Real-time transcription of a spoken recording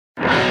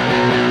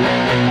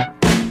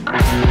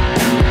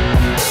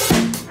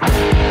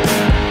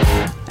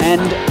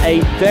a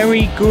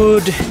very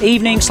good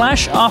evening /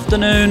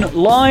 afternoon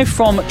live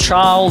from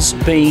Charles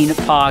Bean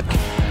Park.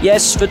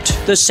 Yes, for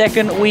the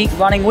second week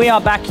running, we are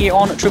back here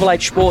on Triple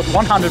H Sport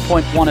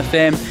 100.1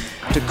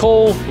 FM to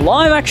call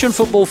live action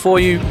football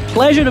for you.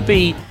 Pleasure to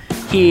be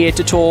here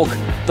to talk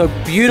the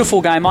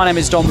beautiful game. My name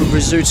is Dom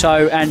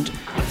Rizzuto, and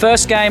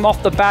first game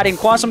off the bat in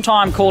quite some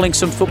time calling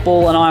some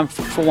football, and I,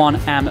 for one,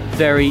 am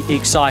very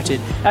excited.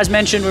 As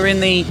mentioned, we're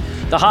in the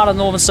heart of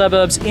the northern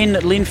suburbs in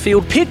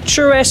Linfield.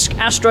 Picturesque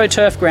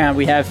AstroTurf ground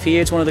we have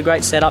here. It's one of the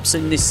great setups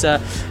in this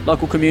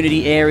local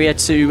community area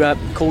to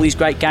call these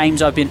great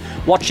games. I've been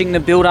watching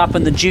the build-up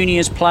and the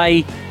juniors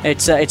play.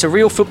 It's a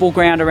real football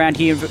ground around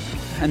here,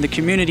 and the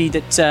community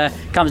that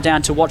comes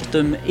down to watch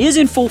them is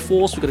in full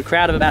force. We've got a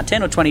crowd of about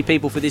 10 or 20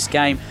 people for this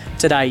game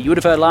today. You would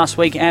have heard last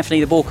week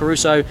Anthony the Ball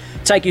Caruso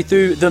take you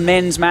through the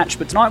men's match,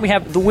 but tonight we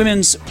have the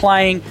women's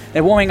playing.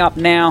 They're warming up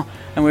now,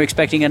 and we're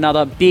expecting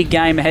another big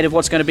game ahead of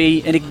what's going to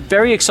be a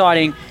very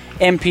exciting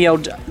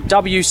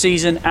NPLW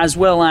season, as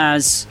well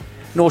as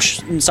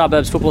Northern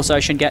Suburbs Football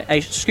Association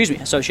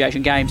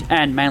games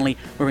and Manly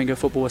Warringah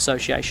Football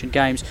Association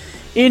games.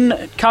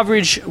 In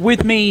coverage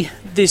with me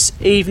this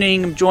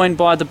evening, I'm joined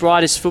by the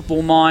brightest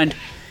football mind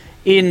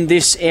in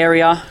this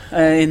area,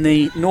 in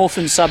the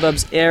Northern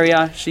Suburbs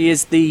area. She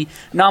is the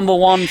number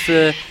one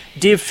for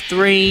Div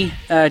 3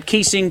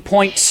 Keesing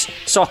Points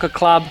Soccer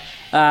Club.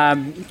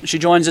 She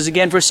joins us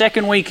again for a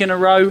second week in a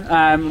row.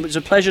 It was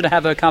a pleasure to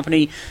have her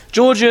company.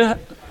 Georgia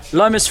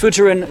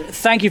Lomas-Futurin,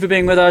 thank you for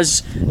being with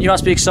us. You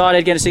must be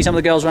excited getting to see some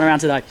of the girls run around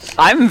today.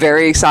 I'm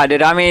very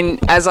excited. I mean,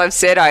 as I've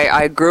said,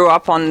 I grew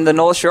up on the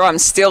North Shore. I'm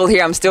still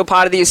here. I'm still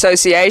part of the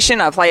association.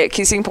 I play at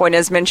Keesing Point,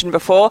 as mentioned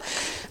before.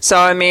 So,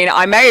 I mean,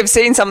 I may have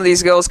seen some of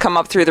these girls come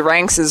up through the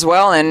ranks as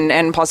well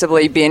and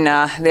possibly been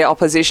their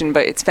opposition,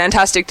 but it's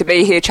fantastic to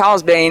be here.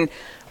 Charles Bean,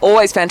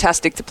 always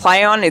fantastic to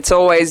play on. It's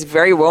always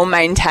very well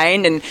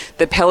maintained, and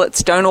the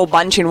pellets don't all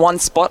bunch in one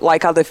spot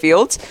like other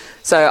fields.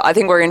 So I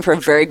think we're in for a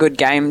very good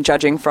game,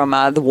 judging from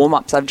the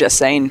warm-ups I've just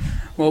seen.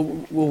 Well,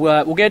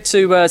 we'll get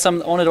to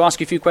some. I wanted to ask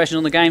you a few questions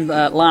on the game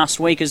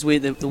last week as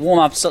the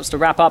warm-up starts to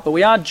wrap up. But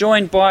we are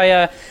joined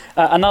by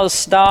another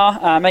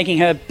star making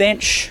her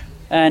bench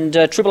and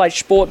Triple H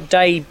Sport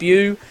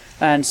debut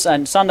and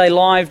Sunday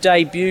Live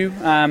debut.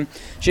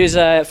 She's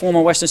a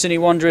former Western Sydney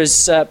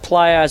Wanderers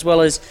player, as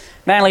well as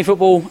Manly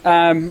Football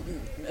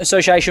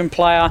Association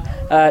player.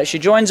 She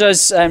joins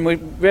us, and we're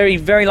very,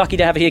 very lucky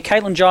to have her here.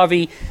 Caitlin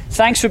Jarvie,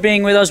 thanks for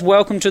being with us.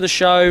 Welcome to the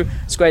show.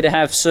 It's great to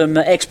have some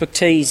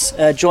expertise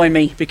join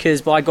me,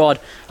 because, by God,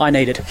 I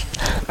need it.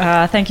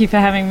 Thank you for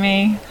having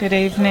me. Good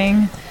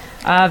evening.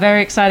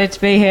 Very excited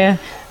to be here.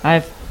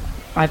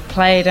 I've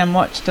played and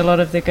watched a lot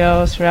of the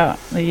girls throughout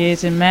the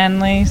years in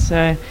Manly,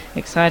 so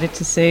excited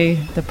to see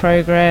the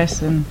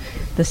progress and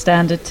the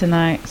standard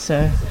tonight.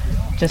 So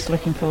just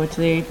looking forward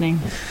to the evening.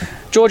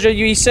 Georgia,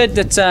 you said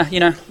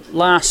that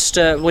last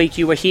week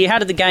you were here. How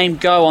did the game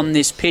go on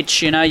this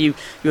pitch? You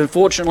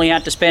unfortunately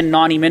had to spend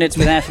 90 minutes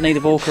with Anthony the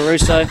Ball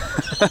Caruso.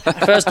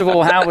 First of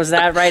all, how was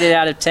that rated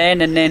out of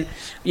 10? And then,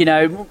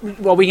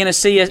 are we going to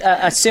see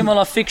a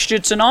similar fixture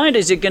tonight?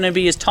 Is it going to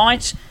be as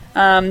tight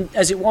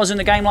as it was in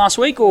the game last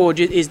week, or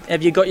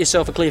have you got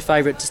yourself a clear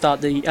favourite to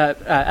start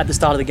at the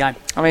start of the game?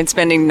 I mean,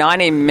 spending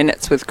 90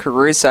 minutes with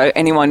Caruso,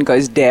 anyone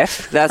goes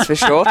deaf, that's for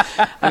sure.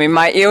 I mean,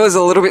 my ear was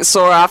a little bit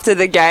sore after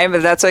the game,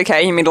 but that's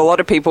okay. You meet a lot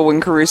of people when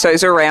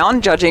Caruso's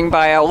around, judging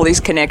by all these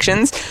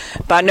connections.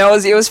 But no,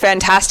 it was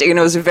fantastic, and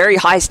it was a very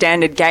high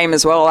standard game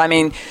as well. I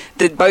mean,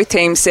 both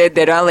teams said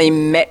they'd only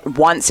met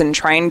once and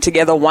trained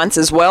together once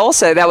as well,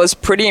 so that was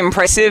pretty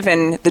impressive,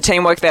 and the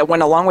teamwork that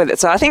went along with it.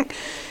 So I think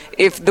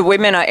if the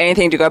women are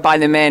anything to go by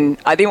the men,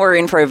 I think we're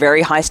in for a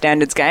very high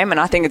standards game, and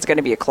I think it's going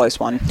to be a close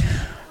one.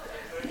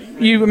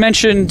 You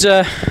mentioned,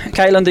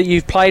 Caitlin, that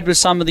you've played with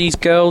some of these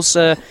girls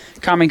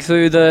coming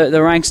through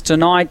the ranks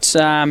tonight.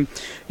 I'm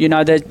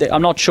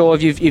not sure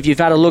if you've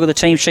had a look at the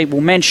team sheet.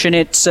 We'll mention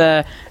it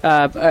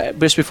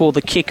just before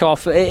the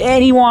kick-off.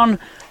 Anyone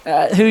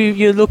who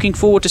you're looking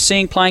forward to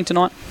seeing playing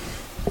tonight?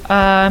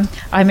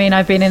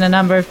 I've been in a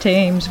number of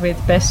teams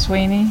with Bess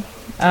Sweeney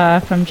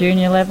from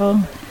junior level.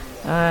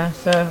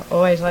 So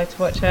always like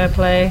to watch her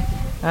play.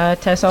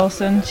 Tess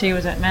Olsen, she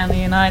was at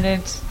Manly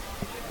United,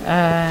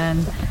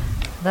 and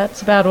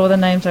that's about all the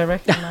names I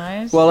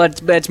recognise. Well,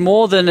 it's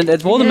more than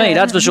me,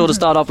 that's for sure, to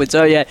start off with.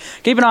 So yeah,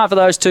 keep an eye out for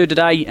those two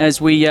today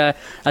as we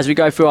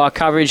go through our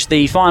coverage.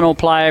 The final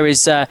player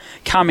is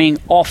coming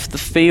off the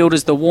field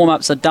as the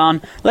warm-ups are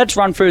done. Let's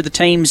run through the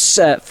teams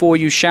for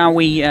you, shall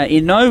we?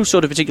 In no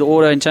sort of particular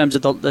order in terms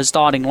of the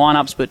starting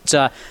lineups,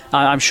 but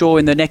I'm sure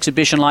in an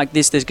exhibition like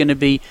this, there's going to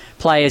be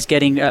players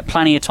getting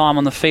plenty of time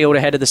on the field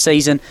ahead of the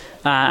season,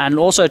 and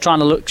also trying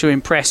to look to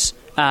impress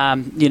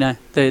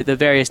the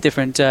various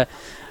different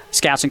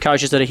scouts and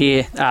coaches that are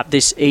here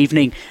this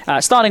evening.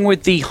 Starting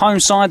with the home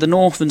side, the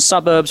Northern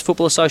Suburbs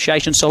Football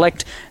Association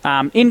Select.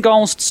 In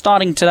goals,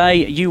 starting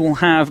today, you will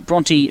have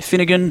Bronte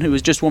Finnegan, who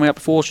was just warming up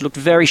before. She looked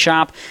very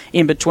sharp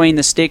in between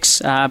the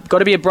sticks. Got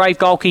to be a brave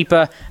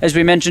goalkeeper, as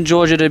we mentioned,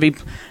 Georgia, to be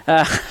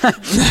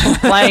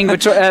playing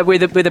with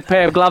a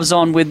pair of gloves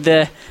on with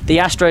the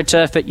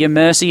AstroTurf at your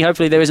mercy.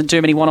 Hopefully there isn't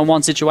too many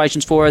one-on-one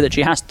situations for her that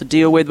she has to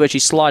deal with where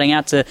she's sliding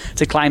out to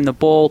claim the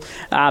ball.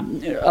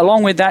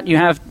 Along with that, you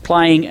have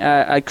playing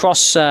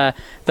across the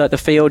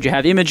field, you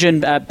have Imogen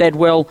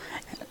Bedwell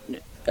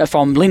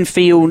from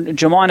Linfield,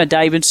 Jemina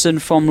Davidson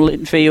from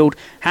Linfield,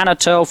 Hannah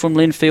Turl from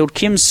Linfield,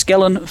 Kim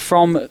Skellen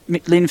from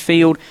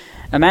Linfield,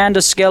 Amanda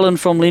Skellen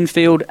from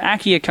Linfield,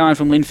 Akia Cohen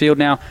from Linfield.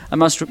 Now, I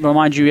must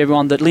remind you,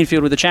 everyone, that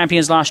Linfield were the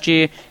champions last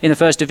year in the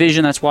first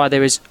division. That's why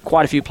there is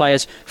quite a few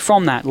players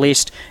from that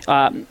list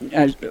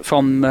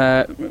from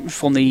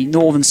the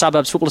Northern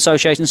Suburbs Football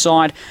Association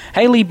side.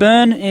 Hayley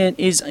Byrne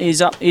is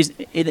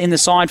in the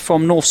side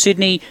from North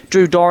Sydney.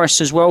 Drew Doris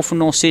as well from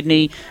North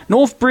Sydney.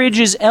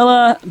 Northbridge's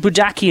Ella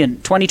Budakian,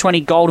 2020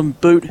 Golden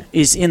Boot,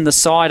 is in the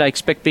side. I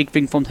expect big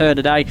thing from her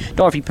today.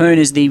 Dorothy Poon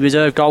is the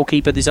reserve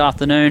goalkeeper this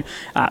afternoon.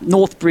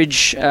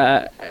 Northbridge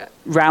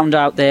round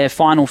out their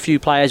final few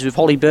players with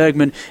Holly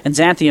Bergman and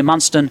Xanthia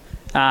Munston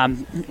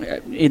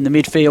in the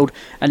midfield.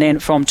 And then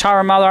from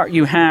Turramurra,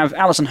 you have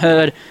Alison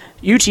Hurd.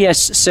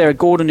 UTS Sarah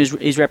Gordon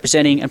is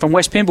representing. And from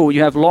West Pymble,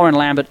 you have Lauren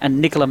Lambert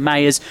and Nicola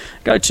Mayers.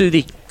 Go to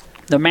the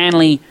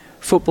Manly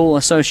Football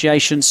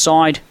Association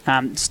side,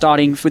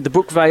 starting with the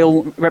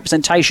Brookvale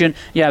representation.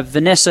 You have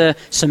Vanessa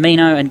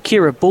Semino and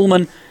Kira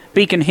Bullman.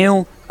 Beacon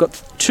Hill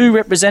got two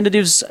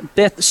representatives,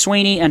 Beth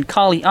Sweeney and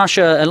Carly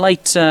Usher. A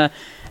late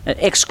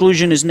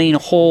exclusion is Nina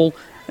Hall.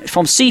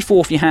 From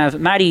Seaforth, you have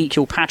Maddie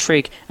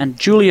Kilpatrick and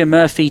Julia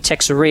Murphy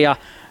Texeria.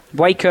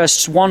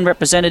 Wakehurst's one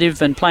representative,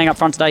 and playing up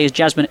front today is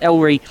Jasmine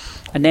Ellery.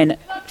 And then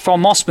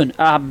from Mossman,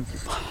 a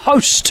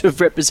host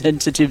of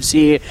representatives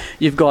here.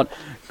 You've got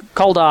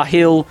Coldar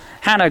Hill,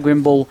 Hannah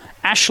Grimble,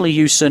 Ashley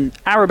Hewson,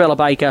 Arabella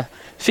Baker,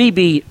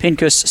 Phoebe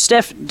Pincus,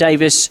 Steph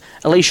Davis,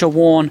 Alicia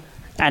Warren,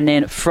 and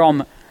then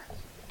from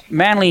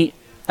Manly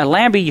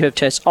Lambie, you have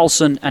Tess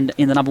Olsen, and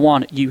in the number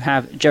one, you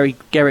have Jerry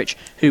Gerrich,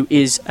 who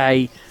is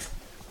the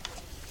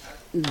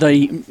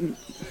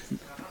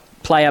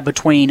player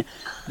between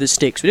the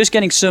sticks. We're just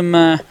getting some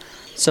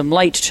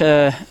late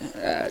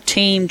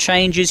team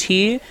changes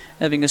here,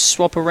 having a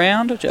swap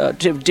around,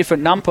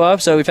 different number.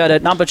 So we've had a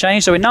number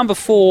change. So in number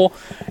 4,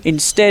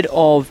 instead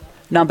of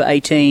number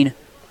 18,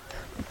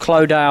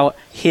 Clodagh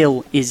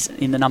Hill is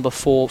in the number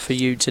 4 for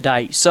you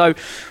today. So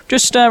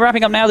just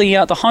wrapping up now,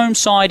 the home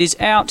side is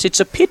out. It's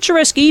a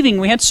picturesque evening.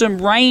 We had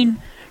some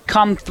rain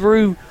come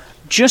through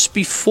just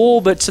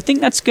before, but I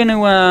think that's going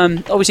to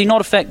obviously not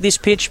affect this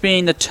pitch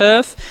being the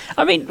turf.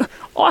 I mean,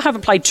 I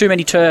haven't played too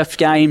many turf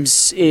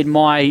games in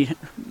my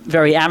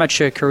very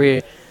amateur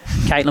career,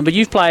 Caitlin, but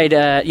you've played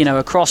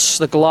across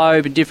the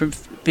globe in different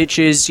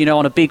pitches,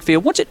 on a big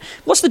field.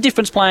 What's the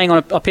difference playing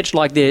on a pitch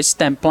like this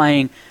than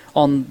playing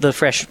on the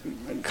fresh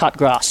cut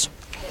grass?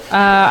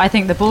 I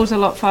think the ball's a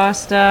lot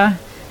faster.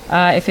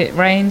 If it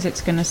rains,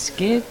 it's going to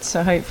skid,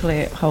 so hopefully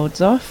it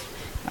holds off.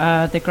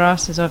 The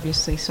grass is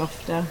obviously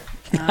softer,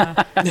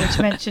 which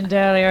mentioned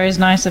earlier is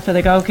nicer for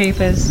the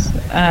goalkeepers.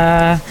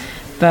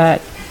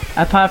 But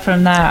apart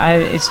from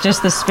that, it's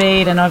just the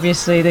speed and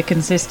obviously the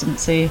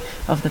consistency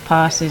of the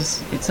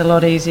passes. It's a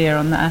lot easier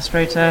on the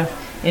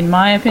AstroTurf, in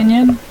my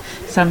opinion.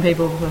 Some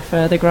people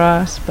prefer the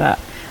grass, but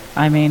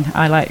I mean,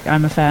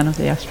 I'm a fan of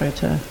the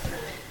AstroTurf.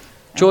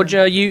 Georgia,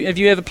 have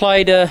you ever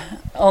played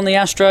on the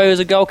Astro as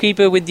a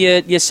goalkeeper with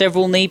your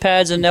several knee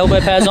pads and elbow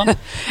pads on?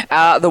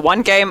 The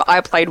one game I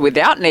played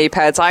without knee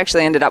pads, I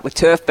actually ended up with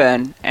turf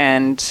burn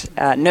and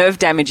nerve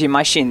damage in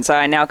my shin. So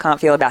I now can't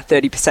feel about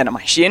 30% of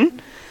my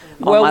shin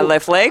on my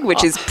left leg,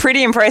 which is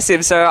pretty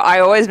impressive. So I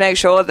always make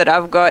sure that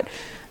I've got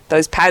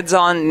those pads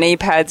on, knee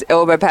pads,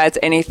 elbow pads,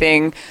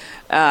 anything,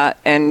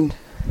 and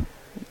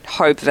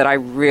hope that I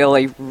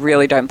really,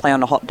 really don't play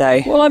on a hot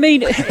day. Well, I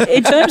mean,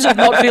 in terms of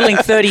not feeling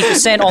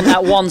 30% on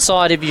that one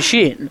side of your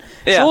shin,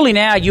 surely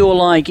now you're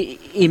like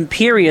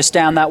imperious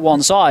down that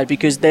one side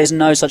because there's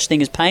no such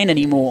thing as pain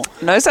anymore.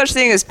 No such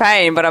thing as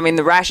pain, but I mean,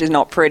 the rash is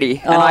not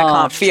pretty and I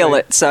can't feel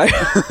it, so.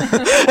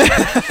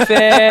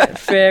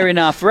 Fair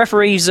enough.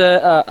 Referees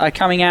are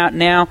coming out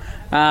now.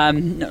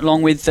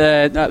 Along with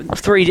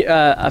three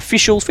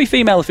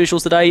female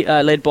officials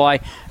today, led by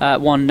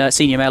one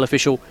senior male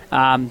official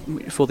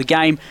for the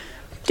game.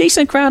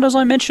 Decent crowd, as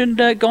I mentioned,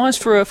 guys,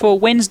 for a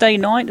Wednesday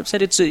night. I've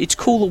said it's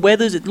cooler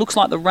weather. It looks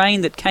like the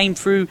rain that came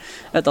through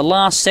at the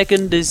last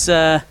second is,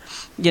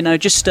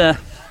 just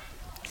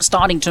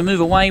starting to move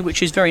away,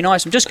 which is very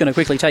nice. I'm just going to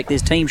quickly take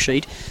this team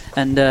sheet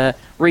and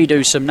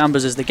redo some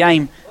numbers as the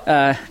game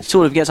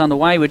sort of gets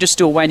underway. We're just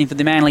still waiting for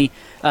the Manly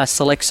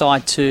select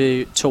side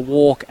to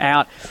walk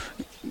out.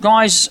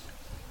 Guys,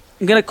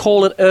 I'm going to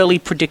call it early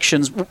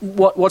predictions.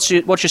 What's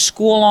your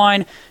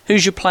scoreline?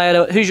 Who's your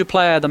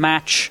player of the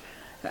match?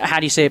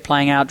 How do you see it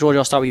playing out? George,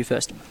 I'll start with you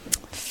first.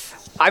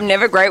 I'm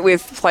never great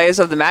with players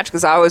of the match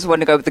because I always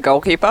want to go with the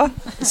goalkeeper.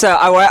 So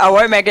I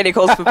won't make any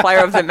calls for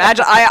player of the match.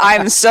 I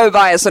am so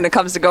biased when it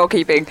comes to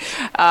goalkeeping.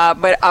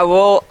 But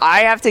I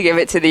have to give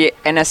it to the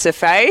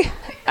NSFA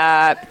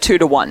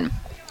 2-1.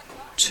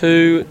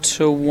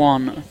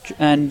 2-1.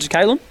 And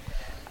Caitlin?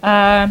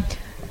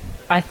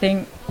 I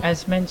think,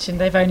 as mentioned,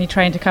 they've only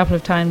trained a couple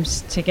of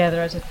times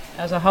together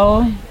as a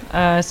whole,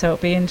 so it'll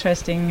be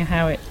interesting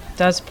how it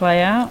does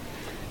play out.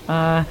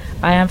 I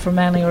am from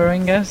Manly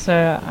Warringah,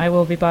 so I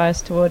will be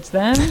biased towards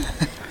them.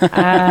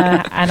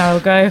 And I'll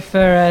go for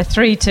a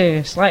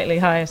 3-2, slightly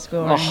higher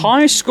scoring. A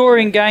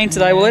high-scoring game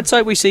today. Well, let's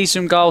hope we see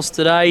some goals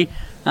today.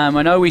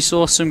 I know we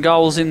saw some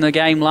goals in the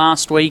game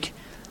last week,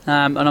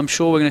 and I'm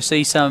sure we're going to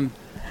see some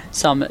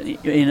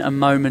in a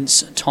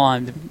moment's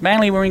time. The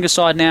Manly Warringah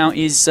side now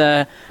is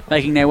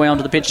making their way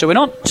onto the pitch, so we're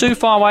not too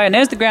far away. And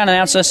there's the ground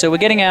announcer, so we're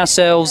getting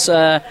ourselves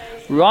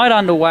right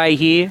underway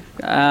here.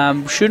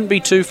 Shouldn't be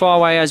too far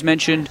away, as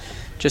mentioned,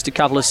 just a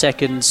couple of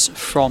seconds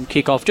from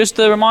kickoff. Just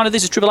a reminder,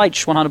 this is Triple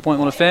H 100.1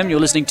 FM. You're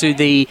listening to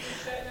the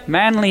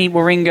Manly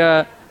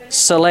Warringah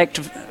Select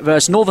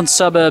versus Northern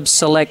Suburbs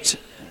Select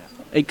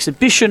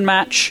exhibition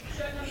match,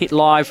 hit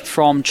live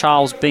from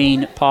Charles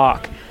Bean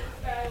Park.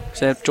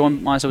 So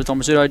joined myself,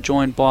 Tom Rizzuto,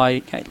 joined by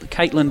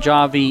Caitlin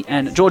Jarvie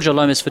and Georgia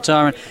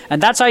Lomas-Fataran.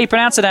 And that's how you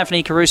pronounce it,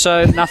 Anthony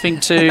Caruso.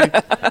 Nothing too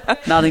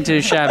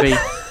shabby.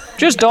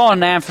 Just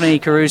on Anthony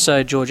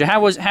Caruso, Georgia.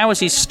 How was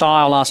his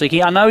style last week?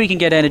 I know he can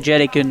get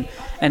energetic and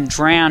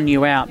drown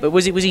you out, but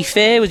was he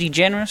fair? Was he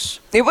generous?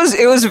 It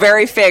was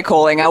very fair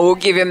calling. I will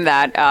give him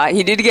that.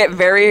 He did get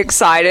very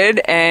excited,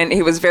 and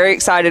he was very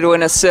excited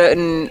when a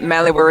certain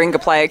Manly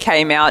Warringah player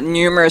came out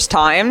numerous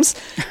times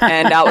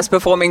and was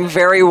performing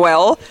very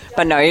well.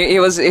 But no, he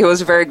was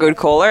a very good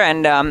caller,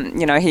 and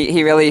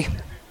he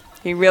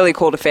really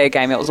called a fair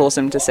game. It was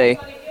awesome to see.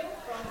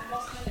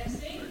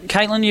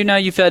 Caitlin,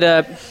 you've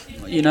had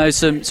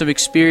some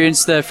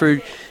experience there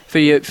for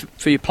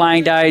your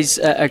playing days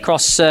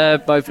across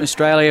both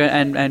Australia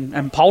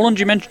and Poland.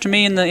 You mentioned to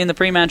me in the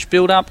pre-match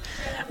build-up.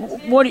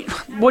 What do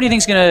you think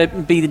is going to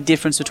be the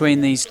difference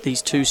between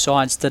these two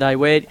sides today?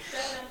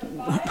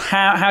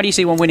 How do you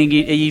see one winning?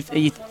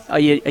 Are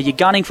you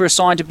gunning for a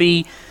side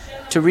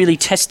to really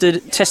test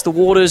the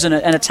waters and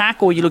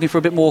attack, or are you looking for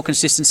a bit more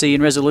consistency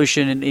and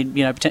resolution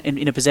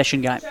in a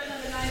possession game?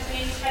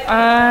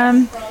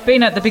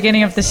 Being at the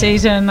beginning of the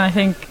season, I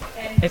think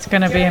it's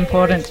going to be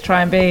important to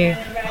try and be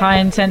high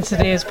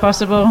intensity as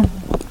possible,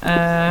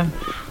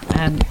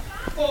 and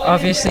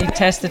obviously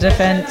test the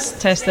defence,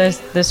 test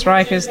the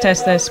strikers,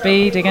 test their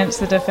speed against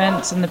the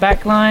defence and the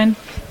back line.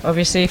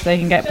 Obviously, if they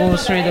can get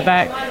balls through the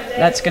back,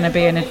 that's going to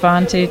be an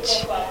advantage.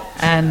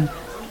 And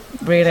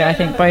really, I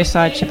think both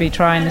sides should be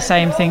trying the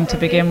same thing to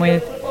begin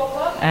with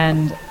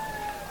and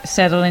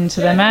settle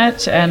into the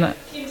match. And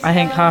I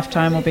think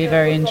half-time will be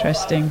very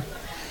interesting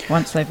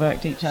once they've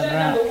worked each other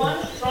out.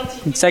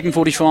 And second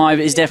 45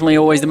 is definitely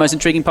always the most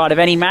intriguing part of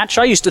any match.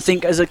 I used to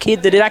think as a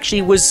kid that it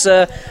actually was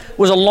a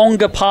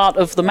longer part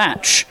of the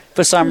match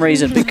for some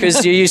reason,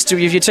 because you used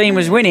to, if your team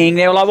was winning,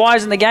 they were like, why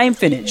isn't the game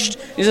finished?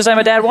 You used to say,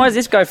 my dad, why does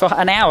this go for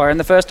an hour and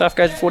the first half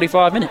goes for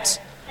 45 minutes?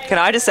 Can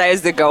I just say,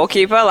 as the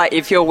goalkeeper, like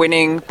if you're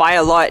winning by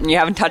a lot and you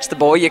haven't touched the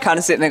ball, you're kind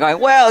of sitting there going,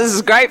 well, this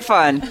is great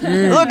fun.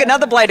 Look,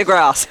 another blade of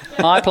grass.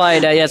 I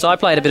played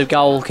a bit of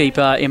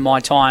goalkeeper in my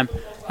time.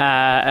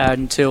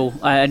 Until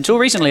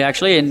recently,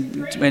 actually,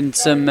 and when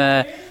some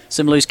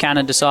loose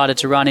cannon decided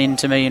to run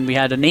into me and we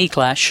had a knee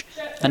clash,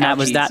 and that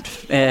was that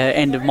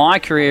end of my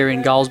career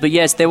in goals. But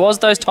yes, there was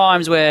those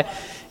times where,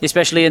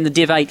 especially in the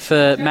Div 8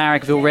 for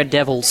Marrickville Red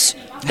Devils,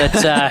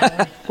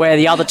 that where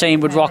the other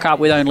team would rock up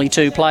with only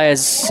 2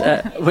 players,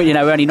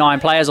 only 9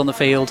 players on the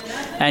field,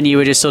 and you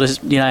were just sort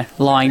of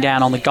lying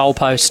down on the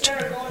goalpost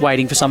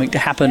waiting for something to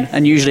happen,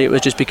 and usually it was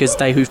just because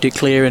they hoofed it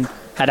clear and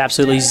had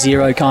absolutely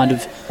zero kind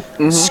of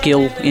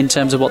skill in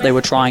terms of what they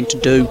were trying to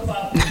do.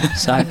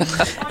 So,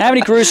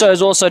 Anthony Caruso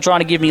is also trying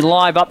to give me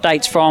live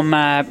updates from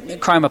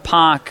Cromer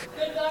Park,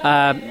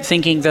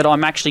 thinking that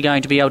I'm actually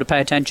going to be able to pay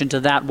attention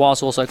to that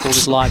whilst also call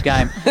this live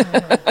game.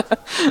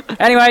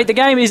 Anyway, the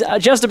game is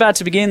just about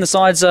to begin. The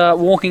sides are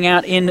walking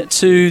out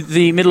into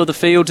the middle of the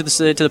field to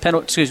the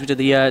penalty, to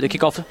the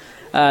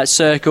kickoff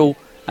circle.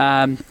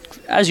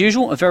 As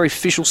usual, a very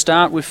official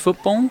start with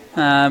football.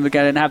 We're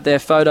going to have their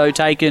photo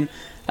taken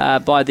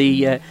by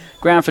the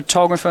ground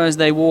photographer as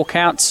they walk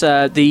out.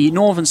 The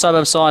Northern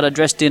Suburb side are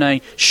dressed in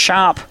a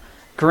sharp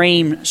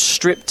green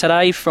strip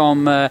today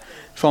from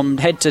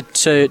head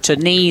to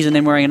knees, and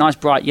then wearing a nice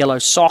bright yellow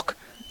sock.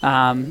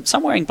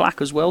 Some wearing black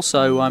as well.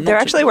 So they're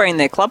actually wearing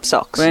their club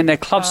socks. Wearing their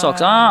club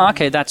socks.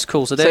 Okay, that's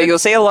cool. So you'll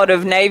see a lot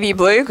of navy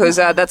blue because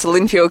that's a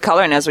Linfield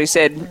colour, and as we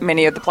said,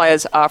 many of the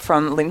players are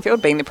from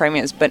Linfield, being the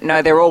premiers. But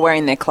no, they're all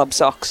wearing their club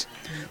socks.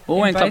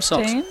 All wearing club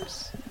socks. Teams?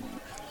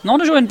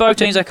 Not sure in both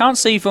teams. I can't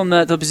see from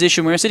the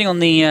position. We're sitting on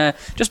the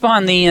just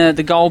behind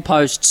the goal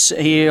posts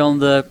here on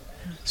the,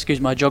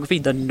 excuse my geography,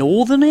 the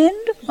northern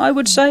end, I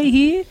would say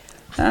here.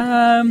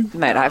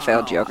 Mate, I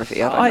failed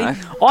geography. I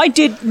don't know. I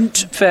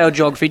didn't fail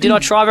geography. Did I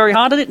try very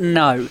hard at it?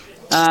 No.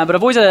 But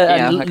I've always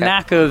had a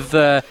knack of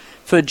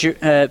for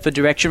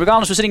direction.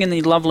 Regardless, we're sitting in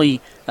the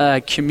lovely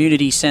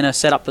community centre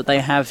setup that they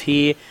have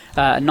here.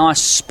 A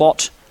nice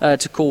spot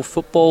to call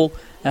football.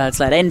 It's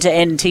that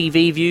end-to-end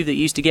TV view that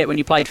you used to get when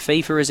you played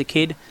FIFA as a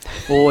kid,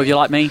 or if you're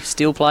like me,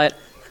 still play it.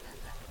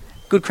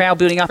 Good crowd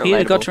building up here.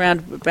 We've got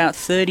around about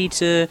 30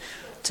 to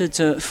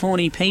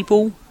 40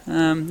 people.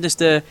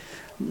 The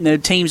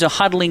teams are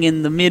huddling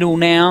in the middle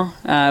now,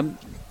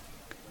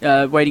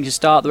 waiting to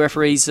start. The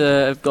referees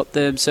have got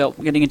themselves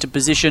getting into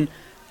position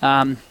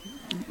on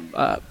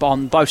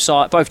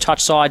both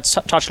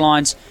touch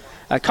lines.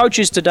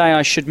 Coaches today,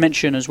 I should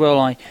mention as well,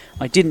 I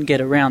didn't get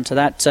around to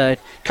that.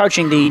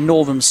 Coaching the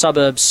Northern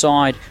Suburbs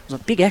side,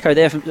 there's a big echo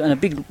there and a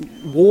big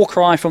war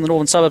cry from the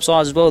Northern Suburbs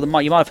side as well. You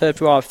might have heard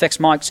through our effects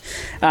mics.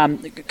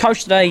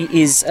 Coach today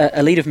is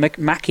Alida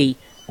Mackay. Do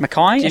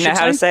you know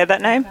how to say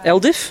that name?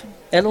 Eldif?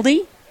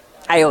 Ailey.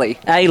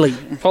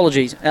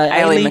 Apologies.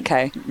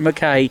 Ailey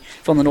Mackay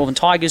from the Northern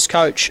Tigers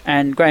coach,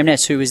 and Graham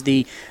Ness, who is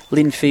the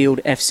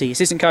Linfield FC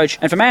assistant coach.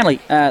 And for Manly,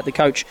 the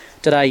coach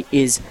today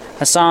is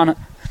Hassan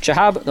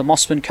Chahab, the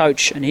Mossman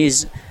coach, and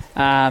he's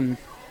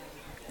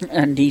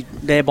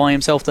there by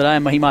himself today,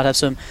 and he might have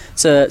some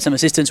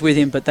assistance with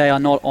him, but they are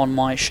not on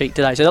my sheet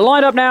today. So they're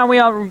lined up now, and we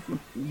are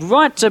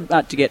right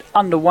to get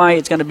underway.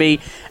 It's going to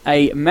be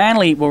a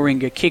Manly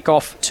Warringah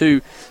kickoff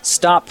to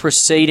start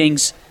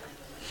proceedings.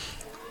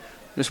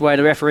 Just wait,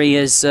 the referee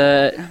is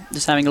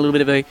just having a little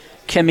bit of a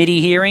committee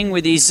hearing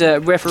with his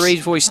referees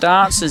before he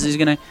starts, as he's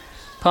going to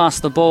pass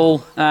the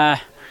ball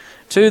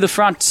to the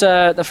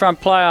front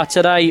player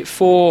today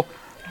for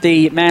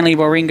the Manly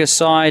Warringah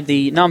side,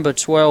 the number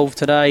 12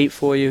 today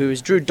for you, who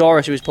is Drew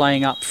Doris, who is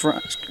playing up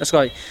front.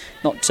 Sorry,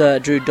 not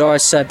Drew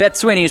Doris. Beth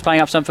Sweeney is playing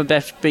up some for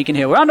Beth Beacon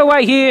Hill. We're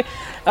underway here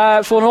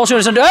for North Shore.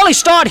 It's an early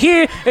start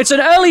here. It's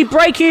an early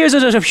break here.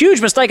 There's a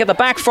huge mistake at the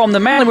back from the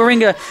Manly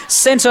Warringah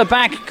centre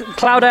back,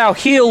 Cloudale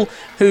Hill,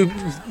 who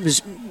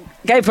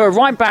gave her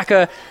right back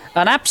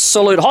an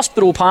absolute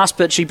hospital pass,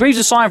 but she breathes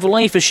a sigh of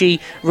relief as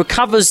she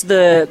recovers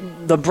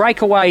the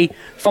breakaway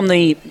from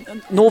the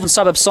Northern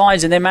Suburb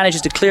sides and then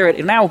manages to clear it.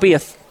 It now will be a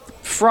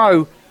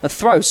throw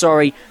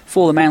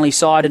for the Manly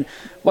side. And,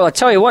 well, I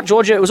tell you what,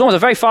 Georgia, it was almost a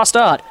very fast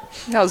start.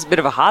 That was a bit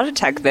of a heart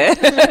attack there.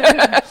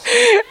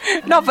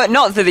 Not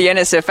for the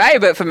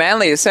NSFA, but for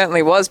Manly it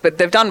certainly was. But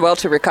they've done well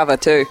to recover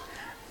too.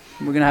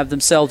 We're going to have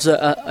themselves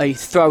a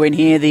throw in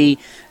here, the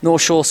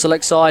North Shore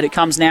select side. It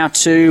comes now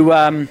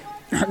to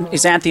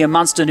is Anthea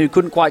Munster, who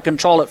couldn't quite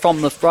control it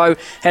from the throw,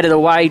 headed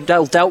away,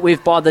 dealt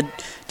with by the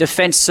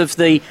defence of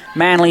the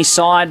Manly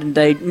side, and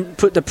they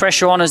put the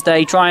pressure on as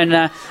they try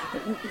and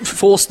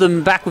force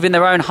them back within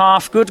their own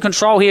half. Good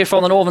control here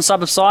from the Northern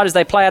Suburb side as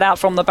they play it out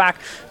from the back.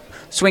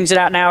 Swings it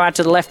out now out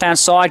to the left-hand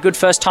side. Good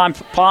first-time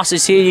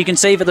passes here. You can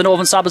see that the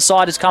Northern Suburb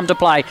side has come to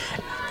play.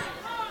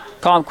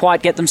 Can't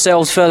quite get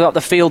themselves further up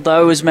the field,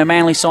 though, as the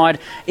Manly side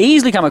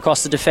easily come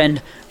across to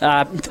defend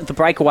the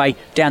breakaway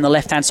down the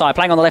left-hand side.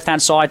 Playing on the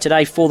left-hand side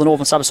today for the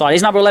Northern Suburb side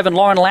is number 11,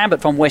 Lauren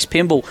Lambert from West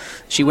Pymble.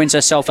 She wins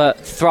herself a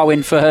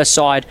throw-in for her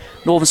side.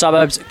 Northern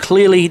Suburbs,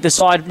 clearly the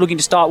side looking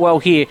to start well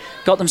here.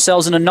 Got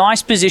themselves in a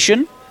nice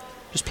position.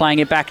 Just playing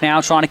it back now,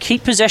 trying to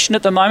keep possession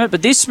at the moment.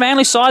 But this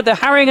Manly side, they're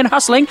harrying and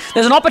hustling.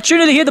 There's an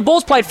opportunity here. The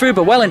ball's played through,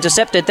 but well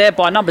intercepted there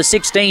by number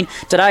 16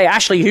 today,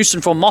 Ashley Houston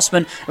from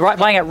Mossman,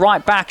 playing it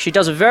right back. She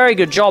does a very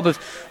good job of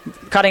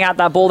cutting out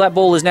that ball. That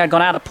ball has now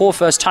gone out. A poor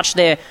first touch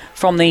there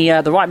from the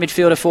right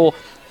midfielder for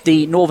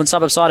the Northern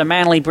Suburb side of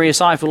Manly. Bria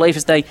sigh of relief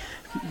as they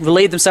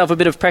relieve themselves a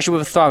bit of pressure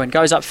with a throw. And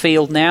goes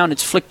upfield now, and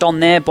it's flicked on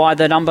there by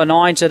the number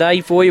 9 today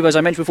for you. As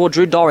I mentioned before,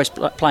 Drew Doris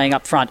playing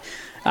up front.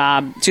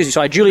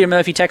 Julia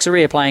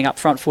Murphy-Texeria playing up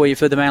front for you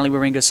for the Manly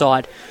Warringah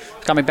side.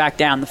 Coming back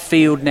down the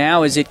field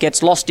now as it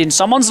gets lost in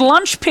someone's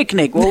lunch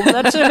picnic. Well,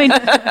 that's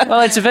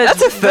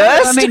a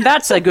first. I mean,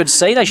 that's a good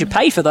see. They should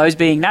pay for those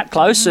being that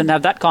close and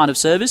have that kind of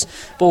service.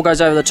 Ball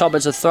goes over the top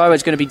as a throw.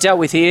 It's going to be dealt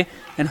with here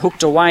and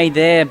hooked away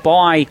there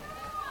by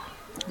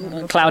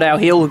Cloudale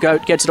Hill, who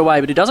gets it away,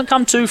 but it doesn't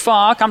come too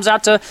far. Comes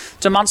out to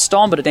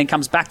Munstone, but it then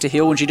comes back to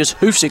Hill, and she just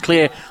hoofs it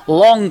clear.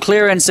 Long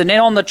clearance, and then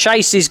on the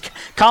chase is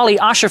Carly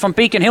Usher from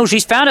Beacon Hill.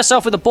 She's found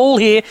herself with the ball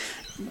here.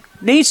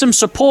 Needs some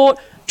support.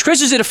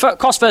 Crisses it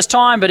across first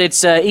time, but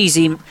it's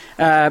easy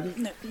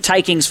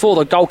takings for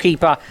the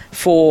goalkeeper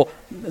for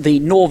the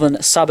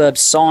Northern Suburb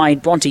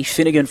side, Bronte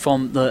Finnegan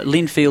from the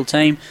Linfield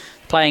team.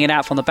 Playing it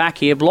out from the back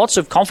here. Lots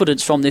of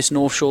confidence from this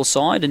North Shore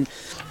side, and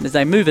as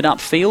they move it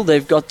upfield,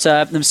 they've got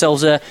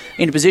themselves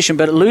into position,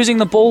 but losing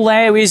the ball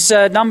there is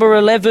number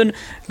 11,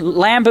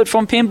 Lambert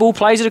from Pymble,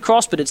 plays it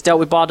across, but it's dealt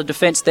with by the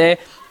defence there,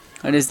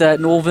 and as the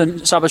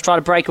Northern Suburbs try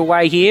to break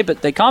away here,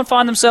 but they can't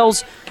find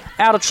themselves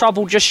out of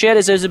trouble just yet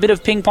as there's a bit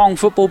of ping-pong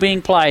football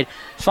being played.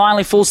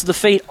 Finally falls to the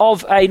feet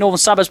of a Northern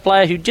Suburbs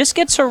player who just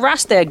gets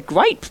harassed there.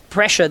 Great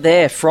pressure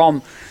there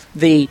from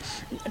the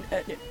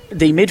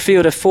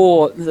midfielder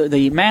for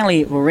the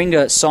Manly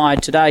Warringah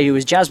side today, who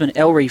is Jasmine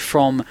Ellery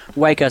from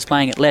Wakehurst,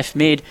 playing at left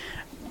mid.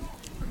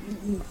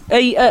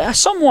 A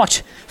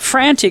somewhat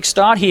frantic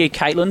start here,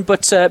 Caitlin,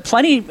 but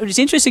it's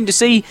interesting to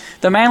see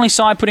the Manly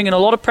side putting in a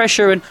lot of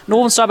pressure and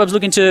Northern Suburbs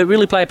looking to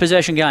really play a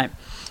possession game.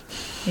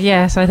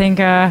 Yes, I think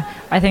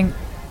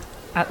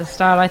at the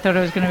start I thought it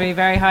was going to be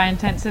very high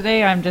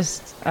intensity. I'm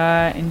just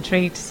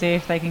intrigued to see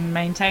if they can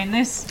maintain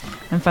this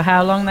and for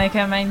how long they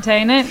can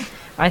maintain it.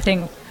 I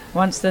think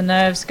once the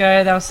nerves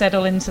go, they'll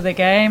settle into the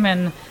game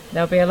and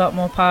there'll be a lot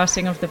more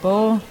passing of the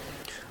ball.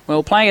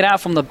 Well, playing it out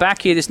from the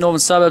back here, this Northern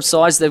Suburbs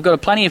side, they've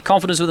got plenty of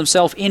confidence with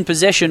themselves in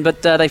possession,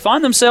 but they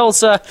find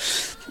themselves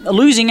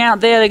losing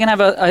out there. They're going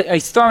to have a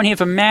throw in here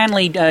for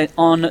Manly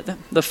on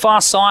the far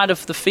side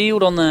of the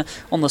field, on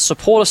the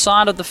supporter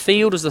side of the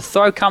field as the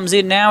throw comes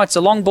in now. It's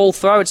a long ball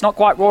throw. It's not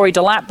quite Rory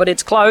Delap, but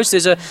it's close.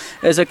 There's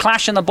a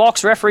clash in the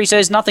box. Referee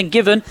says nothing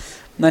given.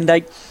 And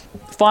they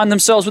find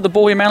themselves with the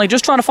ball here, Manly,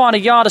 just trying to find a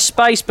yard of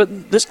space,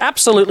 but this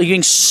absolutely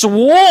being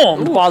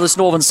swarmed by this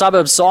Northern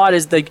Suburbs side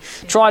as they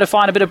try to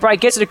find a bit of break.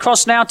 Gets it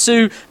across now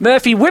to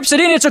Murphy, whips it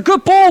in. It's a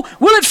good ball.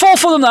 Will it fall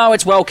for them? No,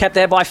 it's well kept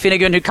there by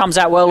Finnegan, who comes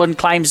out well and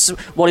claims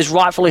what is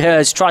rightfully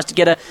hers. Tries to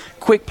get a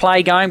quick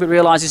play going, but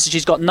realises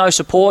she's got no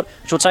support.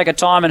 She'll take her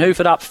time and hoof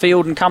it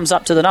upfield and comes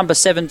up to the number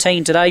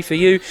 17 today for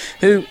you,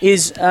 who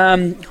is,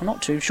 I'm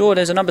not too sure,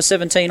 there's a number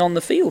 17 on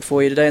the field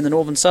for you today in the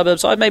Northern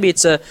Suburbs side. Maybe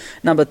it's a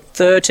number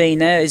 13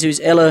 there,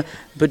 who's Ella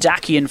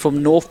Budakian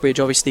from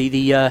Northbridge, obviously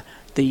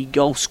the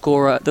goal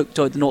scorer, the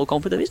Northern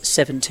Conference. There is a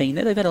 17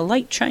 there. They've had a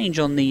late change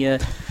on the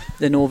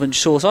Northern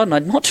Shore side, and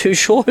I'm not too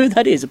sure who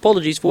that is.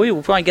 Apologies for you.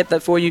 We'll try and get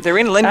that for you. They're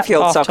in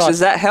Linfield socks. Does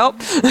that help?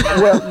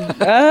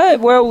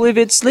 well, if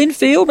it's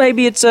Linfield,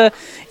 maybe it's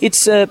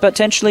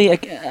potentially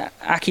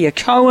Akia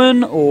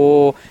Cohen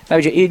or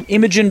maybe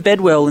Imogen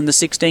Bedwell in the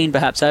 16,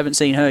 perhaps. I haven't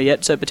seen her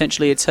yet, so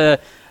potentially it's her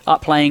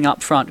playing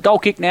up front. Goal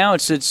kick now.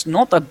 It's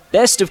not the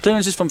best of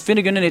clearances from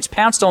Finnegan, and it's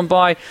pounced on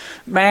by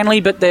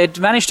Manly, but they've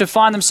managed to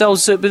find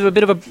themselves a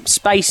bit of a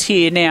space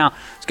here now.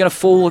 It's going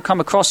to come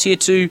across here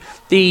to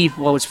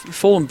it's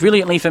fallen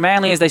brilliantly for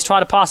Manly as they try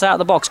to pass out of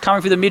the box.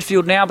 Coming through the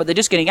midfield now, but they're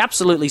just getting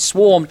absolutely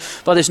swarmed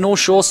by this North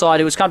Shore side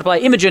who has come to play.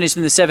 Imogen is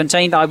in the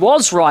 17th. I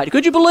was right.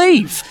 Could you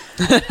believe?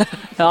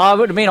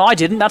 I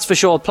didn't, that's for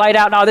sure. Played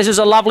out now. This is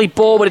a lovely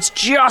ball, but it's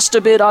just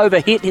a bit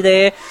overhit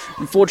there.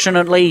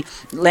 Unfortunately,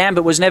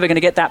 Lambert was never going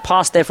to get that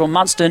pass there from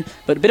Munster.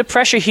 But a bit of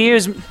pressure here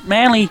as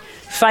Manly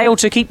failed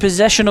to keep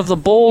possession of the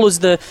ball as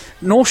the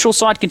North Shore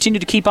side continued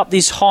to keep up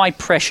this high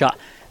pressure.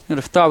 I'm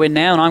going to throw in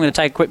now, and I'm going to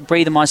take a quick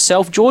breather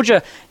myself.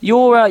 Georgia,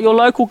 your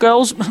local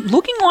girls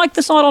looking like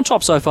the side on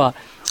top so far.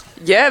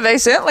 Yeah, they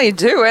certainly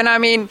do. And I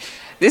mean,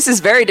 this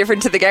is very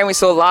different to the game we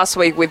saw last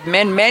week with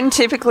men. Men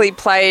typically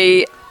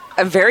play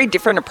a very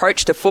different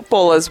approach to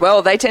football as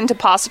well. They tend to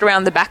pass it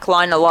around the back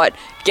line a lot,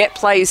 get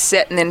plays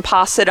set, and then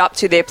pass it up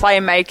to their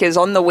playmakers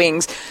on the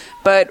wings.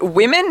 But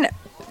women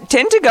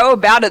tend to go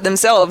about it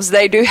themselves.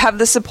 They do have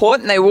the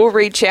support and they will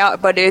reach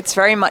out, but it's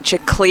very much a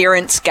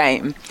clearance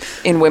game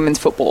in women's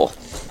football.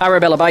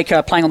 Arabella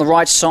Baker playing on the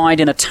right side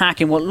in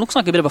attack in what looks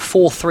like a bit of a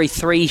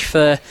 4-3-3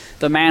 for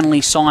the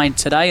Manly side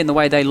today in the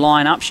way they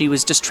line up. She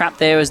was just trapped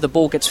there as the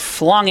ball gets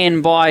flung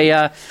in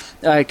by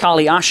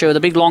Carly Usher, the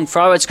big long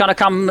throw. It's going to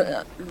come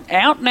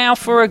out now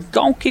for a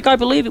goal kick, I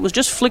believe. It was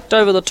just flicked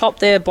over the top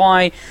there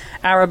by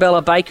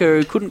Arabella Baker,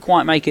 who couldn't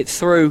quite make it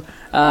through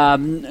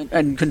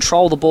and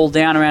control the ball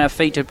down around her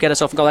feet to get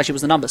herself a goal. Actually, it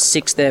was the number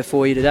 6 there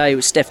for you today. It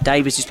was Steph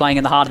Davis who's playing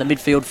in the heart of the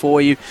midfield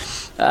for you,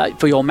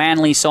 for your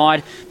Manly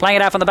side. Playing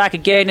it out from the back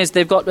again as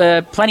they've got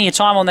plenty of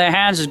time on their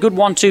hands. There's a good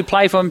 1-2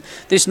 play from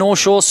this North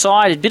Shore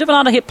side. A bit of an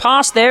under-hit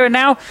pass there, and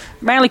now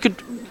Manly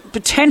could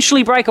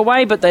potentially break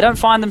away, but they don't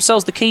find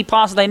themselves the key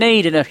pass they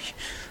need, and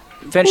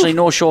eventually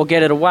North Shore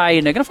get it away,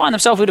 and they're going to find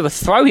themselves a bit of a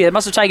throw here. They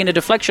must have taken a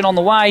deflection on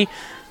the way.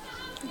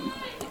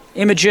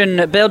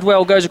 Imogen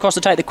Bedwell goes across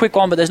to take the quick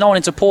one, but there's no one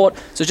in support,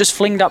 so it's just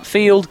flinged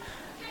upfield.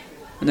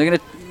 And they're going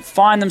to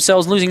find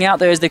themselves losing out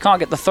there as they can't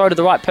get the throw to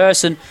the right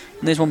person.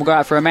 And this one will go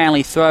out for a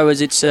Manly throw as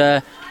it's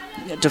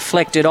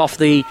deflected off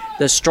the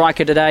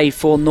striker today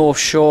for North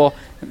Shore,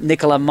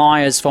 Nicola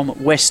Myers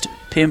from West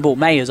Pymble.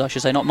 Myers, I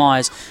should say, not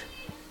Myers.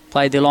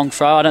 Played the long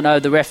throw. I don't know,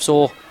 the refs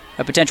saw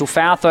a potential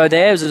foul throw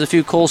there. There's a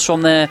few calls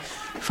from a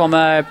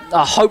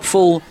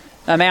hopeful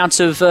amount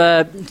of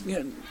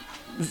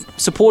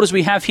supporters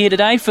we have here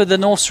today for the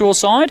North Shore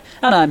side,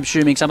 and I'm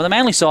assuming some of the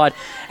Manly side.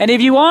 And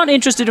if you aren't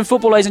interested in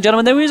football, ladies and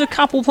gentlemen, there is a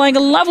couple playing a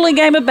lovely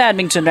game of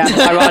badminton down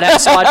my right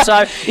outside.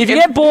 So if you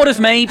get bored of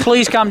me,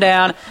 please come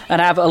down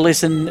and have a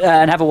listen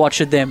and have a watch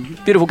at them.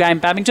 Beautiful game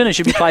of badminton. It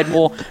should be played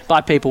more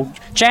by people.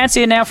 Chance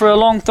here now for a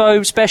long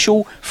throw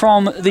special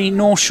from the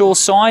North Shore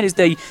side as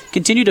they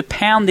continue to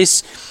pound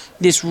this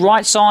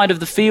right side of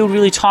the field,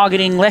 really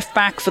targeting left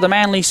back for the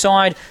Manly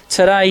side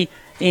today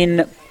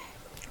in...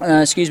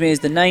 is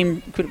the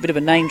name, a bit of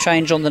a name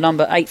change on the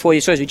number 8 for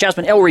you. Sorry,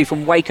 Jasmine Ellery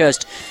from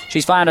Wakehurst.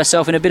 She's found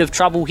herself in a bit of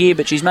trouble here,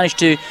 but she's managed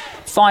to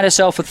find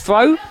herself a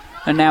throw.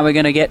 And now we're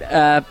going to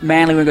get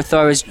Manly with a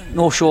throw as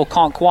North Shore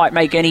can't quite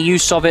make any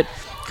use of it.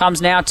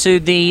 Comes now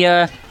to the...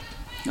 and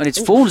it's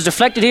full. It's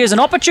deflected here. There's an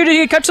opportunity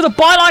to cut to the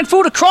byline,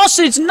 full across.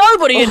 It's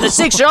nobody in the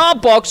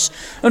 6-yard box.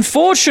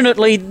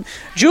 Unfortunately,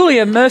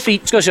 Julia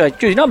Murphy,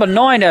 number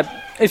 9,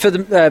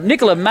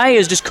 Nicola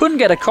Mayers just couldn't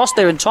get across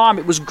there in time.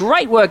 It was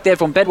great work there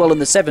from Bedwell in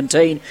the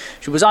 17.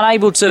 She was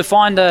unable to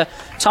find a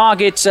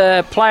target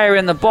player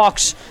in the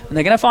box, and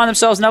they're going to find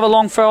themselves another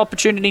long throw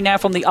opportunity now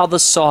from the other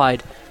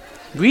side.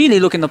 Really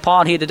looking the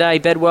part here today,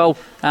 Bedwell.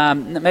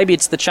 Maybe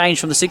it's the change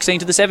from the 16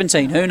 to the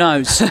 17. Who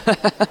knows?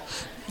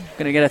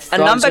 Going to get a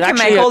throw. A number can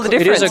make all the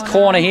difference. It is a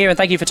corner here, and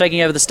thank you for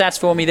taking over the stats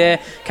for me there,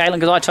 Caitlin,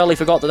 because I totally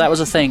forgot that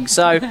was a thing.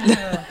 So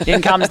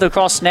in comes the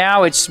cross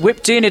now. It's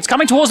whipped in. It's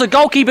coming towards the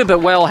goalkeeper, but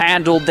well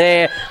handled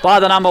there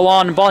by the number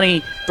 1,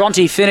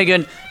 Bronte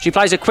Finnegan. She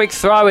plays a quick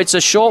throw. It's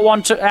a short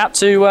one out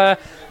to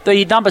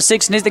the number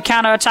 6, and is the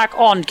counter-attack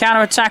on.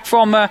 Counter-attack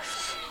from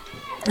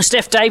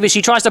Steph Davis.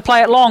 She tries to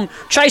play it long,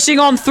 chasing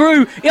on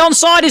through.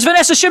 Onside is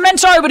Vanessa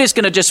Cimento, but it's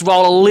going to just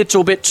roll a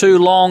little bit too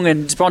long,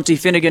 and Bronte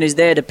Finnegan is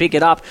there to pick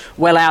it up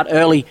well out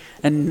early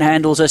and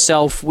handles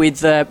herself with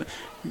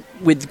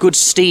good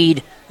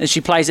steed as she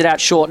plays it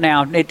out short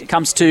now. It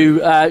comes to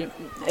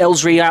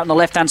Ellsbury out on the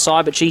left-hand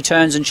side, but she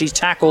turns and she's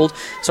tackled.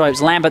 So it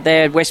was Lambert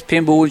there, West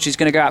Pymble, and she's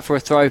going to go out for a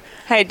throw.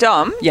 Hey,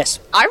 Dom. Yes.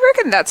 I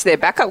reckon that's their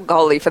backup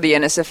goalie for the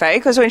NSFA,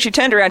 because when she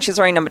turned around, she was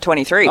wearing number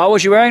 23. Oh,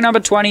 was she wearing number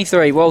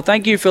 23? Well,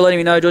 thank you for letting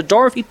me know.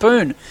 Dorothy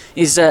Poon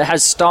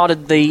has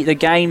started the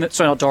game.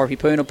 Sorry, not Dorothy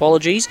Poon,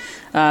 apologies.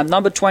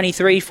 Number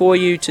 23 for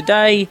you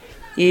today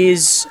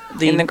is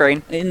in the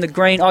green. In the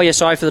green. Oh, yeah,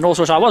 sorry, for the North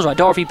Shore side. I was right.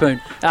 Dorothy Poon,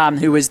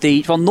 who was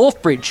from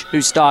Northbridge,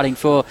 who's starting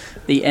for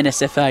the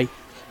NSFA.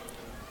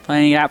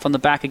 Playing it out from the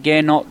back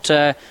again, not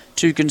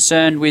too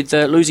concerned with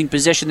losing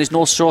possession. This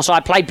North Shore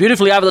side played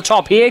beautifully over the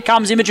top. Here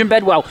comes Imogen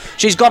Bedwell.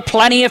 She's got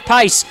plenty of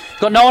pace.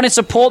 Got no one in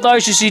support though.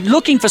 She's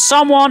looking for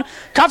someone.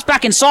 Cuts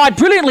back inside.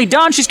 Brilliantly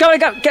done. She's going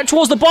to get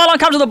towards the byline,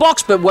 comes to the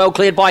box, but well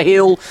cleared by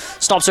Hill.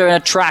 Stops her in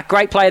a track.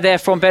 Great play there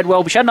from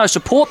Bedwell, but she had no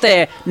support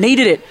there.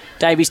 Needed it.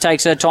 Davies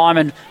takes her time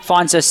and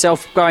finds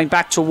herself going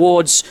back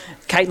towards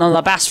Caitlin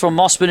Labasse from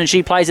Mossman, and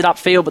she plays it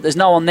upfield, but there's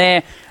no one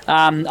there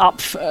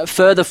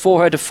further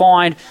for her to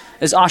find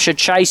as Usher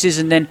chases,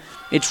 and then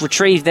it's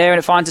retrieved there and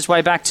it finds its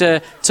way back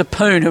to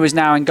Poon, who is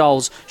now in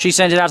goals. She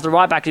sends it out to the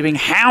right back. It's being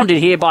hounded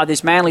here by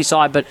this Manly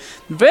side, but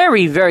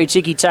very, very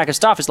ticky-taka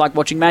stuff. It's like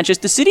watching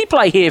Manchester City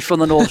play here from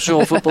the North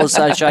Shore Football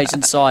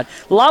Association side.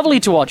 Lovely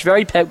to watch.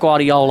 Very Pep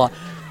Guardiola.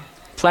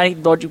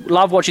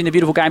 Love watching the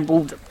beautiful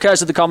game.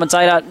 Curse of the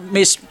commentator.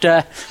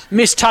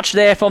 Missed touch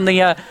there from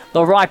the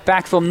right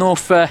back from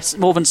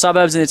Northern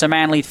Suburbs, and it's a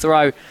Manly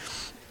throw.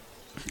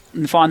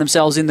 And find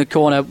themselves in the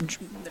corner.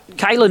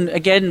 Caitlin,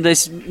 again,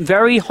 this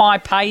very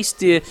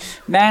high-paced.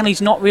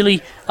 Manly's not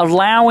really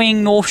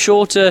allowing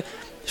Northern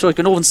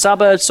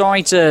Suburbs,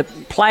 to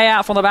play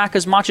out from the back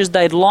as much as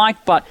they'd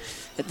like, but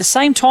at the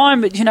same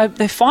time,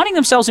 they're finding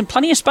themselves in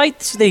plenty of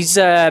space, these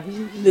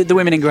the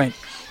women in green.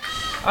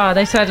 Oh,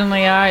 they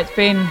certainly are. It's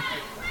been,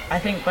 I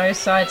think, both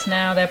sides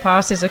now, their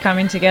passes are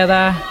coming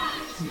together.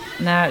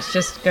 Now it's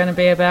just going to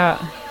be about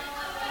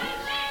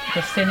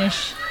the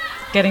finish,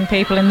 getting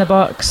people in the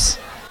box.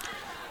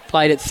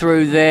 Played it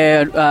through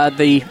there,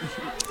 the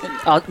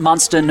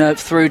Munston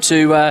through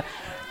to,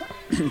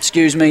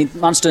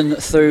 Munston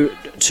through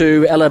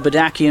to Ella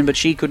Badakian, but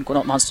she couldn't,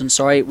 not Munston,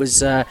 sorry, it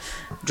was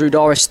Drew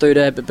Doris through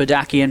to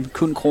Badakian,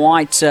 couldn't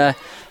quite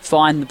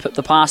find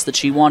the pass that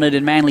she wanted,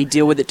 and Manly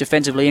deal with it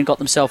defensively and got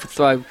themselves a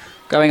throw.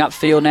 Going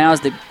upfield now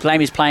as the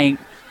Blame is playing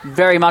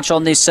very much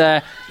on this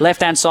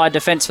left-hand side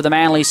defence for the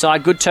Manly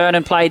side. Good turn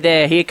and play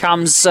there. Here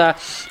comes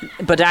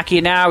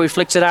Badakian now, who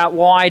flicks it out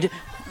wide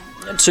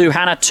to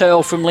Hannah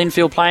Turl from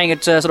Linfield, playing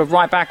it sort of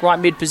right back, right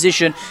mid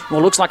position.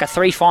 Well, looks like a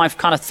 3-5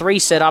 kind of 3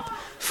 setup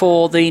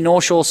for the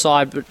North Shore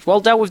side, but well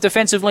dealt with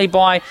defensively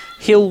by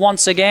Hill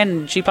once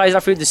again. She plays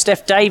up through to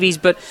Steph Davies,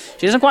 but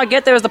she doesn't quite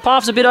get there as the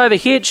path's a bit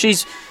overhit.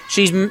 She's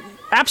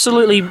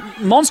absolutely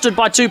monstered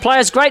by 2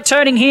 players. Great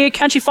turning here.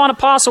 Can she find a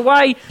pass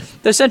away?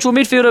 The central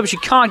midfielder, but she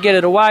can't get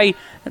it away.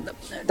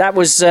 That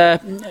was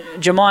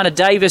Jemina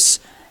Davis.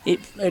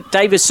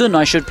 Davison,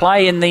 I should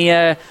play in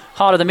the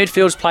heart of the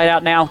midfield's played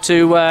out now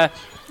to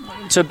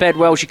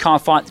Bedwell. She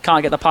can't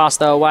get the pass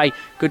though away.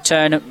 Good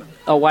turn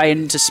away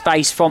into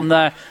space from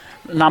the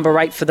number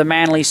 8 for the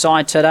Manly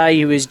side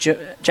today, who is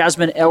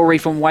Jasmine Ellery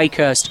from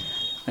Wakehurst.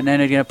 And then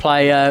they're going to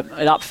play it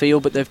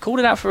upfield, but they've called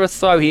it out for a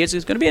throw here. So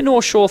it's going to be a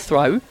North Shore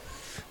throw.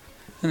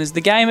 And as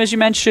the game, as you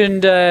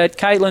mentioned,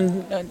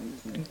 Caitlin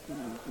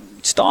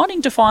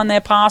starting to find their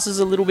passes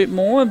a little bit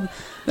more, and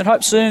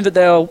hope soon that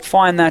they'll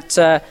find that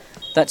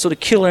sort of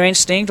killer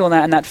instinct on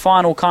that, and that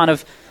final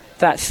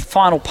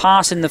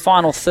pass in the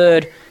final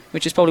third,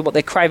 which is probably what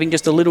they're craving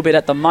just a little bit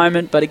at the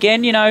moment. But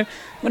again,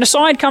 when a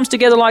side comes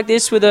together like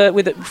this with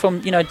it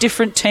from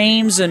different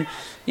teams, and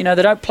they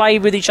don't play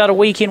with each other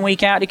week in,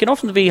 week out, it can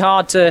often be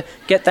hard to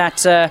get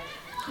that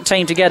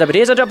team together. But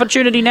here's an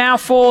opportunity now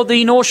for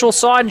the North Shore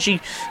side, and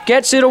she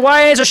gets it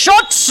away. It's a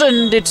shot,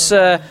 and it's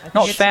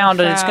not found,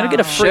 and it's going to get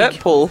a free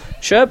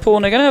shirt pull,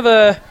 and they're going to have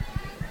a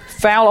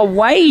foul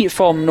away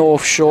from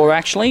North Shore,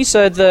 actually.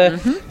 So the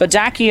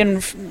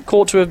Badakian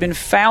caught to have been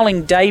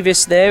fouling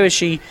Davis there as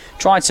she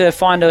tried to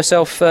find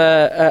herself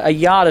a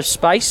yard of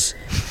space.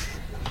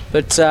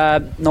 but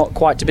not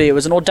quite to be. It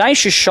was an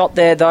audacious shot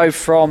there, though,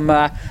 from,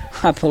 I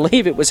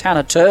believe it was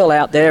Hannah Turl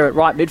out there at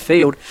right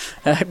midfield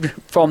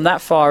from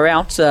that far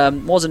out.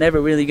 Wasn't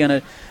ever really going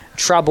to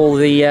trouble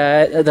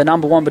the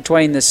number one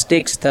between the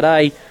sticks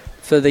today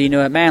for the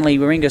Manly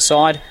Warringah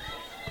side,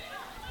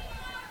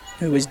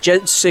 who was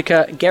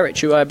Jessica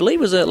Gerrich, who I believe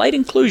was a late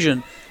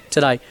inclusion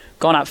today.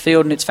 Gone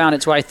upfield and it's found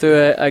its way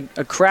through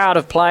a crowd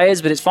of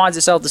players, but it finds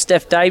itself to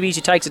Steph Davies,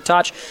 who takes a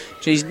touch.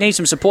 She needs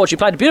some support. She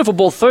played a beautiful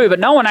ball through, but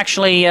no one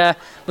actually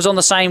was on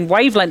the same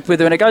wavelength with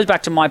her. And it goes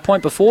back to my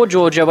point before,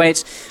 Georgia, when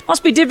it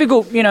must be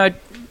difficult,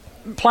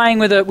 playing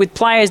with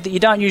players that you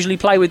don't usually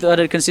play with on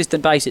a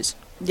consistent basis.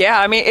 Yeah,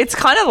 I mean, it's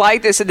kind of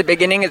like this at the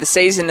beginning of the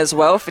season as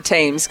well for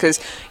teams, because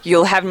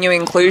you'll have new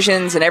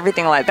inclusions and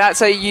everything like that.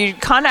 So you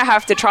kind of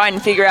have to try and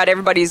figure out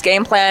everybody's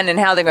game plan and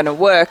how they're going to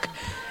work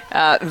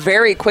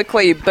very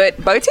quickly.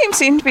 But both teams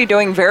seem to be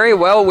doing very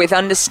well with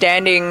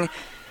understanding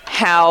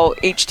how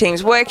each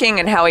team's working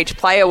and how each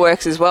player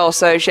works as well.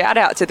 So shout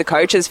out to the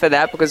coaches for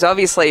that, because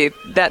obviously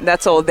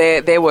that's all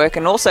their work,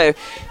 and also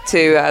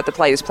to the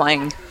players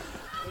playing.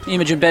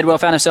 Imogen Bedwell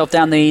found herself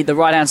down the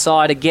right-hand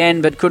side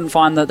again, but couldn't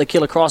find the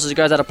killer cross as it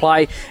goes out of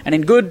play. And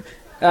in good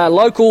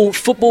local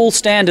football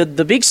standard,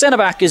 the big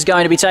centre-back is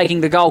going to be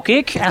taking the goal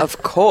kick.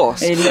 Of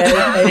course. It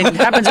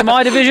happens in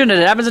my division,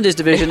 and it happens in this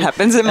division. It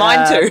happens in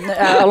mine too.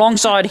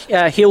 Alongside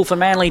Hill for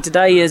Manly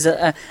today is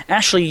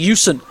Ashley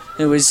Hewson,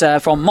 who is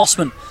from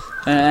Mossman,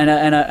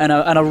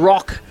 and a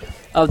rock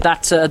of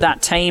that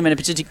team, and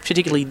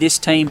particularly this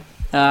team.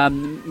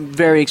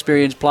 Very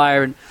experienced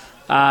player, and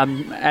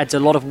adds a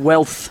lot of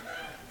wealth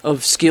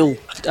of skill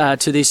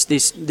to this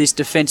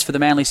defence for the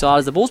Manly side.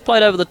 As the ball's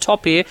played over the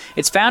top here,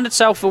 it's found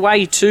itself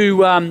away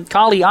to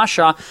Carly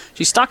Usher.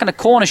 She's stuck in a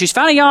corner. She's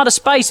found a yard of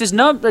space. There's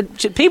no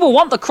people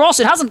want the cross.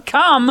 It hasn't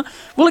come.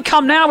 Will it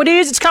come now? It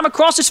is. It's come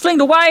across. It's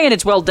flinged away, and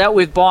it's well dealt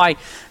with by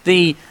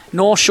the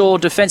North Shore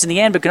defence in the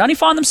end, but can only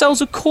find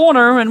themselves a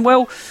corner. And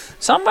well,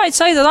 some might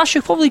say that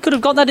Usher probably could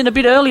have got that in a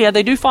bit earlier.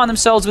 They do find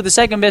themselves with the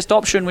second best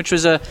option, which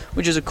is a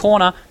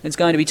corner. It's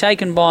going to be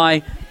taken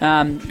by,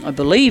 I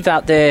believe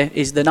out there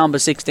is the number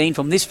 16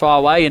 from this far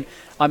away. And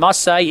I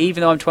must say,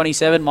 even though I'm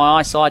 27, my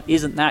eyesight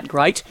isn't that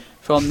great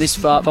from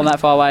that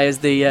far away as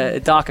the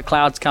darker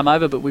clouds come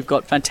over. But we've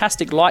got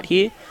fantastic light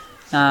here.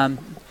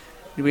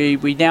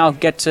 We now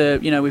get to,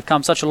 we've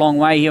come such a long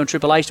way here on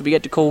Triple H that we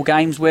get to call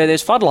games where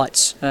there's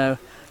floodlights.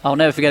 I'll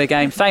never forget a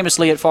game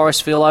famously at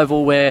Forestville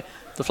Oval where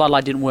the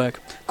floodlight didn't work.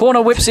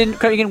 Corner whipped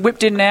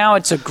in now.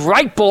 It's a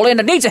great ball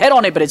in. It needs a head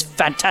on it, but it's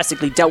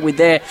fantastically dealt with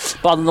there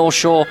by the North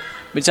Shore.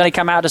 It's only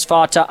come out as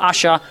far to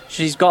Usher.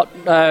 She's got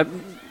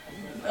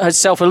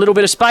herself a little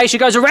bit of space. She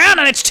goes around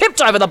and it's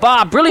tipped over the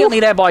bar brilliantly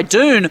there by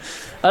Doon.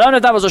 I don't know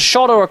if that was a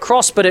shot or a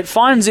cross, but it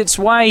finds its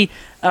way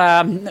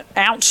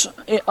out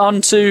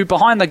onto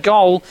behind the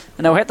goal,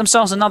 and they'll hit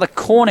themselves another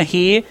corner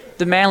here,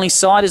 the Manly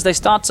side, as they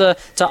start to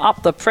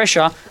up the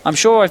pressure.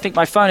 I think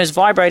my phone is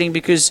vibrating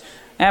because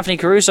Anthony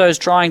Caruso is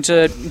trying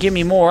to give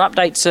me more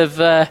updates of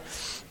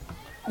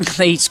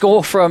the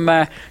score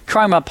from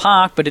Cromer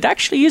Park, but it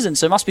actually isn't,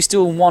 so it must be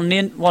still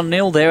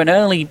 1-0 there. An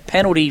early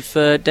penalty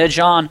for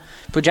Dejan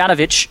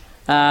Pujanovic,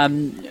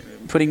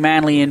 putting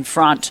Manly in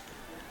front.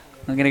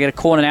 I'm going to get a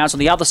corner now. It's on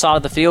the other side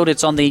of the field.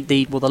 It's on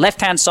the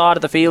left-hand side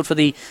of the field for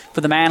the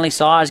Manly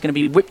side. It's going to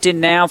be whipped in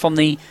now from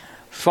the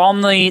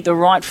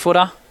right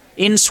footer.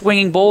 In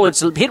swinging ball.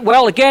 It's hit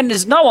well again.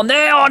 There's no one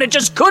there, and it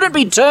just couldn't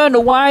be turned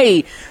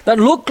away. That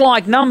looked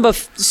like number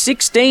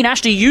 16,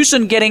 Ashley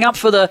Hewson, getting up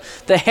for the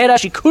header.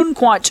 She couldn't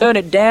quite turn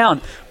it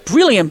down.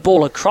 Brilliant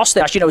ball across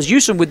there. Actually, it was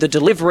Hewson with the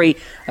delivery.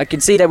 I can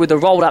see there with the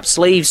rolled-up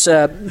sleeves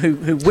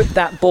who whipped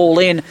that ball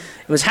in.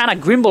 It was Hannah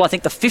Grimble, I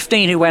think the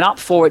 15, who went up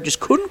for it. Just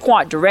couldn't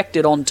quite direct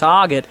it on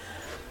target.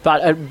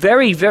 But a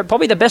very, very,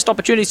 probably the best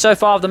opportunity so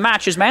far of the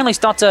match as Manly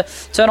start to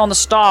turn on the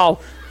style.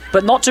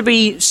 But not to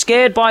be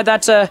scared by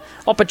that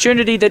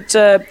opportunity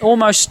that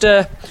almost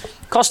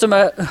cost them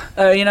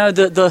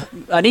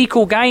an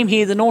equal game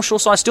here. The North Shore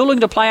side still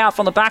looking to play out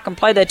from the back and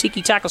play their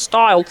tiki-taka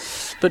style,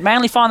 but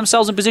Manly find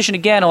themselves in position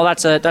again. Oh,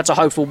 that's a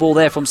hopeful ball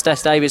there from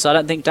Steph Davis. I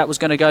don't think that was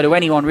going to go to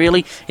anyone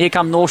really. Here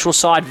come North Shore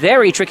side,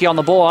 very tricky on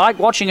the ball. I like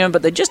watching them,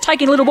 but they're just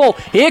taking a little ball.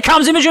 Here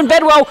comes Imogen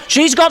Bedwell.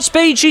 She's got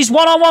speed. She's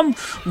one-on-one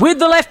with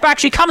the left back.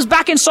 She comes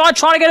back inside,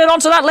 trying to get it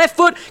onto that left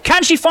foot.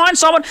 Can she find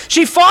someone?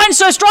 She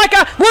finds her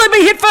striker. Will it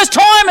be hit first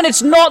time? And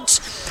it's not.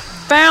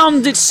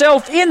 Found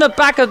itself in the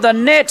back of the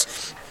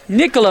net.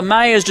 Nicola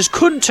Mayers just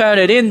couldn't turn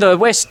it in. The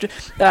West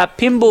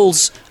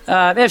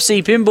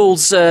FC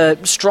Pimble's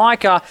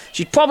striker.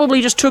 She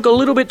probably just took a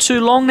little bit too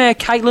long there,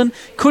 Caitlin.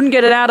 Couldn't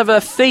get it out of her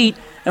feet.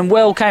 And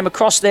well came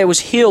across there was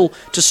Hill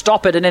to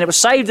stop it. And then it was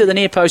saved at the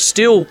near post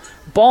still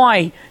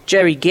by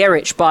Jerry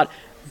Gerrich. But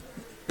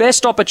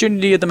best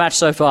opportunity of the match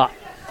so far.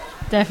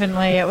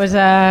 Definitely. It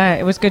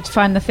was good to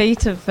find the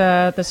feet of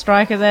the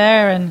striker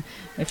there. And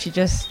if she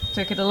just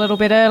took it a little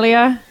bit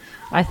earlier,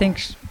 I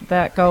think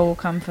that goal will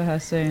come for her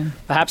soon.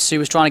 Perhaps she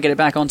was trying to get it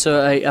back onto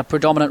a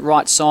predominant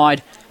right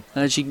side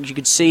She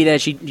could see there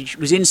she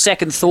was in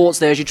second thoughts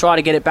there. She tried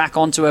to get it back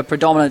onto her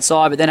predominant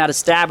side, but then had a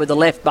stab with the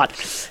left, but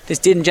this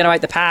didn't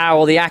generate the power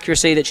or the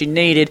accuracy that she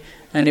needed,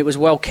 and it was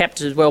well kept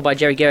as well by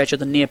Jerry Gerrich at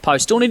the near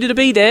post. Still needed to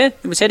be there.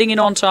 It was heading in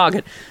on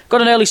target.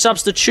 Got an early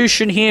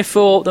substitution here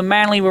for the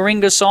Manly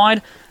Warringah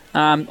side.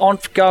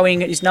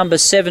 Ongoing is number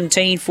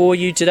 17 for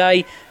you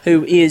today,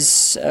 who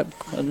is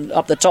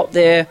up the top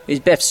there is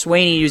Beth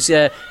Sweeney,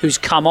 who's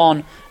come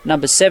on.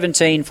 Number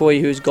 17 for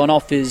you, who's gone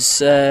off,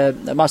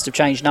 must have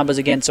changed numbers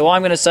again. So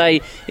I'm going to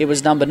say it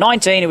was number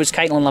 19. It was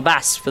Caitlin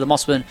Labasse for the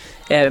Mossman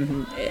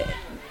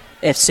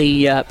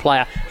FC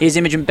player. Here's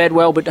Imogen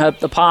Bedwell, but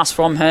the pass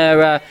from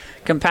her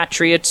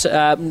compatriot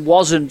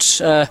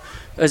wasn't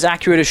as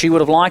accurate as she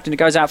would have liked, and it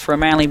goes out for a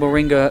Manly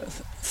Warringah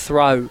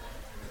throw.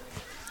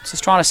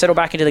 Just trying to settle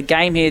back into the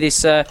game here,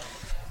 this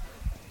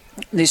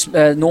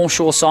North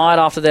Shore side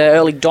after their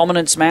early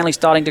dominance. Manly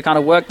starting to kind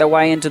of work their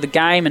way into the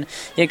game, and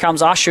here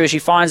comes Usher as she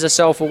finds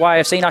herself away.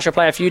 I've seen Usher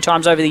play a few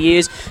times over the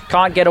years.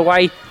 Can't get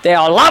away. There,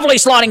 a lovely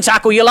sliding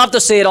tackle. You love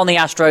to see it on the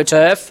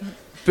AstroTurf.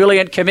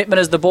 Brilliant commitment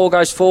as the ball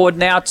goes forward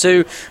now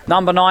to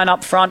number 9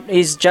 up front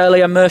is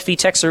Jalia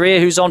Murphy-Texeria,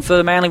 who's on for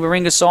the Manly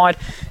Warringah side.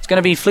 It's going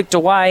to be flicked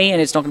away,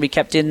 and it's not going to be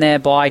kept in there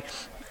by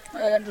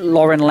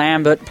Lauren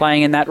Lambert,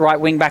 playing in that right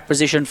wing back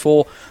position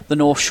for the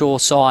North Shore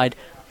side.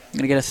 I'm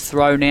going to get a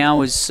throw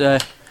now as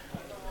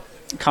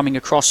coming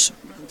across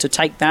to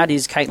take that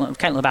is Caitlin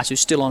Labasse, who's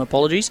still on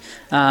apologies.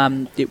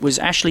 It was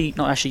not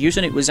Ashley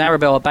Houston, it was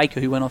Arabella Baker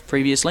who went off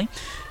previously.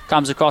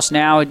 Comes across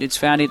now, it's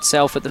found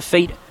itself at the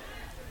feet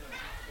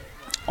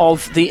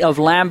of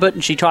Lambert,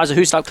 and she tries a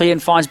hoist up clear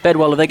and finds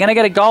Bedwell. If they're going to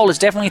get a goal, it's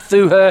definitely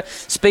through her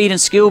speed and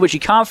skill, but she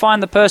can't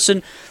find the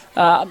person.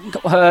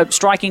 Her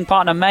striking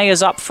partner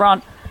Mayer's up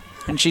front,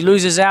 and she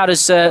loses out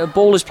as a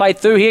ball is played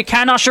through here.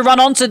 Can Usher run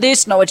onto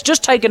this? No, it's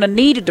just taken a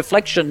needed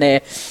deflection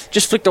there.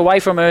 Just flicked away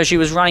from her. She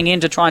was running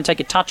in to try and take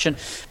a touch and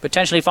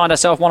potentially find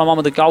herself one-on-one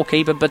with the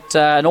goalkeeper, but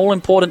an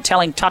all-important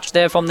telling touch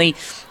there from the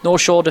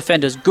North Shore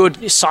defenders.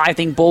 Good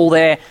scything ball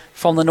there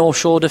from the North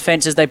Shore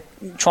defence as they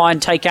try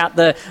and take out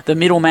the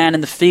middleman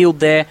in the field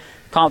there.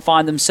 Can't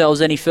find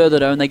themselves any further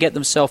though, and they get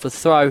themselves a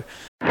throw.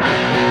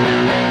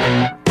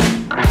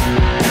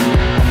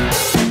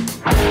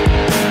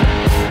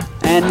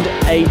 And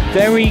a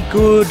very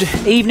good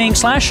evening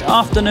 /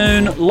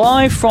 afternoon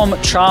live from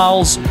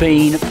Charles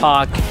Bean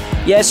Park.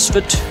 Yes, for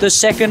the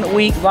second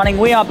week running,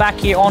 we are back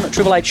here on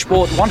Triple H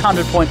Sport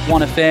 100.1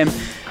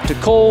 FM to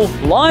call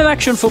live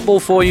action football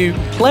for you.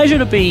 Pleasure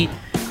to be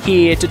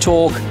here to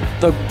talk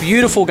the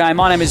beautiful game.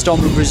 My name is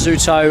Dominic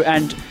Rizzuto,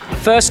 and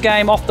first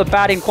game off the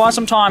bat in quite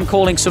some time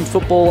calling some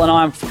football, and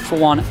I, for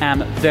one,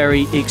 am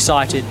very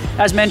excited.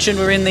 As mentioned,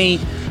 we're in the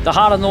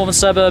heart of the northern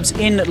suburbs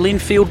in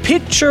Linfield.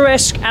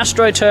 Picturesque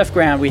AstroTurf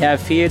ground we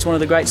have here. It's one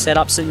of the great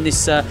setups in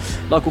this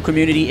local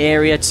community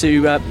area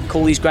to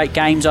call these great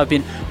games. I've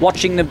been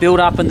watching the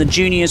build-up and the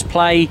juniors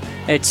play.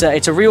 It's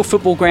a real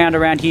football ground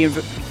around here,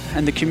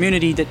 and the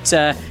community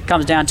that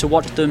comes down to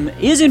watch them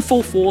is in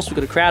full force. We've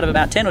got a crowd of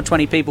about 10 or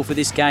 20 people for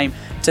this game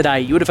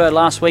today. You would have heard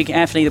last week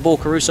Anthony the Ball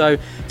Caruso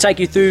take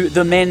you through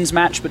the men's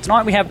match, but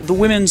tonight we have the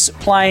women's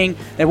playing.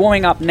 They're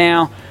warming up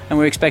now, and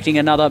we're expecting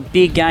another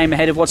big game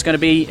ahead of what's going to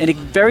be a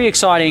very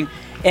exciting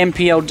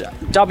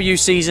NPLW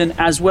season,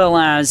 as well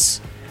as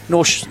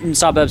North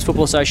Suburbs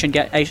Football Association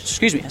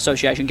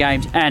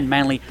games and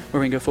Manly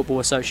Warringah Football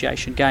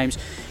Association games.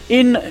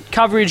 In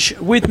coverage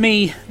with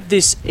me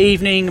this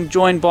evening, I'm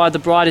joined by the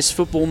brightest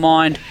football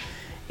mind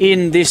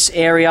in this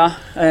area,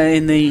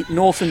 in the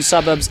northern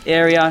suburbs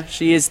area.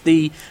 She is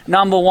the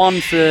number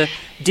 1 for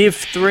Div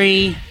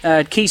 3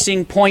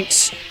 Keesing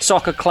Points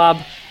Soccer Club.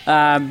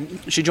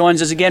 She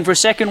joins us again for a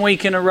second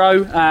week in a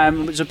row.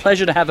 It's a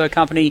pleasure to have her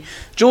company.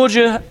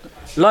 Georgia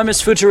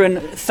Lomas-Futurin,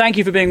 thank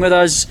you for being with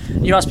us.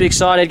 You must be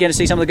excited getting to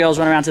see some of the girls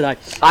run around today.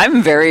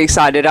 I'm very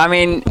excited. I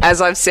mean,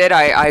 as I've said,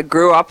 I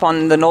grew up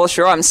on the North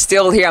Shore. I'm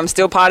still here. I'm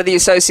still part of the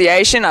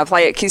association. I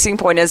play at Kissing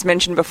Point, as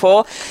mentioned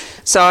before.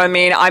 So, I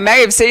mean, I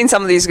may have seen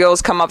some of these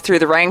girls come up through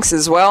the ranks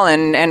as well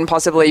and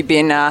possibly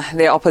been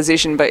their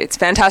opposition, but it's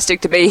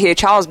fantastic to be here.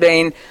 Charles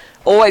Bean,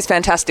 always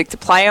fantastic to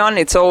play on.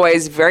 It's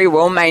always very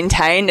well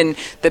maintained, and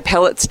the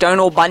pellets don't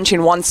all bunch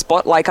in one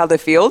spot like other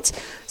fields.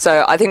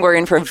 So I think we're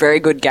in for a very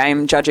good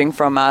game, judging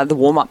from the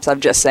warm-ups I've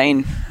just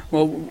seen.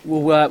 Well,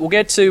 we'll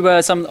get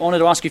to some. I wanted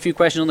to ask you a few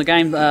questions on the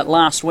game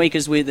last week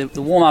as the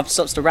warm-up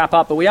starts to wrap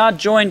up. But we are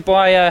joined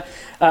by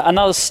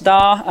another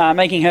star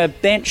making her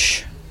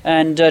bench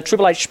and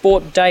Triple H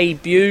Sport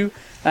debut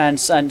and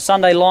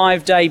Sunday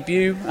Live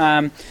debut.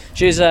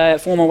 She's a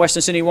former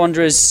Western Sydney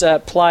Wanderers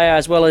player,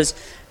 as well as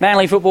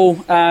Manly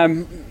Football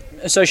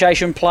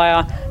Association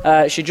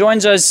player. She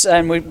joins us,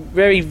 and we're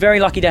very, very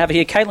lucky to have her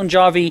here. Caitlin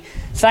Jarvie,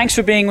 thanks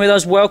for being with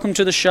us. Welcome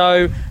to the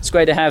show. It's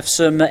great to have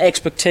some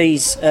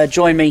expertise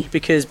join me,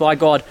 because, by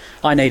God,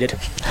 I need it.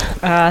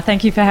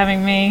 Thank you for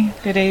having me.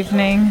 Good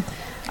evening.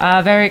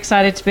 Very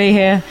excited to be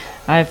here.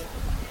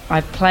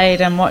 I've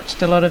played and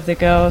watched a lot of the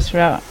girls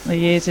throughout the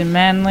years in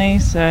Manly,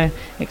 so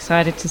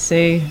excited to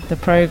see the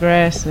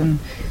progress and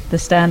the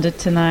standard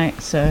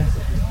tonight. So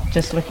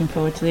just looking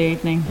forward to the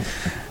evening.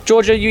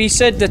 Georgia, you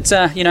said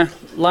that,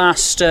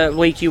 last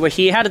week you were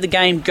here. How did the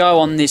game go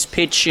on this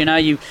pitch?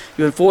 You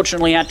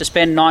unfortunately had to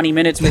spend 90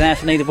 minutes with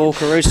Anthony the Ball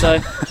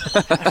Caruso.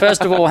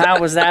 First of all, how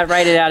was that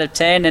rated out of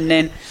 10? And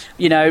then,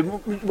 are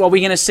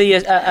we going to see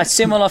a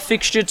similar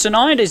fixture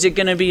tonight? Is it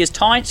going to be as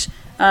tight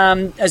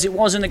as it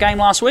was in the game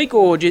last week,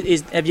 or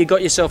have you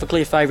got yourself a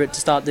clear favourite to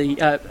start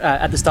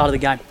at the start of the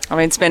game? I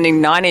mean,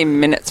 spending 90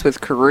 minutes with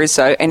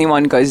Caruso,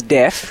 anyone goes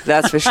deaf,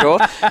 that's for sure.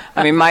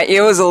 I mean, my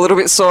ear was a little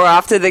bit sore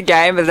after the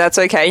game, but that's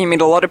okay. You meet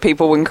a lot of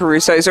people when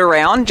Caruso's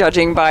around,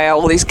 judging by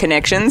all these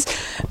connections.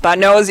 But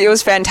no, it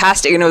was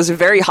fantastic, and it was a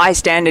very high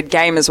standard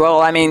game as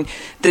well. I mean,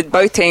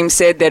 both teams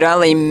said they'd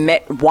only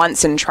met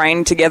once and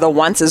trained together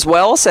once as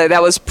well, so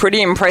that was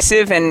pretty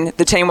impressive, and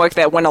the teamwork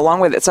that went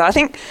along with it. So I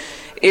think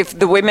if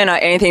the women are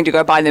anything to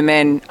go by the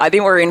men, I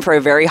think we're in for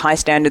a very high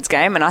standards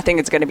game, and I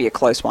think it's going to be a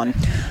close one.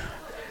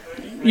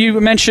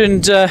 You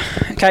mentioned,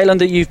 Caitlin,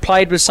 that you've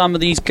played with some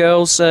of these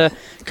girls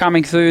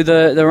coming through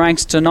the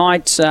ranks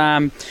tonight.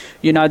 I'm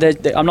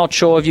not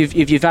sure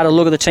if you've had a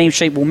look at the team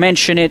sheet. We'll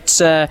mention it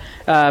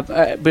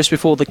just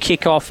before the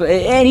kickoff.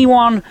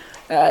 Anyone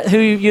who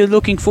you're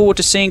looking forward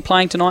to seeing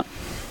playing tonight?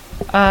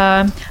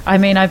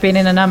 I've been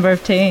in a number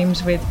of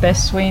teams with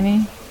Bess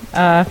Sweeney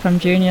from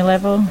junior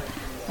level.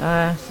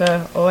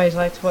 So always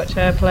like to watch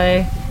her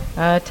play.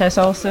 Tess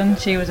Olsen,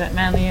 she was at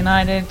Manly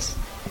United,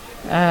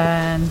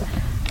 and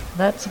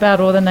that's about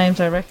all the names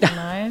I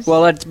recognise.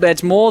 Well,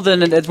 it's more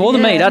than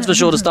me, that's for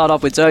sure, to start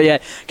off with. So yeah,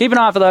 keep an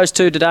eye out for those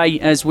two today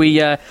as we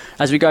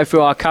go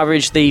through our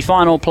coverage. The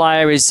final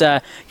player is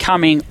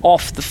coming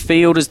off the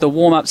field as the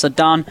warm-ups are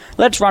done.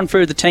 Let's run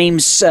through the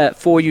teams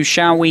for you,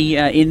 shall we?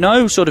 In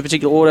no sort of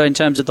particular order in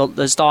terms of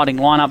the starting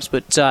lineups,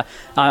 but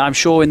I'm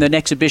sure in the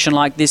next exhibition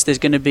like this, there's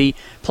going to be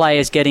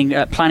players getting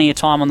plenty of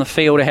time on the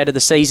field ahead of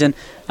the season,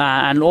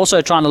 and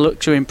also trying to look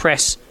to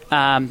impress,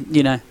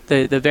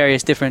 the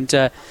various different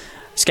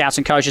scouts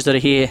and coaches that are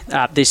here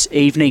this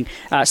evening.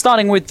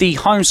 Starting with the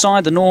home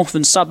side, the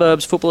Northern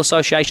Suburbs Football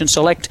Association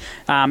Select.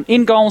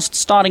 In goals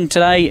starting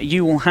today,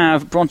 you will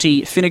have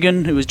Bronte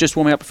Finnegan, who was just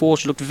warming up before.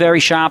 She looked very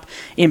sharp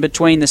in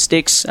between the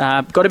sticks.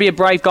 Got to be a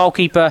brave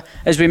goalkeeper,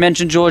 as we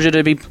mentioned, Georgia,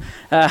 to be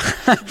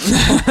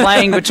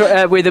playing with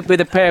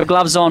a pair of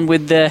gloves on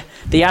with the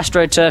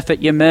AstroTurf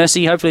at your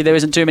mercy. Hopefully there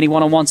isn't too many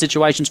one-on-one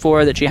situations for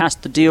her that she has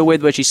to deal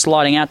with where she's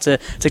sliding out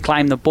to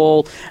claim the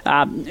ball.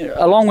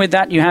 Along with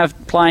that, you have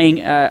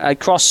playing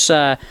across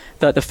the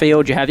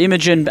field, you have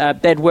Imogen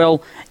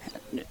Bedwell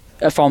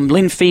from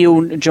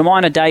Linfield,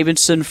 Jemina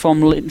Davidson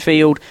from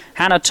Linfield,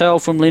 Hannah Turl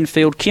from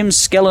Linfield, Kim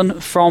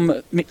Skellen from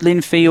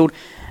Linfield,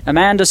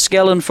 Amanda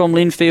Skellen from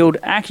Linfield,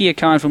 Akia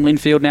Cohen from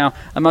Linfield. Now,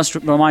 I must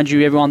remind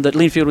you, everyone, that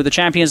Linfield were the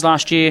champions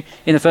last year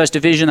in the first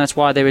division. That's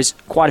why there is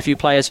quite a few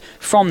players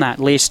from that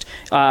list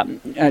from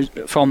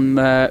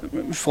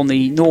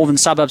the Northern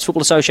Suburbs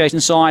Football Association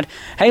side.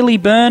 Hayley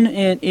Byrne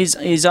is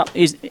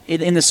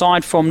in the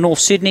side from North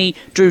Sydney.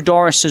 Drew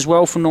Doris as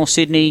well from North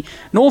Sydney.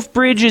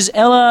 Northbridge's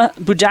Ella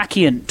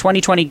Budakian,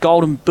 2020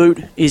 Golden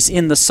Boot, is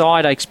in the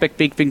side. I expect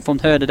big thing from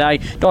her today.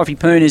 Dorothy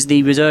Poon is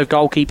the reserve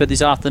goalkeeper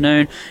this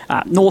afternoon.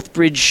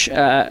 Northbridge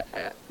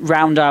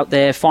round out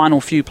their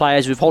final few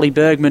players with Holly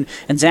Bergman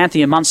and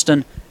Xanthia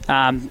Munston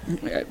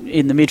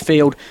in the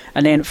midfield.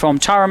 And then from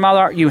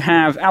Turramurra, you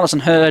have Alison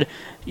Hurd.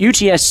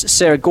 UTS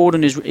Sarah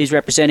Gordon is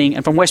representing.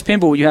 And from West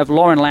Pymble, you have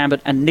Lauren Lambert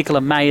and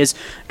Nicola Mayers.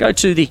 Go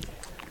to the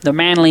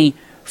Manly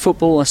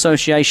Football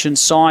Association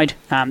side,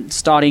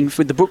 starting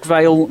with the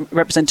Brookvale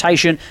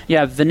representation. You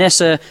have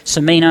Vanessa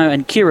Semino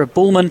and Kira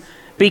Bullman.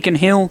 Beacon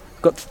Hill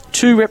got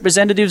two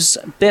representatives,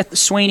 Beth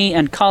Sweeney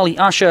and Carly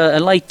Usher. A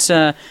late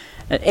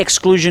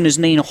exclusion is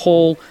Nina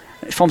Hall.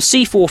 From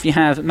Seaforth, you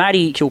have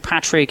Maddie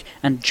Kilpatrick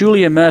and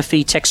Julia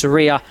Murphy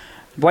Texeria.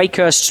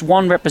 Wakehurst's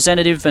one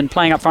representative, and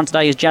playing up front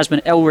today is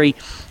Jasmine Ellery.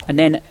 And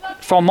then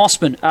from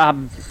Mossman, a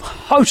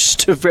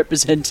host of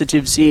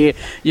representatives here.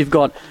 You've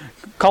got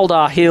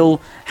Coldar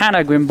Hill,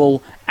 Hannah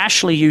Grimble,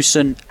 Ashley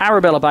Hewson,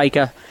 Arabella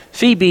Baker,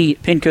 Phoebe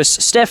Pincus,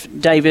 Steph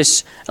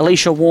Davis,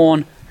 Alicia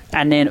Warren,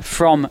 and then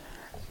from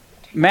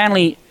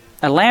Manly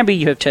Lambie,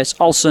 you have Tess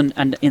Olsen,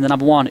 and in the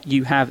number one,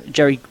 you have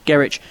Jerry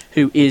Gerrich,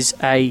 who is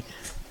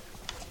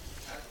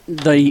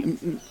the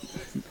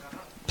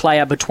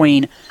player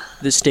between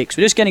the sticks.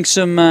 We're just getting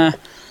some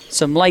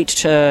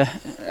late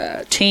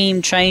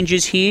team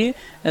changes here,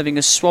 having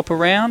a swap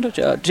around,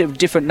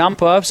 different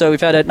number. So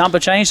we've had a number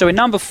change. So in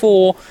number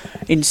 4,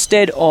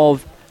 instead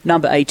of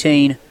number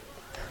 18,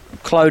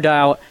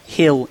 Clodagh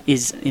Hill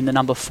is in the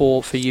number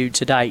 4 for you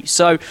today.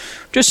 So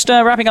just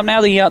wrapping up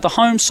now, the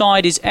home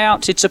side is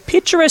out. It's a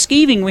picturesque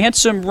evening. We had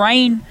some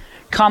rain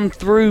come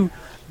through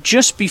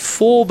just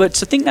before,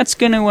 but I think that's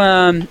going to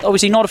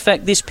obviously not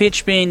affect this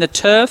pitch being the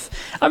turf.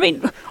 I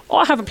mean,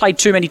 I haven't played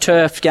too many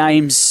turf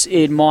games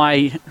in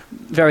my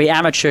very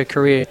amateur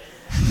career,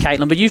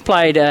 Caitlin, but you've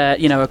played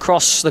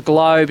across the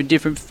globe in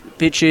different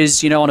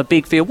pitches, on a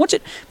big field.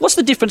 What's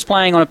the difference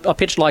playing on a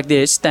pitch like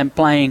this than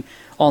playing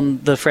on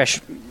the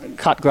fresh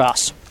cut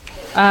grass?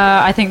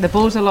 I think the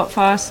ball's a lot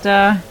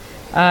faster.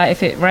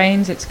 If it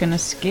rains, it's going to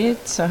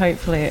skid, so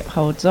hopefully it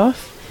holds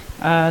off.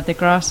 The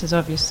grass is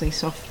obviously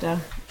softer,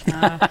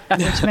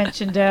 which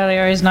mentioned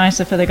earlier is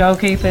nicer for the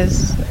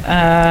goalkeepers.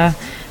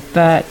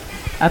 But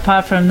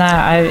apart from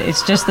that,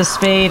 it's just the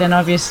speed and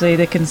obviously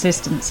the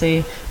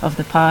consistency of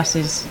the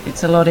passes.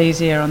 It's a lot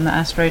easier on the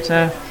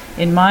AstroTurf,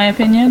 in my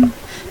opinion.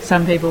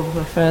 Some people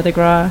prefer the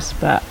grass,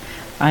 but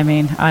I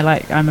mean,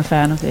 I'm a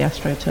fan of the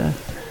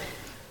AstroTurf.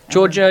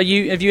 Georgia,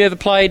 have you ever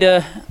played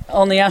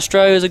on the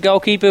Astro as a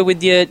goalkeeper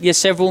with your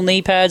several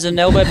knee pads and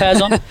elbow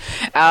pads on?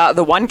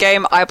 The one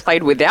game I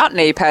played without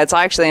knee pads,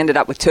 I actually ended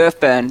up with turf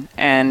burn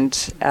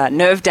and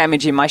nerve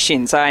damage in my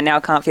shin. So I now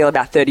can't feel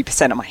about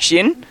 30% of my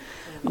shin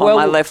on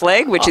my left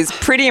leg, which is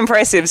pretty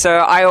impressive. So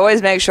I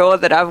always make sure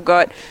that I've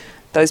got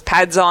those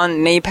pads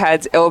on, knee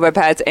pads, elbow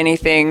pads,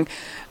 anything,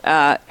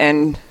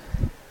 and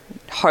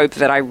hope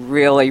that I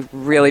really,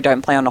 really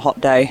don't play on a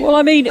hot day. Well,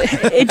 I mean,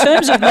 in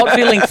terms of not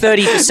feeling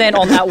 30%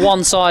 on that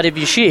one side of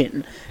your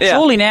shin,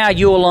 surely now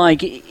you're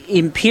like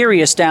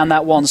imperious down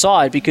that one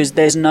side because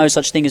there's no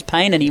such thing as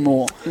pain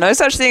anymore. No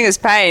such thing as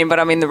pain,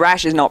 but I mean, the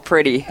rash is not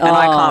pretty and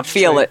I can't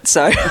feel it,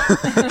 so...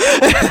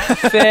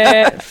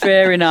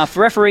 Fair enough.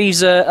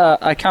 Referees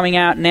are coming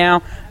out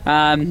now.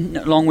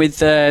 Along with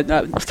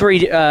three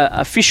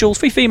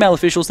female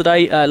officials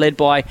today, led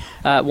by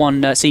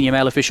one senior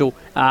male official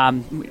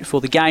for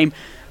the game.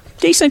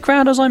 Decent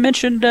crowd, as I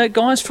mentioned,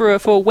 guys, for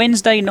a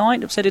Wednesday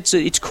night. I've said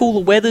it's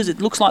cooler weathers. It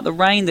looks like the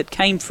rain that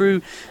came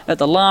through at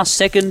the last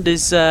second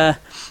is,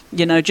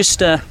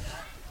 just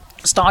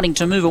starting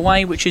to move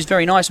away, which is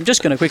very nice. I'm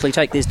just going to quickly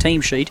take this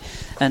team sheet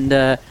and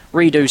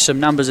redo some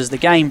numbers as the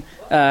game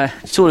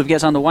sort of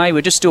gets underway.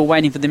 We're just still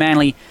waiting for the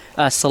Manly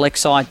select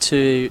side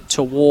to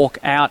walk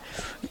out.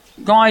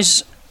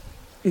 Guys,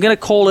 I'm going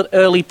to call it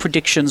early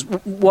predictions.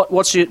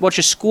 What's your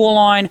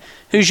scoreline?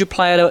 Who's your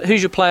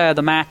player of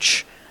the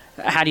match?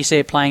 How do you see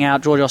it playing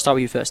out? George, I'll start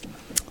with you first.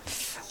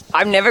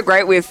 I'm never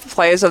great with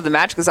players of the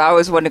match because I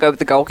always want to go with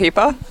the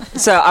goalkeeper.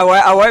 So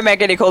I won't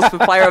make any calls for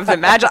player of the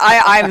match.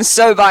 I'm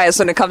so biased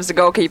when it comes to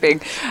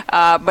goalkeeping.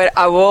 But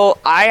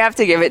I have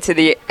to give it to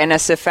the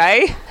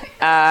NSFA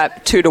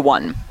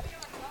 2-1.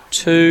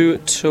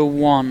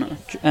 2-1.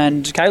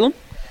 And Caitlin?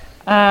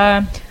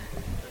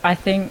 I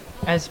think,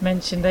 as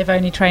mentioned, they've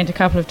only trained a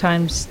couple of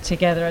times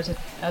together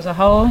as a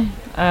whole.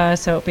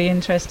 So it'll be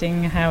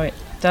interesting how it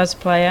does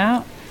play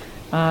out.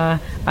 I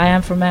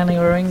am from Manly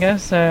Warringah,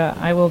 so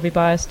I will be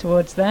biased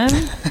towards them.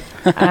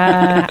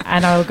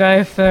 And I'll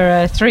go for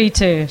a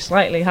 3-2,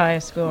 slightly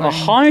higher scoring. A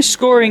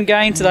high-scoring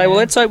game today. Well,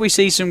 let's hope we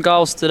see some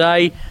goals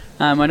today.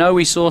 I know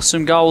we saw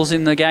some goals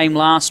in the game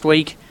last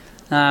week,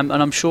 and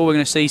I'm sure we're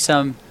going to see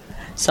some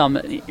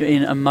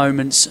in a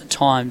moment's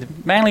time. The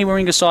Manly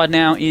Warringah side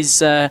now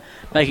is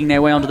making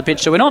their way onto the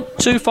pitch, so we're not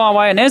too far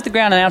away. And there's the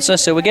ground announcer,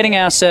 so we're getting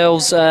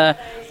ourselves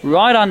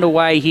right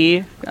underway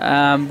here.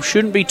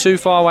 Shouldn't be too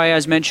far away,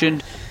 as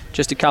mentioned.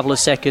 Just a couple of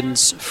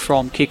seconds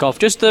from kickoff.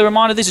 Just a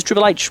reminder, this is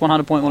Triple H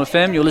 100.1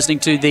 FM. You're listening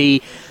to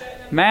the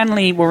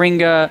Manly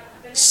Warringah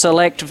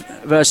Select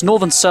versus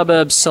Northern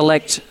Suburbs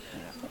Select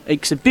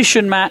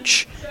exhibition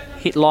match,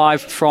 hit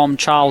live from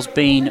Charles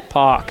Bean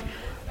Park.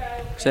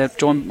 So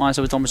joined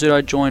myself with Tom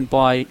Rizzuto, joined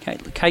by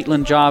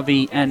Caitlin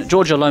Jarvie and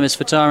Georgia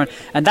Lomas-Fataran.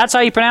 And that's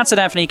how you pronounce it,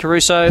 Anthony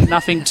Caruso.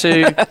 Nothing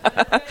too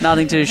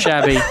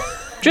shabby.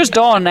 Just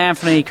on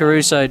Anthony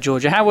Caruso,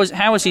 Georgia. How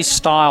was his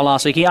style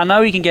last week? I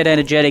know he can get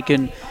energetic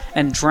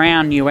and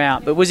drown you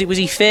out, but was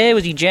he fair?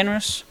 Was he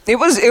generous? It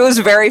was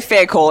very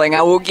fair calling.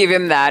 I will give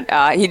him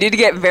that. He did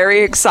get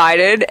very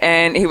excited,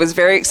 and he was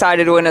very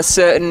excited when a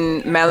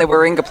certain Manly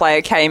Warringah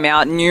player came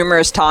out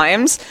numerous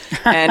times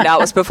and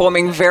was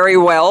performing very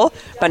well.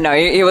 But no,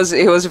 he was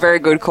a very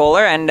good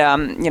caller, and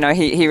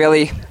he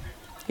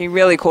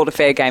really called a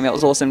fair game. It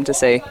was awesome to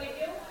see.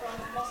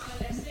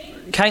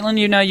 Caitlin,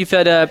 you've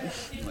had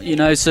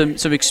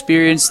some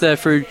experience there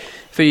for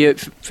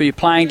your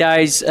playing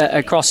days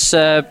across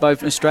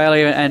both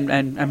Australia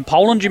and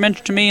Poland. You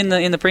mentioned to me in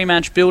the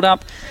pre-match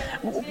build-up.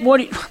 What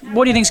do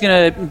you think is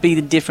going to be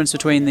the difference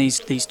between these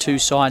two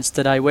sides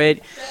today?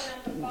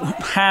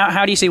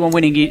 How do you see one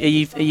winning?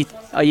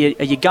 Are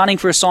you gunning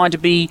for a side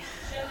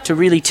to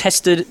really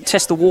test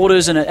the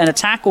waters and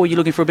attack, or are you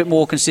looking for a bit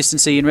more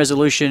consistency and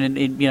resolution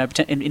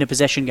in a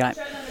possession game?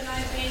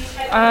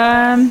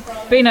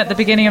 Being at the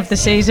beginning of the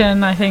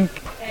season, I think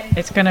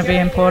it's going to be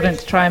important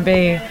to try and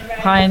be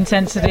high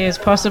intensity as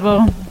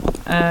possible,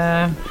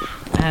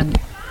 and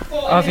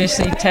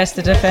obviously test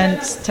the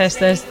defence, test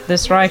the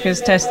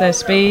strikers, test their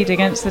speed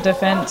against the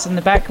defence and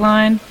the back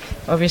line.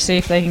 Obviously,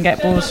 if they can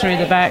get balls through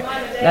the back,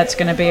 that's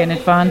going to be an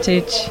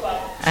advantage.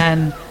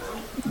 And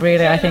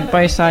really, I think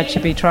both sides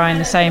should be trying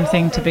the same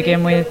thing to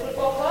begin with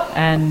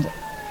and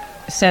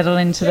settle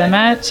into the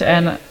match.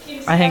 And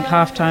I think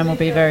half-time will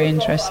be very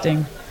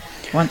interesting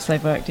once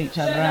they've worked each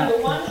other out.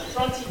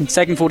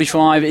 Second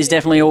 45 is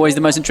definitely always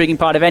the most intriguing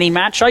part of any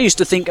match. I used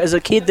to think as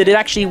a kid that it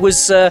actually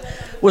was a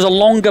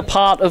longer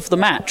part of the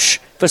match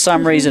for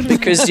some reason,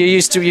 because you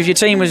used to, if your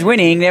team was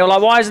winning, they were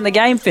like, why isn't the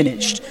game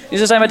finished? You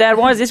used to say, my dad,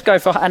 why does this go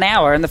for an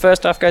hour and the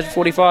first half goes for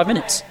 45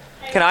 minutes?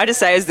 Can I just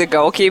say, as the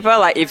goalkeeper,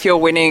 like if you're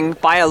winning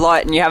by a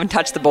lot and you haven't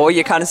touched the ball,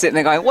 you're kind of sitting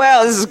there going,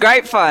 "Well, this is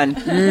great fun.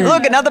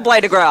 Look, another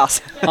blade of grass."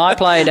 I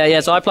played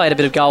a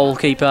bit of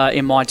goalkeeper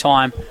in my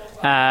time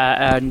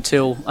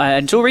until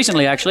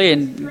recently, actually,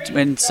 and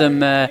when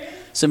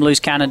some loose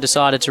cannon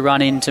decided to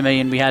run into me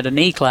and we had a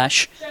knee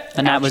clash,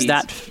 and that was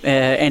that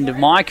end of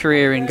my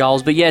career in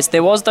goals. But yes,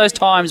 there was those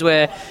times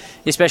where,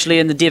 especially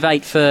in the Div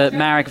 8 for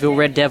Marrickville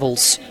Red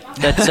Devils,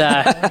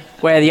 that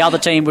where the other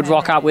team would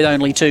rock up with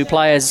only 2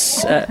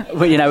 players,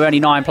 only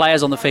 9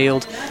 players on the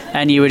field,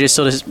 and you were just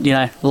sort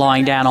of,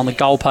 lying down on the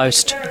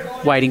goalpost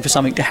waiting for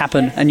something to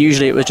happen. And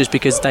usually it was just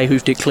because they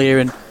hoofed it clear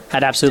and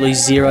had absolutely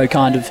zero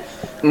kind of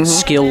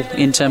skill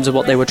in terms of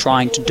what they were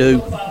trying to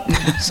do.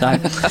 So,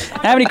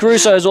 Anthony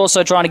Caruso is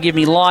also trying to give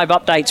me live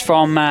updates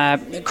from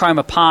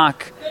Cromer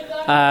Park,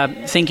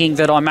 thinking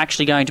that I'm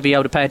actually going to be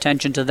able to pay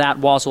attention to that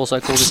whilst also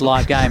call this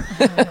live game.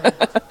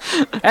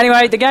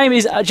 Anyway, the game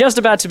is just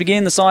about to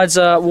begin. The sides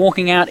are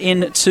walking out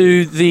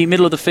into the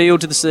middle of the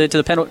field to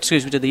the penalty,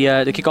 to the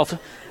kickoff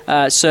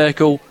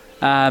circle.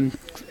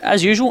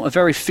 As usual, a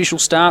very official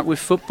start with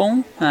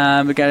football.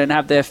 We're going to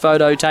have their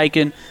photo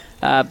taken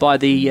by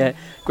the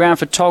ground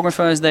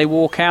photographer as they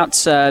walk out.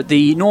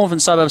 The northern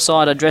suburb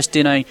side are dressed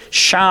in a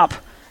sharp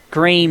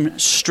green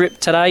strip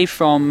today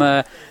from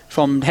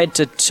head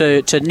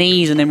to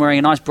knees, and then wearing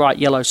a nice bright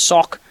yellow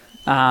sock.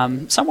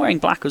 Some wearing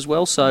black as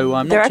well,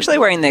 so they're actually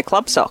wearing their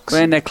club socks.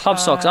 Wearing their club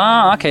socks.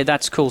 Ah, okay,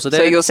 that's cool.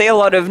 So you'll see a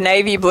lot of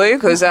navy blue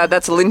because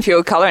that's a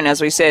Linfield colour, and as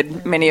we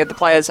said, many of the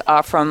players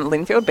are from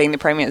Linfield, being the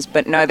premiers.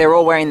 But no, they're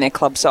all wearing their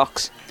club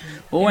socks.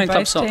 All wearing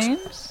club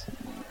socks.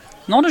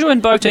 Not sure in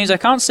both teams. I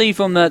can't see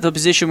from the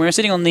position. We're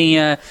sitting on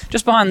the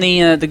just behind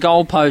the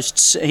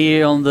goalposts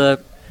here on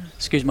the,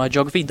 excuse my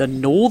geography, the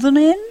northern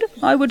end,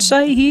 I would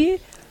say here.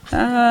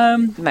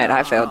 Mate,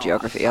 I failed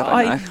geography.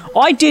 I don't know.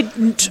 I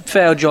didn't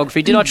fail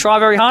geography. Did I try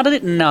very hard at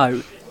it?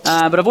 No.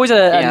 But I've always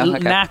had a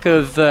knack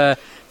of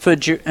for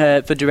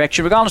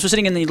direction. Regardless, we're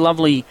sitting in the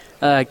lovely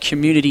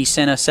community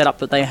centre setup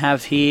that they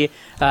have here.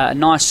 A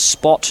nice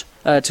spot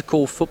to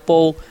call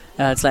football.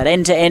 It's that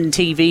end-to-end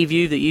TV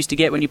view that you used to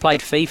get when you played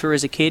FIFA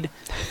as a kid,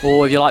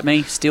 or if you're like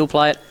me, still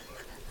play it.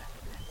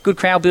 Good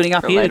crowd building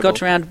up here. We've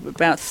got around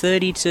about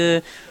 30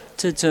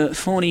 to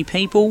 40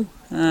 people.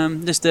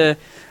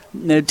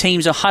 The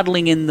teams are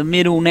huddling in the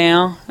middle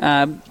now,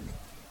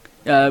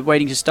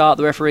 waiting to start.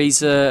 The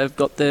referees have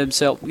got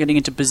themselves getting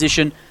into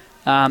position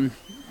on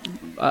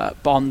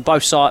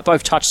both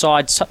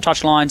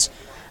touch lines.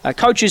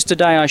 Coaches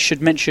today, I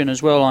should mention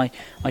as well, I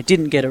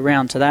didn't get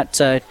around to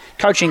that.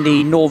 Coaching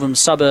the Northern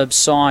Suburbs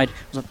side,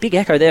 there's a big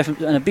echo there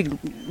and a big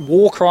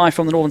war cry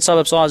from the Northern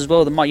Suburbs side as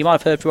well. You might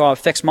have heard through our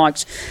effects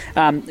mics.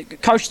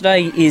 Coach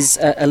today is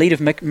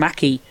Alida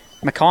Mackay.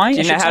 Do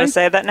you know how to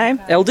say that name?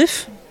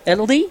 Eldif?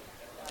 Ailey.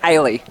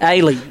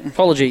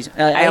 Apologies.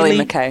 Ailey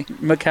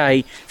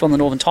Mackay from the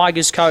Northern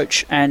Tigers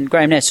coach, and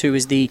Graham Ness, who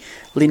is the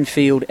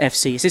Linfield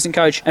FC assistant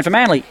coach. And for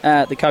Manly,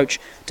 the coach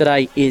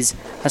today is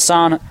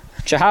Hassan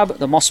Chahab,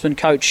 the Mossman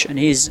coach, and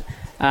he's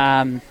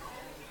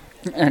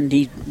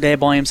there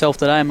by himself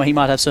today, and he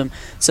might have some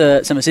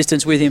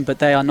assistants with him, but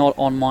they are not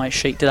on my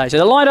sheet today. So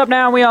they're lined up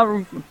now, and we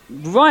are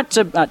right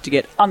to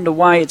get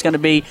underway. It's going to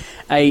be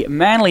a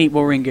Manly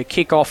Warringah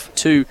kickoff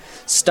to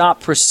start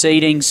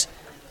proceedings.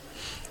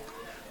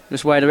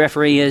 This way, the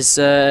referee is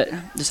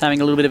just having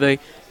a little bit of a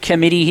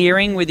committee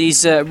hearing with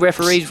his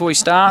referees before he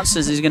starts,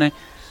 as he's going to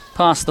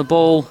pass the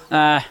ball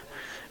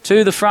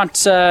to the front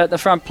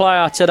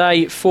player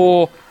today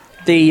for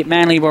the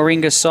Manly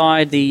Warringah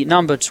side, the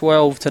number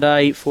 12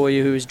 today for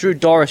you, who is Drew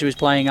Doris, who is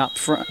playing up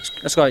front.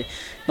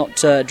 Not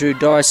Drew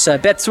Doris.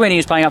 Beth Sweeney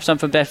is playing up some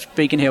for Beth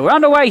Beacon Hill. We're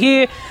underway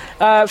here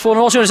for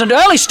North. It's an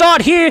early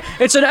start here.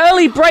 It's an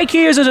early break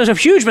here. There's a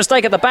huge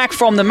mistake at the back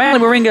from the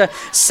Manly Warringah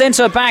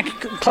centre back,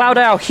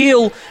 Cloudale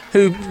Hill,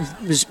 who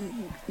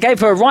gave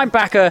her right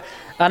back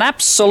an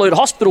absolute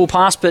hospital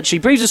pass, but she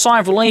breathes a sigh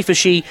of relief as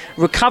she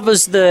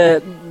recovers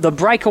the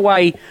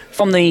breakaway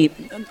from the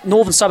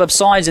Northern Suburb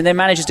sides and then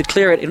manages to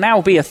clear it. It now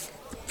will be a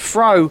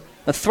throw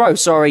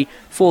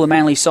for the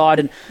Manly side.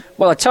 And,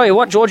 well, I tell you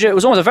what, Georgia, it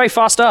was almost a very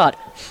fast start.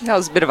 That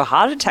was a bit of a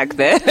heart attack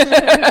there.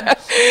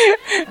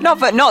 Not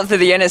for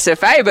the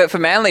NSFA, but for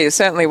Manly it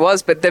certainly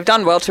was. But they've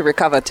done well to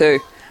recover too.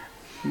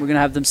 We're going to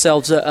have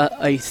themselves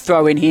a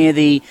throw in here,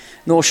 the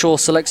North Shore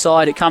Select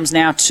side. It comes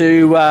now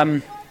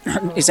to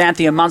is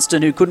Anthea Munster,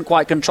 who couldn't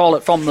quite control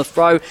it from the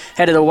throw,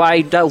 headed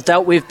away,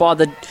 dealt with by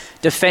the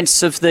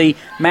defence of the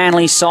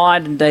Manly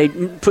side, and they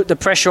put the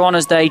pressure on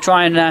as they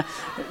try and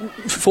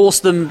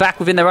force them back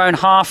within their own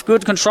half.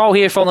 Good control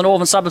here from the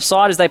Northern Suburb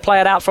side as they play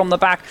it out from the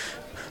back.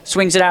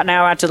 Swings it out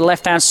now out to the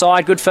left-hand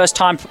side. Good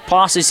first-time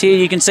passes here.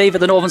 You can see that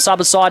the Northern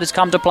Suburb side has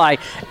come to play.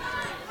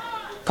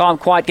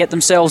 Can't quite get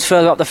themselves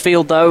further up the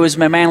field, though, as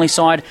my Manly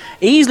side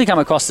easily come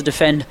across to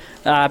defend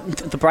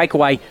the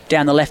breakaway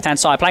down the left-hand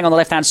side. Playing on the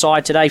left-hand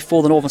side today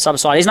for the Northern Suburb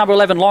side is number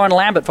 11, Lauren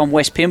Lambert from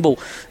West Pymble.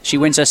 She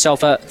wins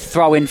herself a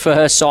throw-in for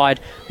her side.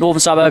 Northern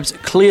Suburbs,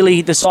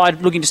 clearly the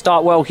side looking to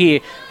start well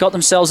here. Got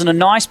themselves in a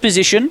nice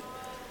position.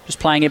 Just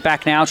playing it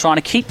back now, trying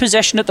to keep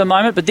possession at the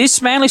moment. But this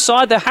Manly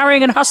side, they're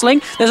hurrying and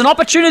hustling. There's an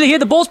opportunity here.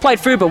 The ball's played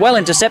through, but well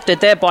intercepted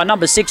there by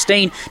number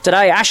 16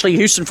 today, Ashley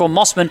Houston from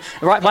Mossman,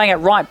 playing it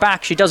right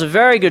back. She does a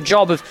very good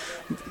job of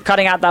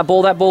cutting out that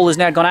ball. That ball has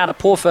now gone out. A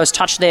poor first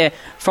touch there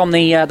from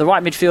the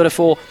right midfielder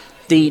for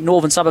the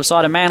Northern Suburb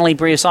side of Manly,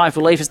 Bria Saif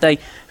Relief, as they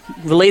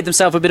relieve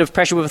themselves a bit of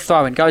pressure with a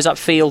throw and goes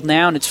upfield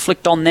now, and it's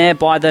flicked on there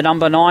by the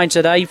number 9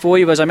 today for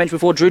you, as I mentioned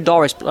before, Drew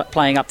Doris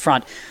playing up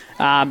front.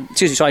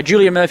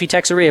 Julia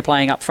Murphy-Texeria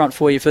playing up front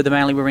for you for the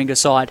Manly Warringah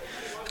side.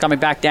 Coming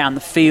back down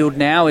the field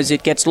now as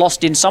it gets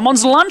lost in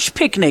someone's lunch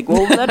picnic.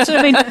 Well, that's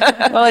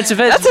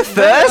a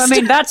first. I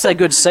mean, that's a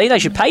good see. They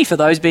should pay for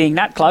those being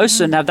that close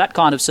and have that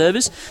kind of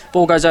service.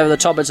 Ball goes over the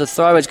top. It's a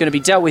throw. It's going to be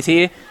dealt with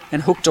here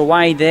and hooked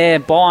away there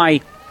by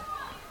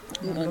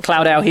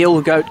Cloudale Hill,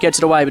 who gets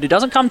it away, but it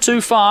doesn't come too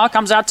far.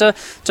 Comes out to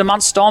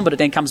Munstone, but it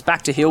then comes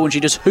back to Hill, and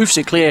she just hoofs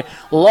it clear.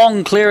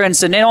 Long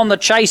clearance, and then on the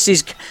chase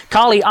is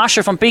Carly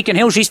Usher from Beacon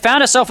Hill. She's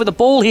found herself with the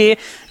ball here.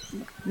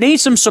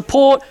 Needs some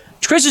support.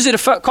 Crisses it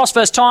across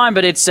first time,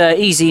 but it's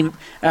easy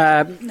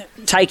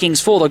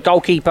takings for the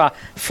goalkeeper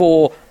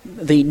for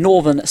the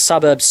Northern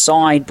Suburbs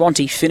side,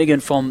 Bronte Finnegan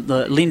from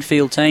the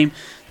Linfield team.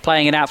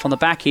 Playing it out from the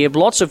back here.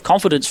 Lots of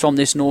confidence from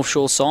this North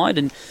Shore side,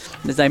 and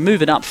as they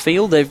move it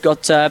upfield, they've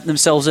got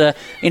themselves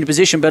in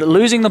position. But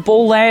losing the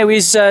ball there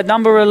is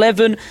number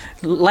 11,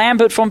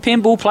 Lambert from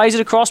Pinball, plays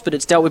it across, but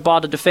it's dealt with by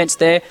the defence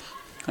there.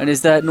 And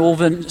as the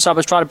Northern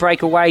Suburbs try to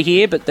break away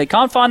here, but they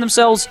can't find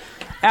themselves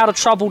out of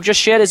trouble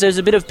just yet, as there's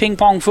a bit of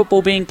ping-pong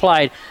football being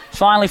played.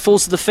 Finally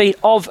falls to the feet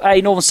of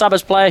a Northern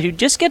Suburbs player who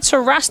just gets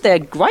harassed there.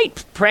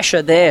 Great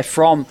pressure there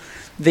from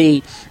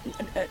the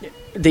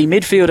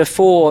midfielder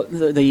for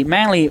the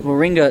Manly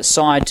Warringah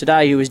side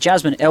today, who is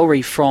Jasmine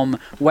Ellery from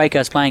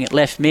Wakehurst, playing at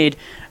left mid.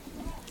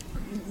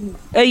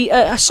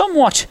 A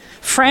somewhat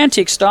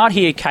frantic start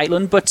here,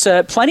 Caitlin, but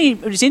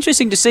it's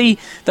interesting to see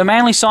the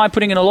Manly side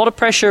putting in a lot of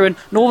pressure and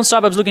Northern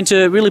Suburbs looking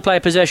to really play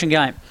a possession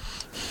game.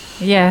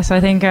 Yes, I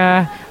think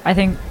at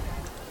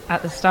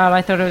the start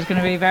I thought it was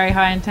going to be very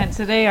high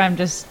intensity. I'm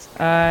just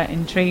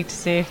intrigued to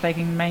see if they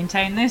can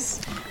maintain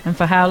this and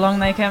for how long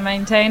they can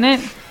maintain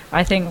it.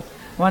 I think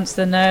once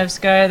the nerves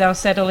go, they'll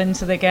settle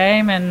into the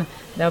game and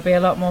there'll be a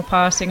lot more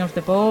passing of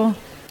the ball.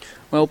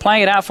 Well,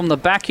 playing it out from the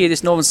back here,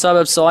 this Northern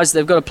Suburbs side,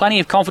 they've got plenty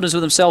of confidence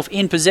with themselves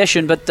in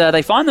possession, but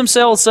they find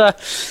themselves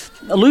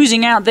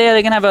losing out there.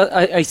 They're going to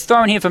have a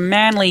throw in here for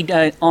Manly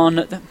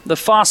on the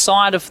far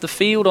side of the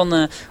field, on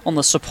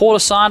the supporter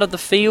side of the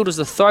field as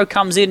the throw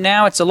comes in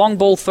now. It's a long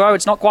ball throw.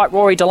 It's not quite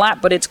Rory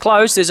Delap, but it's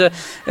close. There's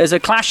a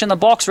clash in the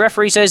box.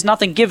 Referee says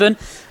nothing given.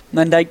 And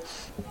then they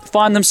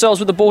find themselves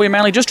with the ball here,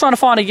 Manly, just trying to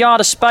find a yard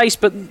of space,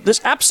 but this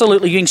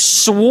absolutely being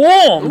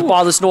swarmed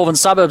by this Northern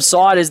Suburbs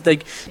side as they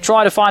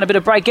try to find a bit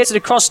of break. Gets it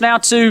across now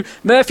to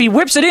Murphy,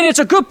 whips it in. It's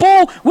a good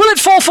ball. Will it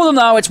fall for them?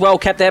 No, it's well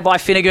kept there by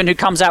Finnegan, who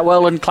comes out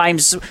well and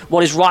claims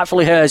what is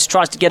rightfully hers.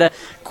 Tries to get a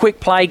quick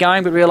play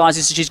going, but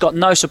realises she's got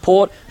no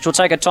support. She'll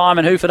take her time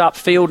and hoof it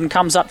upfield and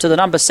comes up to the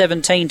number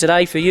 17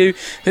 today for you,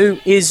 who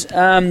is,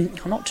 I'm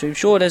not too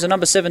sure, there's a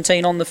number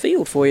 17 on the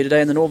field for you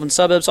today in the Northern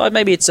Suburbs side.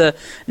 Maybe it's a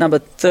number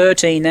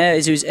 13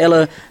 there, who's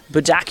Ella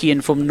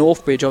Badakian from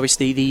Northbridge,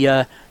 obviously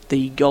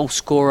the goal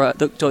scorer,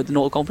 the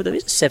Northern Conference. There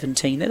is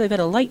 17 there. They've had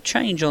a late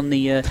change on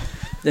the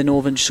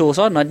Northern Shore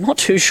side, and I'm not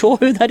too sure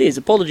who that is.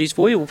 Apologies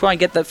for you. We'll try and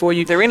get that for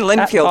you. They're in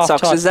Linfield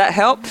socks. Does that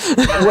help?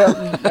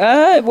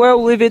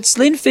 well, if it's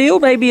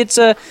Linfield, maybe it's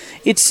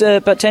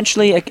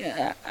potentially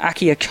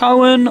Akia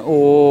Cohen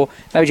or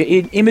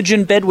maybe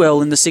Imogen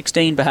Bedwell in the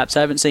 16, perhaps.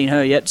 I haven't seen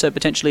her yet, so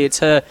potentially it's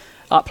her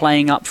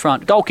playing up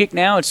front. Goal kick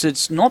now.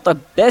 It's not the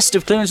best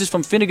of clearances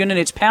from Finnegan, and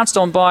it's pounced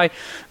on by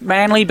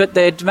Manly, but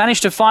they've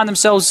managed to find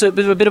themselves a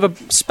bit of a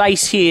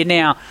space here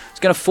now. It's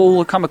going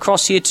to come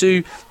across here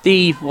to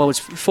it's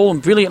fallen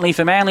brilliantly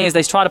for Manly as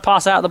they try to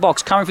pass out of the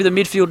box. Coming through the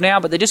midfield now,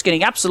 but they're just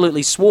getting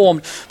absolutely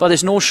swarmed by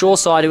this North Shore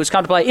side who has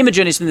come to play.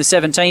 Imogen is in the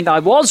 17th. I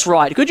was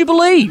right. Could you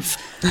believe?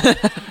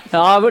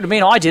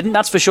 I didn't,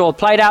 that's for sure.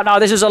 Played out now.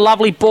 This is a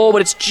lovely ball,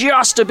 but it's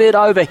just a bit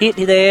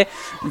overhit there.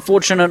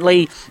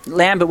 Unfortunately,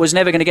 Lambert was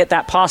never going to get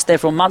that pass there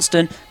from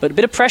Munstone, but a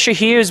bit of pressure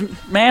here as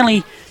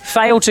Manly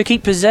failed to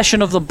keep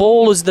possession of the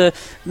ball as the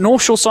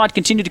North Shore side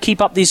continued to keep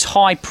up this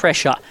high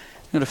pressure.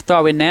 I'm going to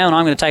throw in now, and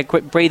I'm going to take a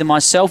quick breather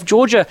myself.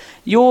 Georgia,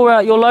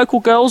 your local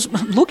girls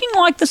looking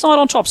like the side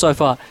on top so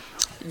far.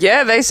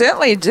 Yeah, they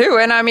certainly do.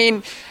 And I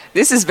mean,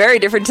 this is very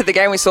different to the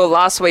game we saw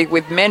last week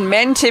with men.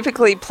 Men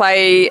typically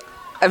play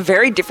a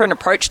very different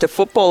approach to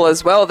football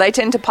as well. They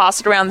tend to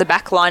pass it around the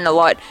back line a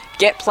lot,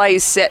 get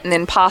plays set, and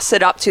then pass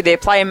it up to their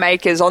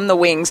playmakers on the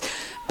wings.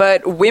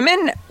 But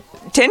women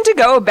tend to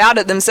go about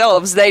it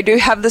themselves. They do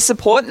have the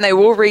support and they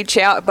will reach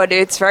out, but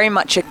it's very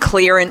much a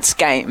clearance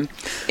game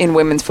in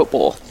women's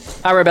football.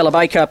 Arabella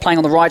Baker playing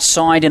on the right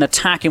side in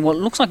attack in what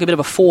looks like a bit of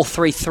a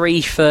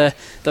 4-3-3 for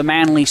the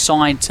Manly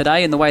side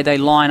today in the way they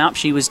line up.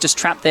 She was just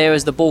trapped there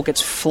as the ball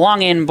gets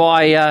flung in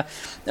by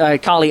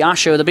Carly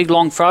Usher, the big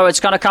long throw. It's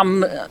going to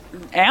come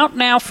out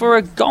now for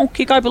a goal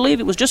kick, I believe.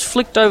 It was just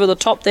flicked over the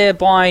top there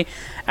by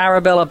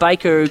Arabella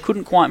Baker, who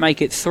couldn't quite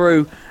make it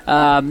through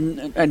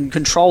and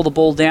control the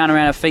ball down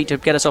around her feet to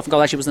get herself a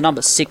goal. Actually, it was the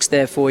number 6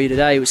 there for you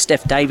today. It was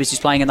Steph Davis, who's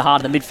playing in the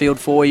heart of the midfield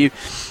for you,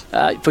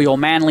 for your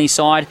Manly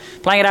side.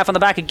 Playing it out from the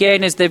back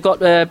again as they've got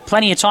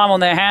plenty of time on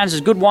their hands.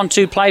 There's a good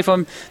 1-2 play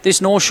from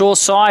this North Shore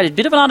side. A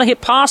bit of an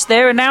underhit pass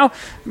there, and now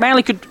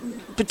Manly could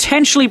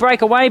potentially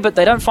break away, but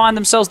they don't find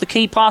themselves the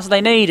key pass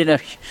they need, and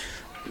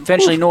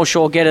eventually North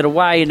Shore get it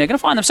away, and they're going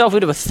to find themselves a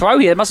bit of a throw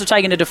here. They must have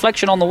taken a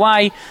deflection on the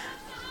way.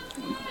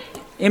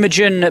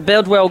 Imogen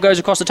Bedwell goes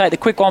across to take the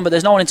quick one, but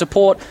there's no one in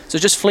support, so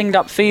it's just flinged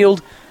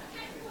upfield,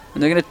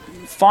 and they're going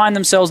to find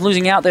themselves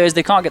losing out there as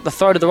they can't get the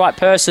throw to the right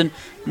person.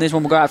 And this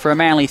one will go out for a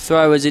Manly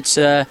throw as it's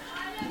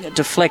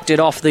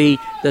deflected off the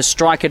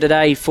striker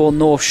today for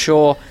North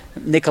Shore,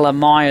 Nicola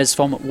Myers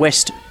from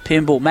West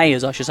Pymble.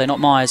 Mayers, I should say,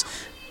 not Myers.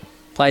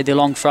 Played the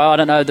long throw. I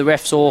don't know, the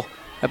ref saw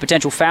a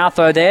potential foul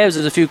throw there.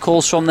 There's a few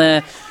calls from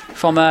a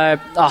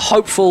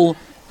hopeful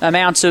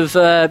amount of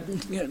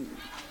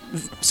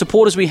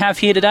supporters we have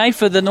here today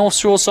for the North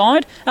Shore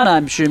side, and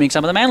I'm assuming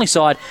some of the Manly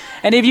side.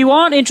 And if you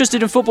aren't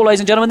interested in football, ladies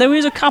and gentlemen, there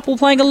is a couple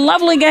playing a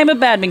lovely game of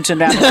badminton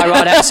down the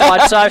right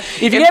outside. So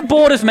if you get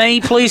bored of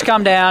me, please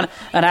come down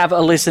and have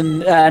a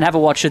listen and have a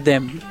watch at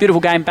them. Beautiful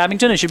game of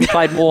badminton. It should be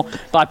played more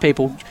by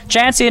people.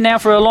 Chance here now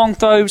for a long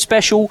throw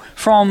special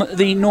from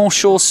the North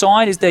Shore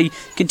side as they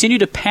continue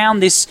to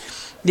pound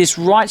this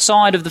right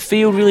side of the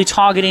field, really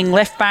targeting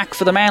left back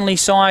for the Manly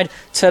side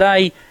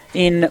today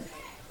in...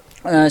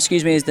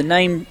 is the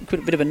name, a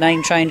bit of a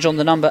name change on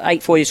the number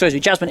 8 for you. So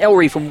Jasmine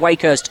Ellery from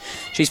Wakehurst.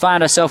 She's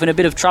found herself in a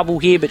bit of trouble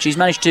here, but she's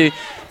managed to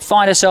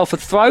find herself a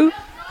throw.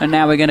 And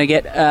now we're going to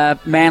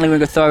get Manly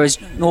with a throw as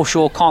North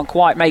Shore can't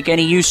quite make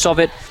any use of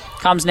it.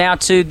 Comes now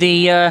to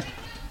the... and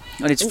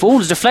it's full.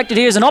 It's deflected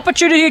here. There's an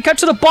opportunity here. Cut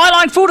to the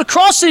byline. Full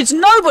across. It's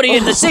nobody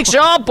in the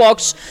 6-yard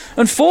box.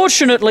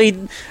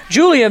 Unfortunately,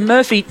 Julia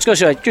Murphy,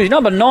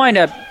 number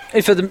 9...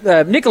 for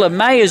the Nicola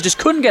Mayers just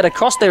couldn't get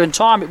across there in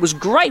time. It was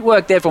great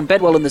work there from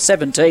Bedwell in the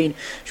 17.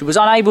 She was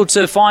unable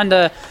to find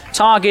a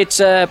target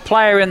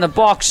player in the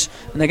box,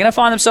 and they're going to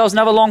find themselves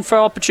another long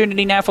throw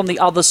opportunity now from the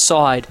other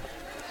side.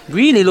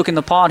 Really looking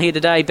the part here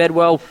today,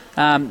 Bedwell.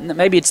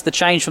 Maybe it's the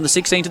change from the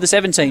 16 to the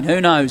 17.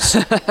 Who knows?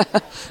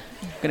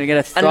 Going to get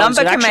a throw. A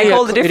number can make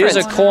all the difference. It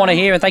is a corner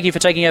here, and thank you for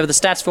taking over the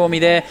stats for me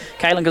there,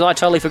 Caitlin, because I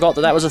totally forgot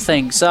that was a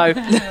thing. So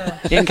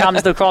in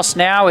comes the cross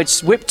now.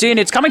 It's whipped in.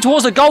 It's coming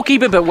towards the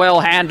goalkeeper, but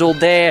well handled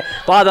there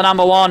by the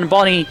number 1,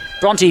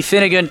 Bronte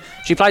Finnegan.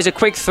 She plays a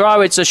quick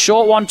throw. It's a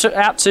short one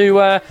out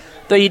to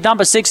the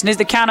number 6, and there's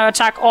the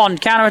counter-attack on.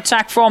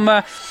 Counter-attack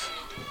from...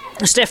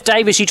 Steph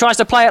Davis, she tries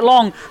to play it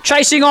long,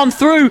 chasing on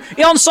through.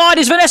 Onside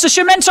is Vanessa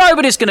Cimento,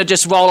 but it's going to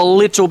just roll a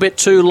little bit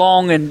too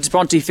long, and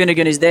Bronte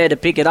Finnegan is there to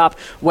pick it up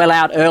well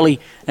out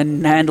early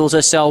and handles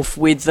herself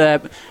with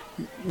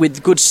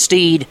good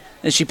steed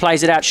as she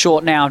plays it out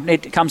short now.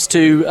 It comes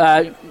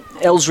to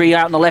Ellsbury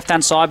out on the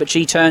left-hand side, but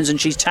she turns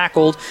and she's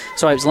tackled.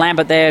 So it was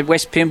Lambert there,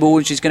 West Pymble,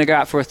 and she's going to go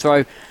out for a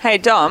throw. Hey,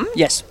 Dom.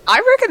 Yes. I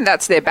reckon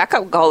that's their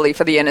backup goalie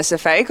for the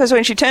NSFA, because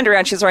when she turned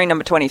around, she was wearing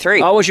number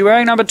 23. Oh, was she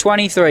wearing number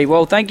 23?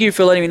 Well, thank you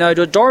for letting me know.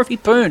 Dorothy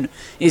Poon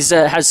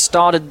has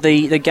started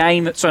the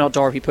game. Sorry, not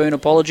Dorothy Poon,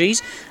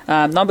 apologies.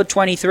 Number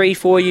 23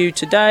 for you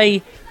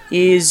today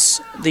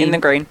is in the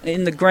green.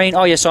 In the green.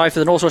 Oh, yeah, sorry, for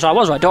the North Shore side. I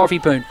was right. Dorothy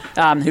Poon,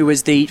 who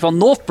was from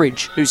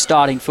Northbridge, who's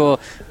starting for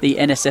the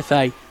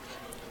NSFA.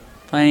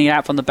 Playing it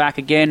out from the back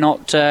again,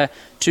 not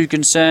too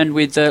concerned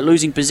with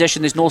losing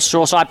possession. This North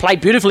Shore side played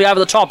beautifully over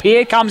the top.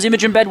 Here comes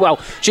Imogen Bedwell.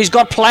 She's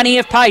got plenty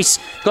of pace.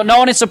 Got no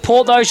one in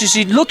support, though. She's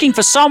looking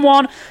for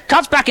someone.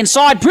 Cuts back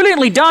inside.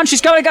 Brilliantly done. She's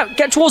going to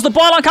get towards the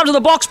byline, come to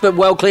the box, but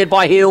well cleared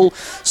by Hill.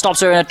 Stops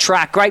her in a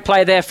track. Great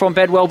play there from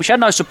Bedwell, but she had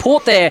no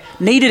support there.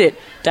 Needed it.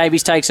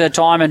 Davies takes her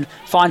time and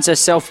finds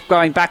herself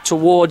going back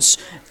towards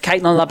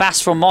Caitlin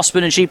Labasse from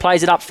Mossman, and she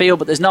plays it upfield,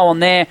 but there's no one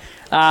there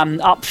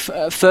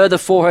further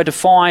for her to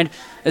find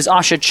as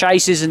Usher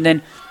chases, and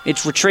then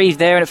it's retrieved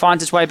there and it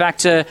finds its way back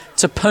to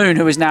Poon,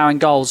 who is now in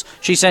goals.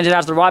 She sends it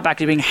out to the right back.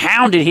 She's being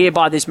hounded here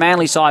by this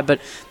Manly side, but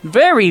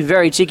very,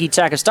 very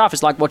tiki-taka stuff.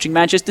 It's like watching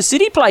Manchester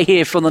City play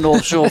here from the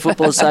North Shore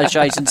Football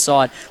Association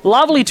side.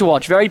 Lovely to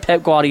watch. Very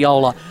Pep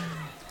Guardiola.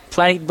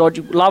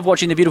 Love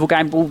watching the beautiful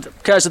game.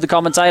 Curse of the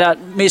commentator.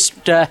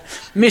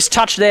 Missed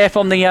touch there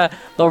from the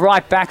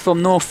right back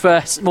from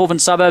Northern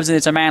Suburbs, and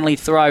it's a Manly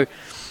throw.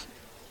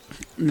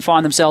 And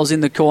find themselves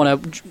in the corner.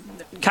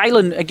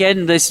 Caitlin,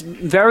 again, this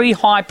very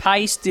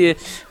high-paced.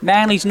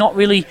 Manly's not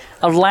really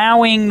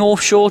allowing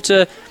North Shore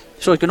the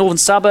Northern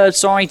Suburbs,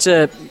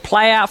 to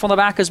play out from the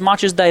back as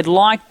much as they'd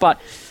like, but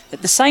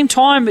at the same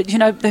time,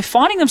 they're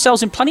finding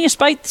themselves in plenty of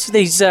space,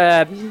 these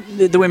the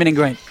women in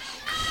green.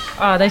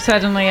 Oh, they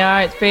certainly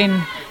are. It's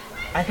been,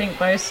 I think,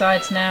 both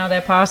sides now,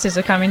 their passes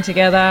are coming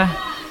together.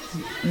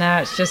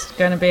 Now it's just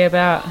going to be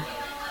about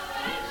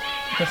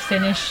the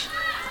finish,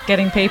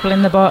 getting people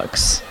in the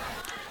box.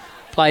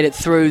 Played it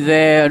through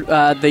there,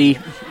 the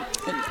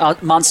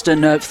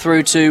Munster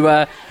through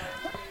to...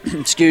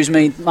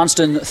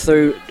 Munster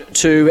through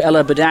to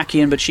Ella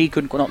Badakian, but she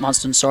couldn't, not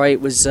Munston, sorry,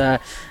 it was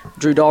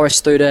Drew Doris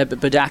through to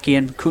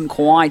Badakian, couldn't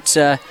quite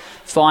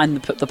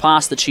find the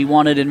pass that she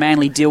wanted, and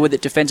Manly deal with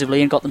it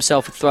defensively and got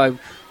themselves a throw.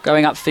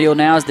 Going upfield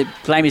now as the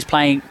Flame is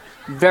playing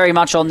very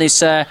much on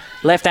this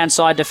left-hand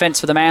side defence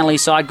for the Manly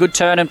side. Good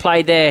turn and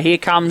play there. Here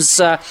comes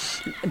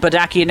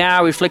Badakian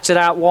now, who flicks it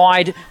out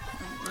wide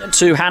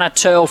to Hannah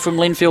Turl from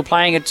Linfield,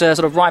 playing at sort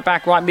of right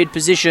back, right mid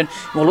position.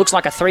 Well, looks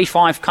like a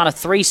 3-5 kind of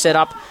 3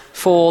 setup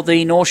for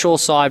the North Shore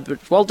side,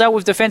 but well dealt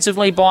with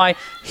defensively by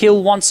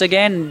Hill once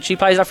again. She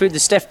plays up through to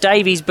Steph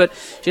Davies, but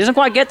she doesn't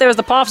quite get there as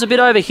the path's a bit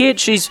overhit.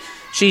 She's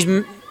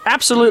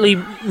absolutely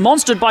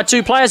monstered by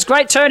 2 players.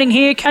 Great turning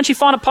here. Can she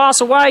find a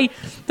pass away?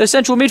 The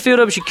central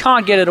midfielder, but she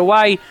can't get it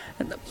away.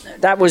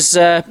 That was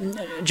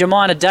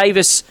Jemina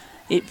Davis.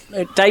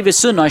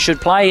 Davison, I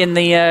should play in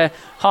the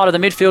heart of the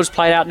midfield's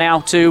played out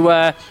now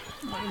to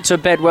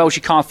Bedwell.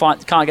 She can't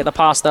get the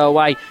pass though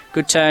away.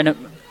 Good turn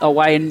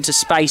away into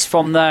space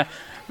from the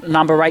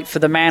number 8 for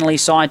the Manly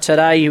side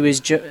today, who is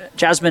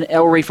Jasmine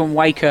Ellery from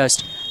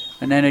Wakehurst.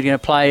 And then they're going to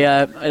play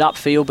it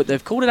upfield, but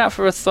they've called it out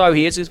for a throw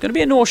here. So it's going to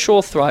be a North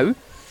Shore throw.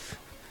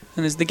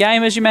 And as the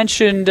game, as you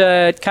mentioned,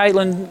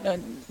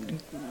 Caitlin,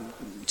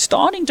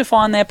 starting to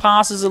find their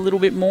passes a little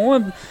bit more,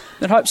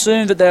 and hope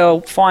soon that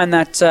they'll find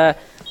that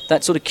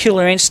sort of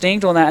killer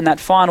instinct or that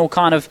final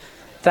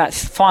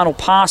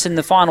pass in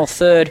the final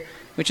third,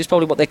 which is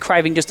probably what they're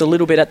craving just a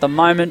little bit at the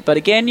moment. But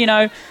again,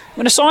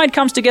 when a side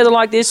comes together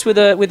like this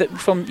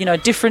from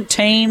different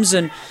teams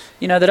and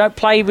they don't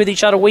play with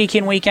each other week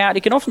in, week out,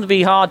 it can often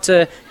be hard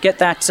to get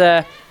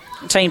that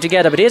team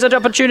together. But here's an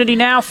opportunity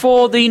now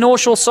for the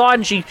North Shore side,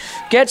 and she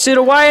gets it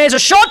away. There's a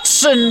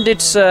shot, and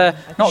it's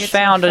not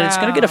found, and it's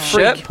going to get a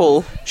free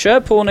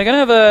shirt pull, and they're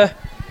going to have a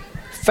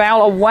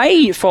foul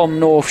away from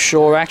North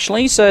Shore,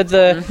 actually. So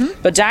the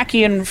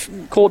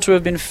Badakian caught to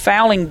have been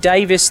fouling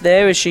Davis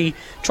there as she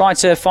tried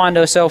to find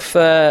herself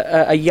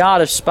a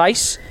yard of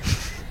space,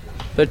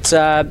 but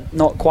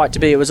not quite to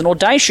be. It was an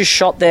audacious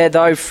shot there,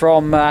 though,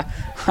 from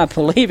I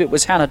believe it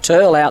was Hannah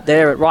Turl out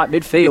there at right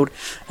midfield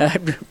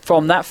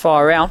from that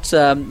far out.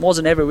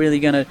 Wasn't ever really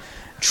going to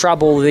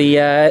trouble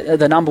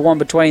the number 1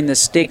 between the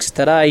sticks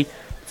today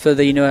for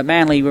the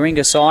Manly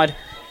Warringah side,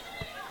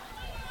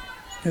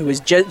 who was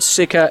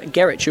Jessica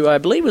Gerrich, who I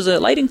believe was a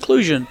late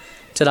inclusion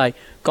today.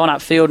 Gone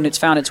upfield, and it's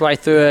found its way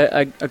through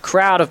a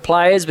crowd of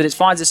players, but it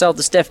finds itself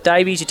to Steph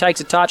Davies, who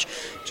takes a touch.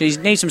 She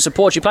needs some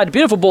support. She played a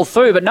beautiful ball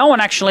through, but no one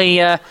actually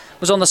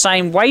was on the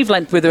same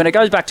wavelength with her, and it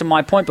goes back to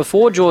my point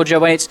before, Georgia,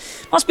 when it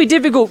must be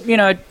difficult,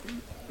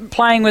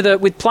 playing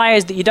with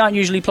players that you don't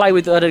usually play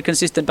with at a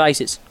consistent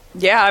basis.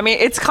 Yeah, I mean,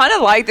 it's kind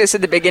of like this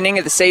at the beginning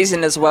of the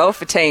season as well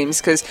for teams,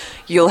 because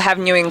you'll have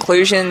new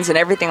inclusions and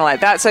everything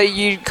like that. So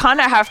you kind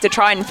of have to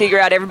try and figure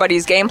out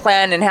everybody's game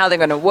plan and how they're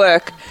going to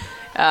work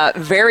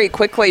very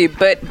quickly.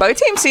 But both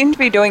teams seem to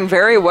be doing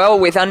very well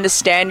with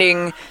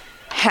understanding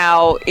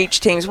how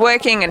each team's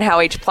working and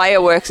how each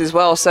player works as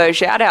well. So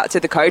shout out to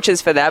the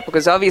coaches for that,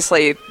 because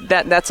obviously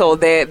that's all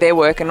their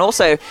work, and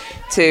also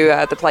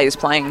to the players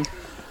playing.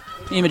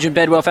 Imogen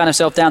Bedwell found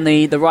herself down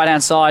the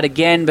right-hand side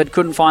again, but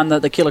couldn't find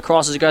the killer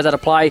cross as it goes out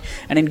of play.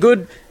 And in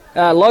good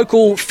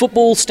local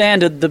football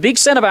standard, the big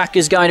centre-back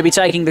is going to be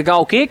taking the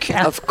goal kick.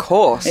 Of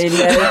course. It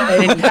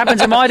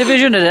happens in my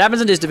division, and it happens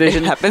in this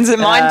division. It happens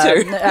in mine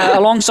too.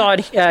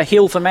 Alongside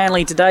Hill for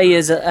Manly today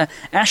is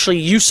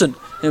Ashley Hewson,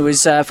 who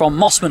is from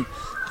Mossman,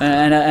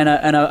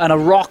 and a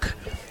rock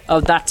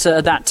of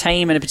that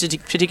team, and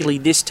particularly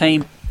this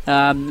team.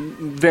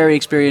 Very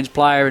experienced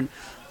player, and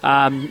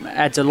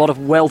adds a lot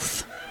of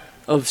wealth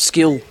of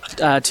skill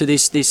to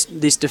this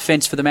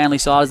defence for the Manly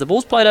side. As the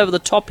ball's played over the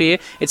top here,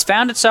 it's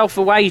found itself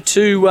away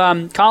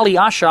to Carly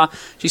Usher.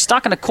 She's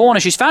stuck in a corner.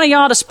 She's found a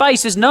yard of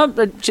space. There's no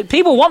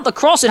people want the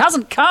cross. It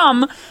hasn't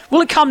come.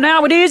 Will it come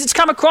now? It is. It's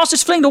come across.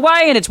 It's flinged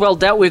away, and it's well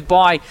dealt with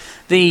by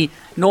the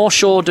North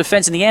Shore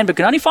defence in the end, but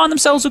can only find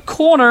themselves a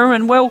corner.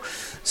 And well,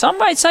 some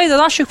might say that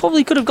Usher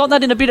probably could have got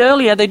that in a bit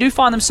earlier. They do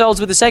find themselves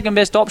with the second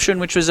best option,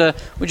 which is a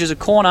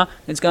corner.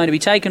 It's going to be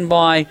taken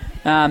by,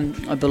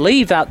 I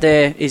believe out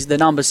there is the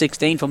number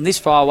 16 from this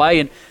far away.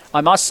 And I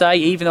must say,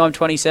 even though I'm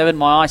 27,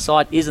 my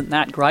eyesight isn't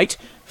that great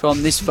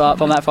from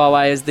that far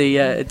away as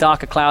the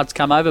darker clouds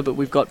come over. But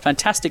we've got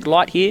fantastic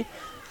light here.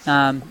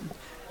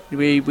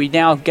 We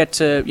now get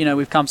to,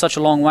 we've come such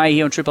a long way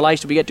here on Triple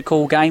H that we get to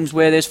call games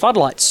where there's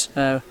floodlights.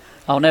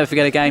 I'll never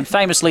forget a game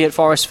famously at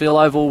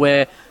Forestville Oval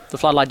where the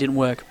floodlight didn't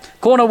work.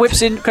 Corner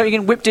whipped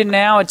in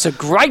now. It's a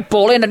great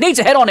ball in. It needs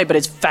a head on it, but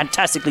it's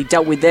fantastically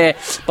dealt with there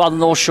by the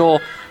North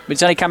Shore.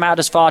 It's only come out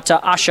as far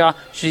to Usher.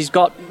 She's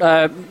got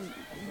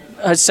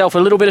herself a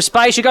little bit of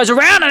space. She goes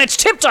around and it's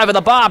tipped over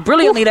the bar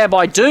brilliantly there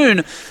by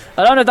Doon.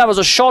 I don't know if that was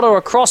a shot or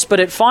a cross, but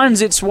it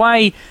finds its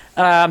way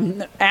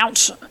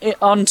out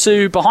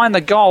onto behind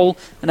the goal,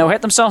 and they'll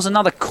hit themselves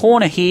another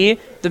corner here,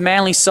 the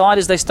Manly side,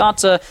 as they start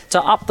to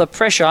up the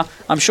pressure.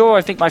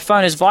 I think my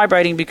phone is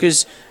vibrating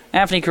because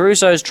Anthony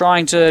Caruso is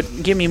trying to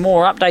give me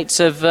more updates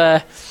of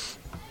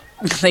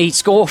the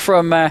score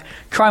from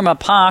Cromer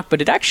Park,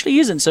 but it actually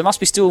isn't, so it must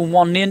be still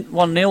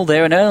 1-0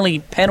 there. An early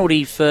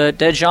penalty for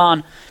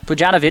Dejan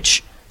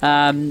Bujanovic,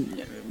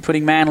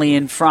 putting Manly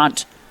in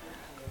front.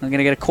 I'm going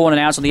to get a corner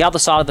now. It's on the other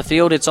side of the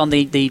field. It's on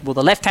the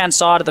left-hand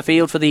side of the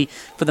field for the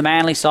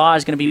Manly side.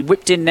 It's going to be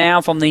whipped in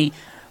now from the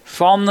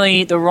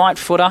right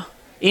footer.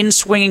 In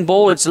swinging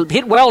ball. It's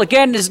hit well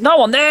again. There's no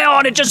one there,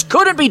 and it just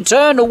couldn't be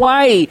turned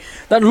away.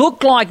 That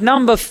looked like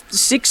number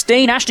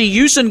 16, Ashley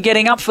Hewson,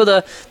 getting up for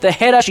the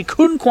header. She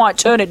couldn't quite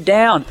turn it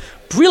down.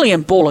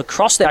 Brilliant ball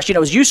across there. Actually, it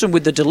was Hewson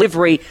with the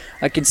delivery.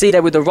 I can see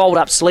there with the rolled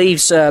up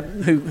sleeves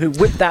who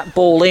whipped that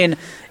ball in. It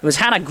was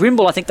Hannah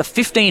Grimble, I think the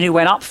 15, who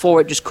went up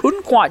for it. Just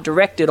couldn't quite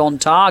direct it on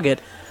target.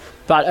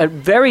 But a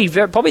very,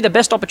 very, probably the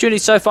best opportunity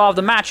so far of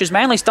the match as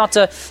Manly start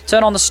to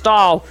turn on the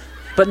style.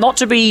 But not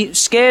to be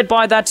scared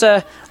by that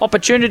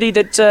opportunity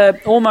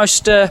that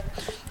almost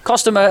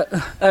cost them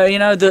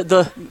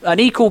an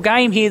equal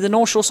game here. The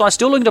North Shore side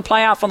still looking to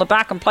play out from the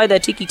back and play their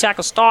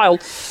tiki-taka style,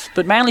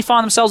 but Manly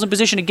find themselves in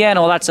position again.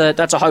 Oh, that's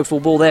a hopeful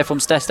ball there from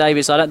Steph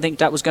Davis. I don't think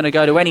that was going to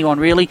go to anyone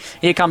really.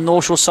 Here come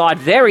North Shore side,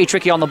 very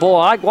tricky on the ball.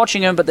 I like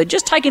watching them, but they're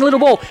just taking a little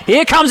ball.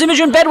 Here comes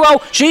Imogen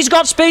Bedwell. She's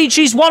got speed.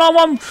 She's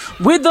one-on-one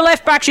with the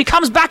left back. She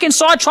comes back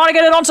inside, trying to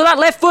get it onto that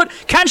left foot.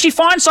 Can she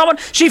find someone?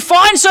 She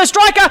finds her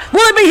striker.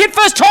 Will it be hit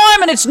first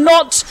time? And it's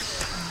not.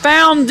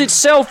 Found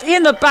itself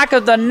in the back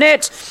of the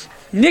net.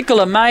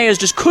 Nicola Mayers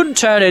just couldn't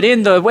turn it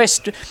in. The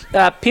West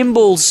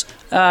Pimbles,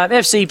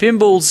 FC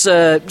Pimbles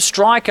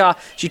striker,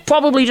 she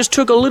probably just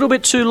took a little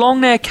bit too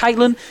long there,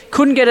 Caitlin.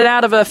 Couldn't get it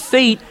out of her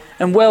feet,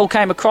 and well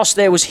came across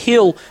there was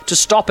Hill to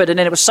stop it, and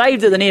then it was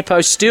saved at the near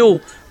post still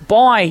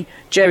by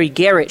Jerry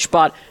Gerrich,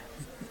 but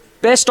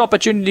best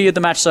opportunity of the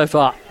match so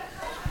far.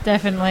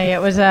 Definitely. It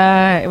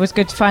was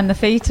good to find the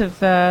feet of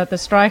the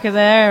striker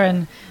there,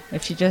 and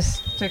if she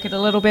just took it a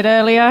little bit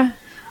earlier,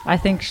 I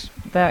think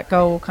that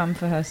goal will come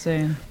for her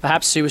soon.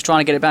 Perhaps she was trying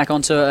to get it back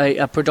onto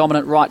a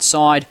predominant right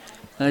side.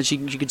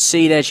 You could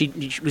see there she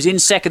was in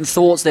second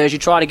thoughts there. She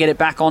tried to get it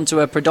back onto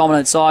a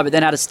predominant side, but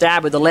then had a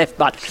stab with the left,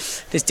 but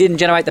this didn't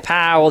generate the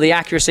power or the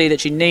accuracy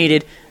that she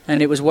needed,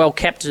 and it was well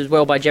kept as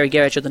well by Jerry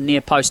Gerrich at the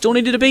near post. Still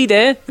needed to be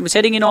there. It was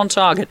heading in on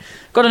target.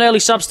 Got an early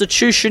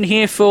substitution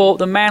here for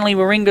the Manly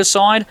Warringah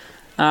side.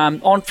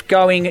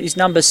 Ongoing is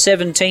number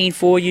 17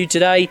 for you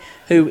today,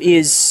 who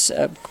is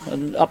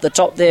up the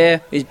top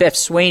there, is Beth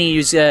Sweeney,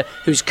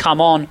 who's come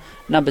on.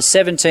 Number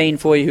 17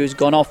 for you, who's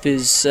gone off,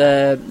 must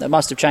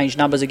have changed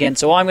numbers again.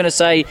 So I'm going to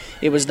say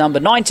it was number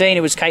 19.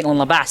 It was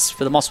Caitlin Labasse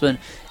for the Mossman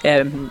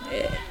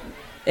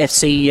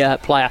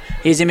FC player.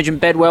 Here's Imogen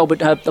Bedwell,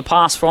 but the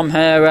pass from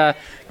her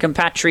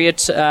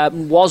compatriot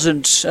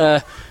wasn't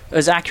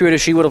as accurate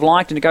as she would have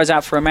liked, and it goes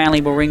out for a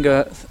Manly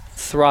Warringah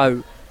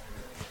throw.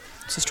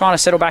 Just trying to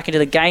settle back into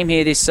the game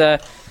here, this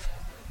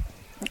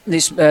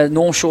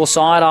North Shore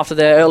side after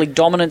their early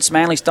dominance.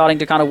 Manly starting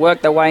to kind of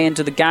work their way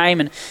into the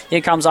game, and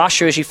here comes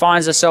Usher as she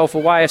finds herself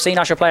away. I've seen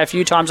Usher play a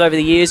few times over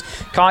the years.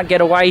 Can't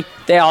get away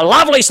there. A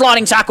lovely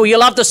sliding tackle. You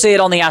love to see it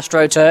on the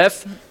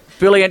AstroTurf.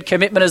 Brilliant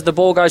commitment as the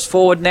ball goes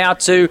forward now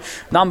to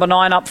number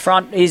 9 up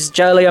front is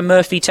Jalia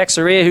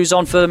Murphy-Texeria, who's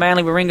on for the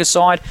Manly Warringah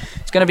side.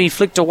 It's going to be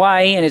flicked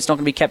away, and it's not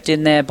going to be kept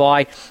in there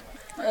by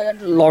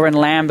Lauren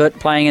Lambert,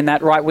 playing in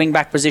that right wing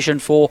back position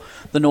for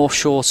the North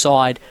Shore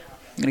side.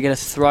 I'm going to get a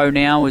throw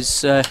now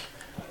as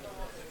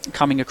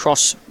coming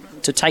across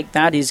to take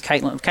that is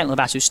Caitlin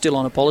Labasse, who's still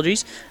on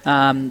apologies.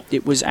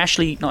 It was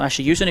not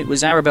Ashley Hewson, it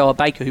was Arabella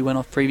Baker who went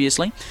off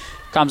previously.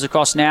 Comes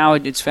across now,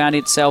 it's found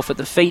itself at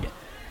the feet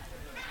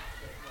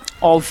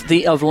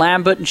of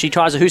Lambert, and she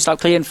tries a hoost up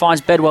clear and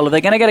finds Bedwell. If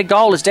they're going to get a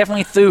goal, it's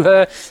definitely through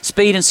her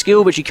speed and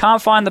skill, but she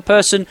can't find the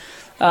person,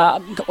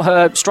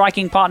 her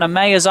striking partner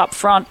Mayers up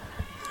front.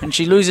 And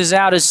she loses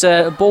out as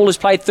a ball is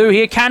played through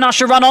here. Can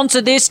Usher run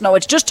onto this? No,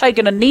 it's just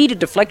taken a needed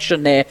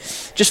deflection there.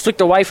 Just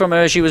flicked away from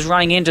her. She was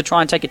running in to try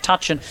and take a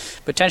touch and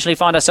potentially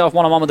find herself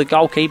one-on-one with the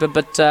goalkeeper.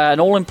 But an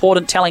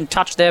all-important telling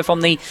touch there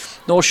from the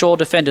North Shore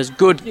defenders.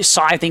 Good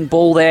scything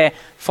ball there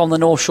from the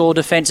North Shore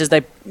defence as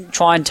they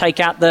try and take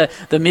out the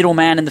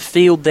middleman in the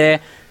field there.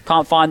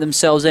 Can't find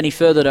themselves any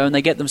further though, and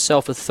they get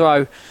themselves a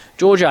throw.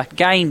 Georgia,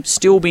 game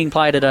still being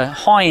played at a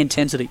high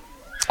intensity.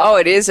 Oh,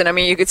 it is. And, I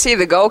mean, you could see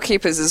the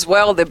goalkeepers as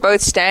well. They're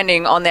both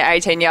standing on their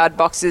 18-yard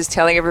boxes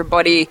telling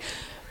everybody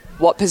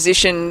what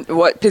positioning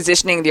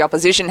the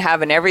opposition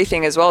have and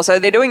everything as well. So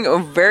they're doing a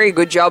very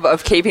good job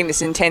of keeping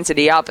this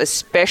intensity up,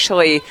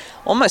 especially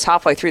almost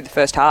halfway through the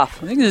first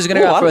half. I think this is going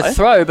to go for a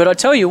throw, but I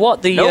tell you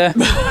what,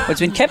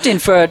 what's been kept in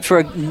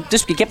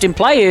just kept in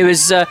play here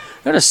is, I've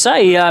got to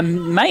say,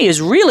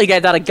 Mayers really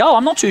gave that a go.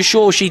 I'm not too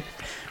sure she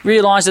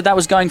realised that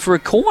was going for a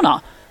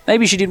corner.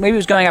 Maybe she did. Maybe it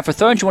was going out for a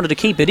throw and she wanted to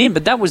keep it in,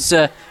 but that was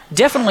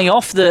definitely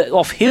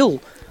off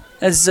hill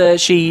as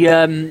she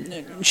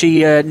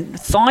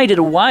thighed it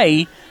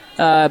away.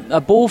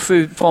 A ball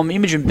from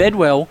Imogen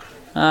Bedwell.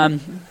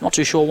 Not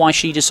too sure why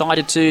she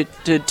decided to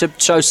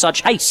show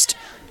such haste.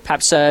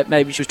 Perhaps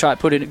maybe she was trying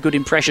to put in a good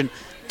impression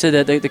to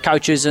the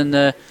coaches and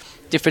the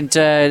different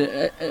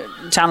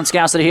talent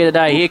scouts that are here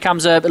today. Here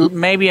comes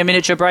maybe a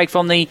miniature break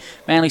from the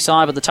Manly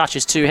side, but the touch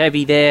is too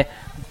heavy there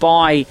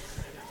by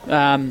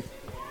Murphy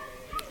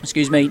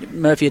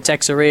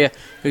Teixeira,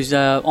 who's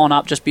on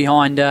up just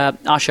behind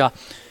Usher.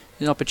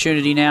 There's an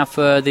opportunity now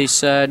for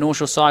this North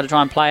Shore side to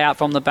try and play out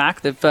from the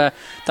back. They've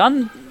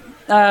done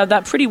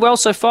that pretty well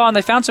so far, and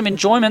they found some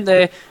enjoyment.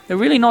 They're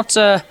really not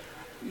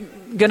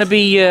going to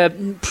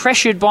be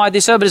pressured by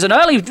this. But there's an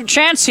early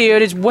chance here.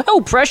 It is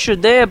well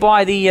pressured there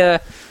by the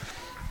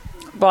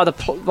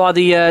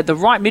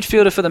right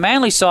midfielder for the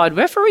Manly side.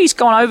 Referee's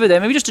gone over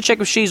there, maybe just to check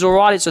if she's all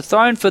right. It's a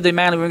thrown for the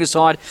Manly Warringah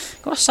side.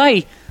 Got to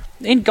say,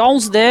 in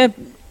goals there,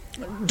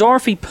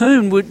 Dorothy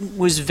Poon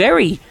was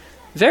very,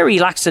 very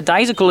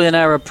lackadaisical in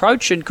her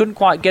approach and couldn't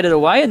quite get it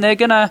away. And they're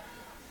gonna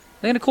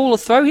call a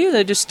throw here.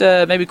 They're just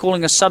maybe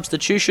calling a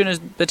substitution, as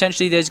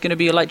potentially there's going to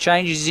be a late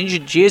change. He's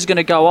injured. Gier's going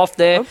to go off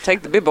there.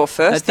 Take the bib off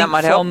first. That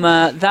might help. From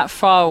that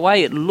far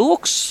away, it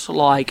looks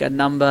like a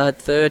number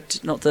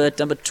 14, and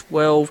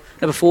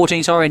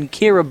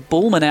Kira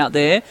Bullman out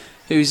there,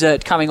 who's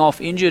coming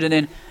off injured, and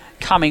then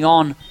coming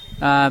on.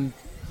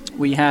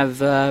 We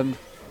have.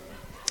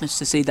 Let's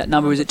just see that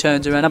number as it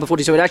turns around. Number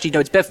 42.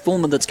 It's Beth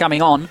Bullman that's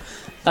coming on.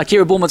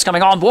 Kira Bullman's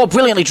coming on. Well,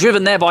 brilliantly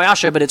driven there by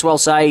Usher, but it's well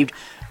saved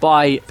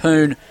by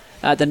Poon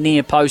at the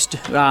near post.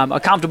 A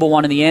comfortable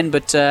one in the end,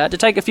 but had to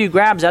take a few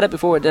grabs at it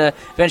before it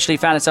eventually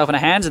found itself in her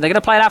hands. And they're going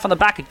to play it out from the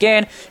back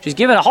again. She's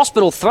given a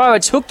hospital throw.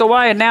 It's hooked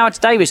away, and now it's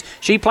Davis.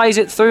 She plays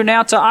it through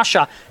now to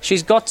Usher.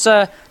 She's got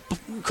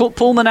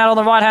Pullman out on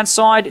the right-hand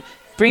side.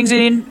 Brings it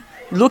in.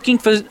 Looking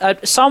for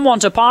someone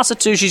to pass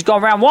it to. She's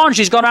gone round one,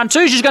 she's gone round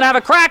two, she's going to have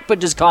a crack, but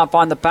just can't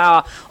find the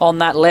power on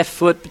that left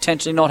foot.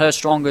 Potentially not her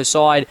stronger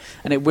side,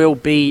 and it will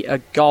be a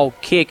goal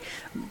kick.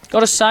 Got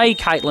to say,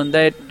 Caitlin,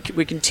 that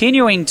we're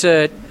continuing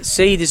to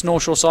see this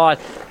North Shore side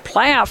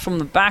play out from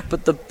the back,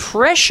 but the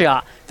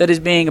pressure that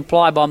is being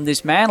applied by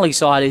this Manly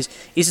side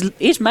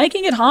is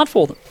making it hard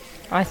for them.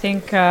 I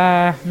think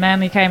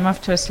Manly came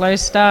off to a slow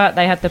start.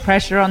 They had the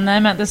pressure on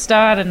them at the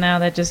start, and now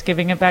they're just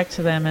giving it back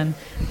to them, and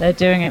they're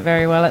doing it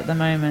very well at the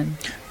moment.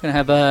 Going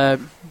to have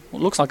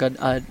what looks like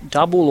a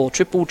double or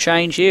triple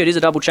change here. It is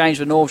a double change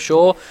for North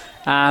Shore.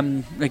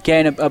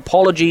 Again,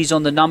 apologies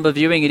on the number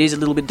viewing. It is a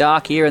little bit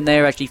dark here, and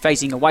they're actually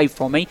facing away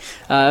from me.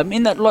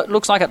 In that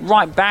looks like at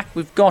right back,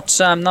 we've got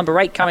number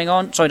 8 coming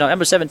on. Sorry, no,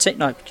 number 17.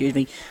 No, excuse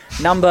me.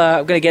 I'm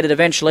going to get it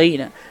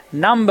eventually.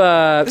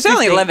 Number. There's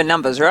only 11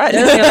 numbers, right?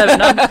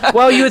 11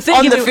 well, you would think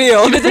on the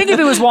field. You would think if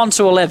it was 1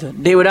 to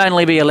 11, there would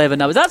only be 11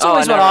 numbers. That's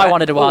always what I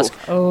wanted to ask.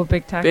 Oh,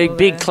 big tackle.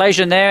 Big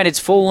collision there, and it's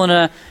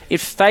fallen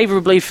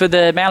favourably for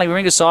the Manly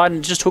Warringah side,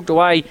 and just hooked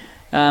away.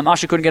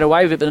 Usher couldn't get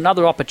away with it, but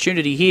another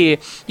opportunity here.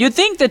 You'd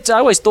think that, I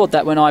always thought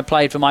that when I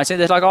played for my team,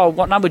 they're like, oh,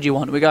 what number do you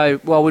want? We go,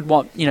 well, we'd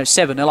want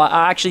 7. They're like,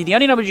 actually, the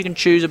only numbers you can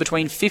choose are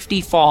between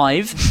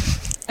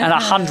 55 and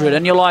 100,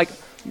 and you're like,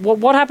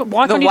 what happened?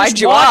 Why can't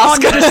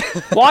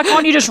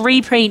you just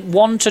reprint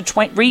 1 to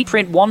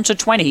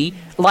 20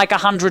 like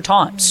 100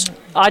 times?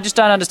 I just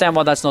don't understand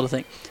why that's not a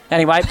thing.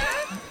 Anyway,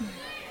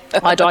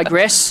 I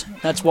digress.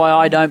 That's why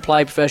I don't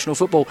play professional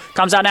football.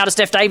 Comes out now to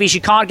Steph Davies. She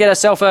can't get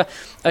herself a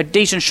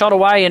decent shot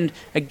away, and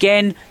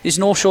again, this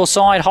North Shore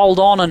side hold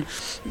on and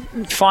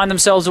find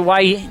themselves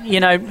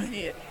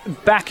away,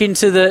 back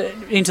into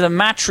the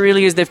match,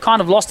 really, as they've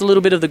kind of lost a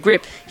little bit of the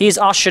grip. Here's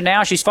Usher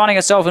now. She's finding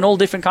herself in all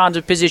different kinds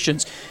of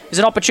positions. There's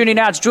an opportunity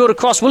now. It's drilled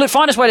across. Will it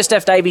find its way to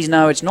Steph Davies?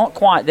 No, it's not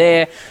quite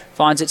there.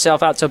 Finds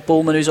itself out to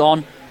Bullman, who's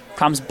on.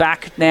 Comes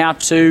back now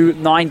to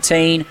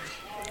 19.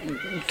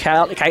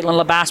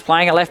 Caitlin Labasse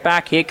playing at left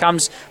back. Here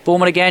comes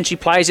Bullman again. She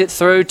plays it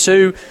through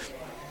to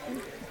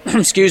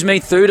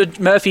through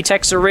to Murphy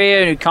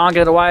Teixeira, who can't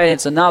get it away.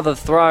 It's another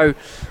throw.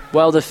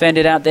 Well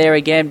defended out there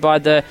again by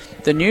the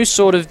new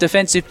sort of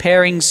defensive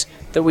pairings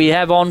that we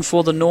have on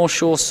for the North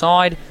Shore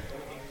side.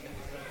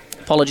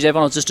 Apologies,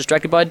 everyone. I was just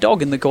distracted by a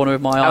dog in the corner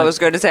of my eye. I was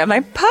going to say,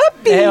 my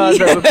puppy. Yeah,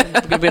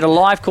 a bit of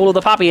live call of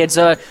the puppy. It's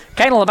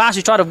Caitlin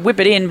Labasse tried to whip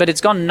it in, but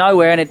it's gone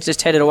nowhere, and it's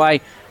just headed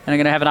away. And I'm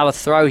going to have another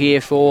throw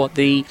here for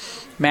the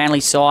Manly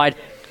side.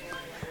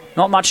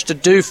 Not much to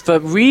do for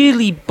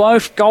really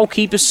both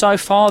goalkeepers so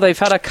far. They've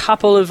had a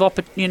couple of,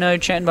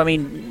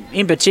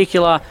 in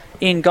particular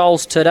in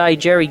goals today.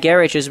 Jerry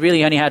Gerrich has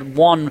really only had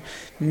one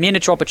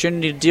miniature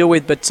opportunity to deal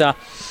with, but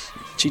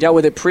she dealt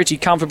with it pretty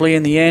comfortably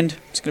in the end.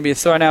 It's going to be a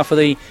throw now for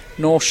the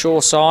North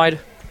Shore side,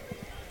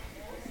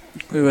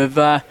 who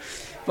have,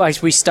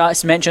 as we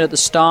mentioned at the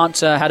start,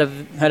 had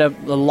a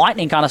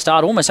lightning kind of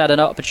start. Almost had an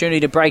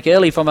opportunity to break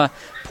early from a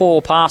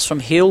poor pass from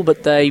Hill,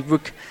 but they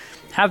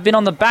have been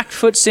on the back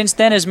foot since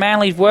then as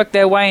Manly worked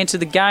their way into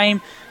the game,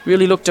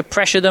 really looked to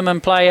pressure them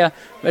and play a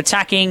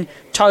attacking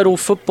total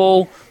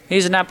football.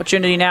 Here's an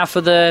opportunity now for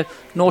the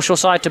North Shore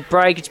side to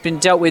break. It's been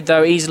dealt with,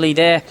 though, easily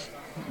there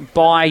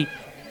by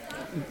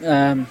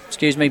Hannah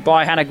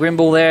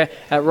Grimble there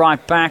at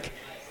right back.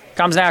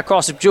 Comes now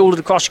across, jeweled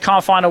across, she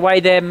can't find a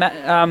way there.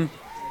 Beth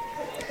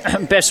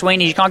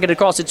Sweeney, she can't get it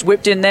across. It's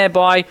whipped in there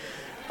by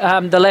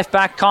the left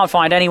back can't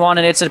find anyone,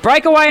 and it's a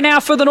breakaway now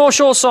for the North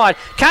Shore side.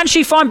 Can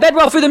she find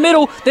Bedwell through the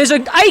middle? There's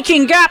an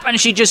aching gap, and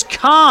she just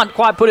can't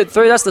quite put it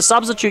through. That's the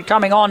substitute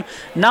coming on,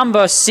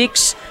 number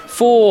 6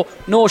 for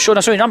North Shore.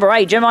 No, sorry, number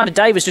 8, Jemima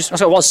Davis.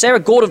 Sarah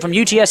Gordon from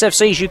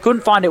UTSFC. She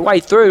couldn't find her way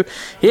through.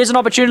 Here's an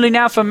opportunity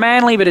now for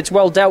Manly, but it's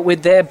well dealt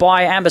with there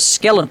by Amber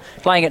Skellen,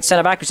 playing at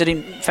centre back, who's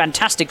been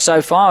fantastic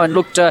so far and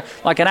looked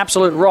like an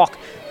absolute rock.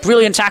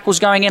 Brilliant tackles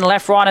going in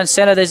left, right and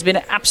centre. There's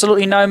been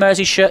absolutely no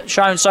mercy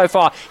shown so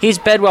far. Here's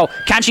Bedwell.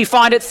 Can she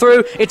find it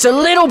through? It's a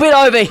little bit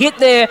over hit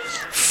there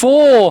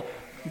for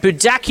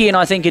Budakian,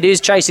 I think it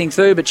is, chasing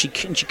through, but she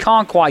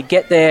can't quite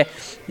get there.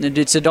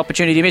 It's an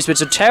opportunity to miss, but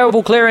it's a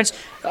terrible clearance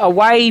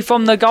away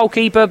from the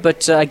goalkeeper,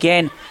 but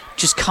again,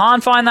 just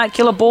can't find that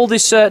killer ball,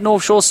 this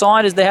North Shore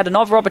side, as they had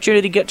another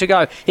opportunity to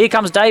go. Here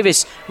comes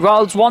Davis,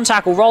 rolls one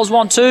tackle, rolls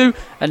 1-2,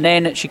 and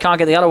then she can't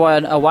get the other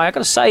one away. I've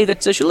got to say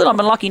that she's a little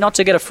unlucky not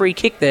to get a free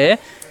kick there,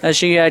 as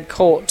she had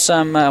caught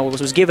some,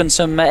 was given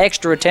some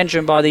extra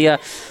attention by the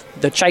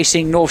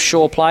chasing North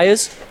Shore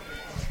players.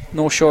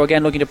 North Shore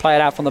again looking to play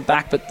it out from the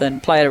back, but then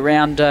play it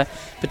around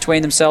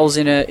between themselves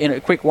in a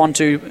quick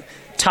 1-2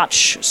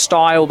 touch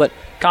style, but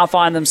can't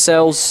find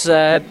themselves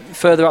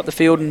further up the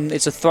field, and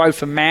it's a throw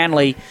for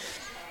Manly.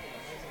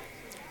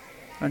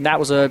 And that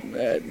was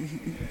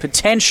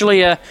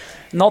potentially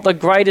not the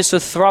greatest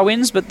of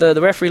throw-ins, but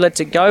the referee lets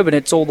it go, but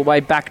it's all the way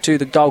back to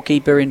the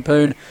goalkeeper in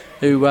Poon,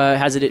 who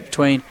has it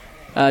between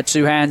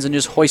two hands and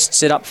just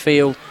hoists it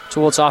upfield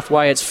towards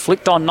halfway. It's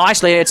flicked on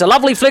nicely. It's a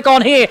lovely flick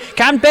on here.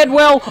 Can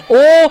Bedwell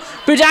or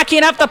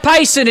Budakian have the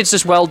pace? And it's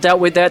just well dealt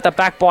with there at the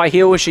back by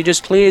Hill, as she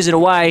just clears it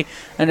away.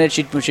 And it's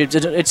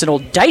an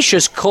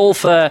audacious call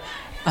for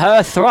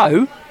her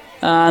throw.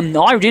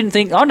 I didn't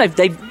think... Oh,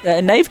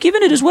 they've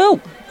given it as well.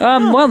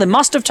 Well, they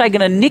must have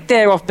taken a nick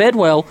there off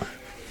Bedwell.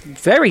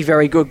 Very,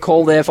 very good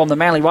call there from the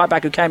Manly right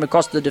back who came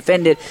across to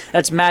defend it.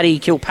 That's Maddie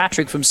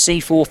Kilpatrick from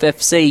Seaforth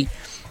FC,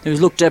 who's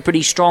looked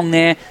pretty strong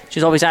there.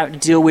 She's obviously having to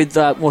deal with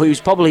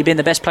who's probably been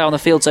the best player on the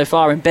field so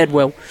far in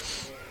Bedwell.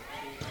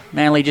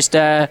 Manly just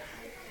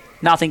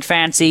nothing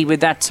fancy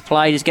with that to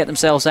play, just get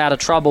themselves out of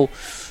trouble.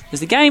 As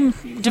the game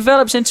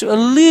develops into a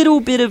little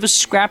bit of a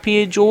scrap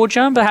here,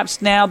 Georgia,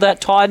 perhaps now that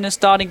tiredness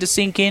starting to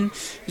sink in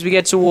as we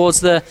get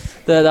towards the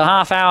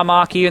half-hour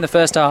mark here in the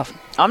first half.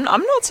 I'm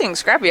not seeing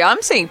scrappy.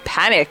 I'm seeing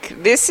panic.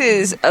 This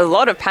is a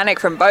lot of panic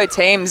from both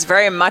teams,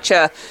 very much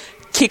a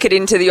kick it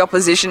into the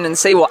opposition and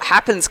see what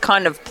happens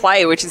kind of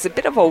play, which is a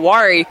bit of a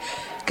worry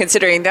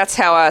considering that's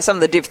how some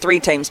of the Div 3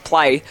 teams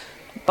play.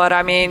 But,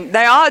 I mean,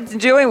 they are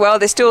doing well.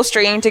 They're still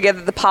stringing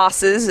together the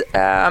passes.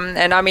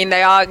 And, I mean,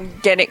 they are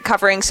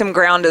covering some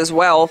ground as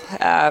well.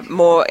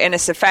 More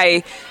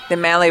NSFA than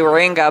Manly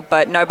Warringah.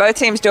 But, no, both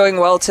teams doing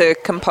well to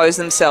compose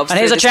themselves. And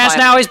here's a chance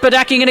now. Is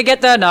Budakian going to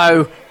get there?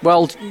 No.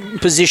 Well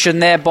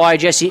positioned there by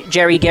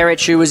Jerry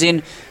Gerrich, who was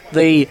in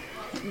the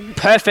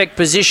perfect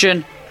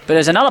position. But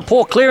there's another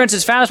poor clearance.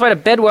 It's found its way to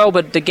Bedwell.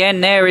 But,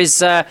 again, there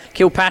is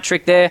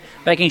Kilpatrick there,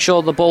 making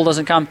sure the ball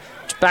doesn't come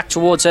back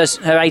towards her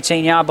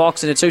 18-yard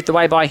box, and it's hoofed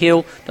away by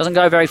Hill. Doesn't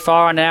go very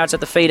far, and now it's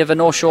at the feet of a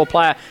North Shore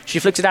player. She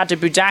flicks it out to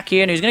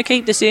Budakian, who's going to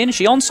keep this in.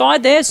 She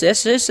onside there.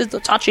 This is the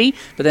touchy,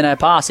 but then her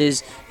pass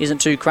isn't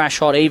too crash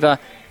hot either,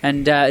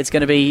 and it's going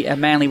to be a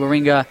Manly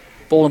Warringah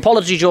ball. And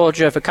apology,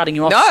 Georgia, for cutting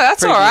you off. No,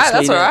 that's all right.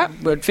 That's all right.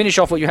 But finish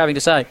off what you're having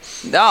to say.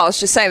 No, I was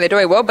just saying they're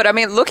doing well, but I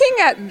mean, looking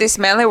at this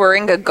Manly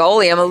Warringah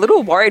goalie, I'm a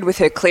little worried with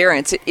her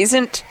clearance. It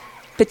isn't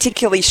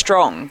particularly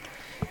strong,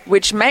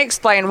 which may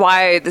explain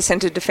why the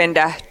centre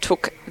defender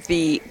took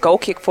the goal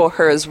kick for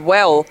her as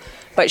well.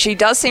 But she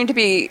does seem to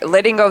be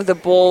letting go of the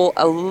ball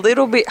a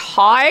little bit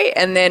high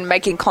and then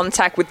making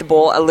contact with the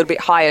ball a little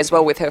bit high as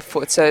well with her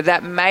foot. So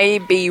that may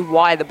be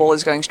why the ball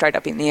is going straight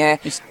up in the air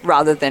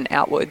rather than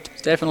outward.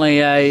 It's definitely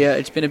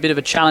it's been a bit of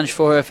a challenge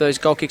for her for those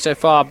goal kicks so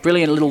far.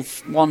 Brilliant little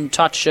one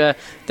touch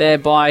there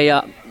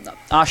by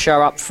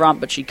Usher up front,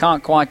 but she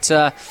can't quite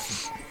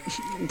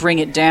bring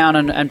it down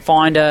and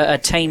find a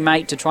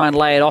teammate to try and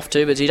lay it off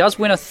to, but he does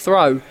win a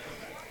throw.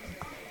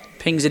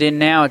 Pings it in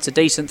now. It's a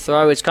decent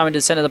throw. It's coming to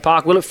the centre of the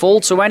park. Will it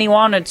fall to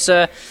anyone? It's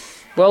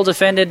well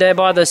defended there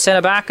by the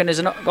centre back, and there's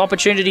an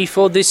opportunity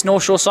for this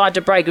North Shore side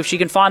to break if she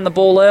can find the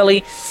ball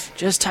early.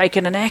 Just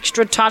taking an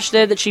extra touch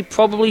there that she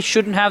probably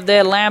shouldn't have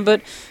there,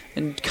 Lambert,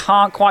 and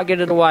can't quite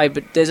get it away,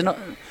 but there's an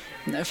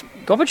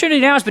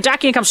opportunity now as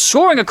Budakian comes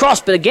soaring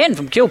across, but again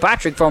from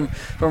Kilpatrick from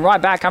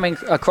right back coming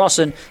across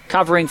and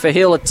covering for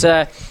Hill at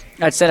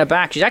centre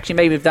back. She's actually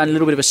maybe done a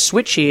little bit of a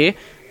switch here.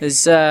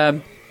 There's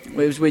no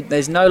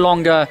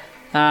longer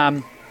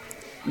the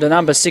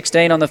number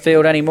 16 on the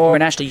field anymore,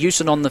 and Ashley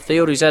Hewson on the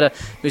field, who's had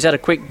a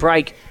quick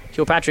break.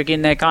 Kilpatrick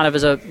in there, kind of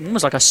as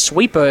almost like a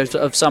sweeper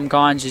of some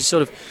kind. She's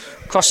sort of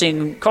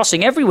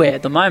crossing everywhere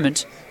at the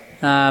moment.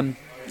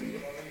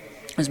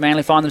 As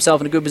Manly find themselves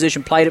in a good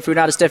position, played it through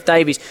now to Steph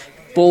Davies.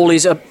 Ball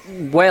is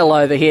well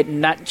over hit,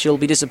 and that she'll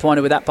be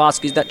disappointed with that pass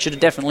because that should have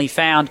definitely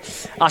found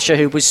Usher,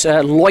 who was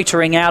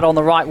loitering out on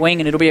the right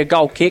wing, and it'll be a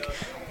goal kick.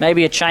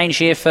 Maybe a change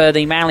here for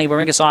the Manly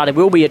Warringah side. It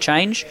will be a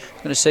change.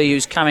 Going to see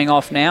who's coming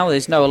off now.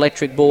 There's no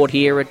electric board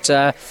here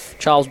at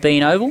Charles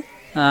Bean Oval.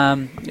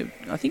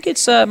 I think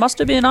it's must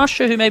have been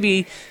Usher who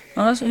maybe...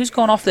 who's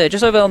gone off there?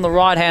 Just over on the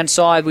right-hand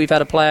side, we've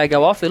had a player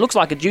go off. It looks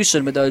like a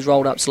Dewson with those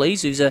rolled-up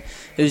sleeves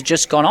who's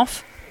just gone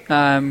off.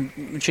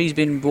 She's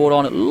been brought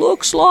on. It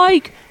looks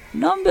like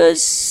number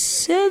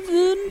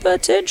 7,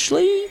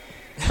 potentially.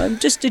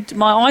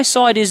 My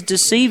eyesight is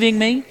deceiving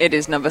me. It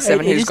is number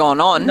 7 who's gone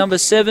on. Number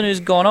 7 who's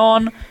gone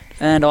on.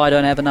 And I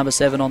don't have a number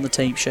 7 on the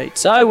team sheet.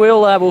 So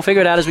we'll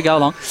figure it out as we go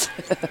along.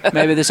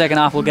 Maybe the second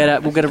half we'll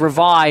get a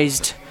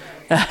revised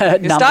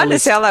You're starting to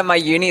sound like my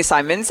uni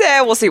assignments.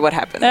 Yeah, we'll see what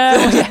happens.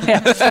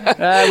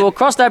 We'll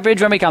cross that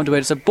bridge when we come to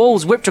it. So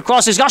ball's whipped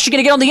across. Is Usher going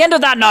to get on the end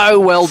of that? No.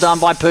 Well done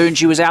by Poon.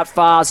 She was out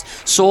fast.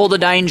 Saw the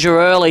danger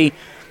early.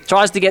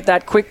 Tries to get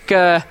that quick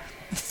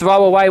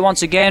throw away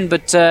once again,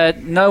 but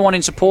no one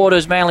in support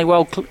is Manly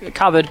well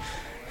covered.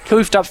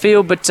 Koofed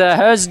upfield, but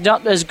hers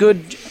not as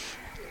good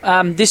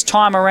this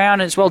time around.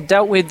 It's well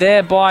dealt with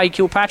there by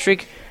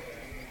Kilpatrick.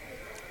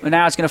 And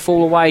now it's going to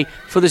fall away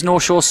for this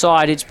North Shore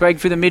side. It's Bragg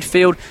through the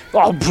midfield.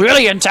 Oh,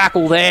 brilliant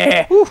tackle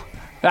there. Woo.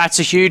 That's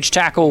a huge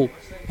tackle.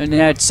 And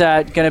it's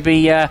going to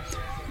be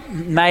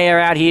Mayer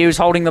out here who's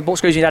holding the ball.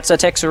 Excuse me, that's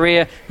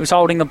Texeria who's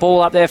holding the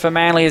ball up there for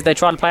Manly as they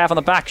try to play off on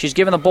the back. She's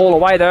given the ball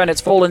away though, and it's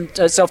fallen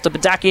itself to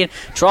Badakian.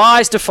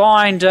 Tries to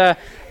find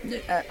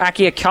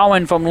Akia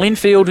Cohen from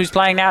Linfield, who's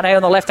playing out here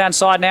on the left-hand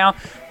side now.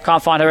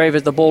 Can't find her either.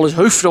 The ball is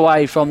hoofed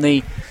away from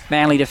the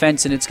Manly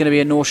defence, and it's going to be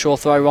a North Shore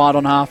throw right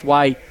on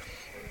halfway.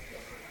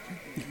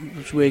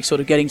 We're sort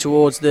of getting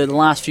towards the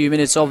last few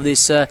minutes of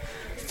this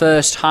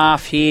first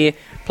half here.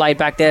 Played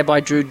back there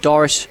by Drew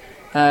Doris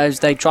as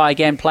they try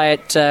again, play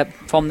it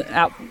from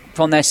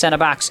their centre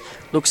backs.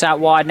 Looks out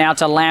wide now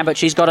to Lambert.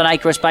 She's got an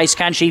acre of space.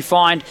 Can she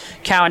find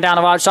Cowan down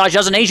the right side? She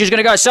doesn't need. She's going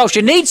to go herself.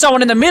 She needs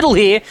someone in the middle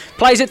here.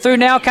 Plays it through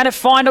now. Can it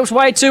find its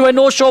way to a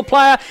North Shore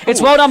player?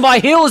 It's well done by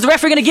Hill. Is the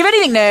referee going to give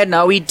anything there?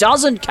 No, he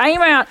doesn't.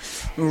 Came out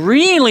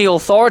really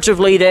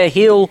authoritatively there.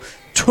 Hill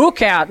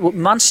took out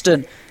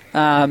Munston.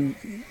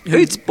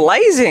 Who's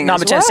blazing?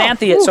 Number 10,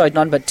 Xanthia. Sorry,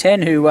 number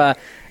 10, who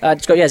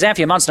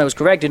Xanthia Munster was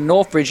correct in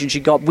Northbridge, and she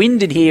got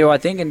winded here, I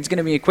think, and it's going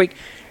to be a quick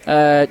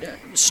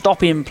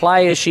stop in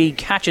play as she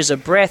catches a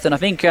breath. And I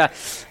think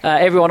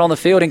everyone on the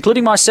field,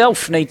 including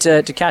myself, need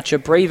to catch a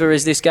breather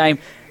as this game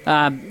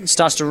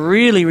starts to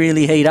really,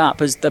 really heat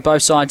up as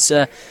both sides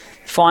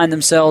find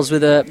themselves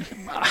with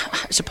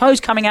I suppose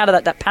coming out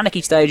of that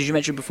panicky stage, as you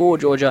mentioned before,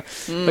 Georgia.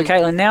 But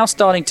Caitlin now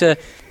starting to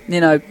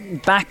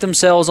back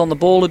themselves on the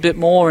ball a bit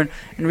more and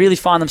really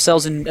find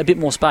themselves in a bit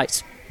more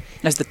space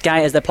as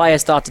the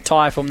players start to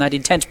tire from that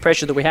intense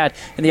pressure that we had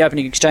in the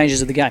opening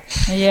exchanges of the game.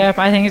 Yeah,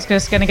 I think it's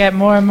just going to get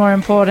more and more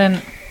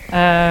important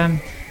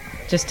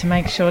just to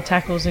make sure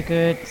tackles are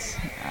good.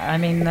 I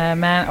mean,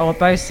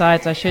 both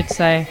sides, I should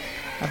say,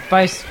 are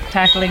both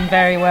tackling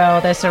very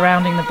well. They're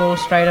surrounding the ball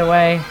straight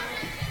away.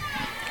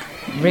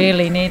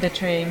 Really, neither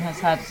team has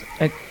had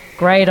a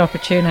great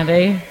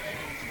opportunity,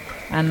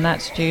 and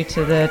that's due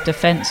to the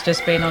defence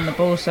just being on the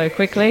ball so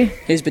quickly.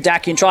 Here's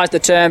Badakian, tries to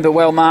turn, but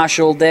well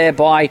marshalled there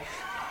by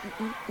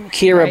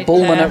Kira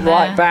Bullman at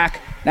right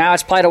back. Now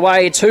it's played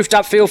away. It's hoofed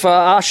upfield for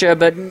Usher,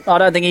 but I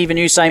don't think even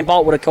Usain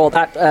Bolt would have caught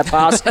that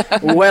pass.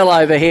 Well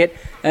overhit.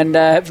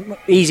 And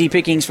easy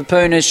pickings for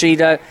Poon as she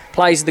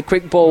plays the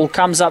quick ball.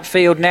 Comes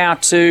upfield now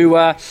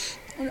to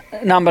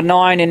number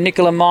 9 in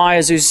Nicola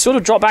Myers, who's sort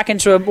of dropped back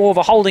into more of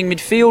a holding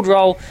midfield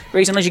role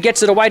recently. She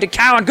gets it away to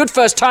Cowan. Good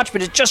first touch,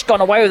 but it's just gone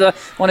away with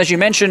one, as you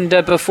mentioned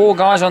before,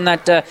 guys, on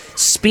that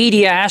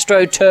speedier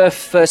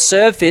AstroTurf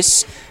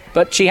surface.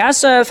 But she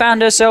has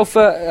found herself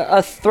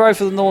a throw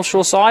for the North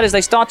Shore side as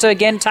they start to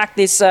again attack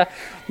this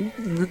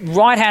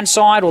right-hand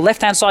side or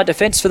left-hand side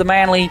defence for the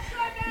Manly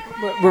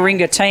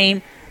Warringah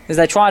team, as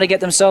they try to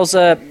get themselves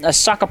a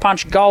sucker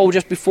punch goal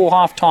just before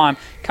half-time.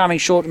 Coming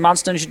short,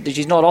 Munston,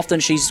 she's not often.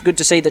 She's good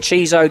to see that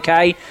she's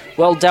okay.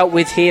 Well dealt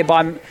with here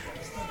by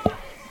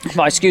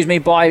Murphy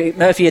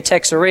at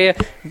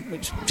Texeria.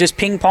 Just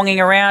ping-ponging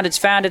around. It's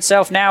found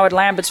itself now at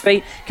Lambert's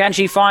feet. Can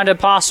she find a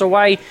pass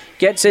away?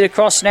 Gets it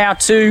across now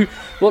to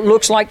what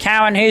looks like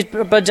Cowan. Here's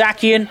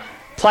Badakian.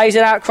 Plays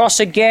it out across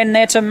again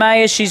there to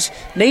May as she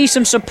needs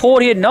some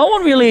support here. No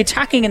one really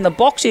attacking in the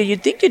box here.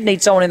 You'd think you'd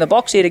need someone in the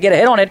box here to get a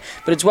head on it,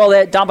 but it's well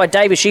there done by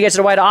Davis. She gets it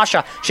away to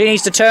Usher. She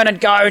needs to turn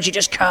and go, and she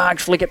just can't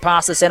flick it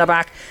past the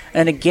centre-back.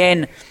 And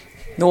again,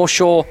 North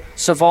Shore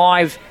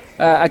survive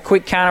a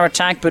quick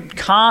counter-attack, but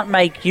can't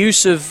make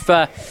use of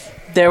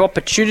their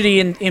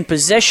opportunity in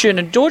possession.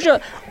 And Georgia,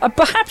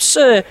 perhaps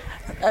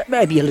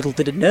maybe a little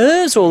bit of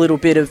nerves or a little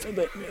bit of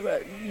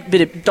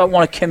don't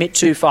want to commit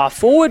too far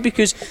forward,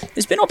 because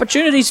there's been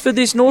opportunities for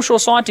this North Shore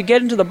side to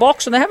get into the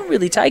box and they haven't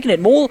really taken it.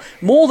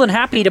 More than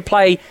happy to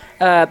play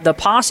the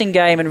passing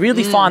game and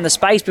really find the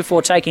space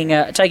before taking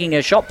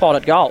a shot pot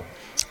at goal.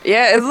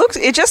 Yeah,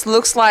 it just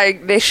looks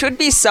like there should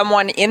be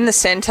someone in the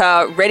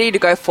centre ready to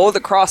go for the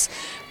cross.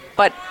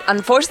 But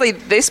unfortunately,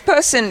 this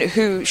person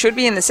who should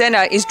be in the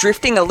centre is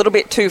drifting a little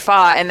bit too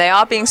far, and they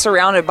are being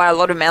surrounded by a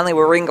lot of Manly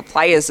Warringah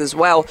players as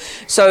well.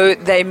 So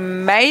they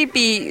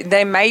maybe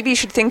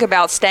should think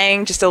about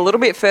staying just a little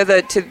bit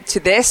further to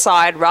their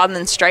side rather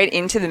than straight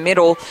into the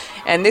middle.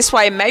 And this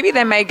way, maybe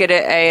they may get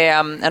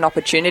an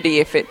opportunity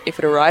if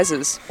it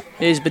arises.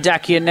 Here's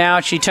Badakia now.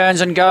 She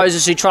turns and goes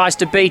as she tries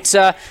to beat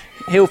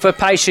Hill for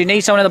pace. She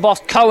needs someone in the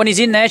box. Cohen is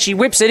in there. She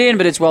whips it in,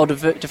 but it's well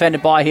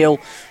defended by Hill,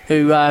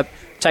 who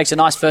takes a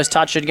nice first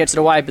touch and gets it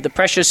away. But the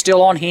pressure's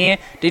still on here.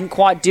 Didn't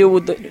quite deal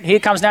with it. Here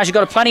comes now. She's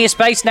got plenty of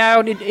space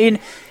now. In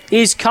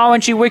is Cohen.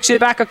 She wicks it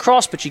back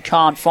across, but she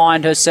can't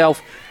find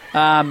herself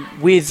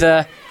with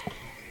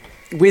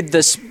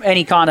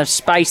any kind of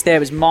space there. It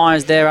was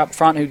Myers there up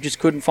front who just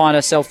couldn't find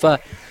herself a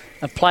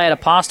player to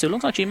pass to. It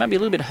looks like she may be a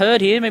little bit hurt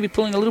here, maybe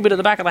pulling a little bit at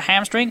the back of the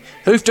hamstring.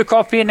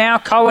 Hoofdekop here now.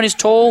 Cohen is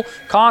tall,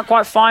 can't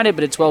quite find it,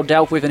 but it's well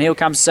dealt with. And here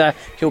comes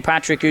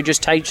Kilpatrick, who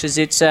just takes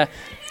it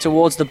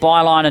towards the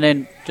byline, and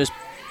then just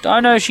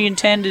don't know if she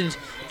intended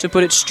to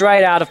put it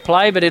straight out of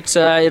play, but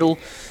it'll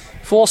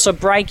force a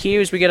break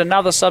here as we get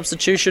another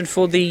substitution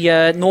for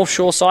the North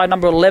Shore side.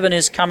 Number 11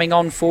 is coming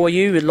on for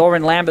you.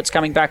 Lauren Lambert's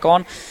coming back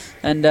on.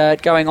 And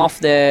going off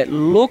there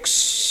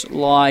looks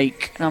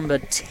like number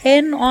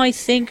 10, I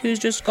think, who's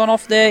just gone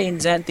off there in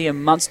Xanthia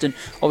Munston.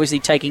 Obviously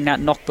taking that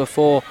knock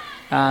before,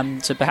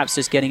 so perhaps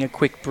just getting a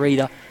quick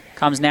breather.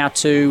 Comes now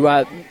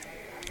to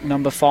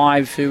number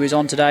 5, who is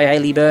on today,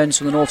 Hayley Burns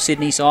from the North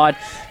Sydney side.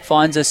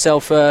 Finds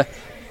herself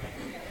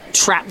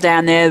trapped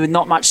down there with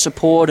not much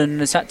support and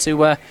has had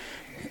to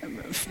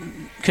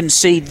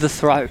concede the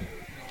throw.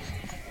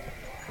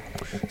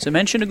 So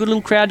mentioned a good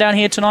little crowd down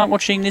here tonight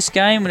watching this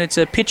game, and it's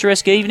a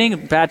picturesque evening. A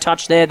bad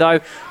touch there though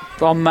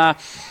from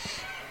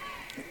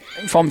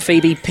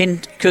Phoebe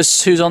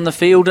Pincus, who's on the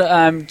field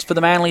for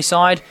the Manly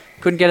side.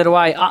 Couldn't get it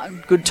away.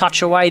 Good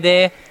touch away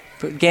there.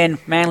 But again,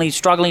 Manly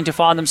struggling to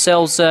find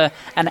themselves an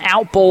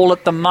out ball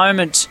at the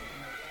moment,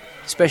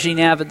 especially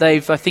now that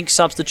they've, I think,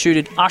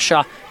 substituted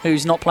Usher,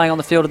 who's not playing on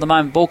the field at the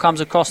moment. Ball comes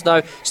across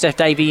though. Steph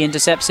Davey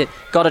intercepts it.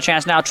 Got a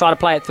chance now to try to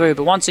play it through,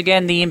 but once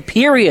again the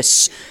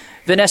imperious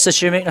the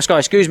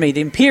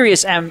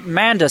imperious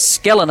Amanda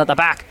Skellen at the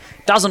back.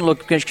 Doesn't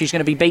look like she's going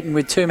to be beaten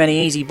with too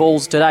many easy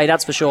balls today,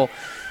 that's for sure.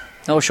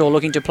 North Shore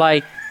looking to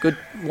play good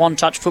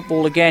one-touch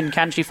football again.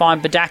 Can she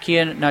find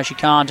Badakian? No, she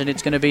can't, and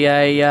it's going to be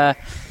I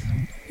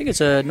think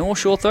it's a North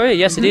Shore throw.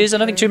 Yes, it is. I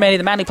don't think too many of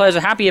the Manly players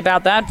are happy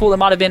about that. Thought there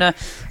might have been a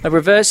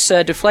reverse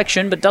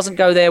deflection, but doesn't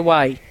go their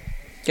way.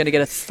 Going to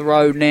get a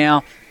throw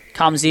now.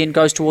 Comes in,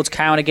 goes towards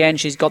Cowan again.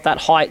 She's got that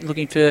height,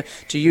 looking to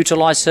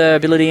utilise her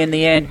ability in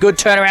the end. Good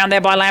turnaround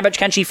there by Lambert.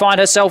 Can she find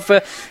herself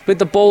with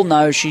the ball?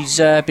 No, she's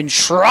been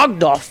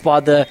shrugged off by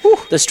the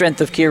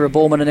strength of Kira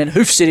Ballman, and then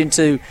hoofs it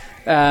into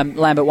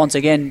Lambert once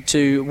again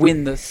to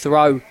win the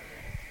throw.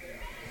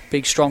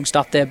 Big strong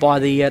stuff there by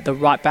the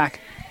right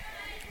back,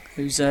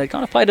 who's kind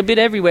of played a bit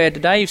everywhere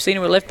today. You've seen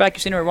her at left back,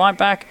 you've seen her at right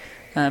back.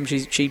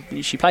 She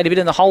played a bit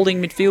in the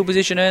holding midfield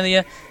position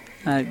earlier.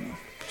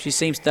 She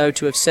seems, though,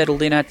 to have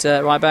settled in at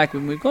right back.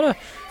 We've got a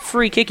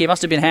free kick here.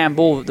 Must have been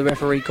handball that the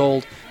referee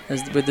called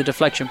with the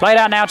deflection. Played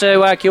out now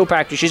to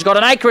Kilpatrick. She's got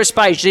an acre of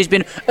space. She's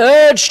been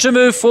urged to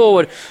move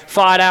forward.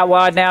 Fired out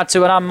wide now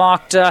to an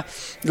unmarked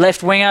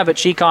left winger, but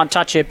she can't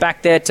touch it.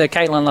 Back there to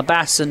Caitlin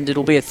Labasse, and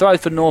it'll be a throw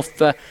for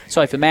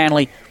for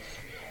Manly.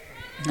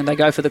 And they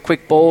go for the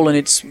quick ball, and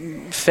it's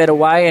fed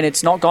away, and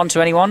it's not gone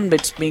to anyone,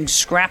 but it's being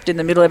scrapped in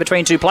the middle there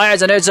between two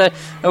players. And there's a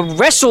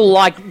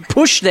wrestle-like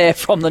push there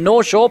from the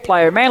North Shore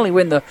player. Manly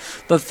win the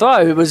throw.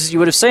 You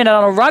would have seen it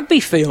on a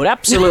rugby field.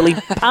 Absolutely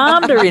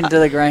palmed her into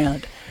the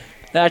ground.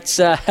 That's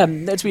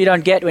what you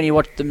don't get when you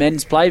watch the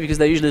men's play, because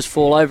they usually just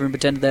fall over and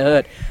pretend they're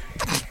hurt.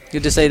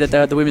 Good to see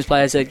that the women's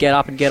players get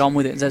up and get on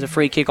with it. There's a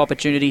free kick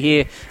opportunity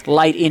here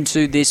late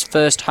into this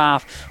first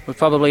half. We're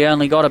probably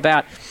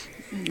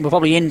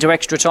into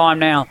extra time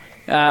now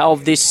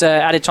of this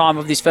added time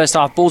of this first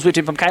half. Ball's whipped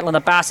in from Caitlin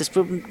Labasse. It's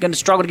going to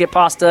struggle to get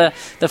past the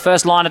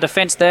first line of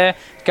defence there.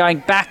 Going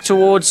back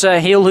towards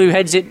Hill, who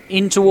heads it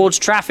in towards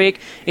traffic.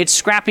 It's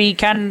scrappy.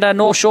 Can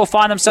North Shore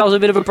find themselves a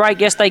bit of a break?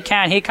 Yes, they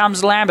can. Here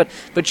comes Lambert,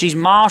 but she's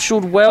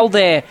marshalled well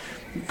there.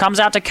 Comes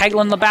out to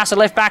Caitlin Labasse at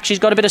left back. She's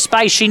got a bit of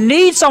space. She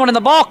needs someone in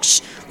the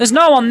box. There's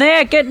no one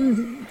there.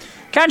 Can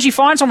she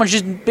find someone?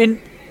 She's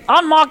been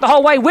unmarked the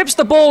whole way, whips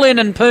the ball in,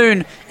 and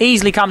Poon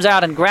easily comes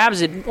out and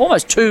grabs it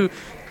almost to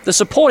the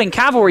supporting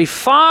cavalry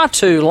far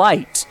too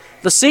late.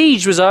 The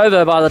siege was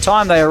over by the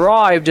time they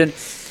arrived, and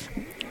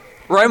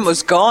Rome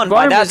was gone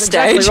by that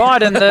stage. Exactly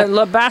right, and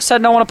Labasse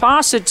had no one to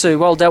pass it to.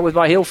 Well dealt with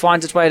by Hill,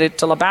 finds its way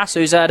to Labasse,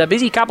 who's had a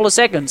busy couple of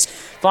seconds.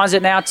 Finds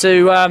it now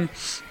to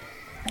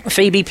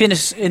Phoebe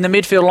Pinnis in the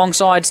midfield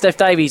alongside Steph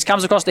Davies.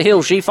 Comes across the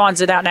hill. She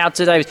finds it out now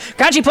to Davies.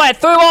 Can she play it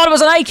through? Oh, it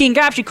was an aching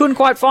gap. She couldn't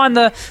quite find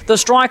the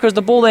striker as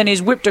the ball then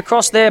is whipped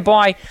across there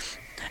by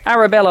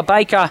Arabella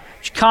Baker.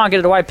 She can't get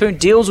it away. Poon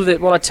deals with it.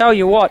 Well, I tell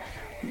you what,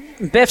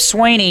 Beth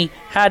Sweeney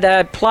had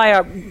a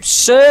player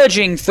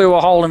surging through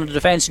a hole in the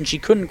defence, and she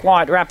couldn't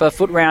quite wrap her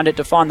foot round it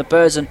to find the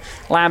person.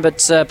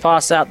 Lambert's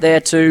pass out there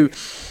to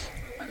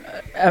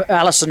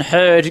Alison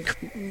Hurd,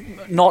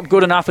 not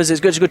good enough as it's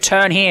a good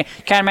turn here.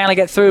 Can Manly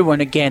get through?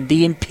 And again,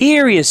 the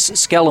imperious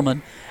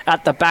Skellerman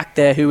at the back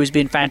there, who has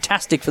been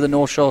fantastic for the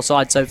North Shore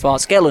side so far.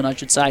 Skellern, I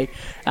should say.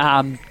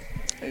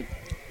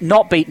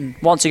 Not beaten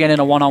once again in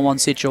a one-on-one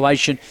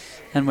situation.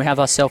 And we have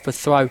ourselves a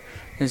throw.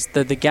 As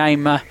the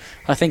game, I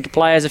think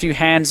players a few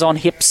hands on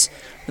hips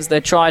as they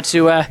try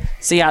to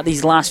see out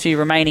these last few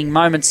remaining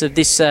moments of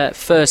this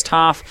first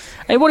half.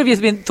 Hey, what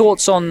have your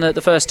thoughts on the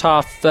first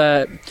half,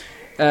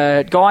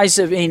 guys?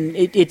 I mean,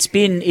 it's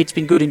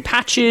been good in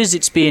patches.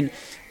 It's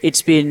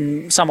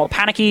been somewhat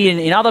panicky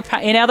in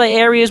other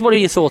areas. What are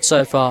your thoughts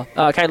so far?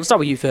 Okay, let's start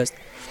with you first.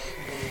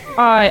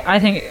 I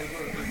think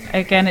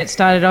again it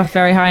started off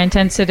very high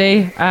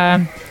intensity.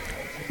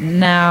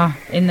 Now,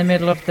 in the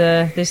middle of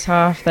this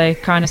half, they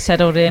kind of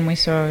settled in. We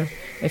saw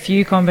a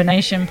few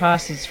combination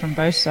passes from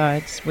both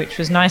sides, which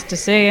was nice to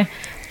see.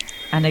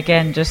 And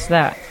again, just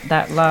that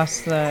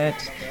last third,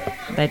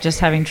 they're just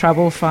having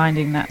trouble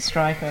finding that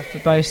striker for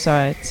both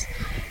sides.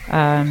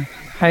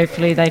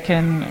 Hopefully they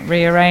can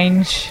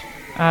rearrange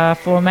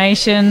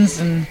formations,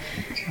 and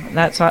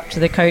that's up to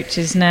the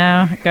coaches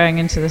now going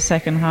into the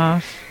second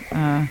half.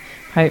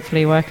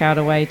 Hopefully work out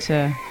a way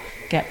to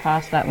get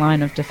past that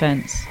line of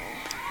defence.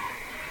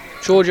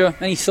 Georgia,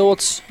 any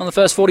thoughts on the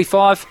first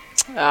 45?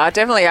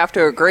 Definitely have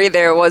to agree.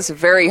 There was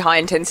very high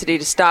intensity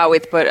to start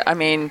with, but I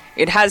mean,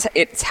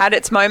 it's had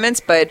its moments,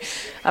 but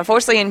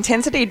unfortunately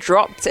intensity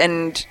dropped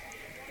and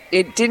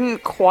it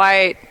didn't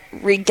quite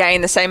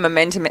regain the same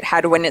momentum it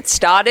had when it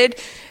started.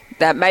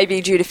 That may be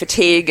due to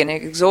fatigue and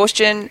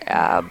exhaustion,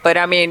 but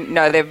I mean,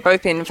 no, they've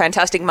both been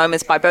fantastic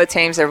moments by both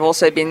teams. There have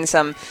also been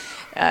some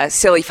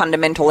silly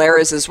fundamental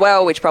errors as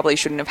well, which probably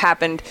shouldn't have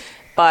happened.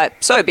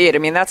 But so be it. I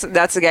mean, that's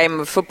a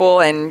game of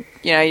football, and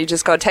you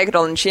just got to take it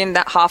on the chin.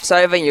 That half's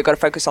over, and you've got to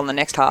focus on the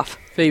next half.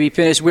 Phoebe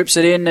Pinnis whips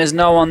it in. There's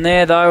no one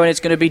there, though, and it's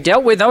going to be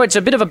dealt with. No, it's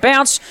a bit of a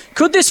bounce.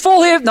 Could this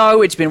fall here?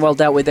 No, it's been well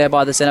dealt with there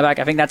by the centre-back.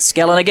 I think that's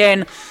Skellern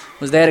again.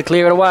 Was there to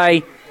clear it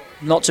away.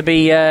 Not to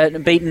be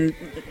beaten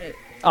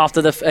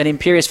after an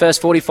imperious first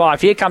 45.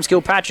 Here comes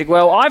Kilpatrick.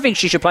 Well, I think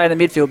she should play in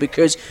the midfield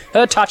because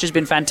her touch has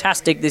been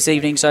fantastic this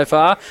evening so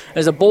far.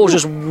 As the ball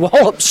just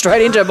walloped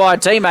straight into her by a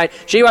teammate.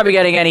 She won't be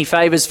getting any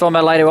favours from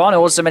her later on.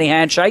 Or so many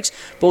handshakes.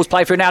 Ball's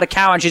played through now to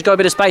Cowan. She's got a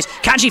bit of space.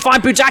 Can she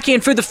find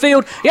Budakian through the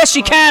field? Yes,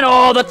 she can.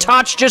 Oh, the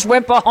touch just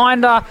went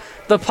behind her.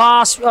 The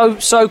pass, oh,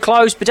 so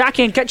close.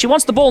 Budakian, she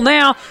wants the ball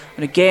now.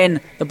 And again,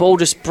 the ball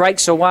just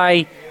breaks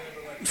away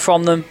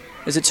from them.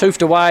 As it's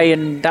hoofed away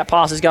and that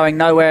pass is going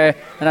nowhere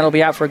and that'll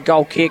be out for a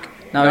goal kick.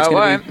 No, it's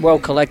going to be well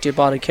collected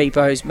by the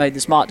keeper who's made the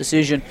smart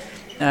decision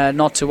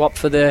not to opt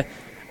for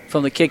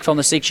from the kick from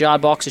the 6-yard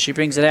box as she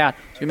brings it out.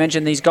 As we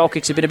mentioned, these goal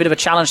kicks have been a bit of a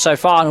challenge so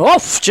far. And, oh,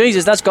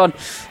 Jesus, that's gone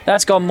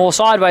more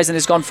sideways than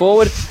it's gone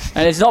forward.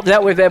 And it's not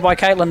dealt with there by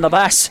Caitlin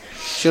Labass.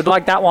 She would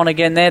like that one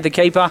again there, the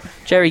keeper,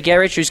 Jerry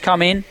Gerrich, who's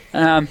come in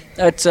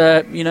as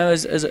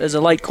a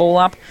late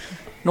call-up.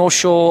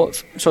 Northern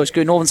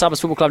Suburbs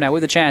Football Club now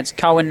with a chance.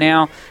 Cohen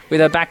now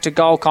with her back to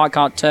goal.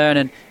 Can't turn,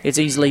 and it's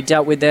easily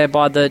dealt with there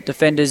by the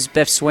defenders,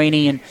 Beth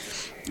Sweeney and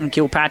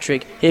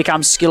Kilpatrick. Here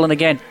comes Skillen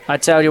again. I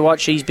tell you what,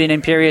 she's been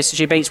imperious.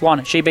 She beats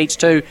one, she beats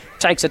two,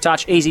 takes a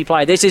touch, easy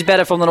play. This is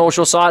better from the North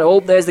Shore side. Oh,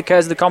 there's the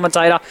curse of the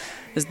commentator.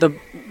 As the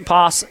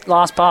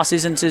last pass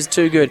isn't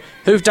too good.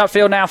 Hoofed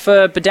upfield now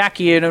for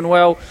Budakian, and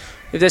well,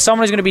 if there's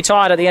someone who's going to be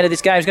tired at the end of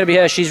this game, it's going to be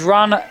her. She's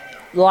run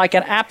like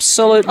an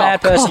absolute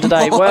mad person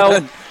today.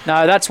 Well,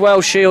 no, that's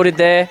well shielded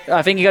there.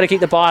 I think you got to keep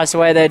the bias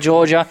away there,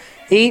 Georgia.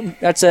 She's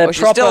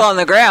still on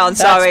the ground,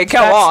 so I mean,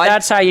 come on.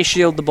 That's how you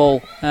shield the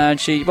ball.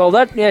 She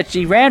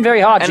ran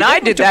very hard. And I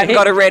did that and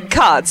got a red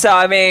card, so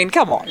I mean,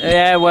 come on.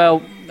 Yeah,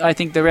 well, I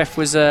think the ref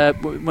might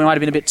have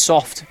been a bit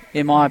soft,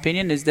 in my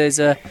opinion.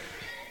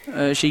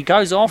 She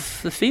goes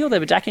off the field there,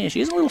 but she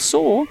is a little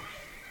sore.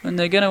 And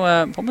they're going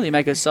to probably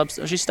make a sub.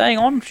 She's staying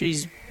on.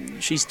 She's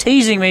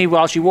teasing me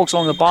while she walks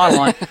along the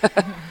byline.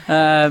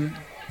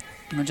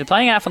 They're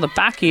playing out from the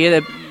back here.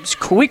 They're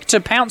quick to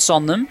pounce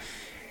on them.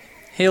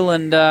 Hill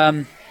and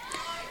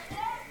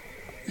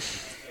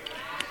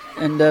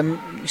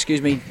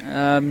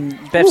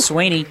Beth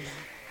Sweeney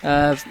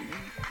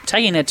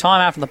taking their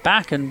time out from the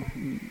back,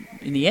 and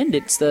in the end,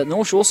 it's the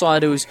North Shore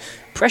side who's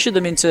pressured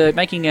them into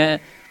making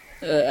an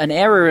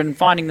error and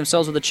finding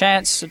themselves with a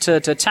chance to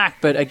attack.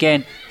 But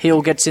again,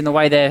 Hill gets in the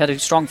way there. Had a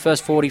strong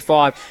first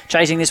 45.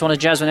 Chasing this one is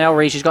Jasmine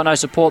Ellery. She's got no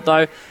support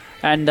though.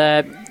 And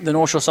the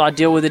North Shore side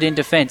deal with it in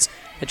defence.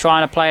 They're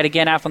trying to play it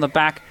again out from the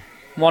back.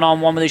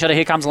 One-on-one with each other.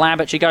 Here comes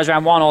Lambert. She goes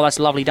around one. Oh, that's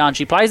lovely done.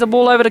 She plays the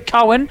ball over to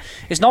Cohen.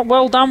 It's not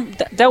well done.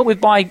 Dealt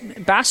with by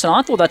Bass, and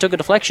I thought that took a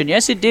deflection.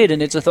 Yes, it did,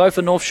 and it's a throw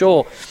for North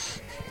Shore.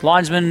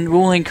 Linesman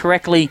ruling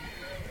correctly.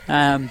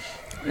 And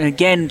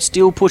again,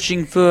 still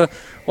pushing for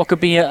what could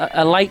be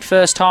a late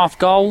first half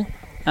goal.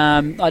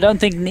 I don't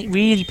think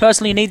really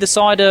personally need the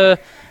side of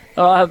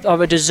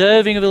a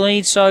deserving of the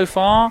lead so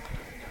far.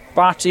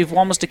 But if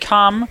one was to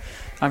come,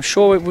 I'm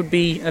sure it would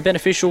be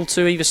beneficial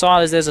to either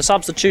side, as there's a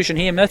substitution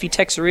here. Murphy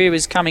Texeria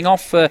is coming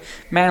off for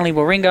Manly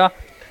Warringah.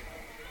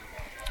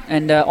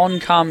 And on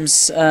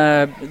comes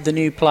the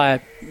new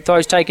player.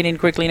 Throw's taken in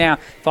quickly now.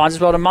 Finds as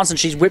well to Munson.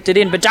 She's whipped it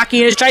in.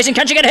 Badaki is chasing.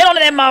 Can she get hit onto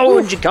them? Oh,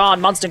 and she can't.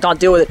 Munson can't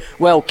deal with it.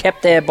 Well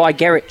kept there by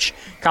Gerich.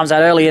 Comes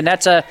out early, and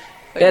that's a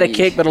better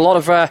kick, but a lot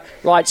of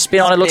right spin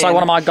on it. Looks like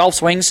one of my golf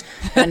swings.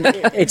 And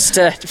it's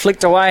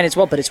flicked away, and it's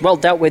well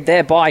dealt with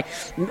there by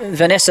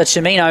Vanessa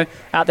Chimino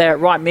out there at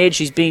right mid.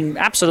 She's been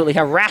absolutely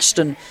harassed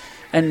and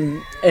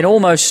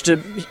almost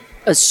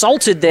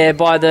assaulted there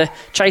by the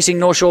chasing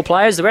North Shore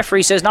players. The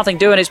referee says nothing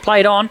doing. It's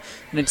played on,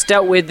 and it's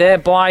dealt with there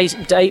by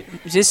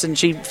Davis, and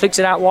she flicks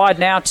it out wide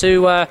now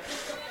to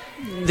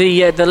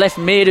the left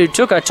mid, who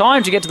took her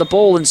time to get to the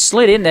ball and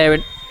slid in there,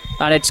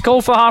 and it's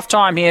called for half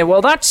time here.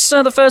 Well, that's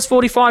the first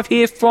 45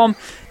 here from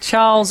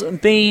Charles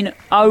Bean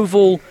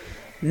Oval.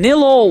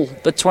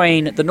 0-0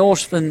 between the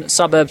Northern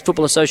Suburbs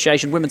Football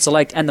Association Women's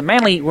Select and the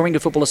Manly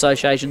Warringah Football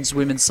Association's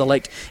Women's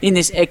Select in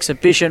this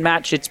exhibition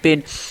match. It's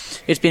been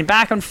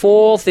back and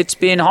forth. It's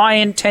been high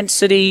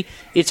intensity.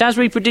 It's as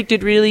we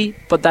predicted, really,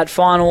 but that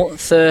final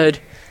third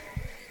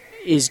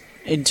is,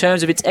 in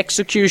terms of its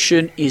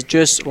execution, is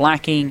just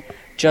lacking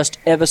just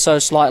ever so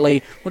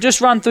slightly. We'll just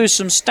run through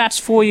some stats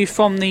for you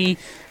from the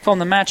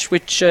match,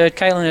 which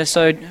Caitlin has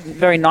so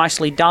very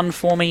nicely done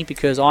for me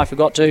because I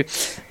forgot to.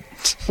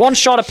 One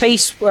shot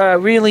apiece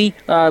really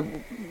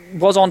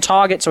was on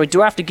target, so we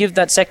do have to give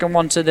that second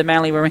one to the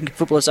Manly Warringah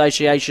Football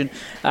Association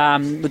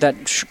with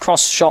that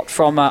cross shot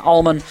from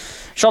Ullman.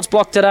 Shots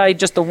blocked today,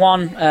 just the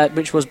one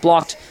which was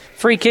blocked.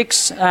 Free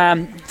kicks,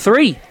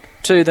 3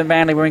 to the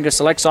Manly Warringah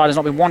Select side. There's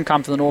not been one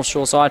come to the North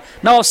Shore side.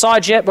 No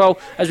offsides yet. Well,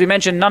 as we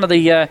mentioned, none of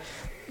the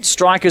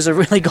strikers have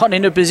really gotten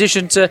into a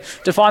position to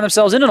find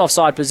themselves in an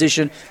offside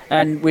position,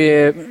 and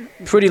we're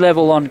pretty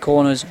level on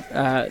corners,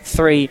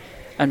 3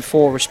 and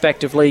 4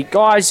 respectively.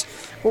 Guys,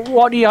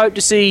 what do you hope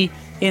to see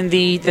in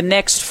the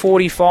next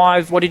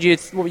 45? What were your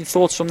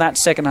thoughts from that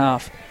second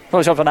half?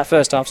 From that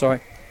first half, sorry.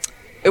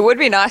 It would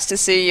be nice to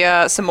see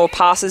some more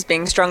passes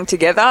being strung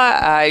together.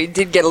 It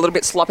did get a little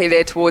bit sloppy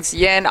there towards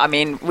the end. I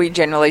mean, we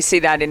generally see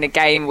that in a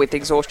game with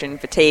exhaustion,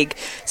 fatigue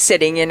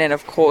setting in, and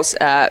of course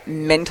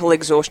mental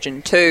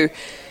exhaustion too.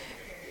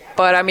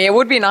 But, I mean, it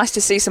would be nice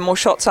to see some more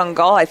shots on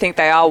goal. I think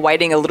they are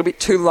waiting a little bit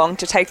too long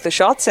to take the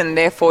shots, and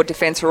therefore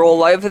defence are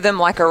all over them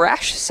like a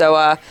rash.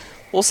 So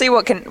we'll see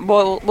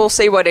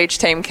what each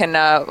team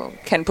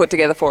can put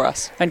together for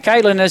us. And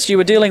Caitlin, as you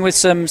were dealing with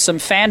some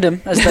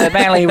fandom as the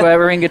Manly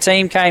Warringah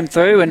team came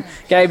through and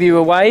gave you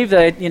a wave,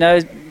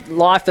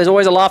 life. There's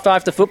always a laugh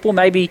after football.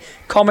 Maybe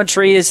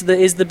commentary is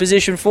the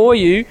position for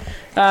you.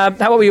 What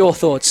were your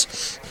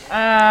thoughts?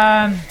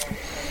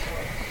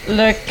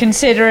 Look,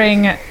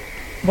 considering.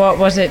 What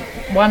was it?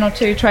 1 or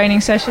 2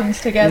 training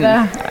sessions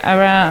together,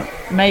 around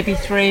maybe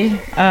 3.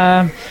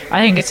 I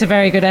think it's a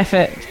very good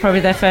effort. It's probably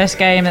their first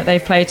game that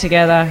they've played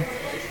together.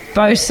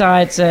 Both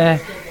sides are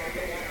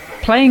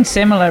playing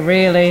similar,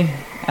 really.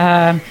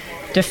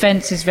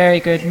 Defence is very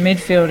good.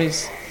 Midfield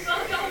is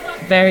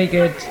very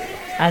good.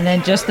 And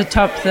then just the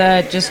top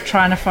third, just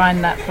trying to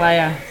find that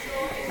player,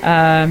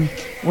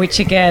 which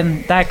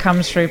again, that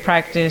comes through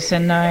practice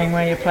and knowing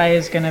where your player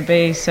is going to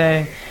be.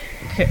 So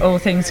all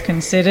things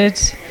considered,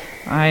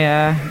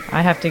 I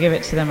have to give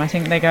it to them. I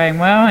think they're going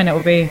well, and it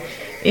will be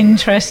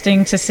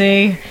interesting to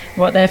see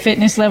what their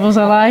fitness levels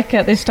are like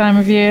at this time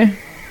of year.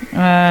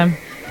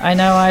 I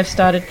know I've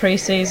started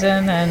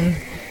pre-season, and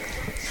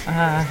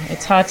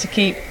it's hard to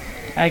keep,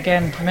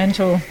 again,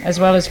 mental as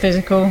well as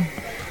physical.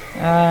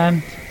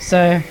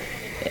 So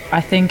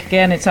I think,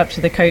 again, it's up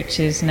to the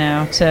coaches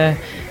now to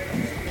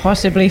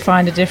possibly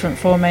find a different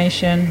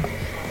formation,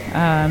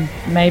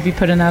 maybe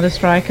put another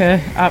striker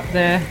up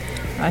there.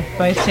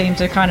 Both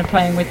teams are kind of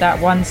playing with that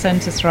one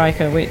centre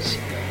striker, which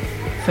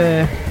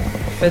for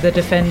the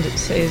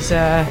defenders is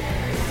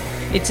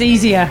it's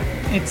easier.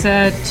 It's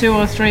a 2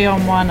 or 3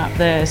 on 1 up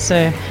there,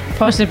 so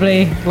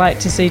possibly like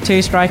to see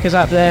 2 strikers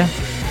up there.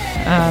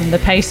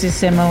 The pace is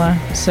similar,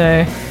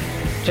 so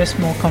just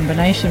more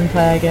combination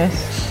play, I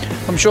guess.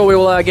 I'm sure we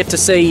will get to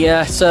see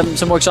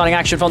some more exciting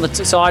action from the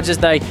sides as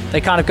they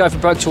kind of go for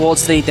broke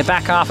towards the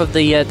back half of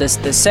the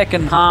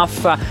second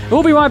half.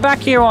 We'll be right back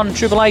here on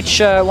Triple H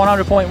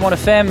 100.1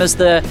 FM as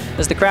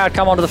the crowd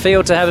come onto the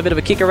field to have a bit of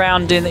a kick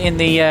around in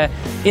the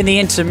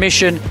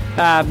intermission.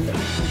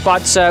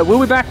 But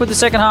we'll be back with the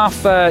second half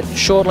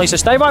shortly. So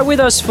stay right with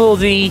us for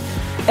the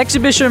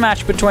exhibition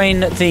match between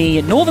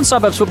the Northern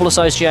Suburbs Football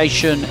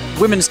Association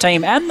women's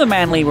team and the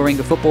Manly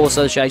Warringah Football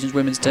Association's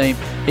women's team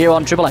here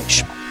on Triple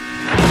H.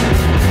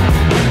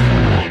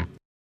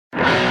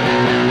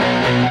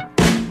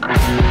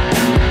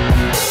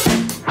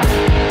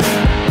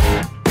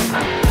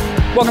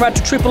 Welcome back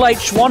to Triple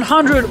H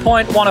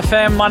 100.1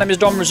 FM. My name is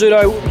Dom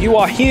Rizzuto. You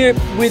are here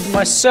with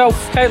myself,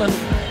 Caitlin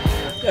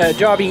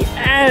Jarby,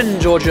 and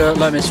Georgia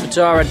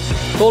Lomas-Fataran,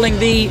 calling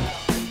the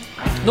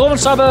Northern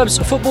Suburbs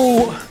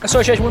Football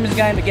Association women's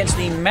game against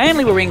the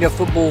Manly Warringah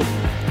Football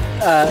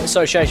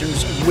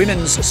Association's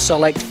women's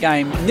select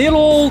game.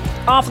 0-0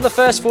 after the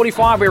first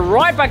 45. We're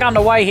right back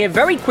underway here.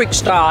 Very quick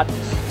start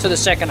to the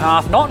second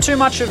half. Not too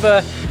much of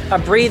a a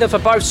breather for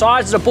both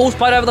sides. The ball's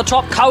played over the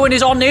top. Cohen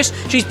is on this.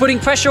 She's putting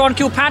pressure on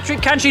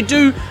Kilpatrick. Can she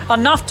do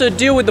enough to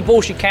deal with the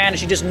ball? She can, and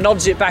she just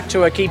nods it back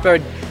to her keeper,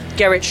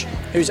 Gerich,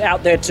 who's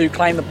out there to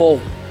claim the ball.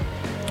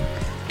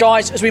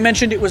 Guys, as we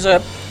mentioned, it was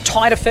a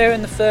tight affair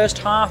in the first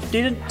half.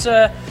 Didn't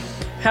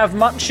have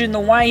much in the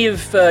way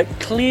of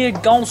clear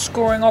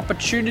goal-scoring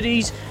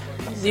opportunities.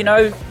 You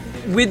know,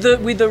 with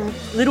a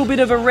little bit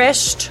of a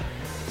rest,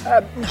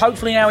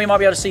 hopefully now we might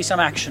be able to see some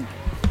action.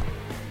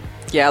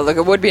 Yeah, look,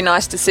 it would be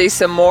nice to see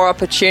some more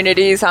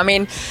opportunities. I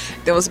mean,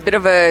 there was a bit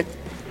of a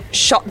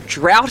shot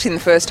drought in the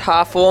first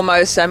half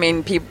almost. I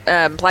mean,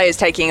 players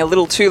taking a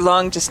little too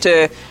long just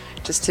to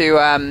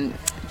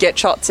get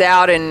shots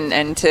out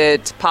and to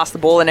pass the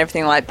ball and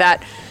everything like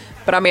that.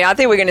 But I mean, I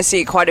think we're going to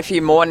see quite a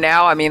few more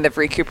now. I mean, they've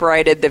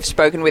recuperated, they've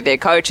spoken with their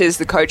coaches,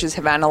 the coaches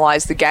have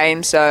analysed the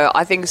game, so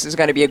I think this is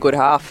going to be a good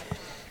half.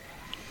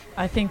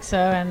 I think so,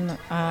 and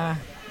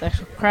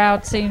the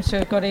crowd seems to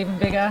have got even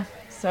bigger,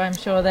 so I'm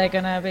sure they're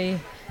going to be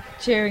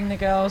cheering the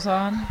girls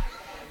on.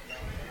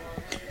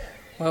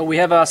 Well, we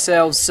have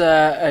ourselves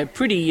a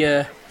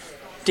pretty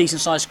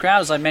decent-sized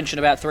crowd, as I mentioned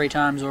about 3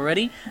 times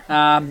already.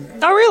 Oh,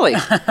 really?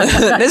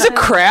 There's a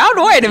crowd?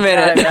 Wait a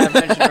minute. I've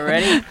mentioned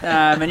already.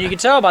 And you can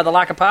tell by the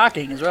lack of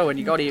parking as well when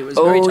you got here. It was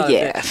very tight.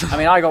 Yeah. I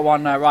mean, I got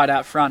one right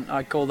out front.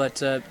 I call that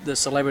the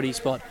celebrity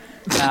spot.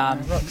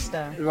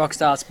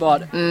 Rockstar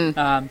spot.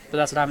 But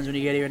that's what happens when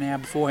you get here an hour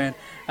beforehand.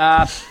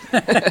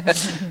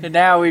 And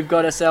now we've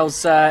got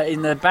ourselves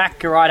in the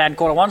back right-hand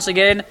corner once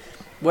again,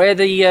 where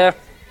the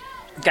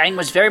game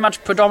was very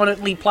much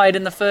predominantly played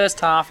in the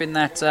first half in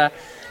that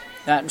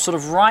sort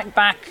of right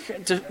back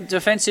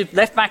defensive,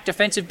 left back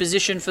defensive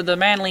position for the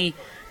Manly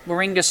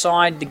Warringah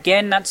side.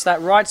 Again, that's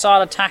that right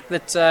side attack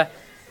that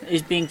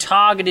is being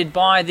targeted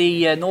by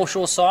the North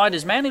Shore side.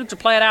 As Manly look to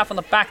play it out from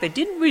the back, they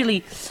didn't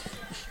really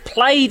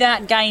play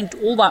that game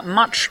all that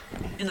much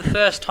in the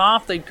first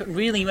half. They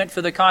really went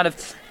for the kind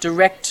of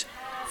direct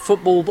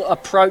football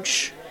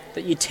approach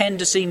that you tend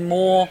to see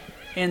more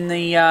in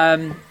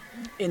the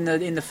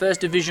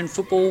first division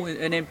football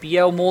in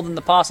NPL, more than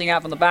the passing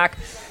out from the back.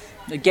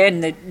 Again,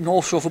 the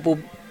North Shore football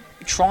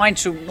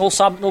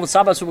Northern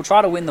Suburbs football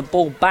try to win the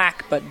ball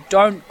back, but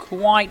don't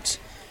quite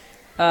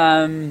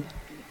again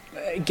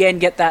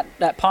get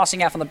that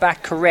passing out from the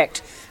back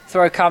correct.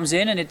 Throw comes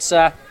in and it's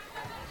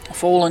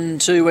fallen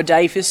to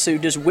Davis, who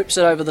just whips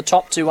it over the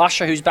top to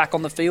Usher, who's back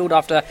on the field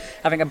after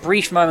having a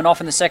brief moment off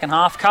in the second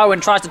half.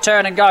 Cohen tries to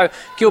turn and go.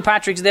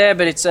 Kilpatrick's there,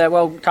 but it's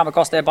come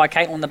across there by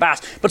Caitlin the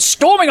Bass. But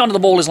storming onto the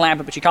ball is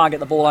Lambert, but she can't get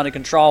the ball under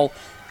control,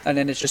 and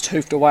then it's just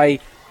hoofed away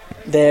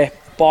there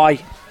by,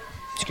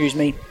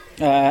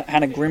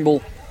 Hannah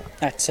Grimble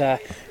at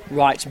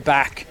right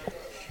back.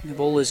 The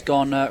ball has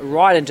gone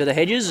right into the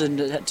hedges and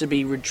had to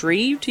be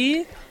retrieved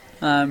here.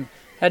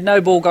 Had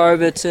no ball go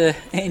over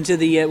into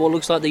the what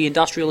looks like the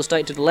industrial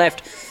estate to the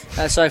left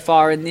so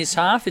far in this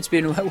half. It's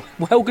been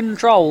well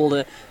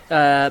controlled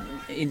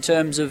in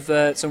terms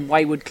of some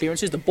wayward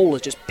clearances. The ball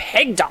is just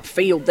pegged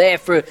upfield there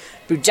for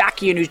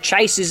Budakian, who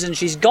chases, and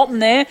she's gotten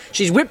there.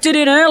 She's whipped it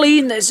in early,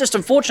 and it's just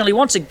unfortunately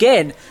once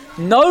again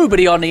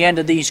nobody on the end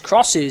of these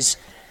crosses.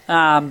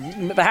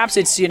 Perhaps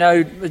it's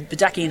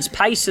Budakian's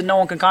pace and no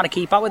one can kind of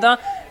keep up with her.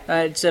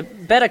 It's a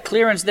better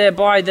clearance there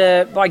by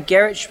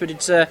Gerich, but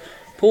it's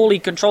poorly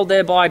controlled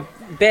there by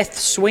Beth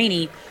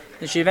Sweeney,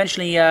 and she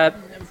eventually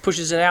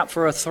pushes it out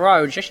for a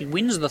throw. She actually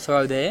wins the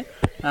throw there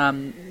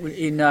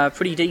in a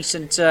pretty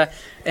decent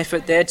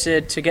effort there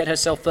to get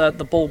herself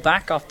the ball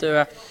back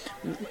after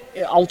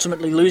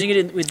ultimately losing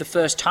it with the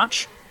first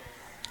touch.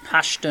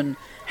 Hushed and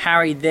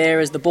harried there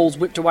as the ball's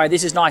whipped away.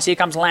 This is nice. Here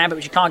comes Lambert,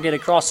 but she can't get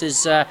across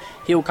as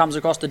Hill comes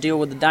across to deal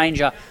with the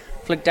danger.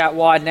 Flicked out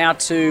wide now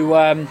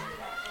to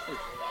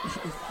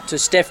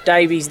Steph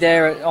Davies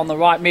there on the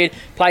right mid.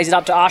 Plays it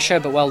up to Usher,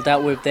 but well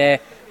dealt with there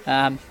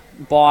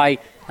by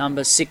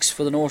number 6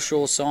 for the North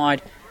Shore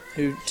side,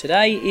 who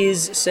today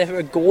is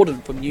Sarah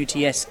Gordon from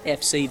UTS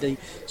FC, the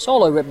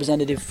solo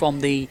representative from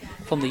the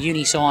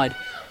uni side.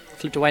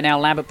 Flipped away now.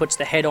 Lambert puts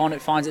the head on.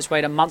 It finds its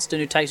way to Munster,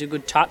 who takes a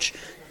good touch.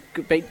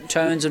 Good beat,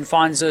 turns and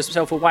finds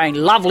herself away.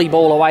 Lovely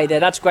ball away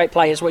there. That's great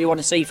play. That's what you want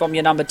to see from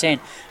your number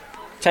 10.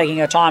 Taking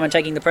her time and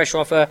taking the pressure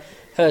off her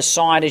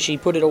side as she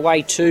put it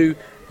away to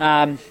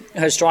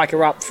her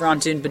striker up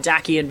front in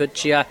Budakian, but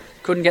she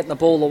couldn't get the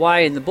ball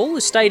away, and the ball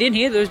has stayed in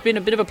here. There's been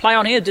a bit of a play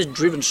on here, just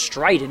driven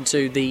straight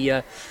into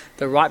the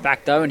right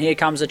back though, and here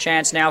comes a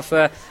chance now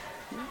for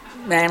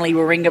Manly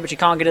Warringah, but she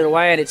can't get it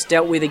away, and it's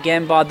dealt with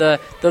again by the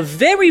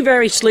very,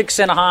 very slick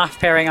centre-half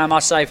pairing, I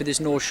must say, for this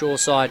North Shore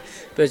side.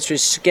 But it's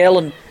just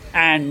Skellen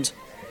and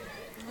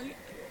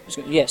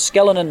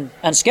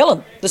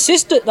Skellen. The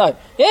sister, though.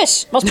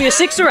 Yes, must be a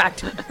sister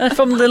act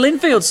from the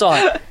Linfield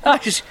side.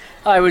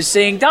 I was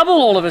seeing double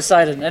all of a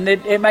sudden, and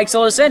it makes a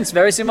lot of sense.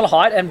 Very similar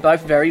height and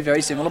both very,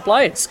 very similar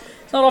players.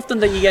 It's not often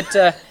that you get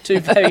two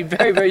very,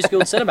 very, very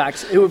skilled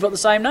centre-backs who have got the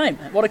same name.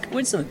 What a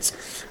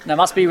coincidence. They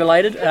must be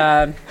related.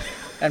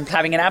 And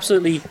having an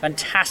absolutely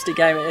fantastic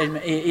game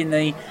in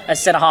the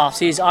centre-halves.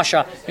 Here's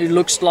Usher, who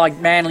looks like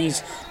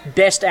Manly's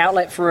best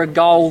outlet for a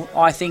goal,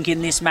 I think,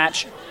 in this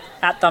match.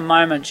 at the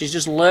moment. She's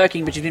just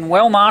lurking, but she's been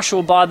well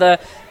marshalled by the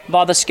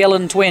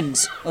Skellen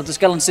twins, or the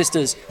Skellen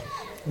sisters.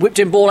 Whipped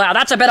in ball out.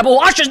 That's a better ball.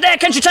 Usher's there.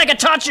 Can she take a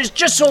touch? It's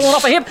just fallen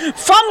off a hip.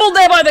 Fumbled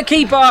there by the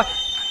keeper,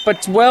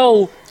 but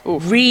well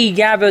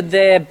regathered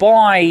there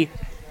by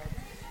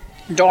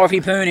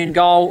Dorothy Poon in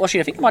goal. Actually,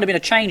 I think it might have been a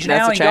change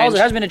now in goals. It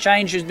has been a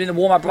change. There's been the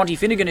warm-up. Bronte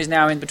Finnegan is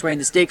now in between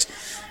the sticks.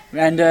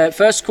 And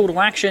first call to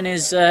action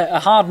is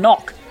a hard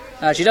knock.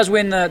 She does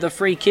win the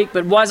free kick,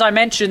 but as I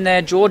mentioned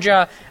there,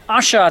 Georgia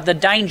Usher, the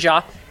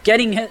danger,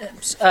 getting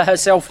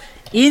herself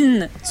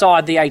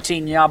inside the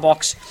 18-yard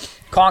box.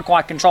 Can't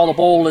quite control the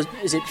ball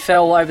as it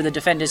fell over the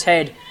defender's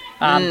head.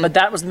 But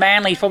that was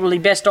Manly's probably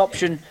best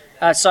option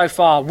so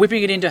far,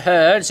 whipping it into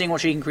her and seeing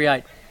what she can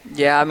create.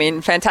 Yeah, I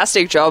mean,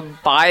 fantastic job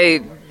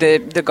by the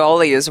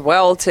goalie as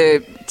well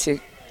to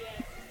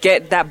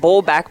get that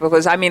ball back,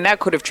 because, I mean, that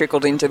could have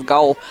trickled into the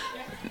goal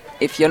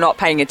if you're not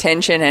paying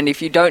attention and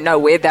if you don't know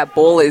where that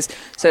ball is.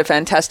 So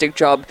fantastic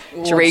job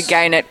to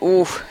regain it.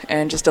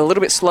 And just a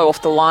little bit slow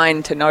off the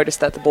line to notice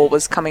that the ball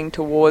was coming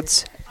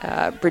towards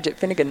Bridget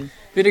Finnegan.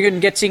 Finnegan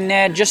gets in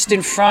there just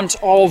in front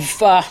of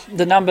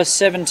the number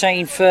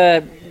 17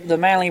 for the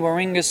Manly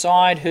Warringah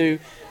side, who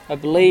I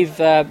believe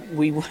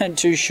we weren't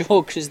too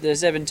sure because the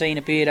 17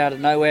 appeared out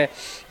of nowhere.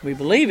 We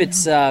believe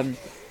it's a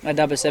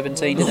number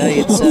 17 today.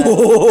 It's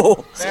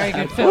very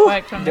good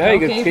footwork from the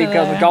goalkeeper.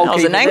 That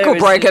was an ankle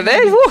breaker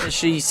there.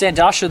 She sent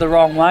Usher the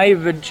wrong way,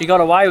 but she got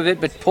away with it.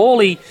 But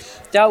poorly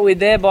dealt with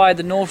there by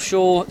the North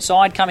Shore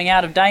side coming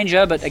out of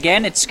danger. But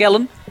again, it's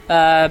Skellen,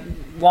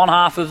 one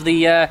half of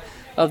the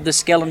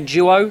Skellen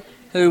duo,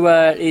 who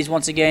is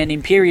once again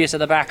imperious at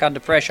the back under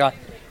pressure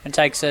and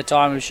takes her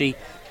time as she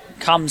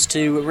comes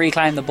to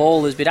reclaim the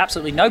ball. There's been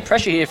absolutely no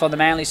pressure here from the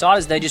Manly side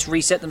as they just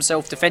reset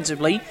themselves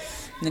defensively,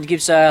 and then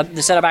gives the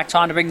centre-back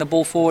time to bring the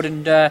ball forward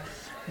and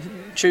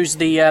choose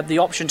the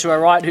option to her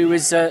right, who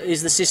is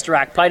the sister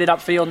act. Played it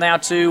upfield now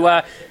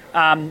to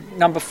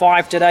number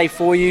 5 today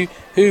for you,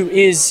 who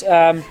is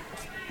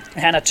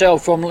Hannah Tell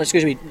from,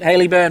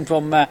 Hayley Byrne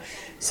from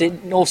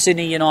North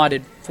Sydney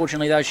United.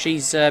 Fortunately, though,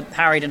 she's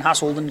harried and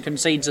hustled and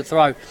concedes a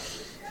throw.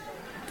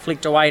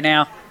 Flicked away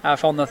now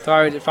from the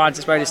throw. It finds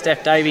its way to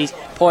Steph Davies.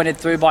 Pointed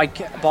through by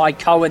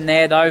Cohen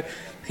there, though.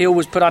 Hill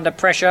was put under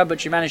pressure,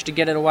 but she managed to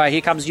get it away.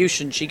 Here comes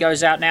Yushin. She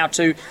goes out now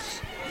to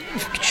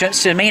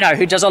Semino,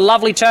 who does a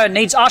lovely turn.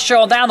 Needs Usher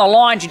on down the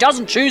line. She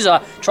doesn't choose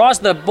her. Tries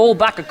the ball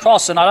back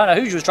across, and I don't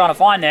know who she was trying to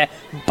find there.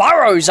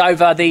 Burrows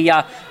over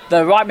the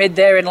right mid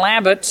there in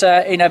Lambert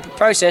in a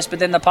process, but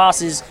then the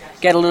passes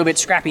get a little bit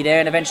scrappy there,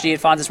 and eventually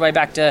it finds its way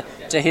back to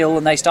Hill,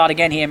 and they start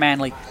again here,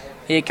 Manly.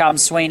 Here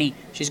comes Sweeney.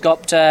 She's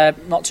got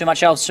not too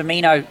much else.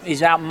 Semino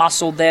is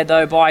out-muscled there,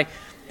 though, by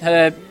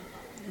her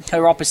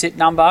opposite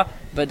number,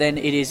 but then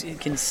it is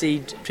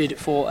conceded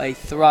for a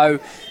throw.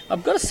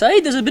 I've got to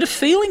say, there's a bit of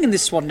feeling in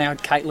this one now,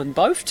 Caitlin.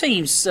 Both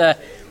teams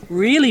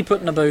really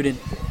putting a boot in.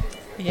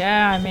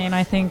 Yeah, I mean,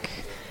 I think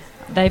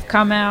they've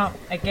come out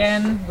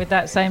again with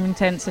that same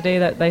intensity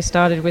that they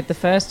started with the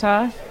first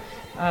half.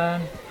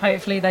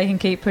 Hopefully they can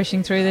keep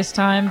pushing through this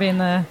time, being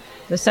the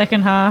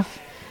second half.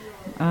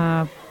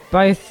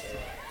 Both,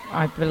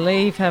 I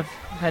believe, have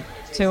had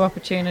 2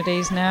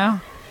 opportunities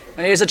now.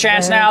 And here's a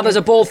chance now. There's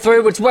a ball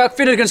through. It's worked.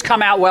 Finnegan's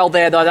come out well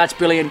there, though. That's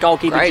brilliant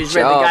goalkeeper. Great She's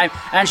read the game.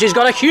 And she's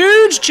got a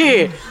huge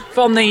cheer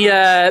from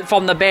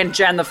the bench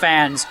and the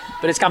fans.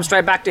 But it's come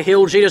straight back to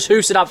Hill. She just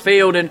hoofs it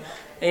upfield. And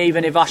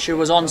even if Usher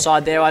was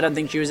onside there, I don't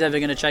think she was ever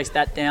going to chase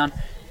that down.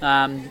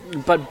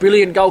 But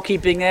brilliant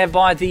goalkeeping there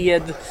by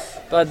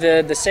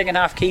the second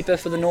half keeper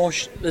for the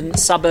North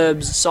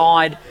Suburbs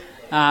side.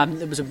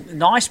 It was a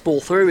nice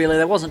ball through, really.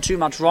 There wasn't too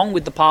much wrong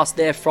with the pass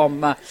there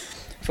from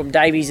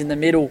Davies in the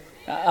middle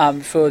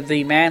for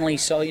the Manly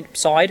side,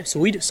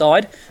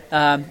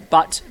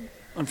 but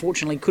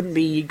unfortunately couldn't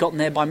be gotten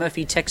there by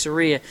Murphy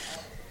Texeria.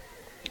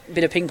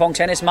 Bit of ping-pong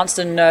tennis.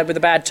 Munston with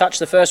a bad touch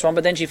the first one,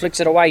 but then she flicks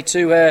it away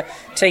to her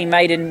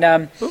teammate in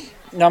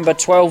number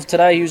 12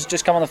 today, who's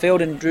just come on the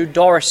field, and Drew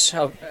Doris,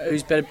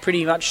 who's been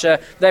pretty much there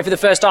for the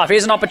first half.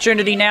 Here's an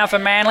opportunity now for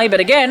Manly, but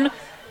again,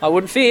 I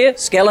wouldn't fear.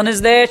 Skellen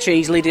is there. She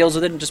easily deals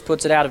with it and just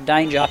puts it out of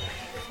danger.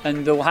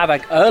 And they'll have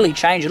an early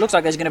change. It looks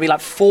like there's going to be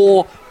like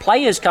 4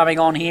 players coming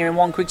on here in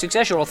one quick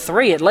succession, or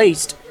 3 at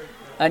least.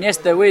 And yes,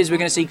 there is. We're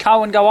going to see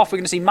Cohen go off. We're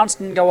going to see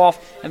Munston go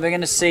off. And we're going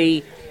to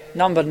see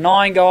number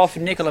 9 go off.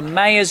 Nicola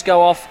Mayers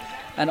go off.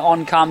 And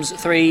on comes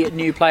 3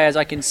 new players.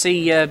 I can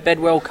see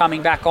Bedwell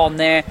coming back on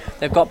there.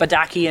 They've got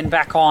Badakian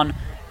back on.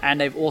 And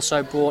they've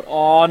also brought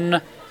on...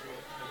 I'm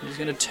just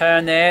going to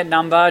turn there.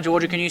 Number.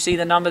 Georgia, can you see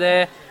the number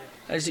there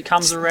as it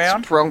comes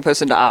around? It's the wrong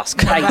person to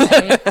ask.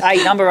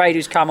 8, number 8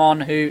 who's come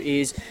on, who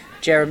is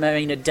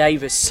Jeremiah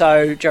Davis. So,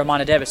 I'll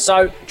get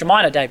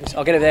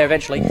it there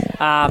eventually.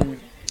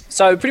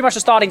 So pretty much the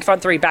starting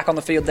front 3 back on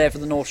the field there for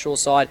the North Shore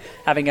side,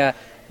 having a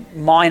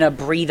minor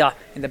breather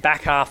in the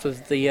back half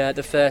of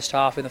the first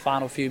half in the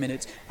final few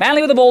minutes.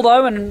 Manly with the ball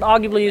though, and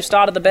arguably have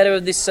started the better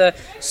of this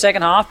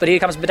second half, but here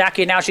comes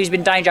Badakia. Now she's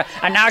been danger,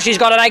 and now she's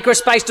got an acre of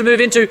space to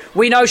move into.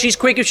 We know she's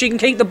quick if she can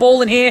keep the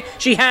ball in here.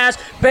 She has.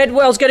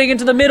 Bedwell's getting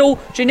into the middle.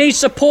 She needs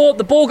support.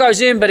 The ball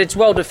goes in, but it's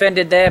well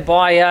defended there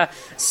by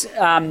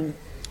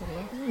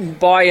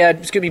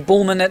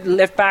Bullman at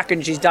left back,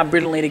 and she's done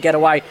brilliantly to get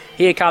away.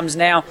 Here comes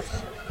now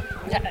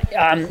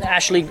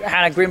Ashley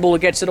Hannah Grimble, who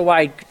gets it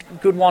away.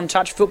 Good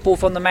one-touch football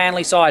from the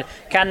Manly side.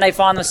 Can they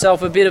find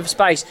themselves a bit of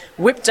space?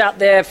 Whipped out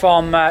there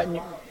from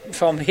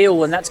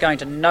Hill, and that's going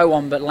to no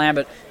one but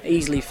Lambert.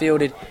 Easily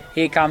fielded.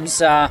 Here comes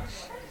number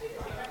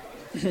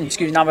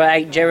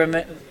 8,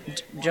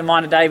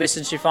 Jemina Davis,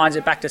 and she finds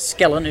it back to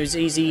Skellen, who's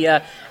easy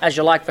as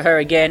you like for her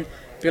again.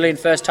 Brilliant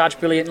first touch.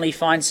 Brilliantly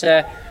finds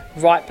her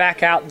right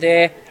back out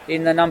there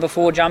in the number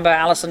 4 jumper,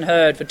 Alison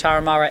Hurd for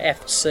Turramurra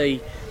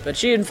FC. But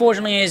she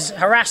unfortunately is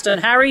harassed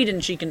and harried,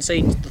 and she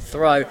concedes the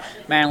throw.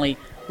 Manly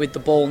with the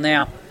ball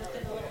now.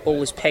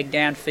 Ball is pegged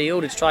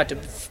downfield. It's tried to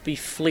be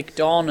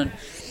flicked on, and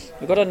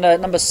we've got a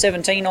number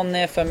 17 on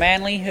there for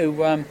Manly,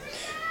 who,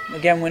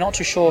 again, we're not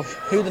too sure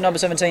who the number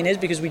 17 is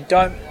because we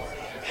don't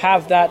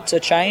have that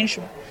change.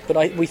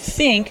 But we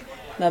think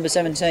number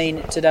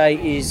 17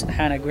 today is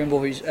Hannah Grimble,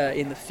 who's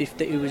in the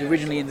 15, who was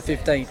originally in the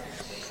 15.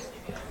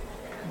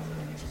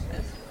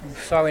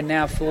 Throw in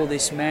now for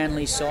this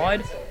Manly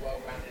side.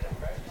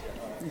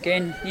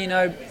 Again,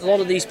 a lot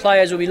of these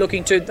players will be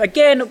looking to,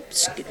 again,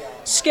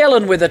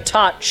 Skellen with a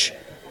touch.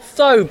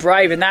 So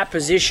brave in that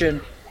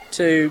position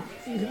to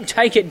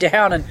take it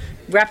down and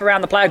wrap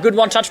around the player. Good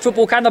one-touch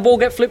football. Can the ball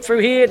get flipped through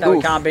here? No,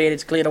 it can't be.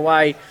 It's cleared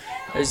away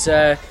as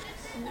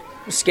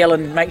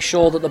Skellen makes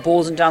sure that the ball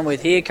isn't done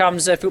with. Here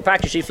comes Phil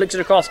Patrick. She flicks it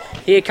across.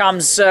 Here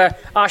comes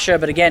Usher,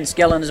 but again,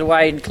 Skellen is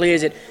away and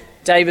clears it.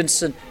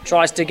 Davidson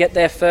tries to get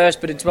there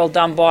first, but it's well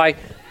done by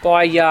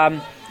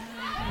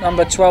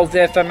number 12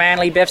 there for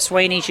Manly, Beth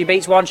Sweeney. She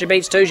beats 1, she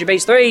beats 2, she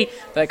beats 3,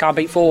 but can't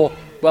beat 4.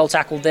 Well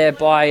tackled there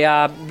by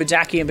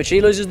Badakian, but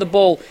she loses the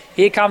ball.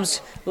 Here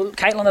comes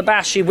Caitlin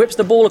Abbas. She whips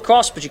the ball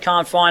across, but she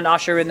can't find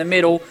Usher in the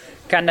middle.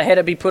 Can the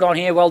header be put on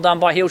here? Well done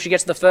by Hill. She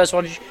gets the first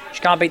one. She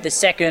can't beat the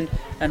second,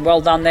 and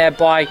well done there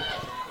by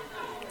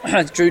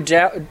Drew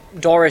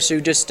Doris, who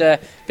just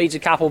beats a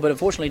couple, but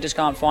unfortunately just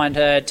can't find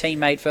her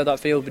teammate further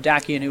upfield,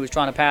 Badakian, who was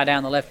trying to power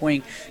down the left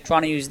wing,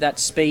 trying to use that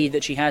speed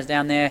that she has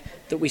down there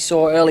that we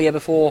saw earlier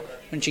before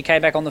when she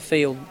came back on the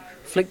field.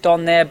 Flicked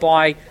on there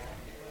by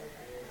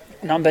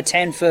number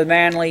 10 for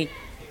Manly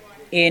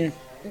in,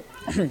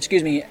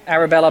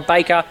 Arabella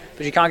Baker,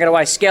 but she can't get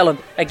away. Skellen,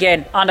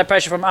 again, under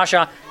pressure from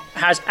Usher,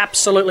 has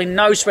absolutely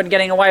no sweat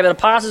getting away, but the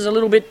pass is a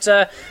little bit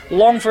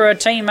long for her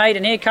teammate,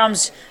 and here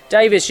comes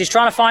Davis. She's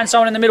trying to find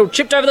someone in the middle,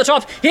 chipped over the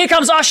top. Here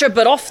comes Usher,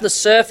 but off the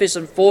surface,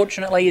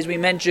 unfortunately, as we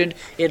mentioned.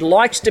 It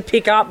likes to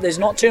pick up. There's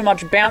not too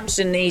much bounce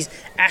in these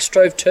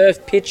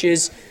AstroTurf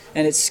pitches,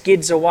 and it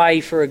skids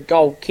away for a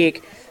goal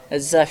kick,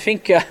 as I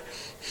think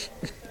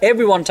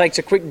everyone takes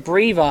a quick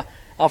breather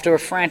after a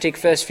frantic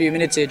first few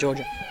minutes here,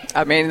 Georgia.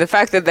 I mean, the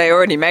fact that they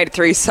already made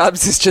 3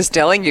 subs is just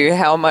telling you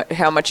how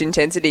much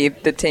intensity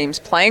the team's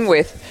playing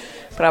with.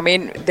 But, I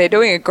mean, they're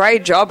doing a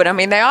great job. And, I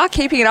mean, they are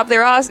keeping it up.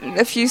 There are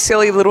a few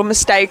silly little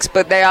mistakes,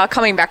 but they are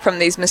coming back from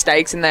these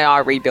mistakes and they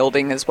are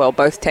rebuilding as well,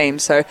 both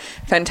teams. So,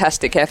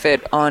 fantastic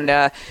effort on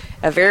a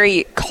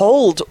very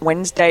cold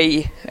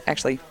Wednesday.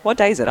 Actually, what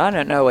day is it? I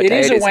don't know what day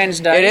it is. It is a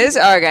Wednesday. It is?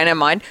 Oh, okay, never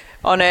mind.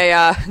 On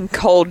a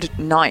cold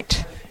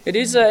night. It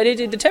is.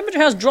 The temperature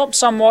has dropped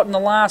somewhat in the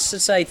last,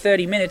 let's say,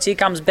 30 minutes. Here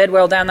comes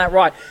Bedwell down that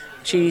right.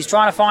 She's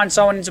trying to find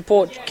someone in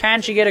support.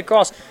 Can she get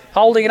across?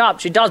 Holding it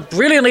up. She does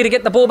brilliantly to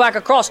get the ball back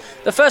across.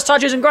 The first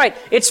touch isn't great.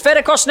 It's fed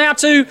across now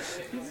to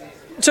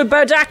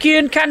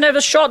Badakian. Can have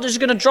a shot. They're just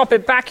going to drop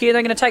it back here.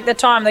 They're going to take their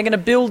time. They're going to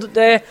build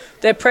their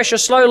pressure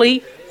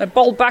slowly. They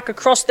bowl back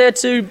across there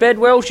to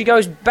Bedwell. She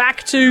goes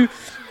back to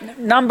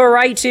number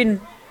 8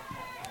 in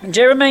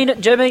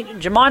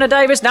Jemina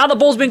Davis. Now the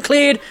ball's been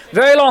cleared.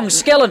 Very long.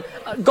 Skellen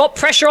got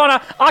pressure on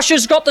her.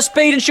 Usher's got the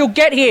speed and she'll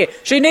get here.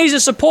 She needs the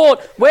support.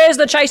 Where's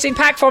the chasing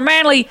pack from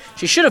Manly?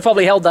 She should have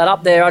probably held that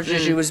up there.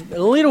 She was a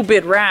little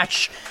bit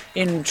rash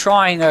in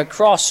trying a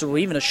cross or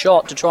even a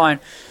shot to try and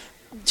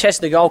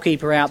test the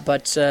goalkeeper out,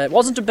 but it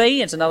wasn't to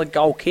be. It's another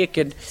goal kick,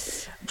 and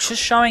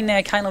just showing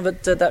there,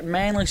 Caitlin, that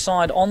Manly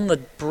side on the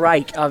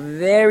break are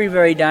very,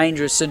 very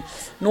dangerous, and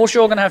North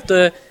Shore are going to have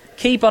to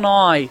keep an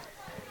eye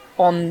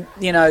on,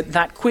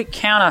 that quick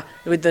counter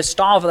with the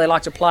style that they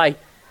like to play.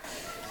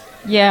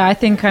 Yeah, I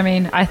think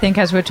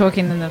as we're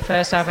talking in the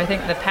first half, I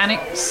think the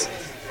panic's,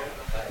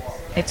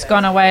 it's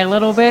gone away a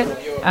little bit.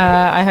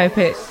 I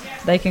hope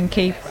they can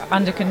keep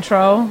under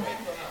control.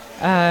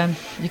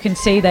 You can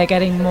see they're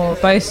getting more,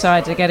 both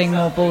sides are getting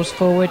more balls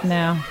forward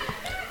now.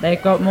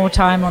 They've got more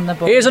time on the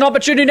ball. Here's an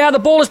opportunity now. The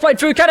ball is played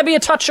through. Can it be a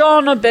touch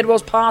on?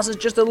 Bedwell's pass is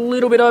just a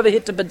little bit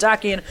overhit to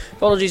Badakian.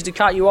 Apologies to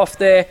cut you off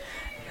there,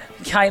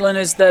 Caitlin,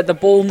 as the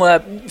ball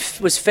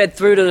was fed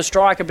through to the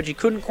striker, but you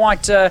couldn't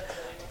quite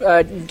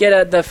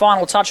get the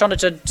final touch on it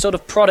to sort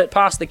of prod it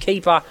past the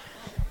keeper.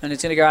 And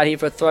it's going to go out here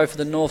for a throw for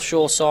the North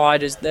Shore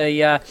side as they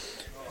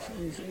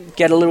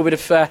get a little bit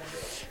of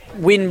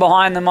wind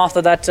behind them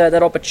after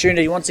that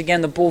opportunity. Once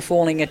again, the ball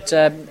falling at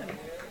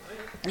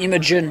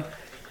Imogen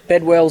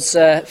Bedwell's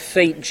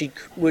feet. And she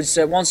was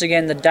once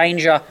again the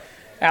danger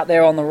out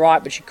there on the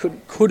right, but she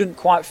couldn't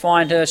quite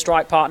find her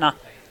strike partner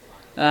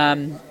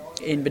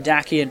in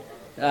Badakian,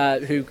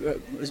 who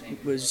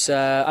was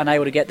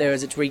unable to get there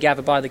as it's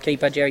regathered by the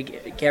keeper, Jerry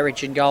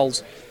Gerrich, in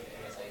goals.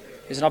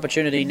 There's an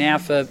opportunity now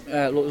for,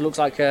 looks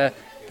like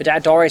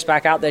Doris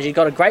back out there. She's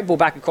got a great ball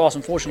back across.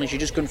 Unfortunately, she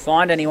just couldn't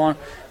find anyone.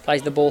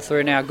 Plays the ball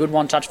through now. Good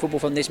one-touch football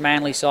from this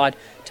Manly side,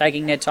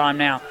 taking their time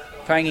now.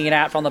 Bringing it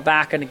out from the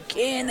back, and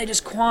again, they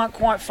just can't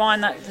quite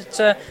find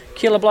that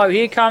killer blow.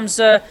 Here comes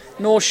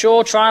North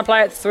Shore trying to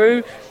play it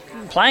through.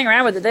 Playing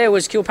around with it there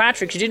was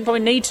Kilpatrick. She didn't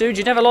probably need to. She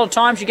didn't have a lot of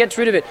time. She gets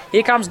rid of it.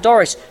 Here comes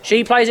Doris.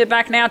 She plays it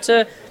back now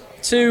to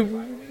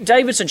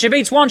Davidson. She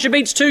beats one. She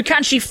beats two.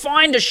 Can she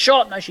find a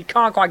shot? No, she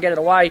can't quite get it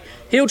away.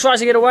 Hill tries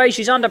to get away.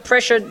 She's under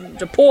pressure.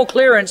 To poor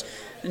clearance.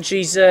 And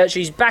she's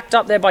backed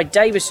up there by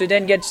Davis, who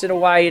then gets it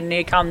away. And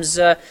here comes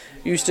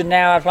Houston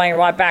now playing it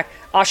right back.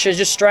 Usher's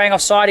just straying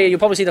offside here. You'll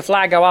probably see the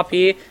flag go up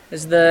here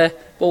as the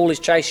ball is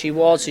chased. She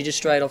just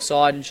strayed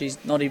offside, and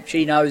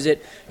she knows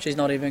it. She's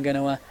not even going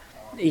to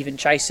even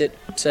chase it.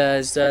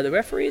 As the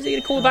referee, is he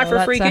going to call it back for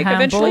a free kick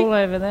eventually? Ball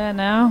over there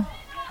now.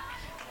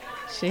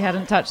 She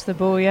hadn't touched the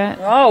ball yet.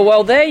 Oh,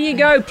 well, there you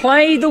go.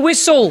 Play the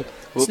whistle.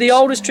 It's the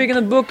oldest trick in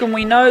the book, and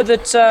we know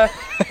that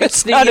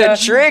it's not a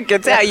trick.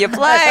 It's how you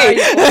play.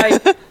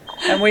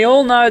 And we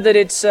all know that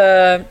it's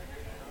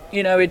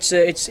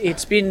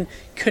it's been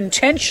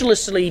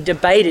contentiously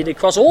debated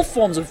across all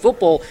forms of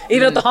football.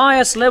 Even at the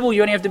highest level,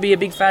 you only have to be a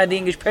big fan of the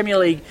English Premier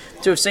League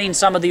to have seen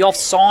some of the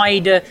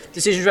offside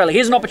decisions. Really,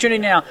 here's an opportunity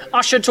now.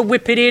 Usher to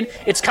whip it in.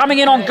 It's coming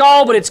in on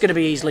goal, but it's going to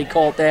be easily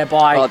caught there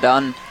by well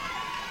done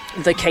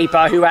the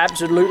keeper, who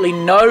absolutely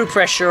no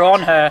pressure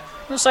on her.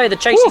 I'll say the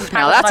chasing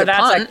now that's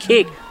a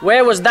kick.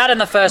 Where was that in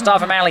the first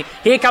half of Manly?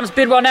 Here comes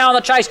Bidwell now on the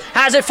chase.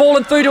 Has it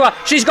fallen through to her?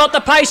 She's got the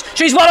pace.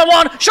 She's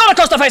 1-on-1. Shot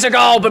across the face of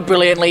goal, but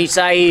brilliantly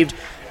saved.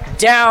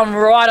 Down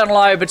right and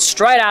low, but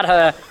straight at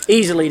her.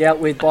 Easily dealt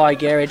with by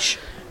Gerrich.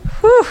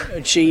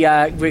 She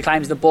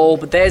reclaims the ball,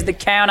 but there's the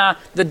counter,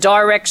 the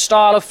direct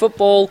style of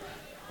football.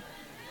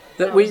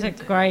 That was a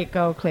great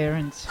goal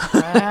clearance.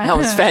 That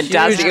was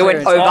fantastic. It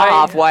went over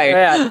halfway.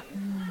 Yeah.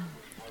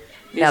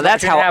 Now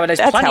that's how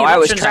I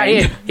was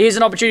trained. Here's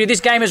an opportunity. This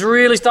game is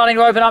really starting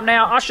to open up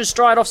now. Usher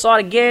straight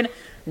offside again.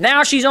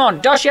 Now she's on.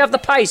 Does she have the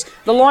pace?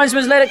 The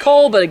linesman's let it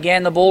call, but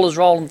again the ball is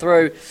rolling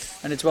through,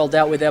 and it's well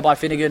dealt with there by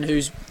Finnegan,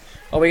 who's...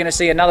 Are we going to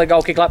see another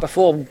goal kick like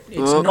before?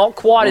 It's not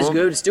quite as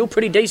good. It's still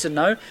pretty decent,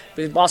 though.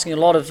 We're asking a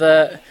lot of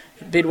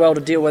Bidwell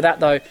to deal with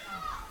that, though.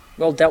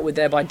 Well dealt with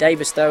there by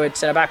Davis, though.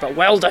 It's back, but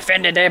well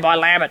defended there by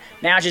Lambert.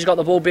 Now she's got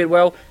the ball,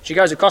 Bidwell. She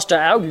goes across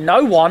to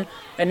no one.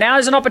 And now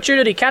there's an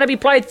opportunity. Can it be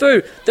played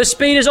through? The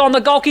speed is on.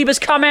 The goalkeeper's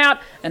come out.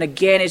 And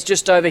again, it's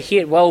just over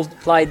hit. Well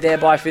played there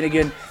by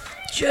Finnegan.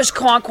 Just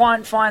can't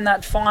quite find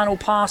that final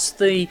pass.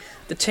 The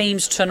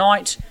teams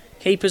tonight.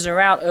 Keepers are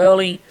out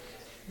early.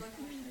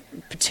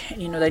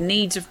 They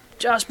need to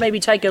just maybe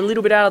take a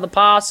little bit out of the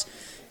pass.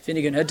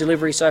 Finnegan, her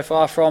delivery so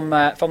far from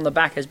the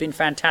back has been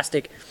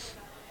fantastic.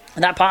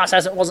 And that pass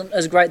wasn't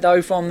as great,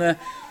 though, from the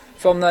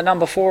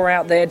number 4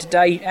 out there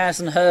today.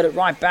 Addison Hurd at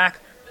right back.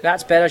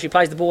 That's better. She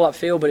plays the ball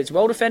upfield, but it's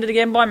well defended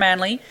again by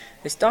Manly.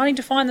 They're starting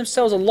to find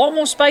themselves a lot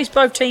more space,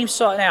 both teams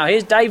now.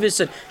 Here's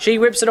Davison. She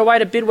whips it away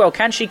to Bidwell.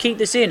 Can she keep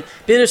this in?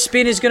 Bit of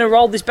spin is going to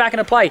roll this back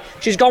into play.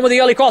 She's gone with the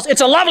early cross. It's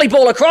a lovely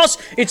ball across.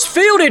 It's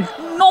fielded.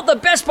 Not the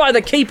best by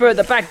the keeper at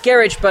the back,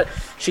 Gerrich, but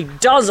she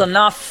does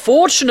enough.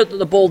 Fortunate that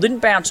the ball didn't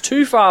bounce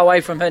too far away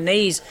from her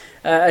knees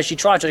as she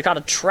tried to kind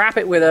of trap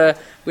it with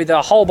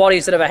her whole body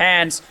instead of her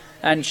hands.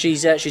 And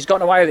she's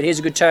gotten away with it. Here's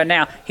a good turn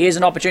now. Here's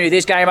an opportunity.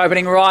 This game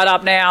opening right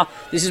up now.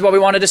 This is what we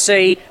wanted to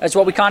see. That's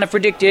what we kind of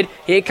predicted.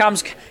 Here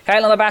comes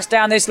Caitlin Labas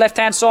down this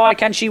left-hand side.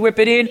 Can she whip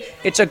it in?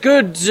 It's a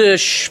good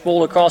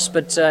ball across,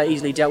 but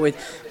easily dealt with.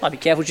 Might be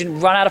careful she didn't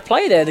run out of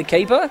play there, the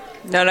keeper.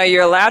 No,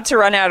 you're allowed to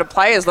run out of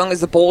play as long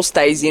as the ball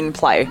stays in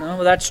play. No,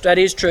 well, that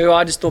is true.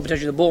 I just thought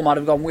potentially the ball might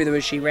have gone with her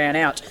as she ran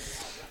out.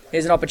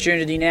 Here's an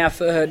opportunity now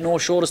for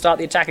North Shore to start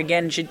the attack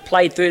again. She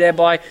played through there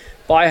by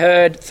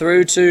Hurd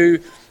through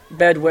to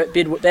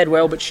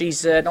Bedwell, but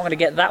she's not going to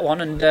get that one.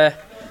 And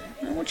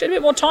she had a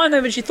bit more time there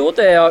than she thought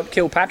there,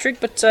 Kilpatrick.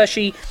 But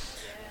she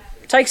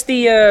takes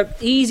the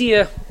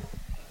easier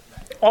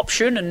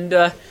option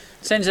and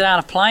sends it out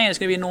of play. And it's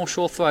going to be a North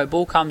Shore throw.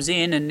 Ball comes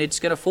in and it's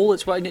going to fall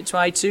its way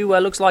to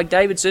looks like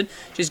Davidson.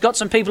 She's got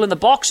some people in the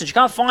box and she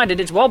can't find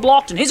it. It's well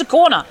blocked. And here's a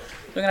corner.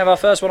 We're going to have our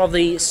first one of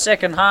the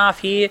second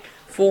half here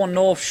for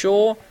North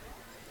Shore.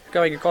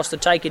 Going across the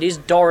take, it is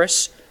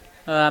Doris.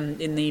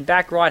 In the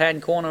back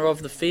right-hand corner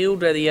of the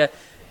field, where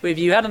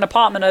you had an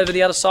apartment over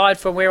the other side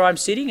from where I'm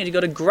sitting, and you've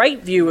got a great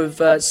view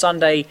of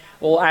Sunday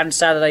and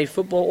Saturday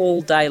football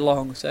all day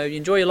long. So you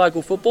enjoy your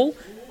local football,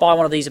 buy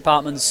one of these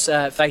apartments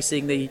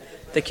facing the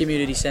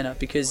community centre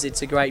because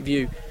it's a great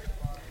view.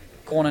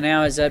 Corner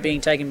now is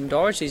being taken from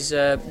Doris. She's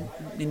in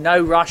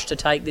no rush to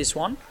take this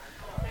one.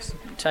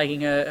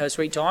 taking her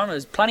sweet time.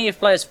 There's plenty of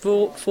players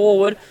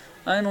forward.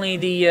 Only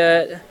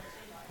the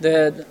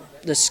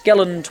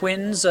Skellen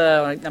twins.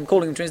 I'm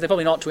calling them twins. They're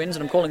probably not twins,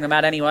 and I'm calling them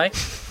that anyway.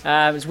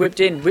 It's whipped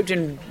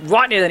in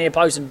right near the near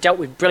post and dealt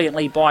with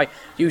brilliantly by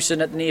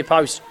Houston at the near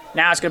post.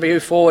 Now it's going to be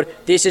moved forward.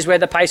 This is where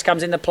the pace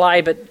comes into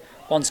play, but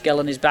Von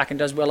Skellen is back and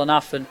does well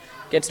enough and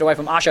gets it away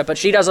from Usher, but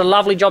she does a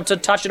lovely job to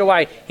touch it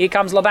away. Here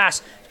comes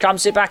Labasse.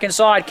 Comes sit back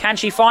inside. Can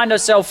she find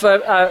herself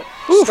a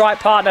strike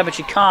partner? But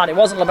she can't. It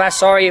wasn't Labasse,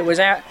 sorry. It was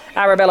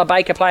Arabella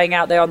Baker playing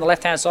out there on the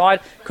left-hand side.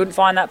 Couldn't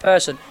find that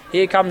person.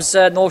 Here comes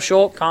North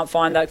Shore. Can't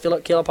find that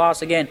killer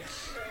pass again.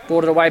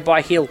 Brought it away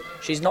by Hill.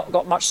 She's not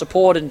got much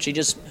support and she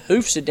just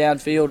hoofs it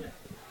downfield,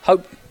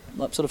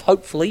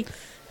 hopefully,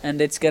 and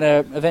it's going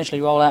to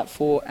eventually roll out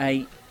for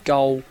a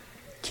goal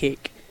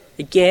kick.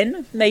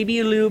 Again, maybe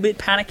a little bit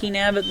panicky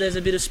now that there's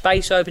a bit of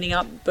space opening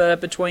up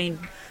between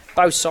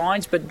both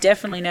sides, but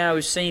definitely now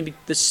we've seen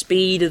the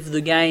speed of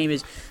the game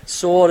is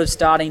sort of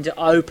starting to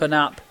open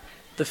up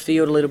the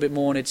field a little bit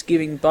more, and it's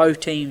giving both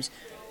teams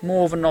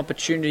more of an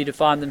opportunity to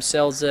find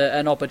themselves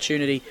an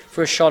opportunity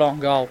for a shot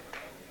on goal.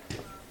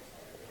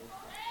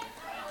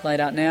 Played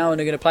out now, and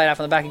they're going to play it out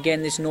from the back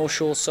again, this North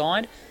Shore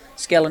side.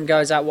 Skellen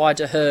goes out wide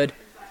to Hurd.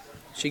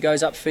 She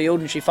goes upfield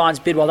and she finds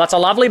Bidwell. That's a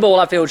lovely ball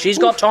upfield. She's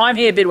got time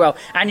here, Bidwell.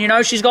 And you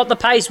know she's got the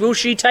pace. Will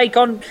she take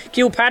on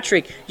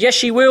Kilpatrick? Yes,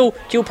 she will.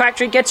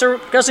 Kilpatrick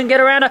doesn't get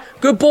around her.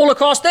 Good ball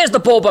across. There's the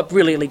ball, but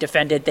brilliantly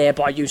defended there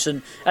by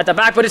Houston at the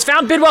back. But it's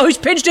found Bidwell, who's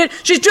pinched it.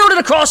 She's drilled it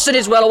across and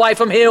is well away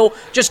from Hill.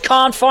 Just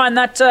can't find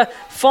that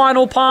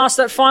final pass,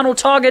 that final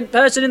target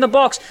person in the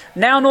box.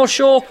 Now North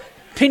Shore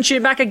pinch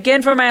it back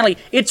again for Manly.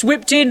 It's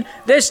whipped in.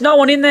 There's no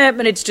one in there,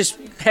 but it's just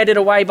headed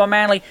away by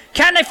Manly.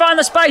 Can they find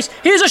the space?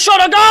 Here's a shot,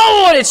 a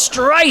goal, and it's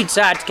straight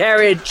at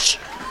Kerridge.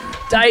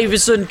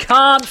 Davison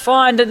can't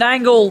find an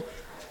angle.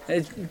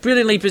 It's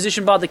brilliantly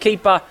positioned by the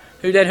keeper,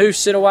 who then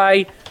hoofs it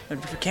away.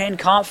 And again,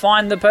 can't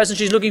find the person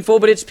she's looking for,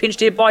 but it's pinched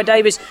here by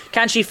Davis.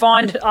 Can she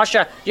find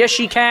Usher? Yes,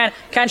 she can.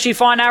 Can she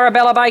find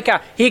Arabella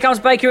Baker? Here comes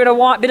Baker in a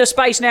white bit of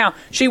space now.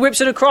 She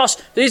whips it across.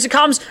 There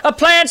comes a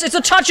Plants. It's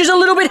a touch is a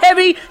little bit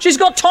heavy. She's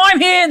got time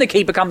here, and the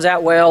keeper comes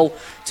out well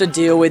to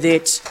deal with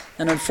it.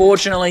 And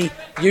unfortunately,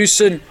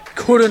 Houston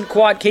couldn't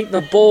quite keep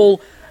the ball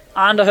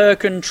under her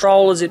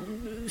control as it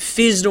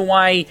fizzed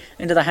away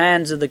into the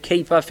hands of the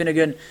keeper,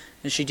 Finnegan,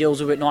 and she deals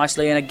with it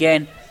nicely. And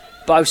again,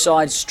 both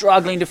sides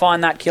struggling to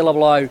find that killer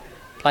blow.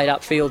 Played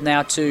upfield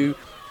now to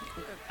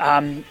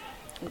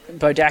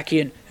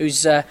Bodakian,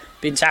 who's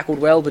been tackled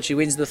well, but she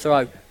wins the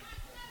throw.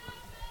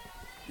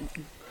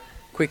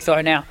 Quick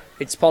throw now.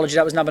 It's apology,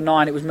 that was number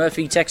 9. It was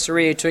Murphy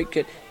Texeria.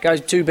 It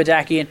goes to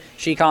Bodakian.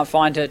 She can't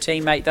find her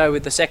teammate, though,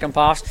 with the second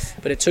pass,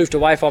 but it's hoofed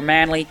away from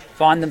Manly.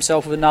 Find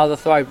themselves with another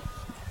throw.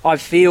 I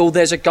feel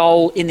there's a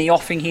goal in the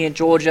offing here,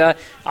 Georgia.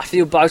 I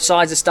feel both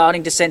sides are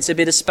starting to sense a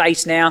bit of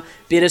space now,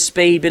 bit of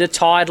speed, bit of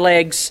tired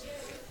legs.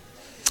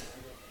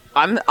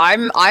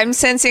 I'm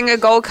sensing a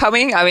goal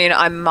coming. I mean,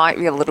 I might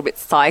be a little bit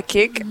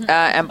psychic,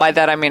 and by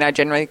that I mean I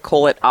generally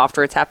call it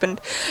after it's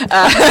happened.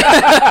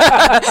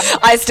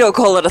 I still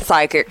call it a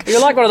psychic. You're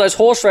like one of those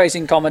horse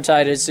racing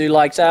commentators who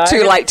like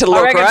too late to look,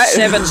 I reckon right?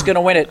 7's going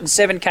to win it, and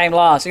 7 came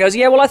last. He goes,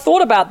 yeah, well, I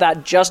thought about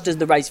that just as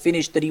the race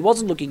finished, that he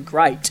wasn't looking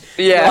great.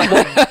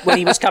 Yeah, when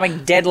he was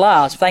coming dead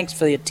last. Thanks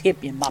for your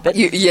tip, you muppet.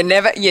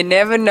 You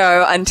never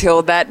know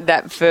until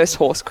that first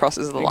horse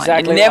crosses the line.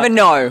 Exactly, you never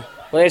know.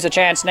 Well, there's a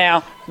chance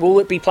now. Will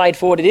it be played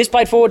forward? It is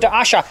played forward to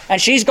Usher, and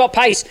she's got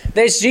pace.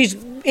 She's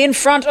in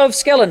front of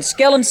Skellen.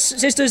 Skellen's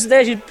sister's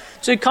there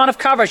to kind of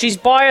cover. She's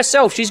by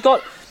herself. She's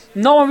got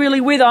no one really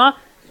with her.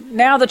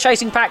 Now the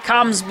chasing pack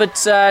comes, but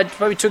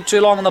probably took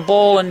too long on the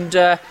ball, and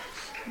the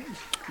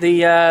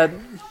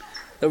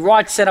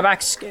right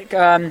centre-back,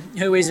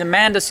 who is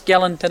Amanda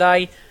Skellen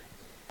today,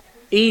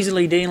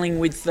 easily dealing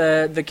with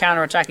the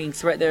counter-attacking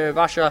threat there of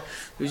Usher,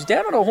 who's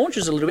down on her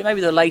haunches a little bit. Maybe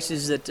the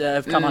laces that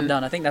have come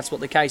undone. I think that's what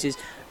the case is.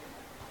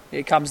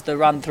 Here comes the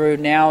run through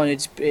now, and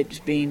it's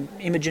been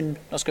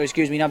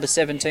number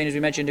 17, as we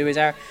mentioned, who is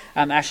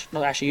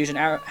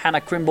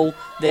Hannah Crimble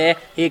there.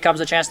 Here comes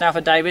the chance now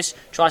for Davis.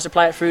 Tries to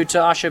play it through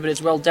to Usher, but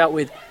it's well dealt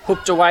with.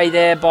 Hooked away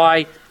there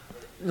by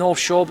North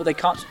Shore, but they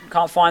can't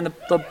find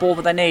the ball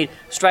that they need.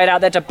 Straight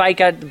out there to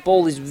Baker. The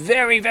ball is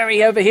very, very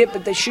overhit,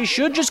 but she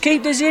should just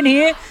keep this in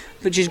here.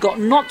 But she's got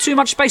not too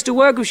much space to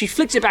work with. She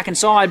flicks it back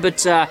inside, but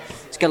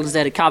Skelton's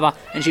there to cover,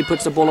 and she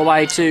puts the ball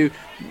away to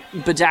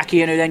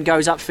Bodakian, who then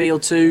goes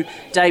upfield to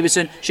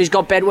Davison. She's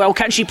got Bedwell.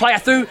 Can she play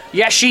it through?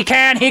 Yes, she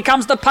can. Here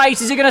comes the pace.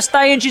 Is it going to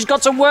stay in? She's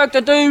got some work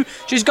to do.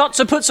 She's got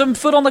to put some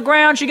foot on the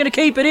ground. She's going to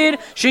keep it in.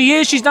 She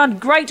is. She's done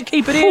great to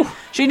keep it in.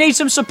 She needs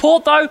some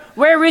support, though.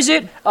 Where is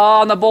it?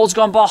 Oh, and the ball's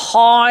gone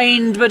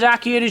behind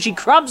Bodakian, and she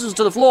crumbles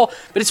to the floor.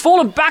 But it's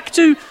fallen back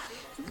to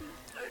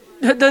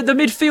the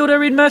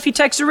midfielder in Murphy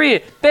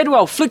Texeria.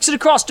 Bedwell flicks it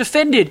across,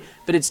 defended,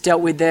 but it's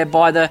dealt with there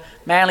by the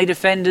Manly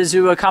defenders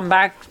who are come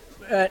back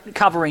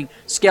covering.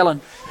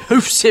 Skellen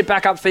hoofs it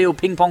back upfield,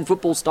 ping-pong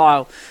football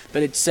style,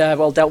 but it's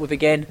well dealt with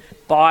again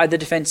by the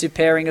defensive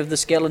pairing of the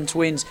Skellen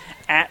twins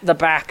at the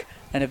back,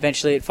 and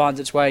eventually it finds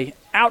its way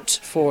out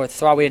for a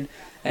throw-in,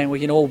 and we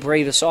can all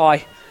breathe a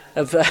sigh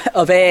of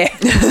air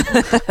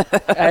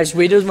as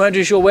we just weren't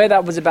too sure where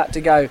that was about to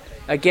go.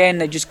 Again,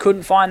 they just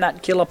couldn't find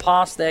that killer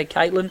pass there,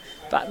 Caitlin.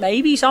 But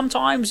maybe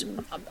sometimes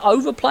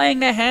overplaying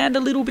their hand a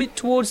little bit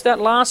towards that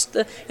last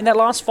in that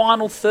last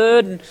final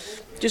third, and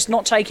just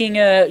not taking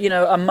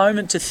a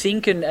moment to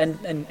think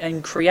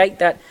and create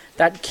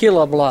that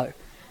killer blow.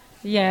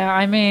 Yeah,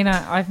 I mean,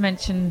 I've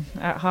mentioned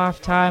at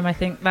half-time, I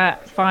think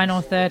that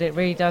final third, it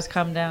really does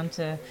come down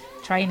to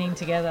training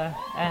together,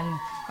 and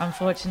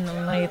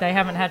unfortunately they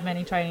haven't had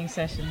many training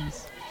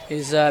sessions.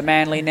 Is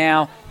Manly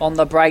now on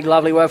the break.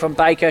 Lovely work from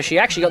Baker. She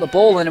actually got the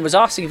ball and was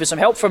asking for some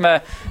help from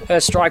her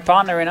strike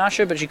partner in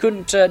Usher, but she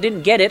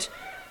didn't get it.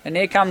 And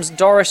here comes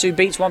Doris, who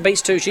beats one,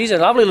 beats two. She's a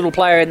lovely little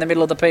player in the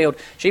middle of the field.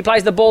 She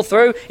plays the ball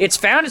through. It's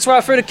found its way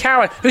through to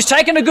Karen, who's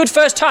taken a good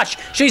first touch.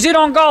 She's in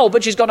on goal,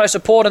 but she's got no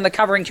support, and the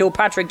covering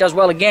Kilpatrick does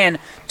well again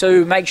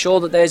to make sure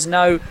that there's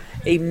no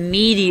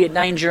immediate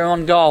danger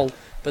on goal.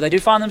 But they do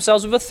find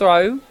themselves with a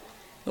throw.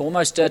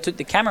 Almost took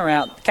the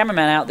cameraman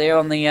out there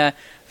on the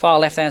far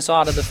left-hand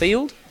side of the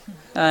field.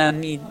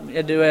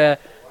 You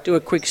do a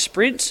quick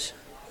sprint.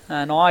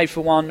 And I,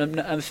 for one,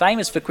 am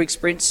famous for quick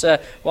sprints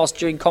whilst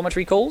doing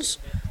commentary calls.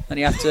 And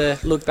you have to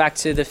look back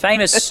to the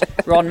famous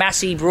Ron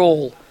Massey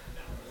brawl,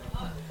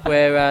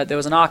 where there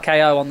was an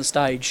RKO on the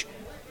stage.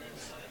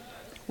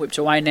 Whipped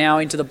away now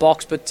into the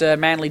box, but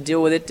Manly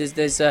deal with it.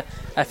 There's a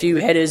few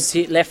headers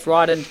hit left,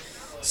 right, and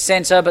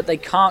centre, but they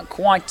can't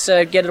quite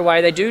get it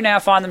away. They do now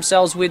find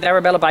themselves with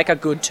Arabella Baker.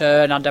 Good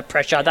turn under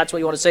pressure. That's what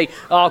you want to see.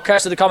 Oh,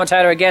 curse to the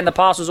commentator again. The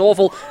pass was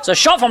awful. It's a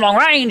shot from long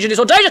range, and it's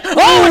audacious.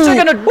 Oh, it's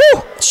taken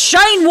a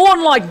Shane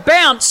Warne-like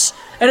bounce,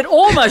 and it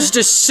almost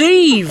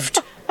deceived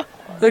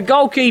the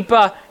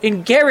goalkeeper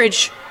in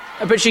Gerrich,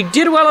 but she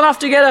did well enough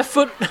to get her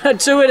foot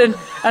to it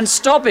and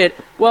stop it.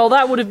 Well,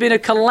 that would have been a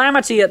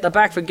calamity at the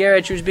back for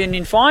Gerrich, who's been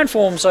in fine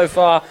form so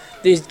far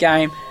this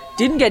game.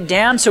 Didn't get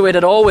down to it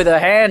at all with her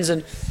hands,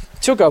 and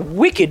took a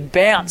wicked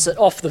bounce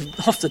off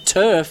the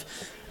turf,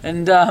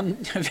 and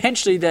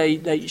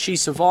eventually she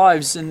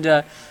survives. And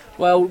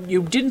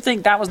you didn't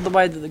think that was the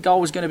way that the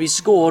goal was going to be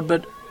scored,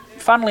 but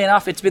funnily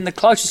enough, it's been the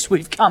closest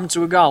we've come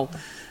to a goal.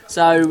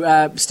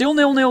 So still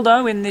 0-0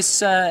 though in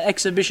this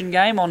exhibition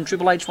game on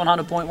Triple H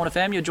 100.1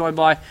 FM. You're joined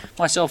by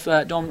myself,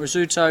 Dom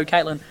Rizzuto,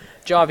 Caitlin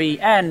Jarvie,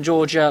 and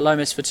Georgia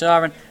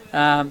Lomas-Futarin.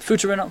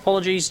 Futarin,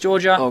 apologies,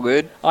 Georgia. All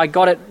good. I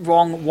got it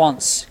wrong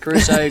once.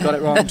 Caruso got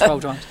it wrong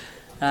 12 times.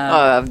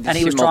 And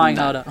he was trying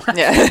harder.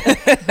 Yeah.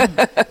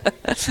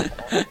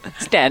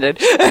 Standard.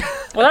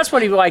 Well, that's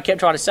what I kept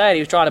trying to say. He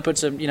was trying to put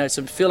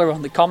some filler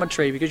on the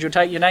commentary, because your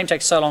name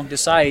takes so long to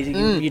say.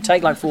 You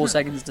take like 4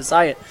 seconds to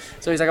say it.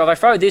 So he's like, if I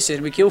throw this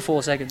in, we kill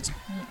 4 seconds.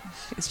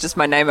 It's just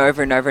my name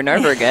over and over and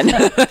over again.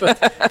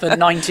 for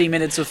 90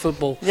 minutes of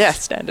football. Yeah,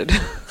 standard.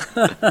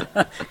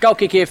 Goal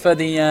kick here for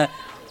the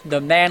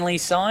Manly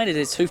side. It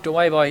is hoofed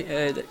away by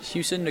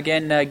Hewson.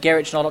 Again,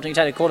 Gerrich not opting to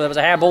take a corner. There was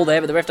a handball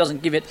there, but the ref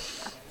doesn't give it.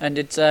 And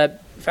it's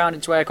found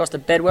its way across to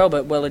Bedwell,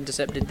 but well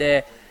intercepted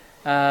there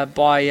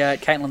by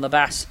Caitlin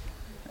Labasse.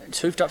 It's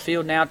hoofed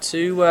upfield now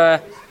to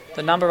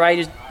the number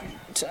 8.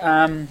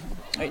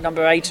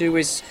 Number 8 who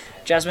is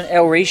Jasmine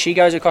Elry. She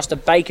goes across to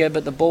Baker,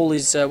 but the ball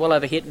is well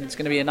overhit, and it's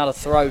going to be another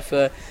throw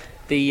for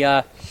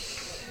the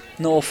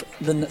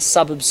northern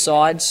suburb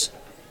sides.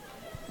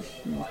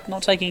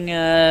 Not taking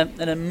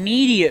an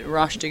immediate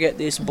rush to get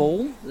this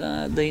ball.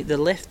 The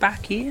left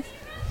back here.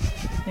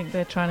 I think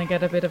they're trying to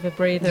get a bit of a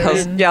breather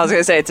in. Yeah, I was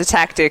going to say, it's a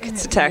tactic.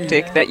 It's a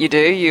tactic that you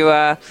do. You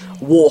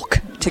walk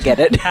to get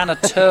it. Hannah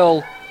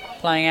Turl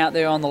playing out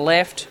there on the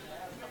left.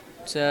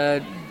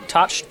 It's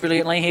touched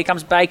brilliantly. Here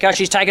comes Baker.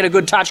 She's taken a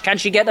good touch. Can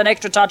she get an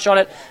extra touch on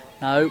it?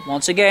 No.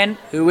 Once again,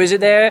 who is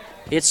it there?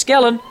 It's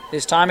Skellen.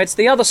 This time it's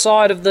the other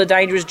side of the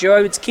dangerous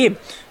duo. It's Kim,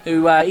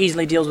 who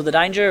easily deals with the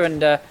danger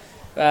and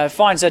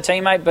finds her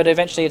teammate, but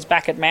eventually it's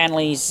back at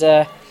Manly's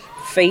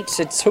feet.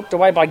 It's hooked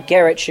away by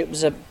Gerrich. It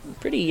was a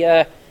pretty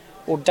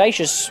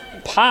audacious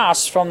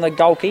pass from the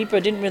goalkeeper.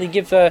 Didn't really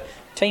give her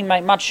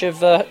teammate much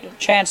of a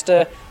chance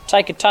to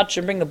take a touch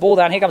and bring the ball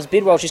down. Here comes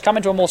Bidwell. She's come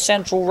into a more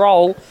central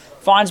role.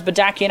 Finds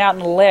Badakian out on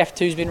the left,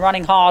 who's been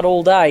running hard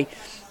all day.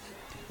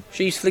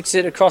 She flicks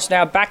it across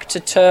now back to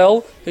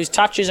Turl, whose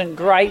touch isn't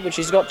great, but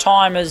she's got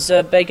time as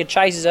Baker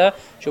chases her.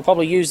 She'll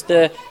probably use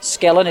the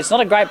Skellen. It's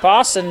not a great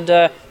pass,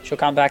 and she'll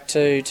come back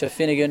to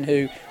Finnegan,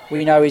 who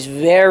we know is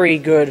very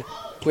good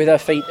with her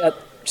feet,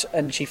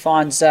 and she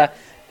finds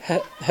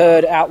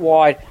Hurd out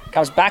wide.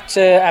 Comes back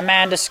to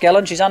Amanda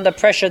Skellen. She's under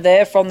pressure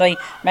there from the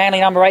Manly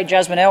number 8,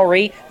 Jasmine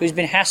Elry, who's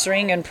been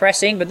hassling and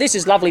pressing, but this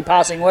is lovely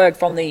passing work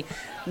from the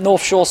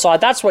North Shore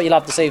side. That's what you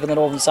love to see from the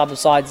northern suburb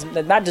sides.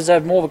 That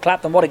deserved more of a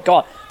clap than what it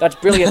got. That's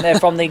brilliant there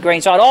from the green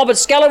side. Oh, but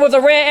Skellen with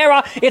a rare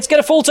error. It's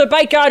going to fall to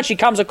Baker, and she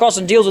comes across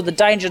and deals with the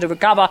danger to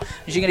recover.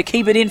 Is she going to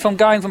keep it in from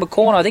going from a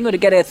corner? I think we're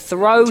going to get a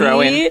throw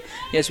here. In.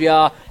 Yes, we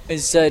are.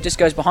 It just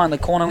goes behind the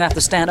corner. I'm going to have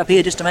to stand up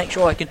here just to make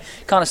sure I can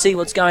kind of see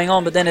what's going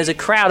on. But then there's a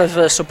crowd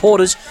of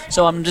supporters,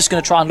 so I'm just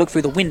going to try and look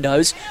through the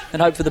windows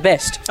and hope for the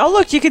best. Oh,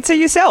 look, you can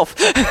see yourself.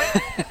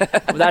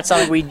 Well, that's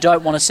something we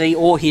don't want to see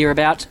or hear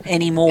about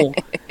anymore.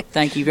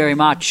 Thank you very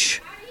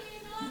much.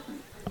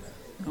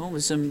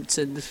 there's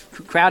the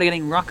crowd are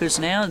getting ruckus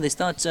now, and they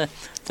start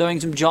throwing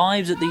some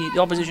jibes at the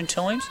opposition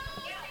teams.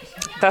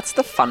 That's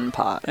the fun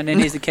part. And then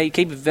here's the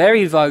keeper,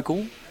 very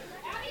vocal.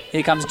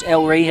 Here comes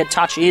Elrie. Her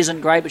touch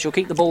isn't great, but she'll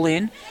keep the ball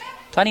in.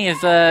 Plenty of...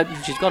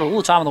 she's got all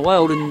the time in the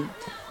world, and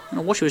I don't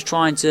know what she was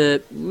trying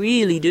to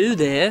really do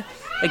there.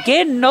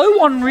 Again, no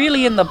one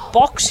really in the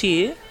box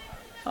here.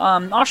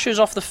 Usher's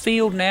off the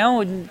field now,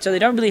 and so they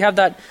don't really have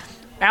that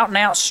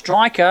out-and-out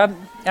striker.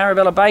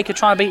 Arabella Baker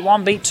trying to beat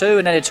one, beat two,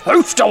 and then it's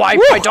hoofed away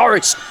by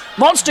Doris.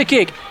 Monster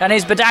kick, and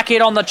here's Badakian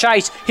on the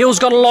chase. Hill's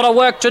got a lot of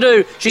work to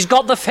do. She's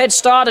got the head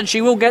start, and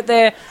she will get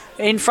there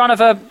in front of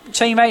her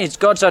teammate. It's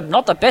got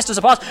not the best as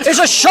a pass. It's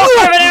a shot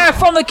over there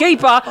from the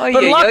keeper,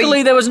 but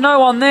luckily there was no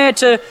one there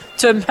to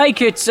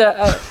make it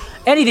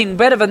anything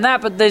better than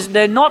that. But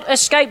they're not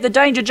escaped the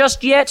danger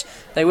just yet.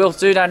 They will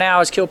do that now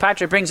as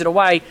Kilpatrick brings it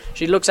away.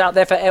 She looks out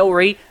there for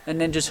Elrie and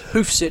then just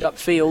hoofs it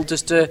upfield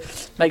just to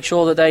make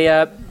sure that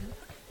they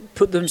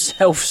put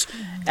themselves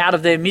out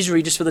of their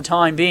misery just for the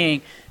time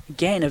being.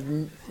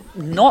 Again,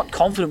 not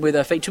confident with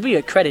her feet. To be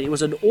a credit, it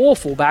was an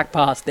awful back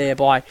pass there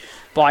by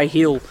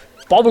Hill,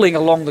 bobbling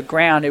along the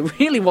ground. It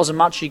really wasn't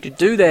much she could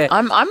do there.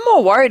 I'm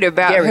more worried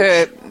about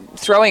her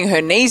throwing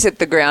her knees at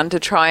the ground to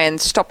try and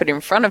stop it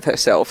in front of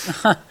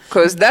herself,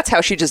 because that's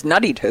how she just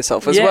nuttied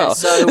herself as well.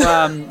 So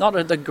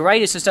not the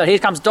greatest start. Here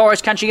comes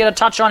Doris. Can she get a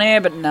touch on here?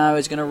 But no,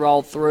 it's going to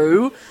roll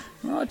through.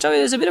 I tell you,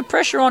 there's a bit of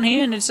pressure on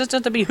here, and it's just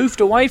have to be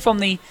hoofed away from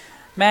the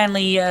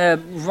Manly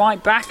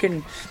right back,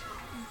 and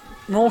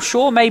North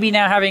Shore maybe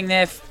now having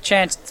their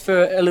chance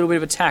for a little bit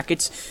of attack.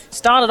 It's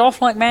started off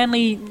like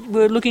Manly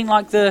were looking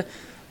like in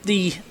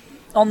the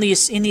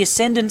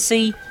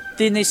ascendancy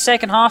in this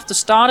second half to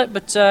start it,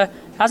 but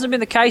hasn't been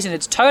the case, and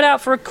it's towed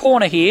out for a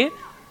corner here.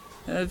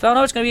 I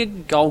know it's going to be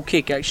a goal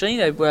kick, actually.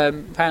 They were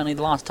apparently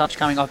the last touch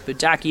coming off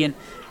Badakian.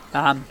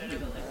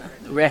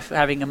 Ref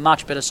having a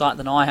much better sight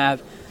than I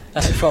have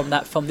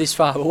from this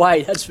far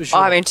away, that's for sure.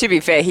 I mean, to be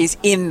fair, he's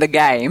in the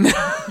game.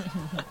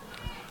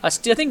 I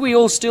think we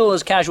all still,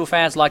 as casual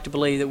fans, like to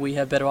believe that we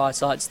have better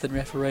eyesights than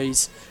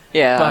referees.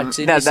 Yeah, but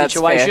in this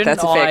situation, fair.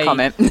 That's a fair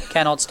comment.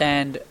 Cannot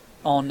stand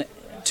on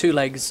two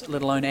legs,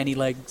 let alone any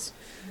legs.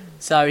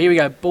 So here we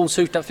go. Ball's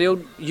hoofed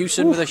upfield.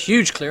 Houston with a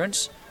huge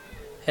clearance.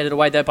 Headed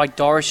away there by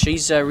Doris.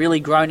 She's really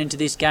grown into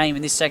this game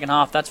in this second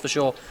half, that's for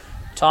sure.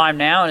 Time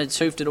now, and it's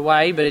hoofed it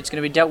away, but it's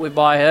going to be dealt with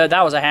by her.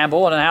 That was a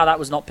handball. I don't know how that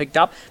was not picked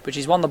up, but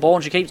she's won the ball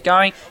and she keeps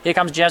going. Here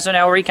comes Jasmine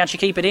Elrie. Can she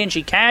keep it in?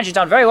 She can. She's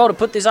done very well to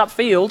put this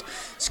upfield.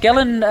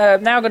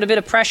 Skellen now got a bit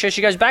of pressure.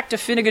 She goes back to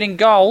Finnegan in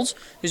goals,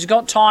 who's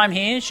got time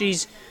here.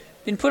 She's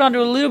been put under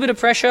a little bit of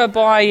pressure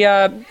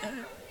by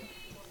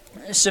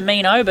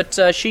Semino,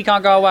 but she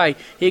can't go away.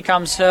 Here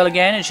comes Hurl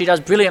again, and she does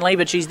brilliantly,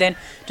 but she's then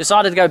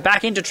decided to go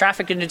back into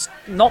traffic, and it's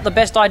not the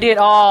best idea.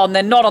 Oh, and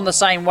they're not on the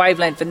same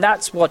wavelength, and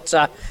that's what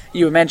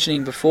you were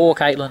mentioning before,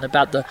 Caitlin,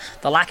 about the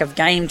lack of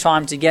game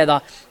time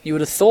together. You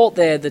would have thought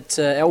there that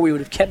Elwie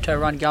would have kept her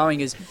run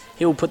going as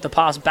Hill put the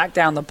pass back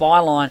down the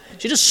byline.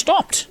 She just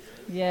stopped.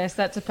 Yes,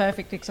 that's a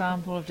perfect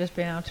example of just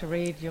being able to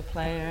read your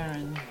player,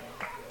 and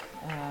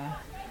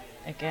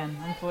again,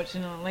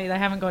 unfortunately, they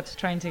haven't got to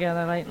train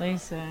together lately,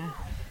 so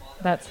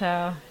that's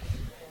how.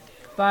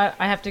 But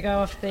I have to go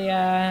off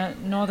the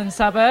northern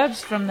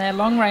suburbs from their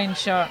long-range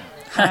shot.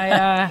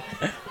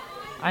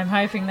 I'm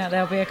hoping that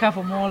there'll be a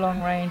couple more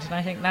long-range, and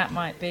I think that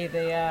might be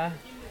the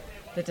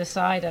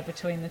decider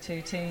between the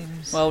two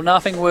teams. Well,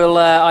 nothing will,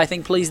 I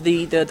think, please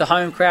the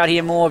home crowd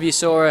here more if you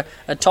saw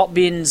a top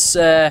bins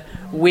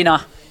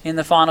winner in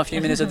the final few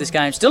minutes of this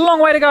game. Still a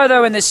long way to go,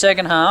 though, in this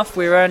second half.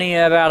 We're only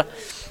about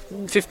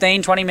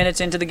 15, 20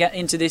 minutes into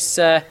this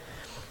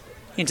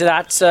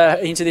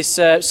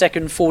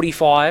second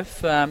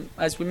 45.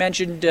 As we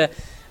mentioned,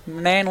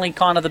 Manly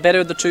kind of the better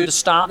of the two to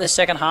start this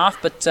second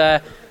half, but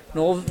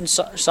Northern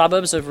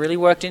Suburbs have really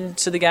worked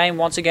into the game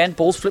once again.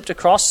 Ball's flipped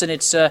across, and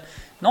it's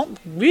not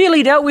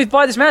really dealt with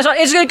by this man.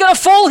 Is it going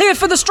to fall here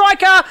for the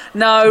striker?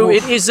 No,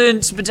 it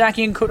isn't.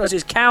 Badakian couldn't.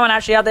 There's Cowan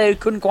actually out there who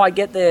couldn't quite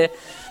get there.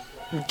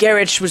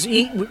 Gerich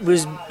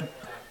was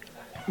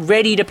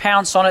ready to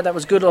pounce on it. That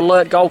was good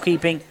alert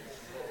goalkeeping.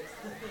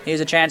 Here's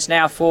a chance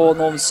now for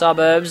Northern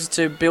Suburbs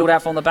to build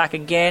out from the back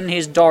again.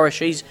 Here's Doris.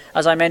 She's,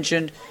 as I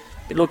mentioned,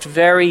 it looked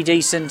very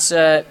decent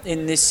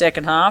in this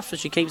second half.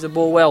 She keeps the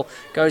ball well.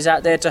 Goes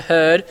out there to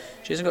Hurd.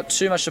 She hasn't got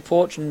too much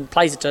support and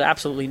plays it to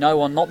absolutely no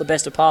one. Not the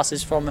best of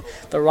passes from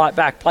the right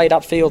back. Played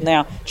upfield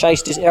now.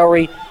 Chased is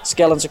Elrie.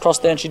 Skellens across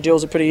there and she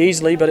deals it pretty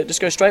easily, but it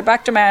just goes straight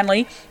back to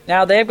Manly.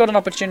 Now they've got an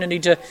opportunity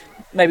to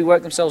maybe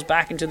work themselves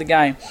back into the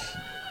game.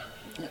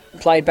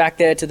 Played back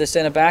there to the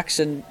centre-backs,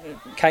 and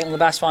Caitlin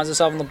Labasse finds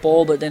herself on the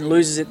ball, but then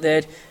loses it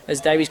there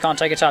as Davies can't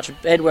take a touch.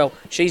 Edwell,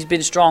 she's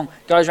been strong.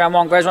 Goes round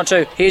one, goes round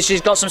two. Here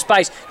she's got some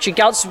space. She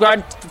gets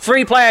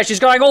free player. She's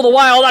going all the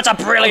way. Oh, that's a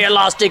brilliant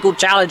last tickle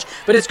challenge.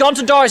 But it's gone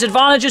to Doris.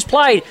 Advantage is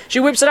played. She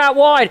whips it out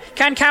wide.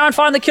 Can Cowan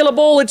find the killer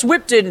ball? It's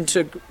whipped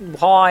into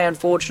high,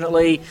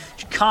 unfortunately.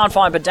 She can't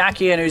find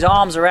Badakian, whose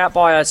arms are out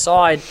by her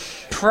side,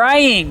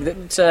 praying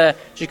that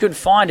she couldn't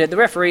find it. The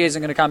referee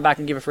isn't going to come back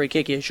and give a free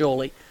kick here,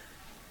 surely.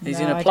 He's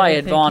No, in a I play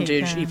don't think he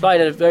advantage. can. He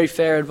played at a very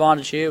fair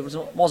advantage here.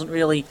 It wasn't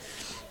really...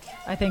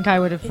 I think I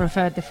would have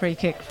preferred the free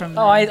kick from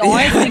Oh, I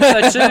think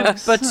so too.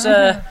 But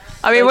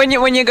I mean,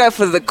 when you go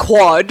for the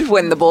quad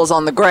when the ball's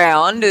on the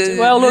ground,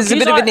 well, look, there's a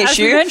bit of an as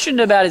we issue.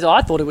 mentioned about it,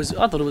 I thought it was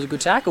a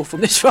good tackle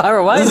from this far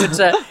away,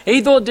 but he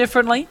thought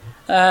differently.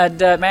 And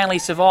Manly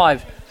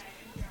survive,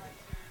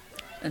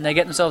 and they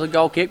get themselves a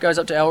goal kick. Goes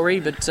up to Ellery,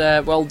 but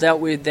well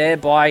dealt with there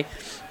by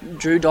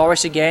Drew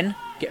Doris again,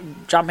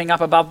 jumping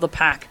up above the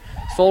pack.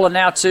 Fallen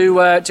now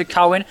to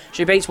Cohen.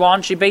 She beats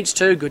one. She beats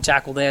two. Good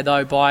tackle there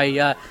though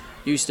by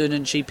Houston,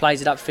 and she plays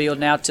it upfield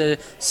now to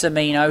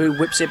Semino, who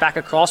whips it back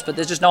across, but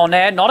there's just no one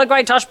there. Not a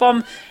great touch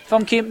bomb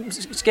from Amanda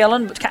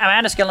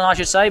Skellen, I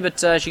should say,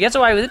 but she gets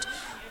away with it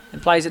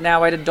and plays it now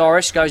away to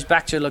Doris. Goes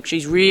back to, look,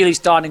 she's really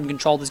starting to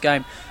control this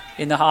game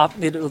in the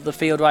middle of the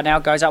field right now.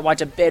 Goes up way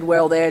to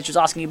Bedwell there. She's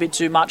asking a bit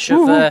too much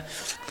of her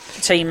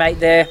teammate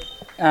there.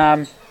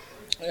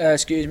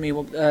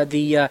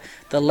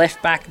 The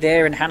left back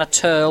there, and Hannah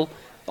Turl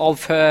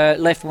of her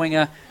left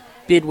winger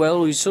Bidwell,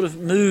 who's sort of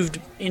moved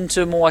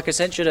into more, like I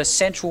said, a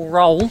central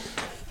role.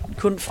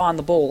 Couldn't find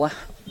the ball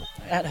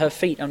at her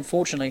feet,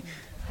 unfortunately.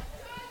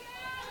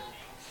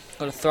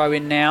 Got a throw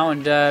in now,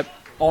 and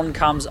on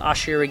comes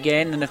Usher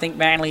again, and I think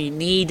Manly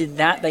needed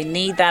that. They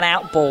need that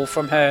out ball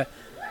from her,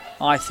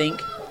 I think.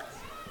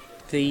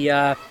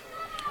 The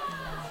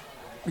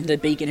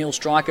Beacon Hill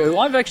striker, who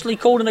I've actually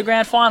called in the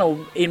grand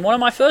final in one of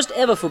my first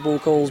ever football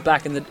calls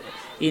back in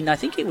I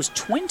think it was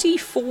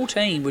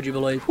 2014, would you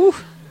believe? Whew.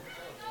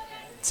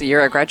 It's the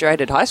year I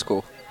graduated high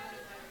school.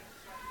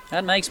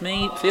 That makes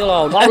me feel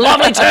old. Oh,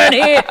 lovely turn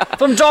here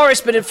from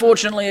Doris, but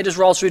unfortunately it just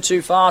rolls through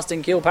too fast,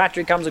 and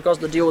Kilpatrick comes across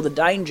the deal with the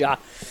danger.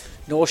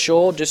 North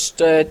Shore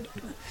just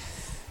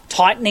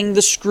tightening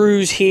the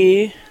screws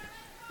here,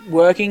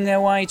 working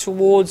their way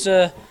towards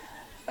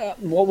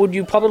what would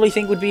you probably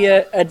think would be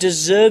a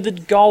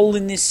deserved goal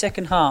in this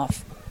second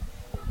half.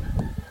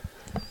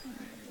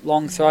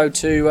 Long throw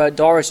to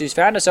Doris, who's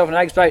found herself in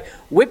an egg play.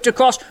 Whipped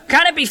across.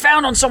 Can it be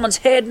found on someone's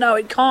head? No,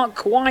 it can't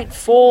quite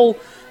fall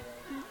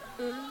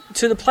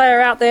to the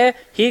player out there.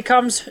 Here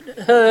comes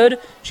Hurd.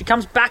 She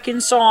comes back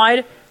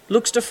inside.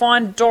 Looks to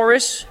find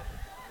Doris.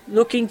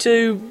 Looking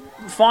to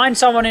find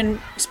someone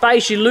in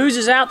space. She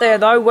loses out there,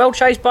 though. Well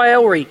chased by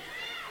Ellery.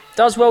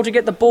 Does well to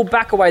get the ball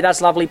back away.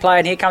 That's lovely play.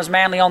 And here comes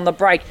Manly on the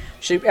break.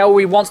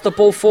 Ellery wants the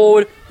ball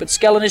forward, but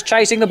Skellen is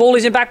chasing. The ball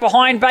is in back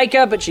behind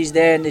Baker, but she's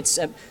there, and it's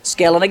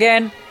Skellen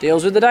again.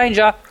 Deals with the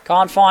danger.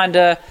 Can't find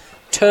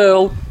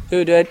Turl,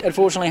 who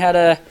unfortunately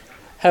had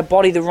her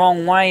body the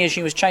wrong way as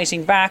she was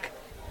chasing back.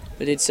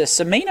 But it's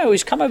Semino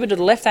who's come over to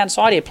the left-hand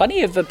side here.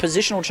 Plenty of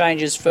positional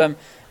changes from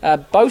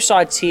both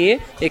sides here.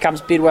 Here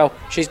comes Bidwell.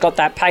 She's got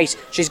that pace.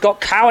 She's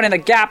got Cowan in the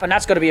gap, and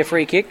that's got to be a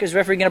free kick. Is the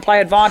referee going to play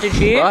advantage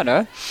here? I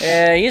know.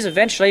 He is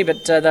eventually,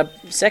 but the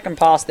second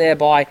pass there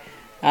by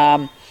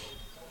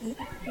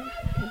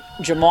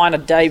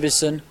Jemina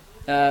Davison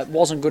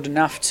wasn't good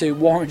enough to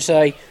warrant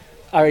a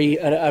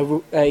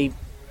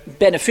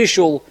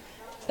beneficial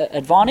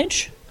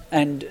advantage,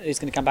 and he's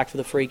going to come back for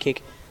the free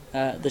kick,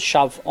 the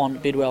shove on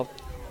Bidwell.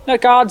 No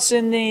cards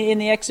in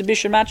the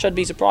exhibition match. I'd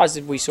be surprised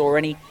if we saw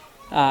any,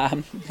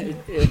 due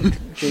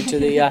to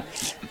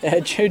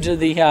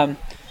the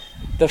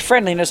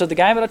friendliness of the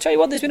game. But I'll tell you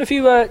what, there's been a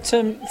few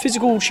some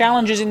physical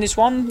challenges in this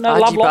one. No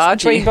love lost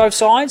between both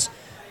sides.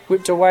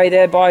 Whipped away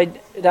there by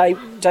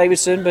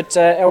Davison, but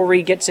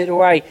Ellery gets it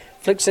away.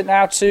 Flicks it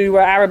now to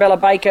Arabella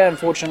Baker.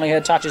 Unfortunately,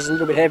 her touch is a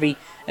little bit heavy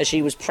as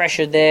she was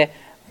pressured there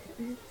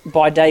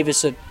by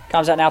Davison.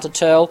 Comes out now to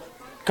Turl.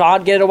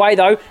 Can't get it away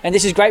though, and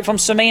this is great from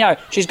Semino.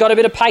 She's got a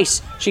bit of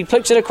pace. She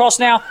flicks it across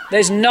now.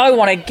 There's no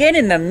one again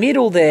in the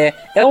middle there.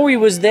 Ellery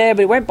was there,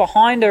 but it went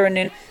behind her, and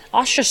then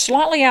Usher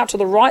slightly out to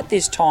the right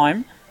this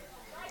time.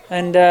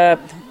 And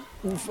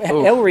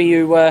Ellery,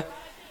 who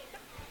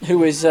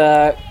has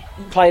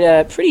played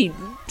a pretty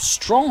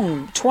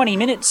strong 20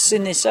 minutes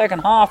in this second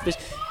half, is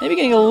maybe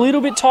getting a little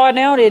bit tired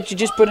now. She's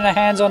just putting her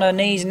hands on her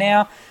knees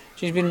now.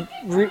 She's been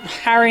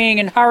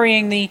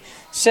hurrying the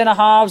centre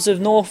halves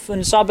of North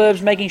and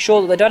Suburbs, making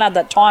sure that they don't have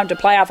that time to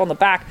play out from the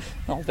back.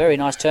 Oh, very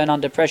nice turn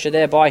under pressure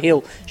there by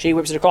Hill. She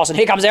whips it across, and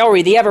here comes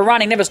Ellery, the ever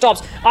running, never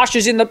stops.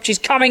 Usher's she's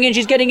coming in,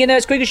 she's getting in there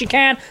as quick as she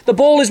can. The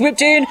ball is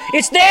whipped in,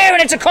 it's there,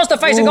 and it's across the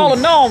face of goal,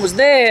 and no one was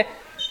there.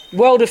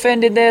 Well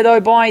defended there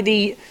though by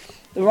the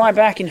right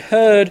back in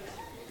Hurd.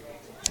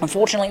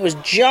 Unfortunately, it was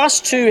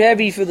just too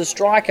heavy for the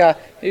striker.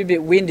 A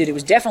bit winded. It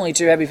was definitely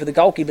too heavy for the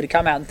goalkeeper to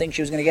come out and think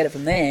she was going to get it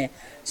from there.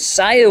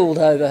 Sailed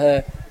over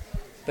her.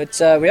 But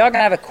we are going to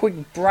have a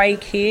quick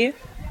break here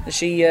as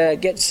she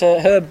gets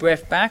her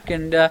breath back.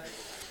 And,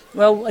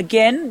 well,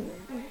 again,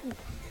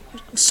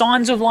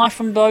 signs of life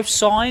from both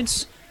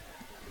sides.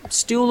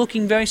 Still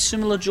looking very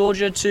similar,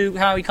 Georgia, to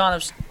how we kind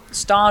of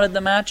started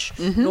the match.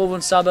 Mm-hmm.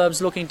 Northern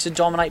Suburbs looking to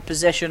dominate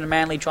possession and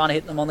Manly trying to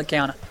hit them on the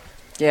counter.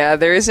 Yeah,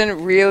 there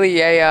isn't really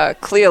a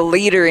clear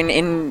leader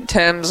in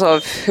terms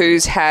of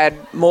who's had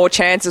more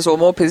chances or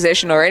more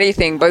possession or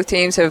anything. Both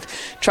teams have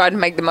tried to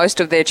make the most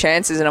of their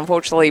chances, and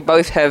unfortunately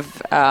both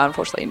have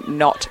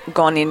not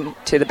gone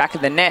into the back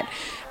of the net.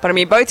 But I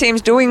mean, both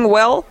teams doing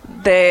well.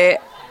 They're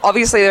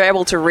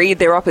able to read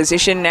their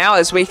opposition now,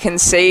 as we can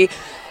see.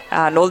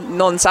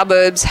 Northern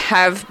Suburbs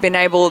have been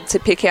able to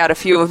pick out a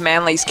few of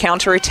Manly's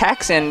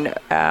counter-attacks and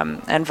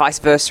vice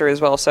versa as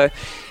well. So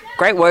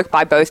great work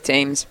by both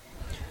teams.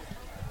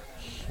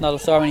 Another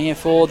throw in here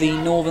for the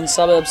Northern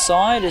Suburbs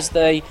side as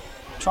they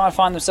try and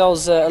find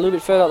themselves a little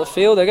bit further up the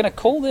field. They're going to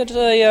call it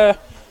a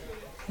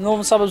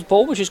Northern Suburbs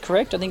ball, which is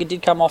correct. I think it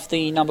did come off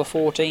the number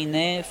 14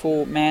 there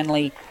for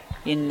Manly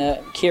in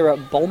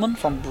Kira Bowman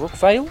from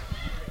Brookvale.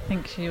 I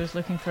think she was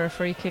looking for a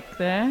free kick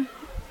there.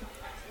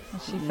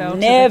 She fell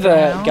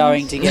Never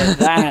going to get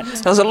that.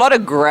 There was a lot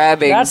of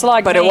grabbing,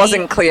 but it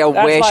wasn't clear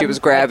where she was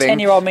grabbing.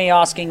 10-year-old me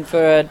asking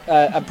for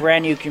a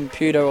brand new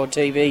computer or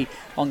TV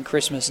on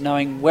Christmas,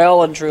 knowing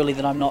well and truly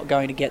that I'm not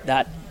going to get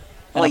that.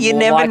 Well, you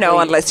never know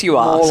unless you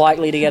ask. More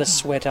likely to get a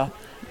sweater.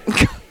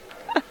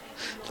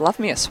 Love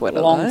me a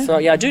sweater, Long throw.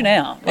 Yeah, I do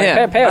now.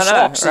 Yeah, a pair of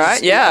socks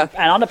right?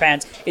 And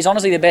underpants is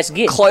honestly the best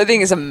gift.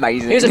 Clothing is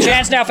amazing. Here's a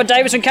chance now for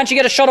Davison. Can she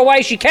get a shot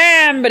away? She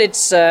can, but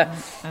it's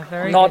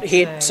not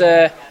hit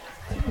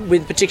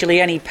with particularly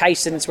any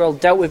pace, and it's well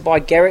dealt with by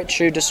Gerrit,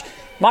 who just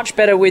much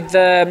better with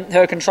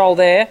her control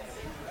there.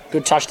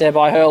 Good touch there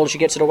by Hurl. She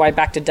gets it away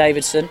back to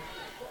Davidson.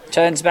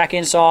 Turns back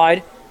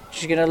inside.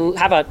 She's going to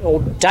have an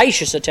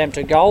audacious attempt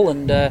at goal,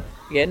 and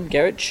again,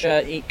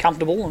 Gerrit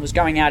comfortable and was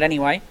going out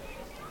anyway.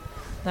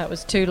 That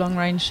was 2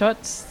 long-range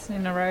shots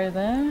in a row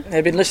there.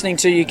 They've been listening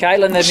to you,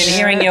 Caitlin. They've been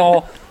hearing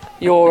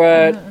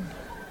your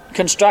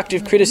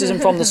constructive criticism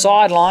from the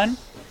sideline.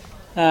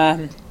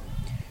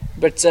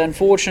 But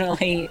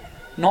unfortunately,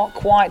 not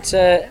quite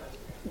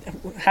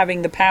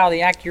having the power,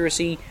 the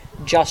accuracy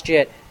just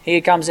yet. Here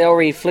comes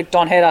Ellery, flicked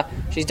on header.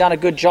 She's done a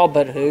good job,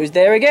 but who's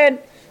there again?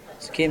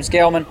 It's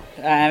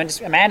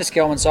Amanda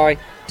Skelman,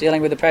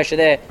 dealing with the pressure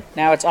there.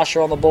 Now it's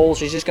Usher on the ball.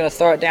 She's just going to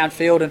throw it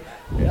downfield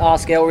and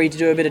ask Ellery to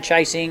do a bit of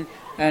chasing.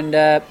 And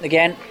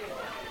again,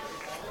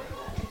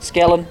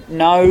 Skellen,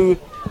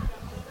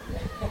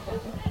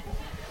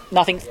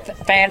 nothing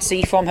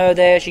fancy from her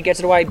there. She gets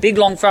it away. Big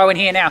long throw in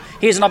here now.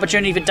 Here's an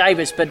opportunity for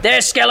Davis, but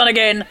there's Skellen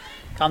again.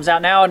 Comes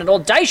out now and an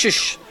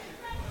audacious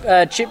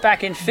chip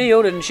back in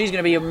field, and she's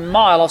going to be a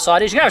mile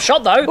offside. She's going to have a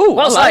shot though. Ooh,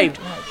 well saved.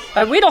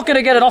 We're not going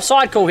to get an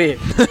offside call here.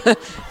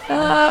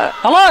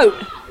 Hello.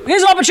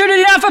 Here's an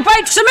opportunity now for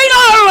Paige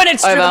Semino, and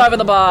it's driven over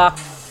the bar.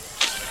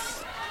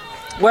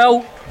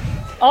 Well,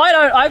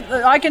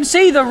 I can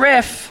see the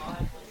ref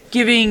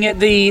giving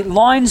the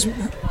lines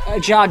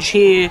judge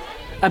here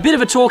a bit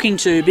of a talking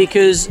to,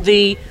 because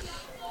the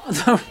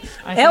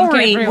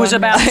Ellery was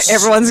about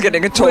everyone's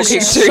getting a talking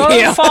to so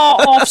here. far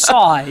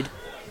offside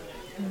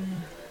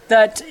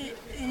that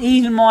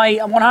even my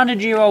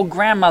 100-year-old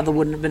grandmother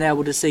wouldn't have been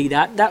able to see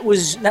that. That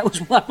was.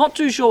 I'm not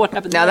too sure what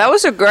happened. Now that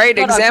was a great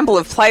example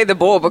of play the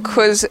ball,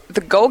 because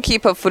the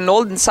goalkeeper for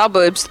Northern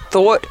Suburbs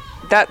thought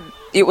that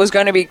it was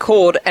going to be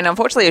called, and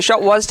unfortunately a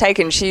shot was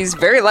taken. She's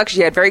very lucky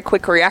she had very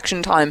quick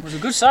reaction time. It was a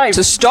good save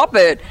to stop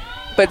it.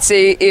 But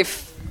see,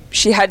 if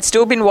she had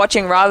still been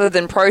watching rather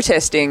than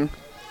protesting,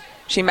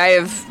 she may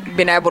have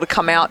been able to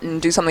come out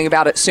and do something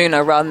about it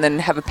sooner rather than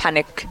have a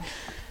panic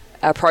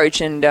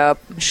approach and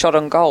shot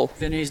on goal.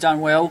 Vinny's done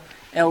well.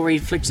 Ellery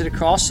flicks it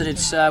across, and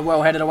it's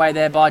well headed away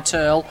there by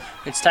Turl.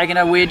 It's taken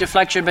a weird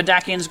deflection.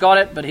 Badakian's got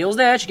it, but Hill's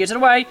there. She gets it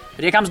away.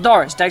 But here comes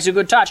Doris. Takes a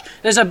good touch.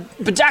 There's a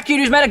Badakian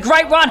who's made a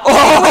great run. Here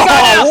we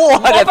go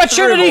now.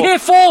 Opportunity here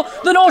for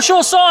the North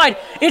Shore side.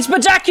 It's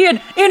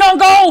Badakian in on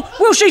goal.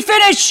 Will she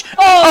finish?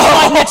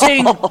 Oh,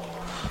 netting.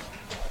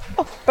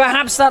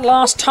 Perhaps that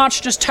last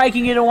touch just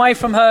taking it away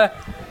from her.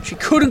 She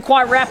couldn't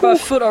quite wrap her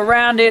foot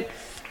around it.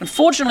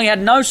 Unfortunately,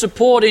 had no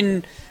support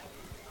in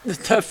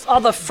the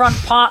other front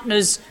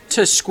partners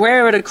to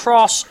square it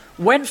across.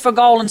 Went for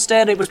goal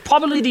instead. It was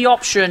probably the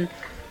option,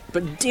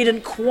 but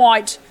didn't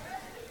quite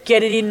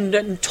get it in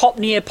the top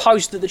near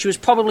post that she was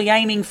probably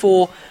aiming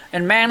for.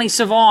 And Manly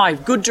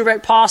survived. Good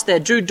direct pass there.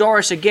 Drew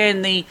Doris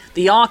again,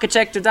 the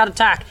architect of that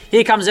attack.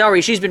 Here comes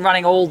Ellery. She's been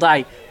running all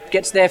day.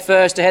 Gets there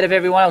first ahead of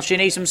everyone else. She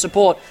needs some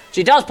support.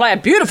 She does play a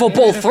beautiful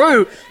ball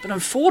through, but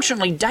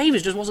unfortunately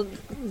Davis just wasn't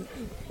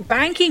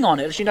banking on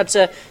it. Actually, that's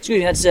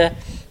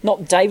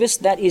not Davis.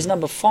 That is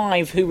number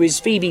 5, who is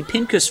Phoebe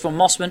Pincus from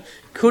Mossman.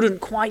 Couldn't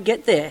quite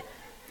get there.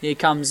 Here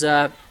comes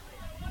number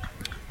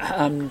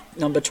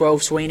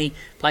 12, Sweeney.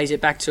 Plays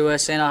it back to her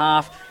centre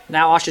half.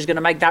 Now Usher's going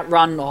to make that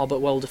run. Oh,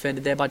 but well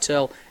defended there by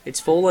Turl.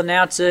 It's fallen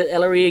now to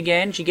Ellery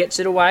again. She gets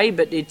it away,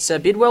 but it's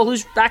Bidwell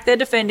who's back there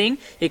defending.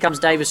 Here comes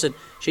Davison.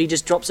 She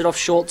just drops it off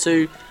short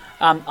to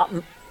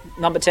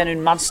number 10 in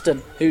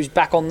Munston, who's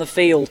back on the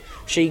field.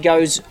 She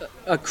goes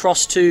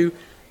across to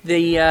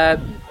the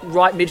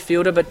right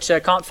midfielder, but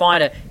can't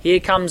find her. Here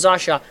comes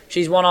Usher.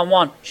 She's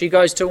one-on-one. She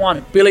goes to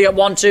one. Billy at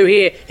 1-2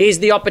 here. Here's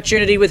the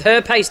opportunity with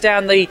her pace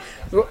down the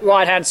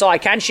right-hand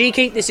side. Can she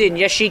keep this in?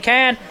 Yes, she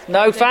can.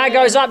 No, flag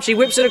goes up. She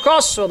whips it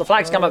across. Well, the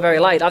flag's come up very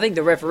late. I think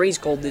the referees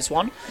called this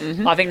one.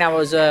 Mm-hmm. I think that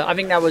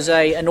was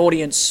an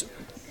audience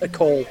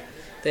call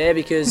there,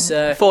 because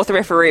fourth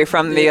referee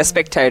from the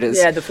spectators.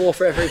 Yeah, the fourth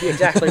referee.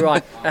 Exactly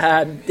right.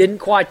 Didn't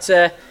quite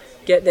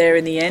get there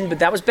in the end. But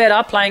that was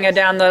better, playing her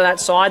down that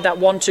side, that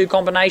 1-2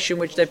 combination,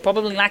 which they've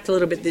probably lacked a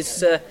little bit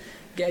this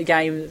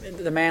game.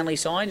 The Manly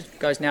side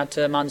goes now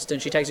to Munster.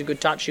 She takes a good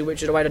touch. She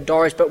whips it away to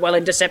Doris, but well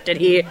intercepted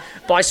here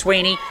by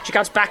Sweeney. She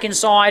cuts back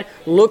inside,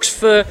 looks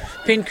for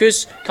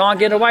Pincus, can't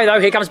get away though.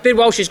 Here comes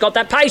Bidwell. She's got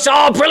that pace.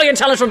 Oh, brilliant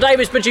talent from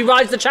Davis, but she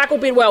rides the tackle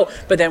Bidwell.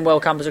 But then Well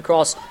comes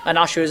across, and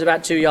Usher is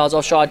about 2 yards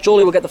offside.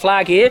 Julie will get the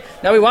flag here.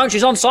 No, he won't.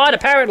 She's onside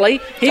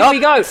apparently. Here we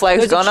go.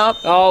 Flag's gone up.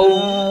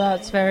 Oh,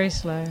 that's very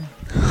slow.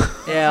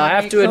 Yeah, I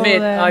have to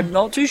admit, I'm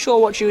not too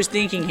sure what she was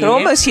thinking You here. can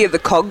almost hear the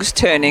cogs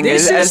turning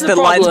This as is the the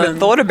linesman problem.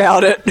 thought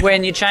about it.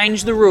 When you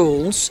change the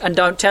rules and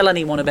don't tell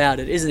anyone about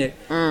it, isn't it?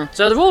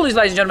 So the rule is,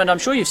 ladies and gentlemen, I'm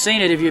sure you've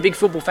seen it if you're a big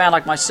football fan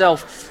like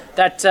myself,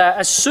 that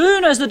as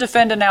soon as the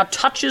defender now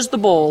touches the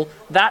ball,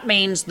 that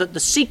means that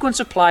the sequence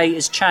of play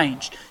is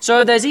changed.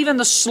 So if there's even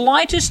the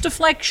slightest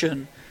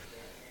deflection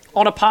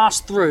on a pass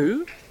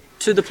through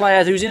to the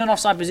player who's in an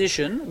offside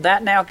position,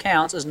 that now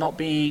counts as not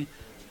being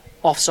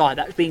offside.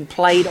 That's being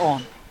played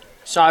on.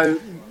 So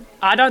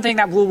I don't think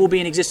that rule will be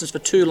in existence for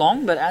too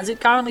long, but as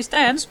it currently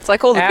stands, It's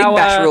like all the Big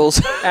Bash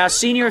rules. Our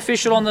senior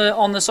official on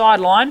the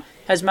sideline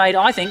has made,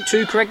 I think,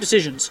 2 correct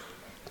decisions.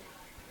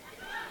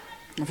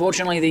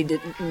 Unfortunately,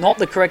 not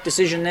the correct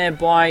decision there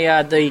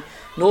by the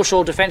North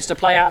Shore defence to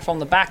play out from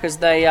the back as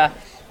they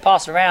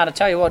pass it around. I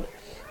tell you what,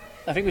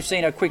 I think we've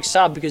seen a quick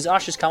sub because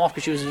Usher's come off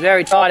because she was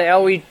very tight.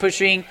 Elwie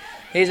pushing.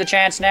 Here's a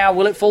chance now.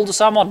 Will it fall to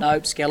someone?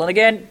 Nope. Skellin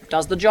again.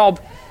 Does the job.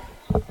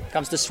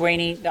 Comes to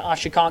Sweeney.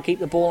 Usher can't keep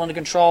the ball under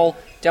control.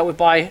 Dealt with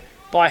by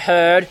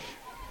Hurd.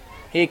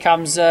 Here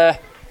comes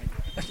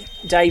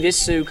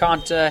Davis, who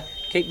can't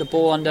keep the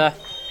ball under.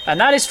 And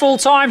that is full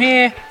time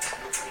here.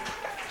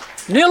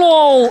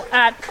 0-0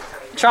 at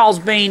Charles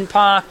Bean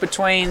Park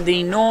between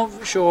the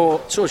Northern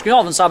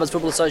Suburbs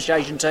Football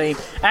Association team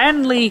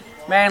and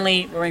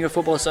Manly Warringah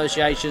Football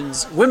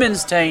Association's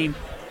women's team.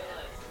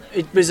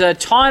 It was a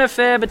tight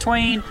affair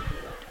between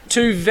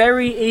two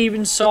very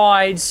even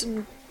sides.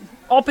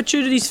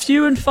 Opportunities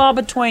few and far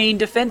between.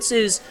 Defence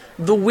is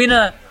the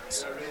winner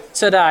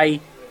today,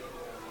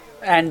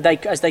 and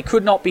as they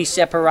could not be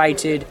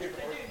separated.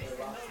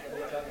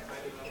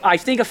 I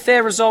think a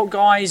fair result,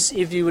 guys,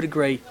 if you would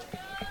agree.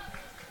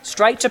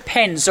 Straight to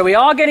pens. So we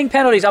are getting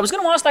penalties. I was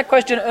going to ask that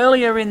question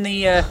earlier in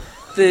the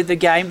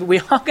game, but we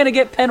are going to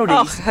get penalties.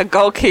 Oh, a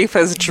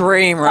goalkeeper's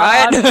dream,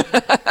 right? And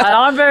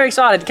I'm very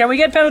excited. Can we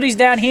get penalties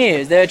down here?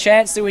 Is there a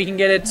chance that we can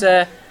get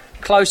it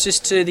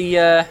closest to the...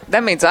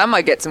 That means I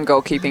might get some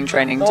goalkeeping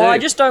training too. I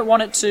just don't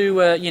want it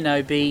to,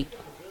 be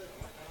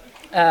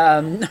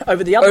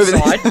over the other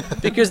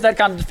side because that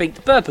kind of defeat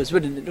the purpose,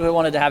 wouldn't it? We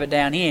wanted to have it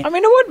down here. I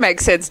mean, it would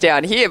make sense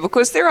down here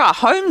because there are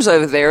homes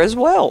over there as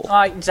well.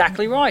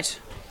 Exactly right.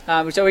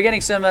 So we're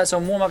getting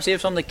some warm-ups here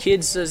from the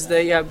kids as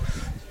they have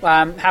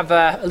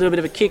a little bit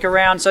of a kick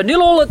around. So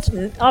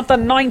 0-0 after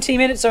 90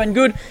 minutes, so in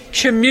good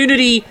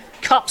Community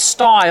Cup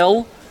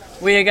style,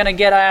 we are going to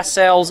get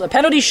ourselves a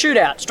penalty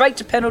shootout. Straight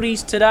to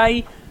penalties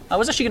today. I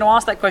was actually going to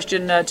ask that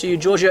question to you,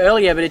 Georgia,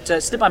 earlier, but it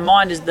slipped my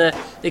mind as the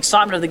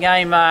excitement of the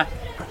game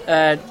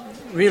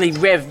really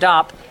revved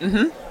up.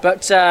 Mm-hmm.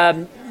 But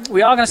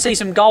we are going to see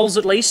some goals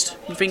at least.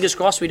 Fingers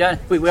crossed. We are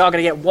going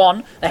to get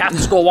one. They have to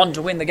score one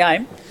to win the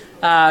game.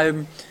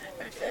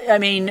 I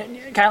mean,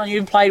 Caitlin,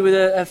 you've played with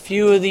a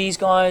few of these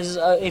guys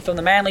from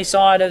the Manly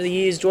side over the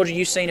years. Georgia,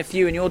 you've seen a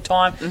few in your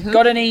time. Mm-hmm.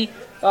 Got any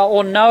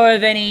or know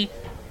of any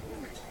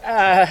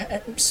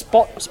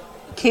spot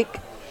kick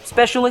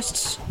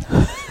specialists?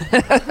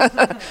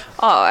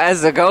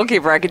 As a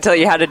goalkeeper, I can tell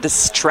you how to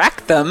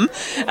distract them.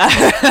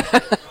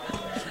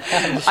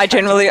 I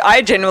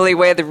generally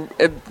wear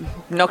the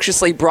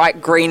obnoxiously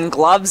bright green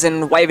gloves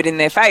and wave it in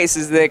their face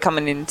as they're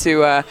coming in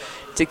to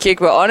kick.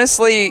 But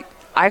honestly,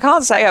 I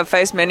can't say I've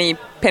faced many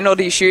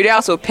penalty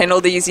shootouts or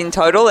penalties in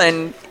total,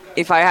 and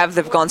if I have,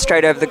 they've gone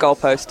straight over the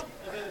goalpost.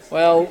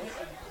 Well,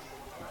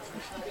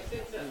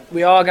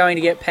 we are going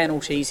to get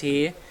penalties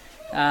here.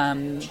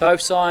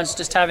 Both sides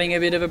just having a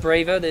bit of a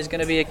breather. There's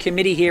going to be a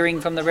committee hearing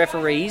from the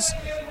referees.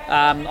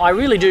 I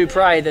really do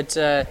pray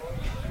that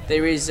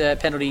there is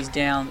penalties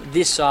down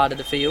this side of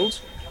the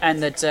field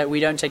and that we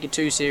don't take it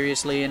too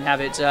seriously and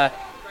have it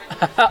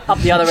up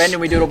the other end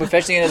and we do it all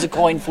professionally and there's a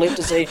coin flip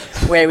to see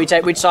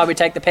which side we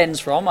take the pens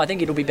from. I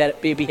think it'll be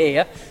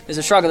here. There's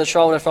a shrug of the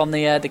shoulder from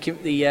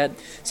the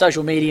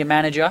social media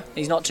manager.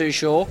 He's not too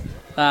sure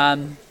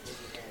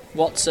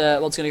what's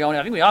going to go on.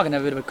 I think we are going to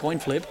have a bit of a coin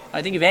flip.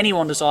 I think if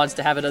anyone decides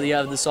to have it on the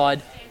other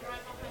side,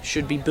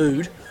 should be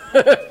booed.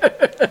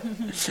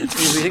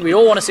 We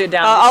all want to sit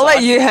down. I'll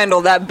let you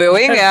handle that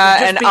booing,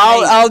 and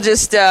I'll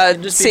just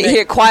sit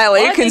here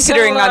quietly,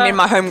 considering I'm in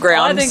my home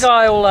grounds. I think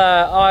I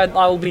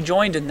will be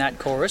joined in that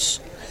chorus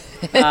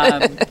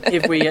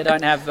if we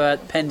don't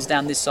have pens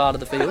down this side of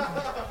the field.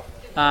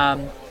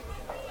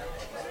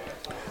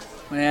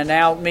 We are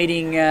now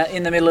meeting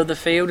in the middle of the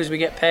field as we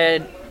get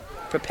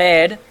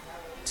prepared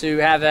to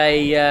have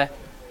a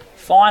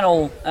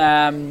final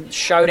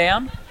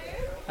showdown.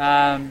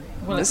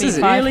 Will it be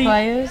five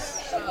players?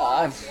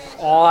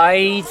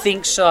 I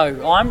think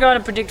so. I'm going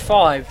to predict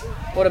 5.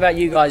 What about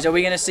you guys? Are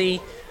we going to see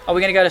Are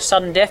we going to go to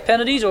sudden death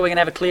penalties, or are we going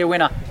to have a clear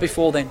winner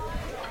before then?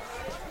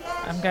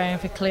 I'm going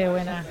for clear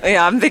winner.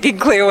 Yeah, I'm thinking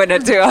clear winner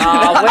too. Where's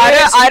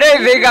I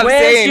don't think I'm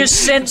Where's seeing. your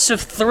sense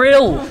of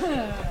thrill?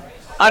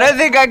 I don't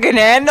think I can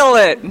handle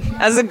it.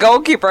 As a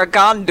goalkeeper, I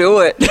can't do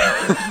it.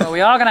 Well,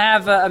 we are going to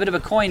have a bit of a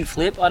coin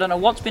flip. I don't know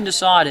what's been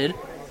decided.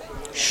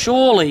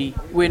 Surely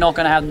we're not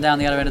going to have them down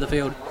the other end of the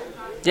field.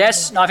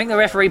 Yes, I think the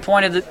referee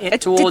pointed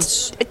it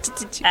towards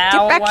Get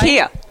our back way,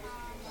 here.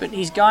 but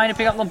he's going to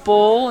pick up the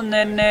ball and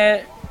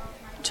then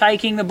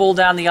taking the ball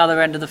down the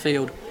other end of the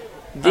field.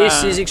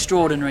 This is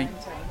extraordinary.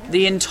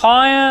 The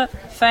entire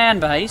fan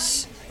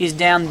base is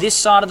down this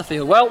side of the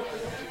field. Well,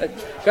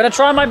 going to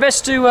try my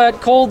best to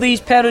call these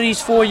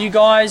penalties for you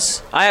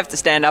guys. I have to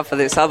stand up for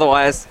this,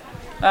 otherwise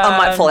I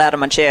might fall out of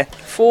my chair.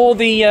 For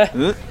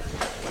the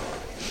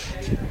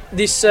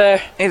this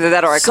Either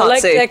that or I can't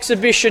select see.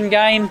 exhibition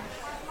game.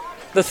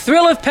 The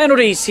thrill of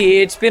penalties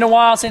here. It's been a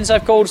while since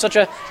I've called such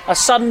a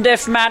sudden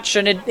death match,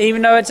 and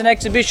even though it's an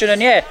exhibition,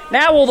 and yeah,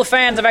 now all the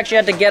fans have actually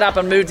had to get up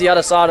and move to the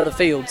other side of the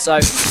field. So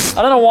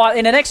I don't know why,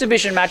 in an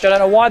exhibition match, I don't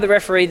know why the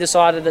referee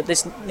decided that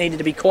this needed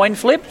to be coin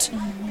flipped,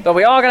 but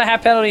we are going to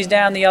have penalties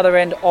down the other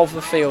end of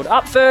the field.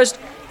 Up first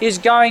is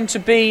going to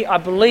be, I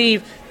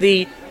believe,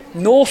 the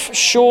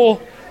Northern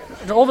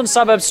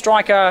Suburbs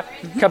striker,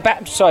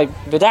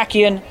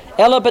 Badakian,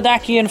 Ella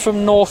Badakian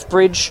from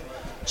Northbridge.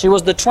 She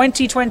was the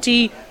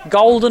 2020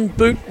 Golden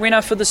Boot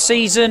winner for the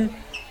season.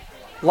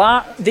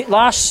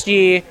 Last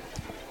year,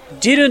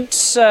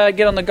 didn't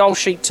get on the goal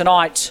sheet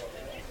tonight,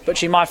 but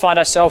she might find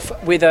herself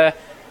with a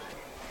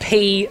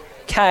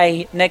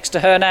PK next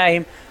to her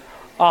name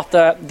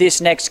after this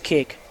next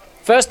kick.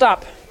 First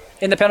up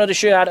in the penalty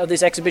shootout of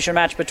this exhibition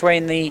match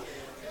between the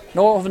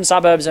Northern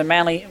Suburbs and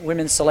Manly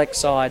Women's Select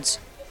sides.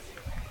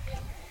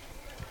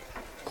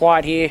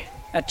 Quiet here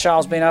at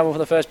Charles Bean Oval for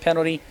the first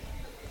penalty.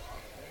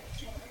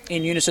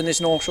 In unison, this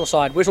North Shore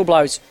side. Whistle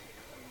blows.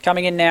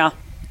 Coming in now.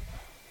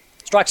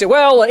 Strikes it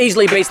well.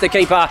 Easily beats the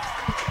keeper.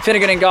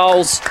 Finnegan in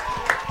goals.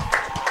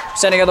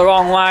 Sending it the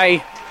wrong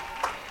way.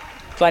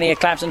 Plenty of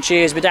claps and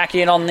cheers.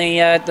 Badakian on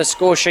the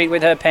score sheet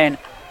with her pen.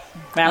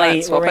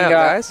 Manly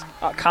Warringah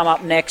come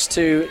up next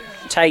to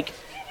take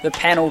the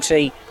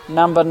penalty.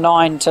 Number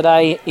 9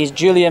 today is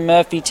Julia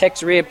Murphy.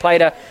 Tex Rear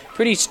played a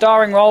pretty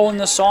starring role in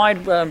the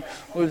side.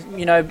 With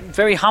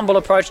very humble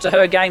approach to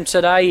her game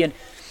today, and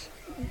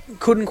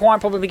couldn't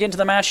quite probably get into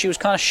the match. She was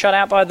kind of shut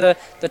out by the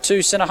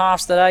two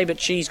centre-halves today,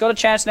 but she's got a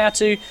chance now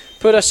to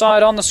put her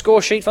side on the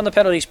score sheet from the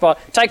penalty spot.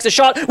 Takes the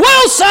shot.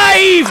 Well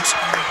saved!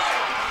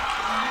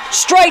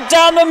 Straight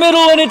down the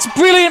middle, and it's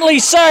brilliantly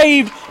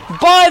saved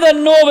by the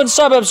Northern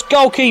Suburbs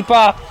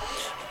goalkeeper.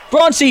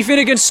 Broncie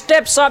Finnegan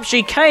steps up.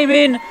 She came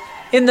in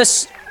the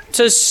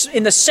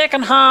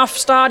second half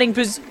starting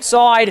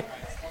side,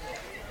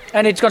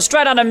 and it's gone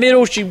straight down the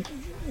middle. She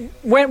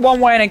went one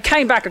way and then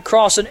came back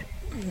across and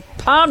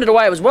palmed it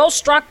away. It was well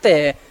struck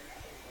there,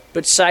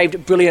 but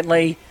saved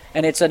brilliantly,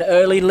 and it's an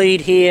early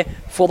lead here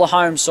for the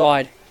home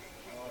side.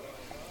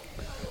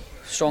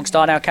 Strong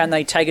start now. Can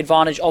they take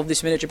advantage of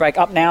this miniature break?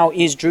 Up now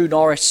is Drew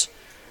Norris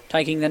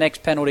taking the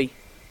next penalty.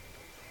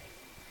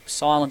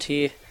 Silent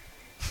here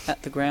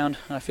at the ground.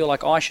 I feel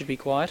like I should be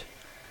quiet.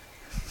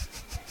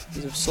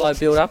 There's a slow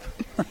build up.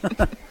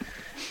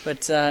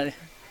 But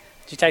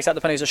she takes out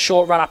the penalty. It's a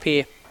short run up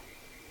here.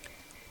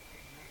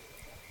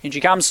 In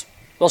she comes.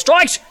 Well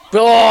striked.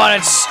 Oh, and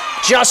it's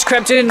just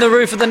crept in the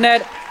roof of the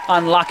net.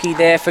 Unlucky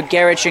there for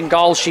Gerich in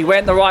goal. She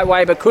went the right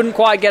way but couldn't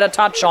quite get a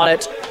touch on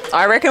it.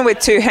 I reckon with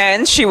two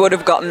hands she would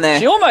have gotten there.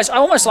 She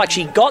almost like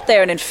she got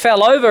there and then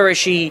fell over as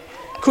she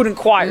couldn't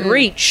quite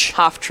reach.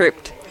 Half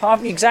tripped.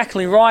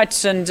 Exactly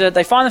right. And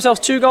they find themselves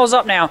 2 goals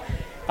up now.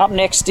 Up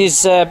next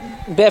is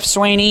Beth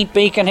Sweeney,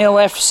 Beacon Hill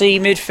FC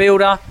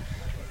midfielder.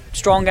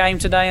 Strong game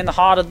today in the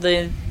heart of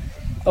the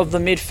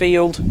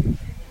midfield,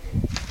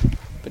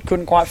 but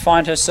couldn't quite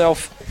find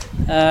herself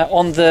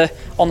on the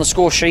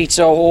score sheet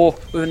or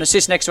with an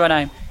assist next to her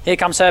name. Here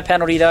comes her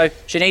penalty though.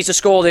 She needs to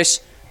score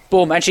this.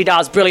 Boom, and she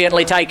does.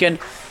 Brilliantly taken.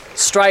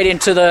 Straight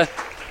into the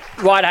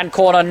right-hand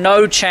corner.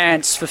 No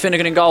chance for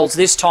Finnegan in goals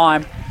this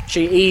time.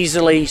 She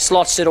easily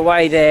slots it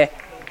away there.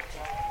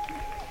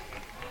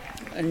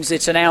 And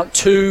it's an out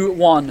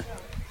 2-1.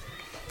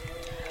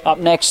 Up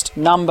next,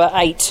 number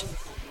 8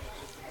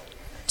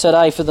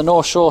 today for the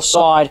North Shore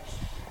side.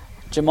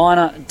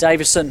 Jemina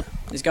Davison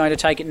is going to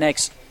take it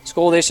next.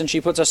 Score this and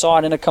she puts her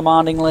side in a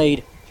commanding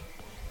lead.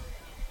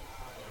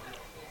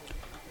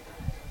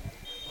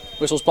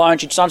 Whistle's blown,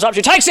 she sums up,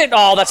 she takes it!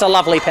 Oh, that's a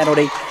lovely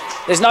penalty.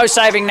 There's no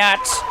saving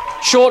that.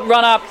 Short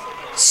run up,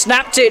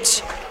 snapped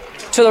it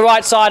to the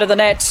right side of the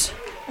net.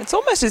 It's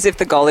almost as if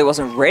the goalie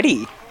wasn't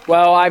ready.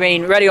 Well, I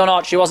mean, ready or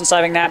not, she wasn't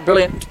saving that.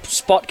 Brilliant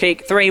spot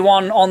kick.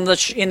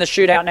 3-1 in the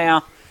shootout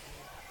now.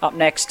 Up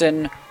next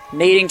and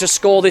needing to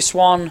score this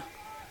one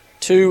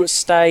to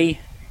stay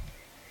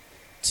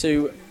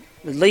to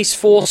at least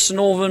force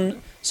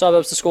Northern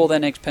Suburbs to score their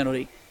next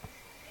penalty.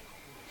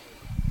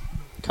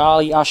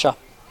 Carly Usher,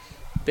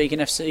 Beacon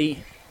Hill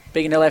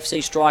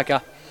FC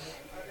striker,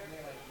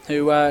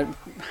 who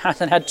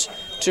hasn't had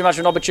too much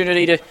of an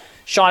opportunity to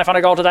shine in front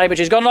of goal today, but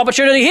she's got an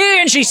opportunity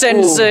here, and she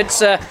sends it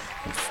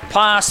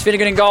past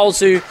Finnegan and Goals,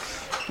 who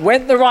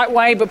went the right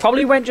way, but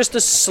probably went just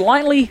a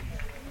slightly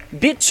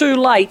bit too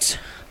late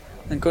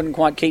and couldn't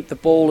quite keep the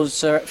ball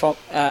out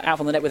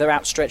from the net with her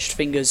outstretched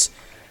fingers.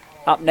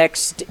 Up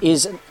next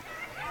is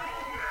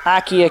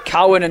Akia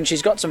Cohen, and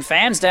she's got some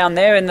fans down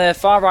there in the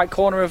far right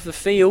corner of the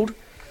field.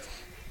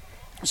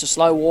 It's a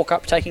slow walk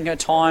up, taking her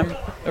time.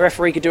 The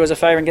referee could do us a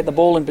favour and get the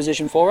ball in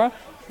position for her.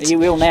 He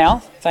will now.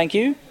 Thank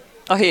you.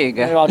 Oh, here you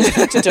go.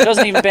 It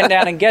doesn't even bend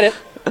down and get it.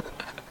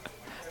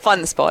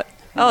 Find the spot.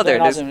 Oh, there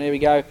it is. There we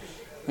go.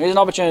 Here's an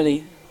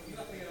opportunity.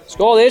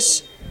 Score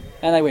this,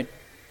 and they win.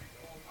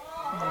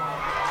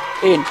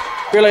 In.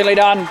 Brilliantly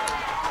done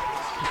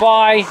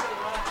by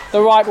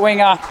the right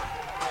winger.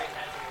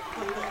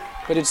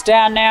 But it's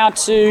down now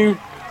to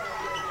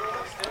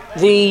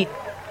the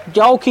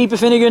goalkeeper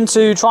Finnegan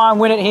to try and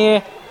win it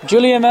here.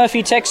 Julia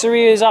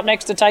Murphy-Texeria is up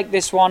next to take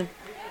this one.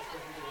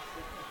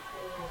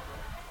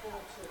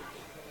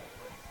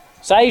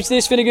 Saves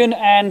this, Finnegan,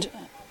 and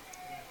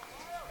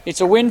it's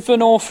a win for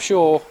North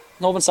Shore,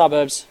 Northern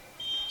Suburbs.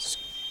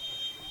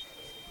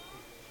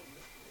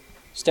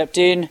 Stepped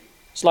in,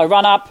 slow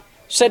run up,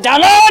 set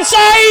down, and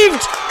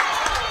saved!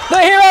 The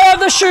hero of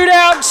the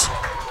shootout.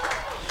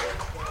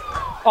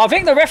 I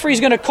think the referee's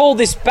going to call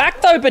this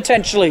back, though,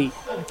 potentially.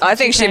 I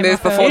think she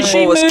moved before the She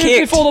ball was moved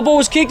kicked. before the ball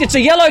was kicked. It's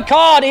a yellow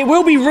card. It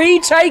will be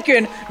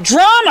retaken.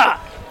 Drama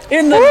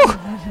in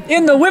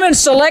the women's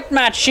select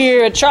match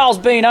here at Charles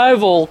Bean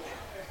Oval.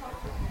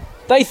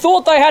 They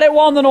thought they had it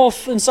won, the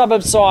North and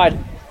Suburbs side.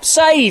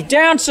 Saved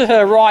down to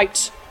her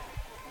right.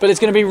 But it's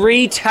going to be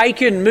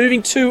retaken,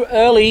 moving too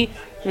early,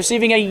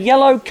 receiving a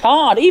yellow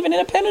card, even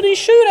in a penalty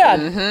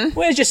shootout.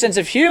 Where's your sense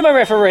of humour,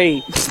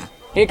 referee?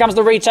 Here comes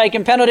the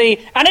retaken penalty,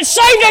 and it's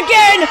saved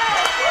again!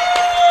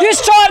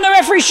 This time the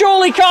referee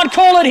surely can't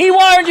call it. He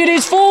warranted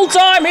his full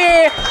time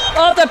here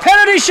after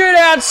penalty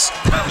shootouts.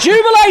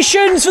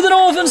 Jubilations for the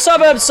Northern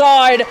Suburbs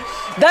side.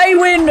 They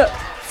win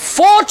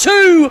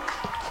 4-2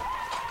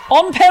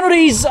 on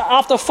penalties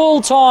after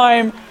full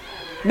time.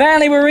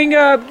 Manly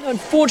Warringah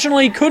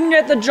unfortunately couldn't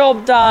get the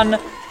job done.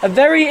 A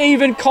very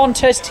even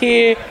contest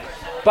here,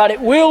 but it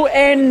will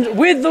end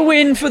with the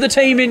win for the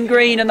team in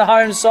green and the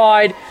home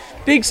side.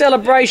 Big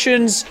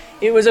celebrations.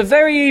 It was a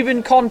very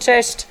even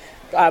contest,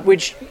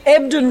 which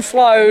ebbed and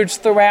flowed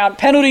throughout.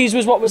 Penalties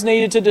was what was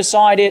needed to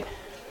decide it,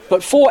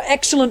 but 4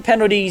 excellent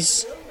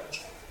penalties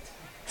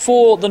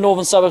for the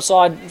Northern Suburbs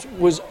side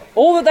was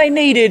all that they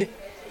needed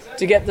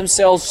to get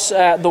themselves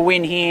the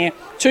win here.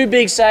 2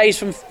 big saves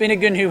from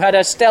Finnegan, who had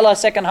a stellar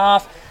second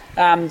half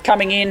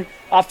coming in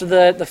after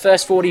the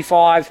first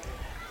 45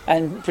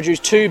 and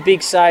produced 2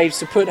 big saves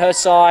to put her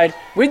side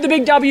with the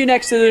big W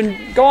next to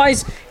them.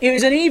 Guys, it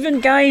was an even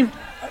game.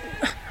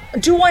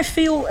 Do I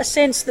feel a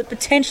sense that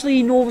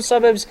potentially Northern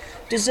Suburbs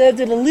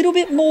deserved it a little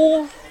bit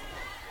more,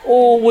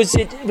 or was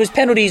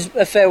penalties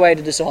a fair way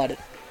to decide it?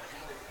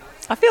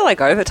 I feel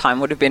like overtime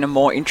would have been a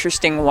more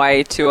interesting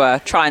way to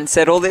try and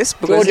settle this.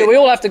 Georgia, we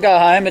all have to go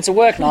home. It's a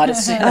work night.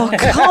 Oh,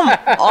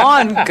 come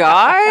on,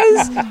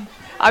 guys.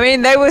 I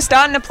mean, they were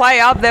starting to play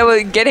up. They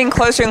were getting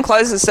closer and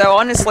closer. So,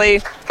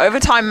 honestly,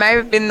 overtime may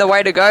have been the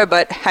way to go.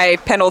 But, hey,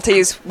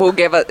 penalties will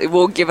give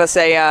us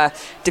a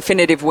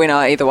definitive winner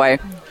either way.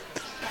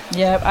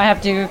 Yeah, I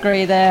have to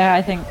agree there.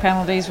 I think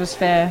penalties was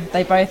fair.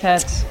 They both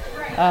had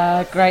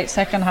great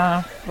second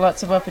half,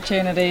 lots of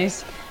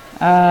opportunities.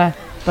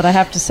 But I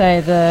have to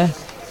say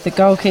the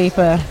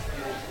goalkeeper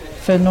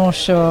for North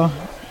Shore,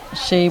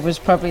 she was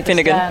probably the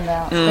Finnegan.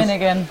 standout.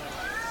 Finnegan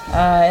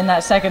in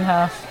that second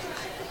half.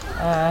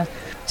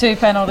 2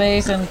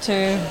 penalties and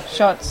 2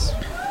 shots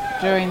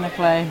during the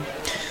play.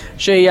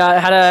 She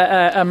had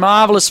a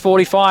marvellous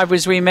 45,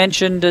 as we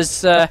mentioned,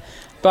 as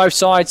both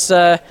sides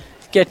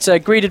get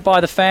greeted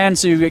by the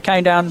fans who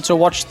came down to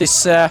watch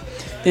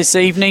this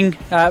evening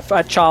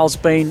at Charles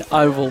Bean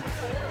Oval.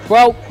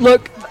 Well,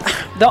 look,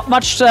 not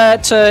much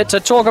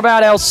to talk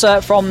about else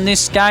from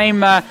this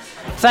game.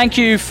 Thank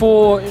you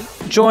for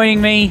joining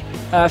me.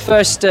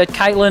 First,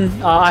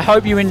 Caitlin, I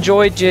hope you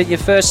enjoyed your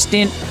first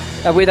stint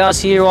with us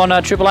here on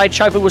Triple H.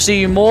 Hope we'll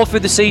see you more through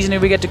the season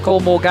if we get to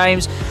call more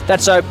games.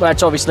 That's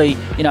obviously,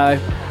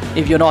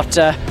 if you're not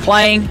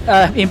playing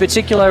in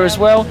particular as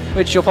well,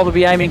 which you'll probably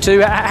be aiming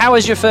to. How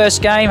was your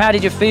first game? How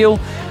did you feel?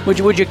 Would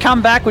you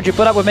come back? Would you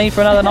put up with me for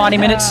another 90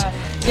 minutes?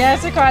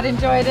 Yes, I quite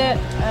enjoyed it.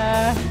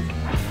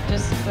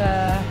 Just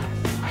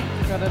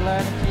got to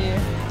learn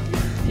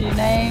a few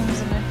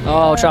names.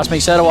 And trust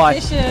me, so do I.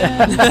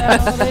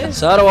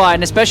 So do I,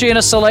 and especially in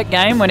a select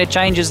game when it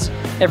changes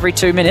every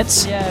 2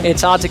 minutes,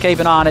 It's hard to keep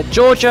an eye on it.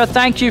 Georgia,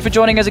 thank you for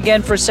joining us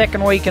again for a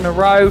second week in a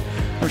row.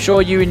 I'm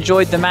sure you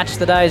enjoyed the match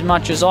today as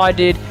much as I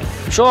did.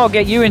 I'm sure I'll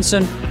get you in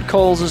some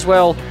calls as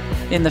well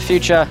in the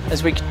future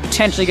as we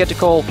potentially get to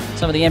call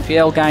some of the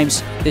NPL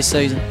games this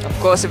season. Of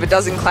course, if it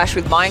doesn't clash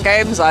with my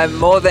games, I'm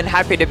more than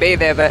happy to be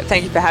there, but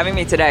thank you for having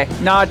me today.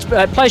 No, it's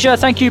a pleasure.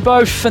 Thank you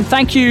both, and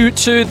thank you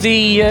to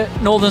the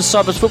Northern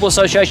Suburbs Football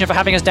Association for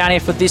having us down here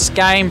for this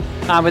game.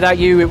 Without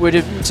you, it would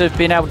have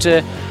been able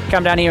to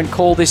come down here and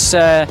call this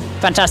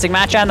fantastic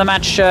match, and the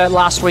match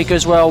last week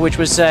as well, which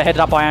was headed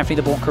up by Anthony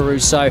the Ball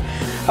Caruso.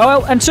 Oh,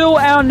 well, until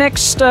our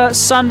next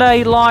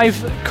Sunday live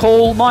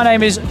call, my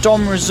name is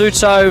Dom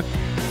Rizzuto.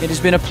 It has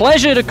been a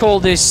pleasure to call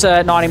this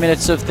 90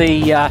 minutes of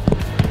the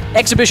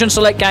exhibition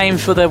select game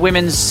for the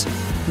women's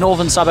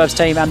Northern Suburbs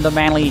team and the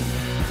Manly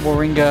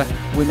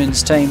Warringah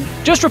women's team.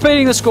 Just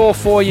repeating the score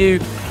for you.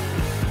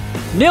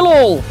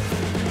 0-0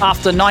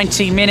 after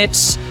 90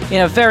 minutes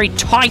in a very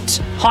tight,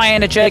 high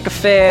energetic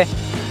affair.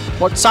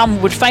 What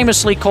some would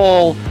famously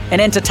call an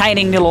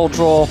entertaining 0-0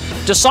 draw.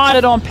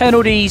 Decided on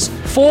penalties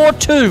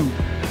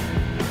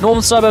 4-2.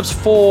 Northern Suburbs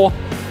 4,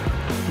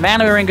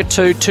 Manly Warringah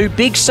 2. 2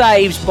 big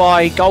saves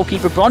by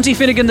goalkeeper Bronte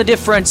Finnegan, the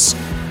difference,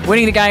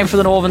 winning the game for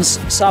the Northern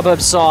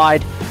Suburbs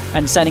side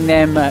and sending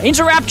them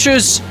into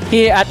raptures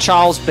here at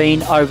Charles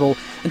Bean Oval.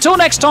 Until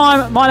next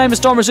time, my name is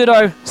Dom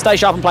Rizzuto. Stay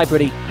sharp and play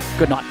pretty.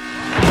 Good night.